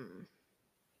existing.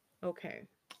 Okay.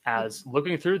 As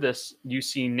looking through this, you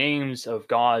see names of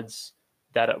gods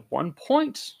that at one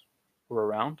point were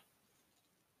around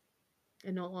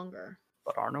And no longer.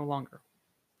 but are no longer.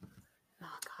 Oh,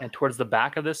 God. And towards the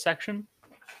back of this section,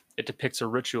 it depicts a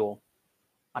ritual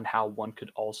on how one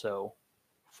could also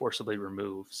forcibly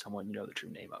remove someone you know the true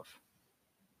name of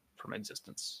from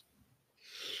existence.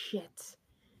 Shit.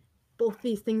 Both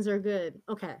these things are good.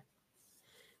 Okay.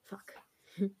 Fuck.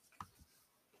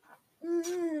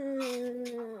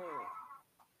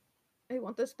 I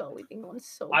want the spell weaving one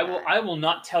so bad. I will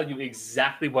not tell you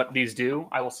exactly what these do.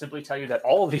 I will simply tell you that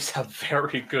all of these have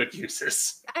very good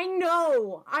uses. I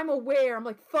know. I'm aware. I'm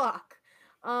like, fuck.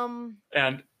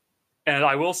 And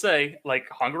I will say, like,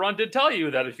 Hungaron did tell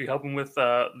you that if you help him with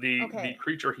the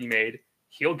creature he made,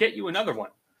 he'll get you another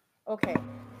one. Okay.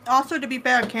 Also, to be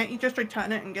fair, can't you just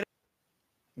return it and get it?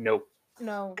 Nope.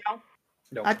 No.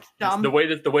 No. That's dumb. The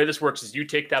way this works is you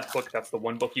take that book. That's the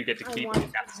one book you get to I keep.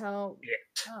 want That's help. it.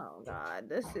 Oh god,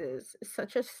 this is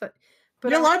such a.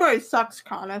 Your library sucks,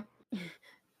 Connor.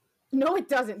 No, it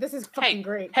doesn't. This is fucking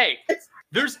great. Hey,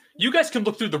 you guys can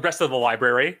look through the rest of the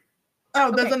library.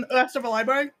 Oh, there's the rest of a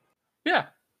library? Yeah.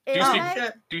 Do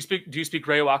you speak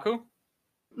Reoaku?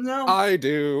 No. I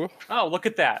do. Oh, look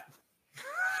at that.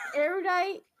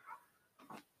 Erudite.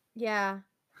 Yeah.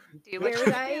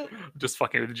 Erudite. Just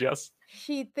fucking with Jess.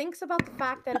 She thinks about the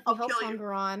fact that if he helps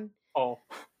Hungaron, Oh.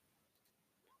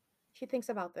 she thinks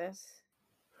about this.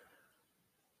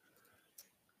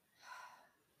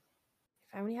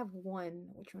 If I only have one,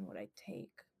 which one would I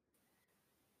take?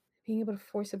 Being able to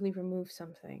forcibly remove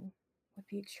something would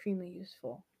be extremely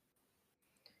useful.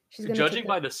 She's gonna Judging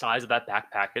by the size of that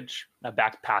back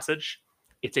passage,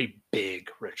 it's a big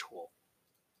ritual.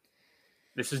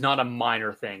 This is not a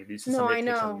minor thing. This is something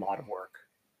that takes a lot of work.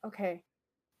 Okay.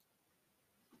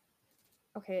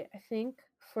 Okay, I think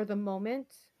for the moment,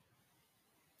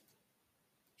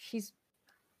 she's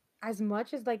as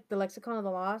much as like the Lexicon of the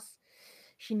Lost.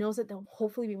 She knows that they'll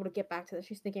hopefully be able to get back to this.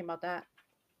 She's thinking about that.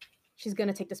 She's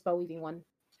gonna take the spell weaving one.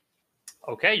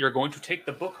 Okay, you're going to take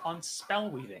the book on spell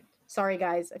weaving. Sorry,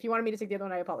 guys. If you wanted me to take the other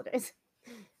one, I apologize.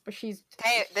 But she's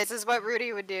Hey, this is what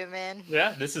Rudy would do, man.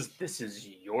 Yeah, this is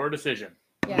your decision.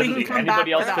 yeah. We can Literally come back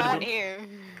anybody for else could that. have Not been, here.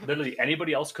 literally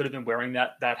anybody else could have been wearing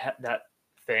that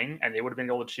thing, and they would have been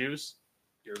able to choose.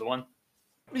 You're the one,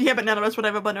 Yeah, but none of us would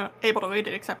ever been able to read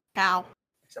it except Cal.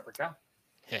 except for Cal.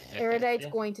 Erudite's Yeah.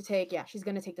 going to take. Yeah, she's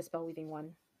gonna take the spell weaving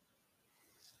one.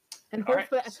 And All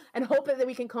hope right. that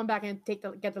we can come back and get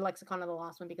the Lexicon of the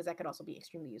Lost one, because that could also be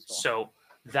extremely useful. So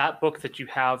that book that you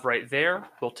have right there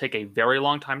will take a very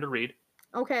long time to read.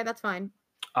 Okay, that's fine.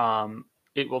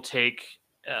 It will take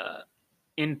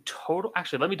in total.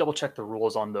 Actually, let me double check the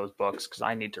rules on those books because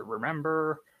I need to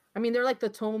remember. I mean, they're like the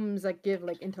tomes that give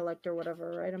like intellect or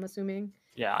whatever, right? I'm assuming.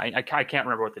 Yeah, I can't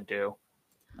remember what to do.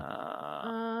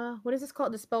 What is this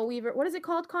called? The Spell Weaver. What is it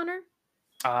called, Connor?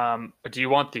 Do you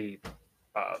want the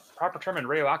proper term in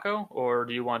Reoako, or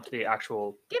do you want the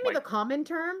actual? Give me like, the common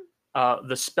term.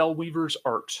 the spell weaver's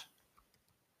art.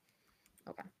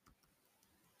 Okay.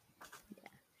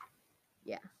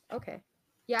 Yeah. Okay.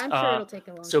 Yeah, I'm sure it'll take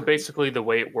a long So time. basically, the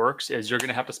way it works is you're going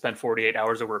to have to spend 48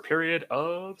 hours over a period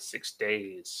of 6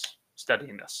 days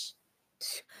studying this.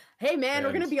 Hey, man, we're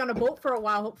And- gonna be on a boat for a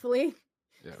while, hopefully.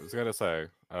 Yeah, I was gonna say.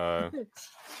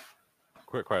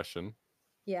 Quick question.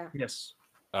 Yeah. Yes.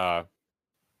 I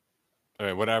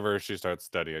mean, whenever she starts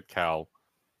studying, Cal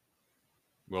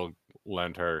will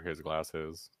lend her his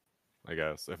glasses. I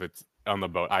guess if it's on the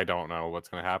boat, I don't know what's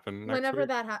gonna happen next Whenever week.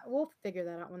 that we'll figure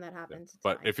that out when that happens. It's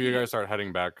But fine. if you guys start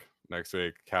heading back next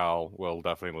week, Cal will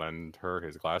definitely lend her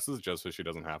his glasses just so she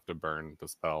doesn't have to burn the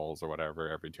spells or whatever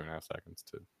every 2.5 seconds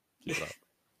to keep it up.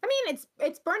 I mean,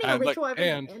 it's burning a And, like, ritual every.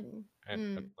 and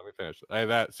let me finish.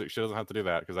 That so she doesn't have to do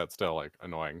that because that's still like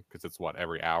annoying because it's what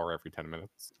every hour, every 10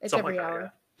 minutes. It's Something every like that,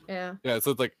 hour. Yeah. Yeah,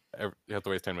 so it's like you have to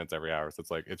waste 10 minutes every hour. So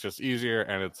it's like it's just easier,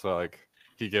 and it's like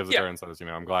he gives it Yeah. to her and says,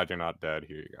 I'm glad you're not dead.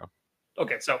 Here you go.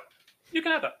 Okay, so you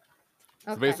can have that.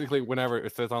 So Okay. basically, whenever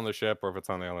if it's on the ship or if it's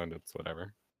on the island, it's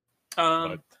whatever.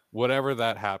 Um, Whatever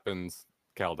that happens,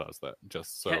 Cal does that.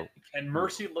 Just so can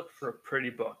Mercy look for a pretty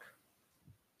book?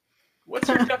 What's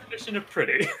your definition of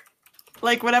pretty?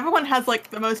 Like, when everyone has, like,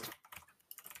 the most...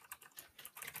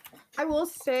 I will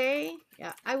say,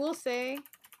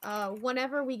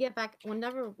 whenever Rudy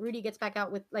gets back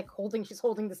out with like she's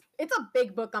holding this. It's a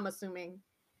big book, I'm assuming.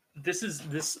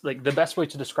 This like the best way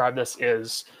to describe this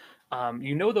is,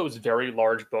 those very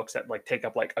large books that like take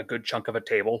up like a good chunk of a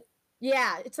table.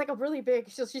 Yeah, it's like a really big.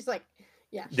 So she's like,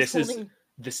 yeah. She's This is holding,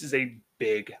 this is a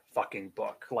big fucking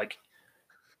book. Like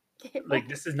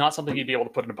this is not something you'd be able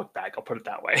to put in a book bag. I'll put it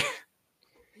that way.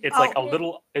 It's like a Oh.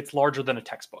 little. It's larger than a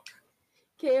textbook.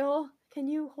 Kale, can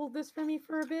you hold this for me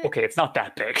for a bit? Okay, it's not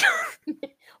that big.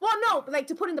 Well, no, but like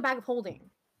to put in the bag of holding.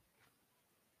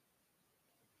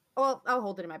 Well, I'll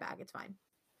hold it in my bag. It's fine.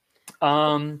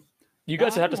 You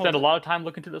guys I have to can spend a hold it. lot of time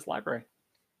looking through this library.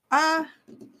 I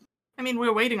mean,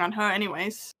 we're waiting on her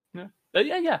anyways. Yeah. But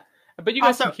you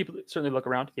guys Also- can certainly look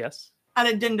around. Yes. An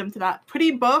addendum to that.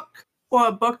 Pretty book, or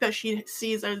a book that she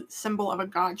sees as a symbol of a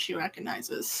god she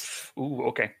recognizes. Ooh.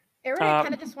 Okay. Erudite Um,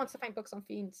 kind of just wants to find books on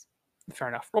fiends. Fair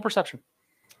enough. Roll perception.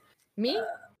 Me?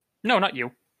 No, not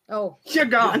you. Oh, You're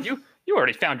gone. You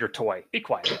already found your toy. Be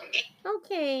quiet.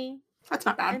 okay. That's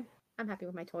not bad. I'm happy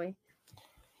with my toy.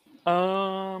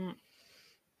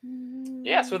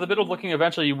 Yeah. So with a bit of looking,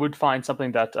 eventually you would find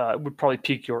something that would probably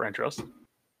pique your interest.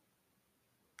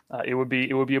 It would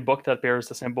be a book that bears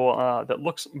the symbol that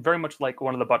looks very much like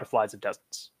one of the butterflies of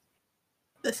deserts.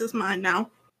 This is mine now.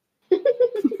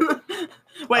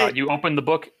 Wait, You open the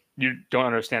book, you don't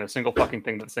understand a single fucking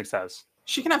thing that this thing says.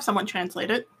 she can have someone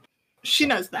translate it. She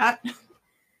knows that.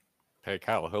 hey,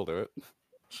 Cal, he'll do it.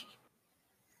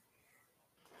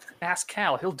 Ask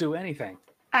Cal; he'll do anything.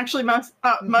 Actually,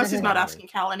 Mercy's not asking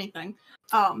Cal anything.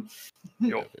 Yo,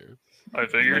 Dude. I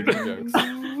figured. Making jokes.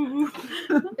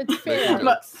 It's Making fair.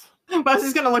 jokes.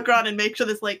 Mercy's gonna look around and make sure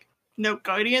there's like no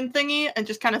guardian thingy, and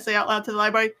just kind of say out loud to the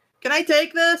library, "Can I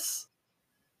take this?"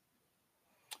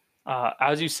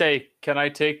 As you say, "Can I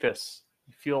take this?"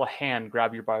 You feel a hand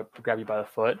grab you by the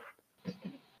foot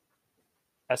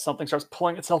as something starts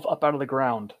pulling itself up out of the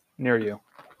ground near you.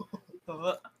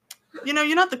 You know,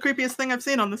 you're not the creepiest thing I've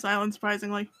seen on this island,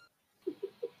 surprisingly.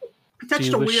 I touched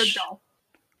you a weird wish- doll.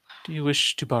 Do you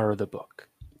wish to borrow the book?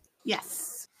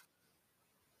 Yes.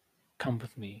 Come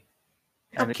with me.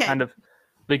 And Okay. it kind of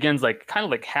begins like kind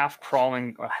of like half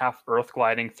crawling or half earth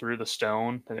gliding through the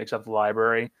stone that makes up the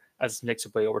library as it makes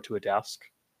its way over to a desk.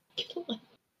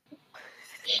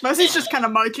 Mercy's just kind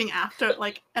of marching after it,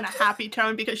 like in a happy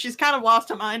tone, because she's kind of lost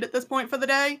her mind at this point for the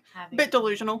day. Bit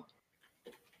delusional.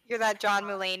 You're that John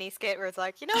Mulaney skit where it's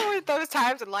like, you know, those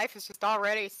times when life is just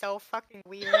already so fucking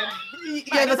weird.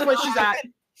 Yeah, that's what she's at.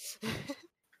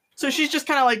 So she's just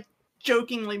kind of like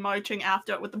jokingly marching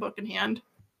after it with the book in hand.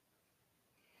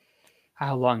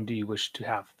 How long do you wish to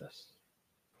have this?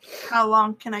 How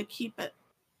long can I keep it?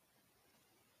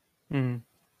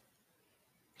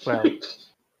 Well,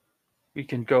 we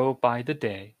can go by the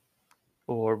day,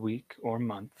 or week, or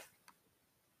month.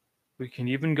 We can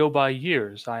even go by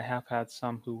years. I have had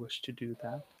some who wish to do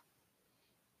that.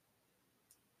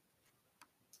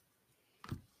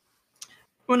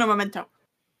 Uno momento.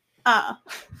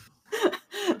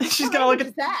 She's gonna look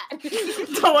at that.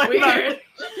 Don't worry about it.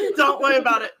 Don't worry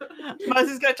about it.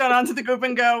 Mercy's gonna turn onto the group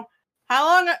and go, how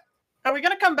long are we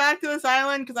gonna come back to this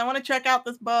island? Because I want to check out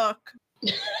this book.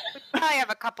 Probably have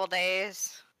a couple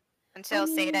days until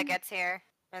Seda mean- gets here,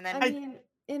 and then I mean,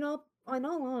 in all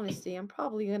honesty, I'm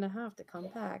probably gonna have to come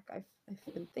back. I've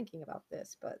been thinking about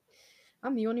this, but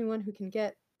I'm the only one who can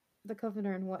get the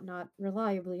governor and whatnot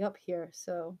reliably up here.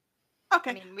 So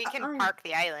Okay. I mean, we can alright. park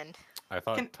the island. I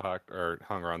thought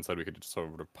Hungaron said we could just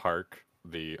sort of park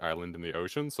the island in the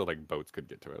ocean so like boats could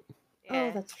get to it. Yeah.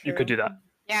 oh, that's true. You could do that.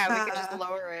 Yeah, we could just Uh,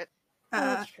 lower it. Oh,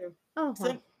 Uh, that's true. Oh, is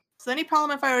well. there any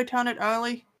problem if I return it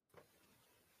early?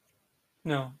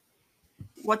 No.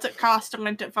 What's it cost to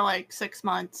rent it for like 6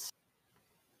 months?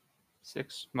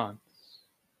 6 months.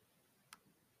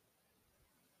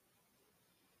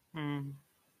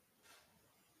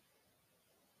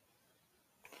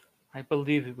 I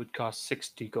believe it would cost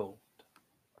 60 gold.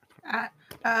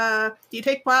 Do you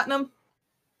take platinum?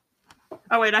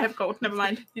 Oh wait, I have gold. Never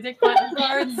mind. You take platinum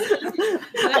cards?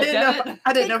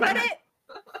 I didn't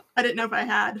know if I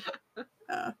had.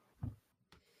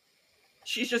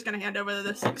 She's just gonna hand over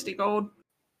the 60 gold.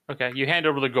 Okay, you hand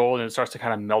over the gold and it starts to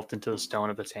kind of melt into the stone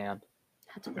of its hand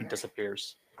That's and weird.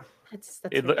 disappears. That's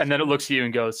And then it looks at you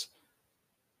and goes,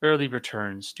 "Early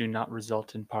returns do not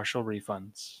result in partial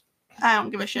refunds." I don't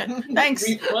give a shit. Thanks.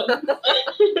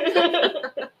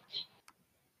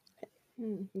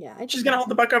 Yeah, She's gonna hold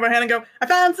the book over her hand and go, I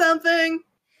found something!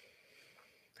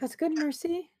 That's good,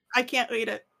 Mercy. I can't read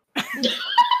it.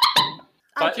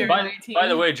 By You're the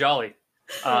 19. way, Jolly,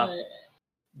 What?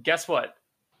 guess what?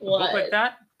 A book What? like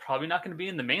that probably not going to be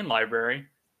in the main library.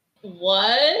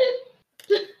 What?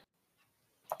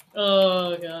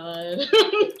 Oh god.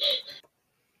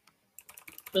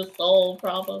 The soul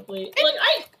probably. Like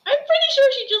I'm pretty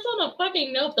sure she just want to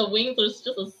fucking know if the wings was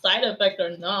just a side effect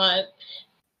or not.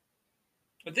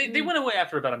 But they went away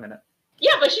after about a minute.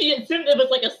 Yeah, but she assumed it was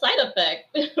like a side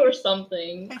effect or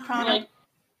something. Hey, Connor, Like,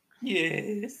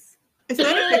 Yes. is there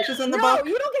any pictures in the No, book?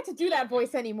 you don't get to do that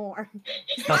voice anymore.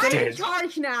 Not I'm in dead.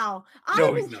 charge now. No,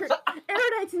 I'm he's in not. charge.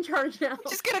 Erudite's in charge now.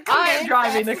 Just gonna come I am in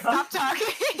driving fast the and stop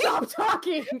talking. Stop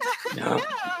talking. No.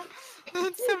 Yeah,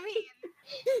 that's so mean.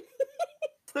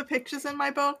 Is there pictures in my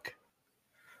book?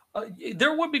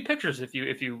 There would be pictures if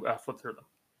you flip through them.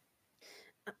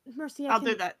 Mercy, I'll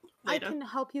do that I later. can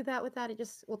help you with that. It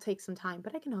just will take some time,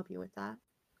 but I can help you with that.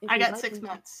 if I you'd got like 6 me.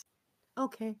 months.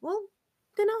 Okay, well,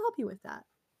 then I'll help you with that.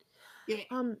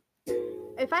 Yeah.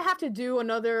 If I have to do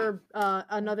another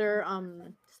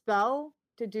spell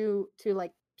to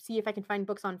like see if I can find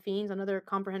books on fiends and other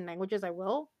comprehend languages, I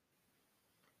will.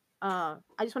 I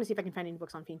just want to see if I can find any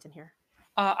books on fiends in here.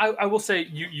 I will say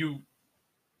you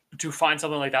to find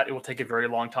something like that, it will take a very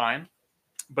long time.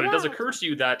 But it does Yeah. occur to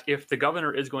you that if the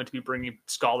governor is going to be bringing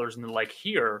scholars and the like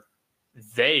here,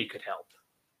 they could help,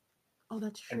 Oh,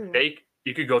 that's true. and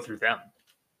you could go through them.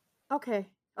 Okay,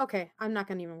 I'm not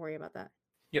gonna even worry about that.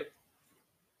 Yep.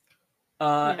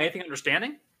 Yeah. Anything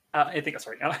understanding? Anything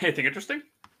interesting?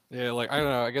 Yeah, like I don't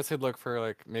know. I guess he'd look for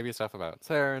like maybe stuff about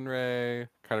Saren Ray,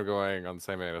 kind of going on the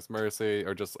same vein as Mercy,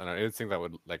 or just I don't know, anything that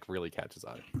would like really catch his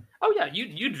eye. Oh yeah,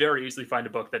 you'd very easily find a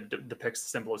book that depicts the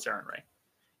symbol of Saren Ray.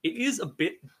 It is a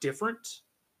bit different,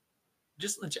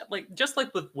 just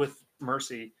like with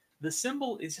Mercy, the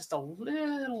symbol is just a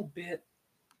little bit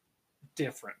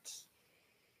different.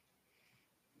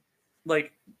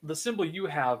 Like the symbol you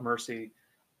have, Mercy,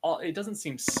 it doesn't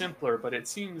seem simpler, but it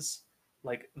seems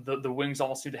like the wings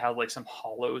almost seem to have like some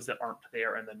hollows that aren't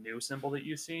there in the new symbol that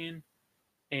you've seen.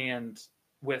 And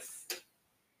with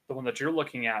the one that you're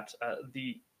looking at,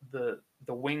 the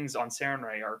wings on Saren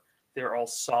Ray they're all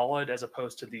solid as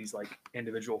opposed to these like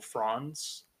individual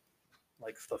fronds,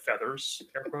 like the feathers,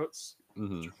 air quotes.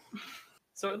 Mm-hmm.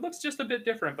 So it looks just a bit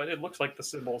different, but it looks like the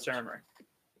symbol of Saren Ray.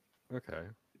 Okay.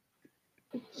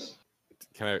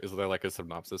 Is there like a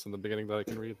synopsis in the beginning that I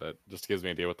can read that just gives me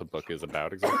an idea what the book is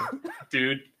about exactly?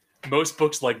 Dude, most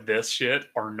books like this shit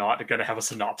are not gonna have a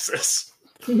synopsis.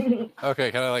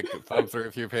 Okay, can I like thumb through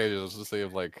a few pages to see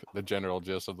if like the general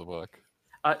gist of the book?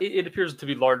 It appears to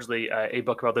be largely a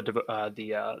book about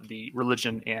the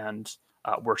religion and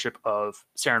worship of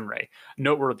Sarenrae.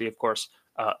 Noteworthy, of course,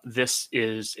 this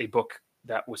is a book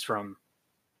that was from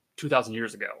 2,000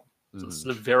 years ago. So this is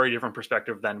a very different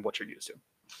perspective than what you're used to.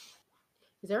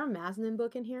 Is there a Maznin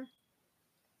book in here?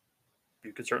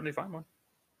 You could certainly find one.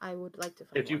 I would like to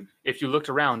find one. If you looked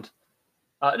around.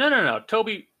 No.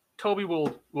 Toby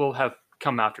will have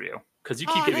come after you because you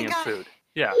keep giving him food.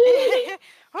 Yeah.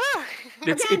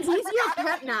 Again, he's your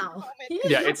pet now.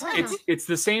 It's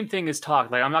the same thing as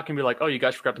Talk. Like I'm not gonna be like, oh, you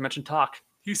guys forgot to mention Talk.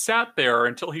 He sat there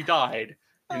until he died.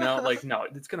 You know, like no,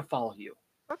 it's gonna follow you.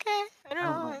 Okay, I don't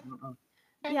know.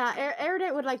 Yeah,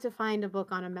 Erudite would like to find a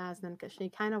book on a Maznin because she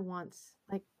kind of wants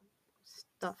like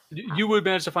stuff. You would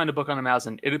manage to find a book on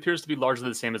Amazon. It appears to be largely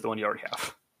the same as the one you already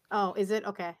have. Oh, is it?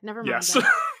 Okay, never mind. Yes. then.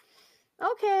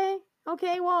 Okay.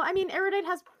 Well, I mean, Erudite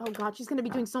has. Oh God, she's gonna be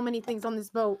doing so many things on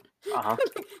this boat. Uh-huh.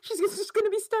 She's just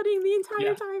gonna be studying the entire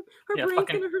Yeah. time. Her Yeah, brain's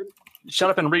fucking- gonna hurt. Shut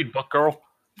up and read, book girl.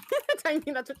 I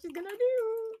mean, that's what she's gonna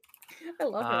do. I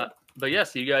love her. But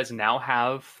yes, you guys now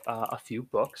have a few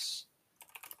books.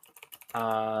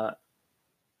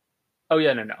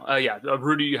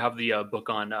 Rudy, you have the book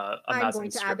on I'm Amazon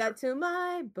going to add that to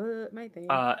my thing.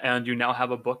 and you now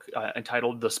have a book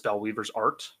entitled The Spellweaver's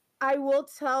Art. I will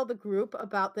tell the group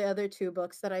about the other two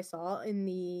books that I saw in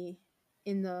the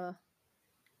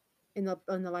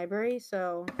library.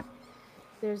 So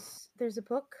there's a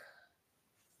book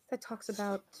that talks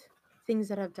about things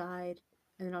that have died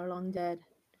and are long dead,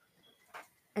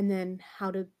 and then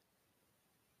how to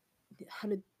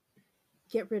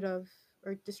get rid of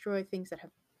or destroy things that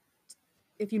have,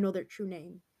 if you know their true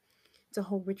name. It's a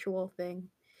whole ritual thing.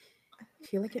 I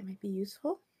feel like it might be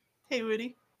useful. Hey,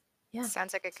 Woody. Yeah.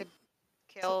 Sounds like it could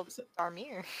kill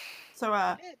Darmir. So,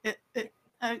 it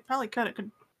probably could. It could.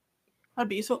 That'd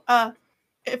be useful.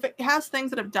 If it has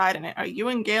things that have died in it, are you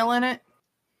and Gale in it?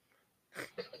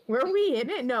 Were we in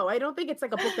it? No, I don't think it's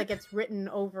like a book that gets written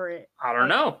over it. I don't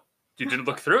know. You didn't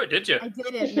look through it, did you? I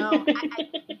didn't. No,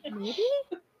 maybe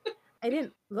I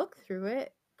didn't look through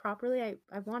it properly. I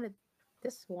wanted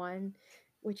this one,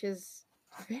 which is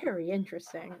very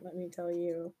interesting. Let me tell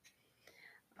you,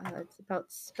 it's about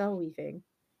spell weaving,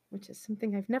 which is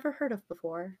something I've never heard of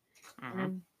before. Mhm. And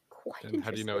I'm quite And interested.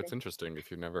 how do you know it's interesting if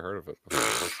you've never heard of it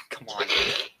before? Come on.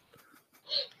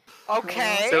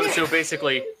 Okay. So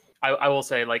basically, I will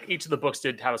say like each of the books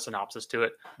did have a synopsis to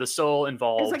it. The soul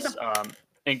involves like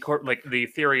the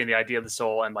theory and the idea of the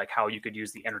soul and like how you could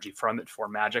use the energy from it for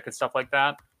magic and stuff like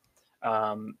that.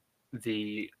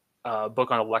 The book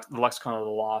on the Lexicon of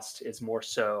the Lost is more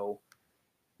so,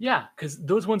 yeah, because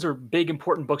those ones are big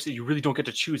important books that you really don't get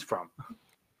to choose from.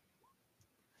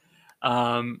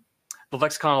 The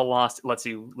Lexicon of the Lost lets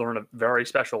you learn a very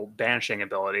special banishing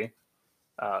ability.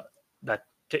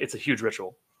 It's a huge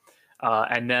ritual.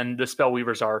 And then the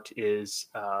Spellweaver's Art is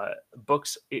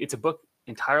books. It's a book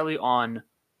entirely on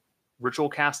ritual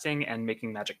casting and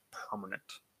making magic permanent.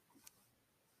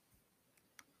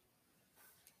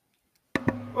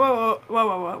 Whoa.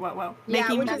 Yeah,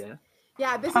 Making which ma- is,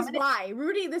 yeah, this is why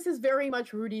Rudy. This is very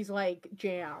much Rudy's like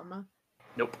jam.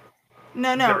 Nope.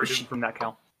 No. Very different from that,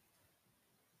 Cal.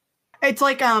 It's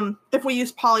like if we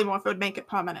use polymorph, it would make it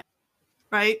permanent,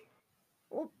 right?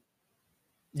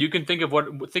 You can think of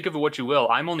what you will.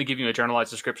 I'm only giving you a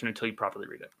generalized description until you properly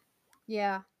read it.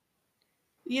 Yeah.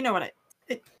 You know what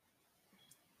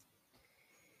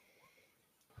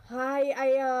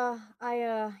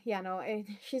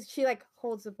she like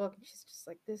holds the book and she's just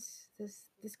like this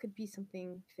could be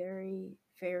something very,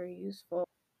 very useful,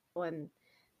 and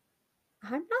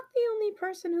I'm not the only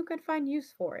person who could find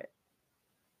use for it.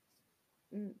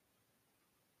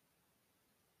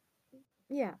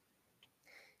 Yeah.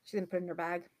 She's gonna put it in her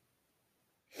bag.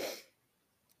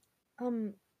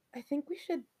 I think we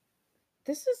should.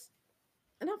 This is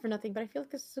not for nothing, but I feel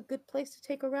like this is a good place to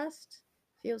take a rest.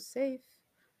 Feels safe.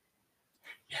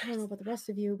 I don't know about the rest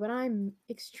of you, but I'm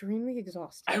extremely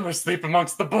exhausted. I will sleep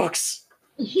amongst the books.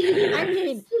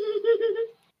 I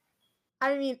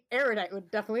mean, Erudite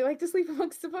would definitely like to sleep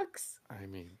amongst the books. I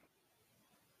mean,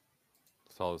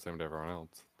 it's all the same to everyone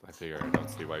else. I figure I don't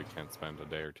see why you can't spend a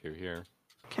day or two here.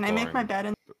 Can I make my Boring. bed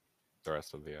in? The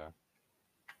rest of the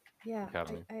Yeah,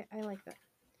 Academy. I like that.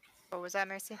 What was that,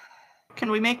 Mercy? Can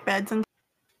we make beds in?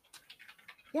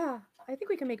 Yeah, I think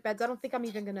we can make beds. I don't think I'm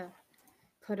even gonna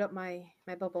put up my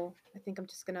bubble. I think I'm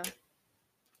just gonna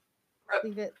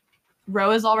leave it.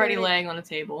 Ro is already Alright. laying on a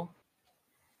table.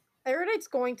 Erudite's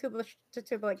going to the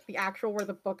like the actual where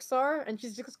the books are, and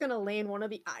she's just gonna lay in one of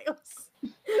the aisles,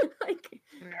 like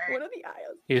one of the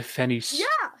aisles. If any Yeah.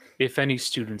 if any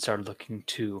students are looking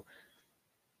to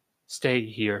stay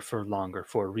here for longer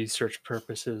for research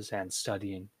purposes and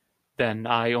studying, then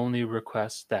I only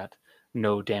request that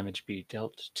no damage be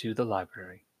dealt to the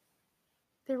library.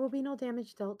 There will be no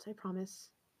damage dealt, I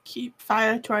promise. Keep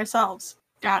fire to ourselves.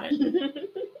 Got it.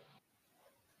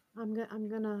 I'm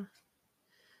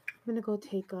gonna go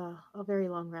take a very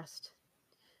long rest.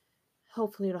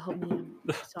 Hopefully it'll help me.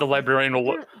 The librarian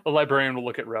will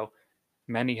look at Ro.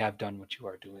 Many have done what you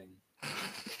are doing.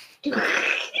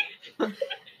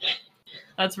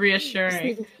 That's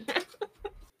reassuring.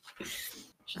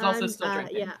 She's also still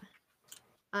drinking. Yeah.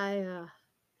 I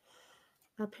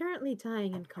apparently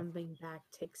dying and coming back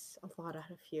takes a lot out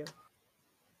of you.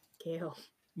 Gale,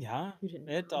 Yeah, you didn't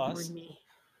it warn does. me.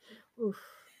 Oof.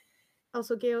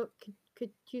 Also, Gale,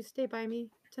 could you stay by me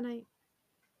tonight?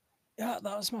 Yeah,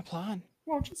 that was my plan.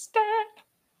 Won't you stand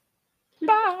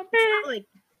by me?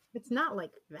 It's not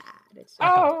like that. It's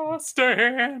I'll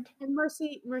stand and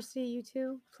Mercy, you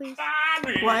too, please. by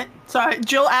me. What? Sorry,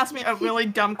 Jill asked me a really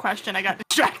dumb question. I got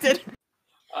distracted.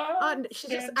 She's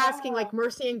just asking like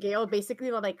Mercy and Gale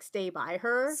basically like stay by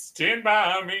her. Stand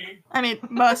by me. I mean,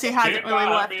 Mercy hasn't really by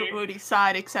left me. Woody's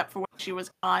side except for when she was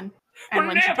gone. And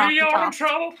when she Whenever talked to you're in Tom.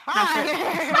 trouble.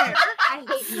 I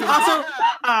hate you. Also,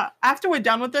 after we're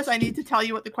done with this, I need to tell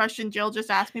you what the question Jill just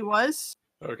asked me was.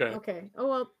 Okay. Okay. Oh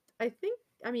well,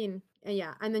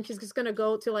 yeah. And then she's just gonna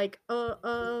go to like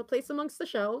a place amongst the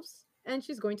shelves, and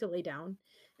she's going to lay down,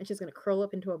 and she's gonna curl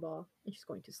up into a ball, and she's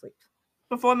going to sleep.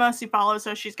 Before Mercy follows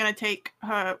her, she's gonna take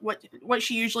her what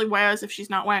she usually wears if she's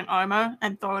not wearing armor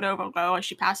and throw it over Ro as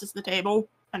she passes the table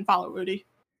and follow Rudy.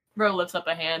 Ro lifts up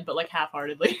a hand, but like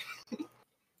half-heartedly.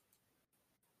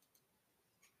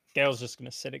 Gale's just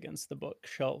gonna sit against the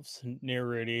bookshelves near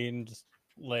Rudy and just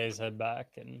lay his head back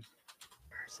and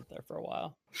sit there for a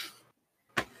while.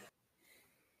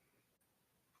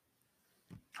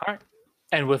 All right.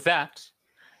 And with that,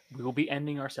 we will be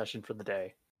ending our session for the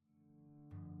day.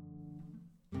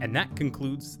 And that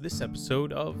concludes this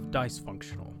episode of Dice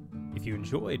Functional. If you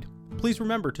enjoyed, please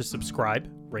remember to subscribe,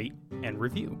 rate, and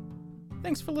review.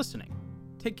 Thanks for listening.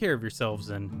 Take care of yourselves,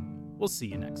 and we'll see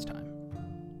you next time.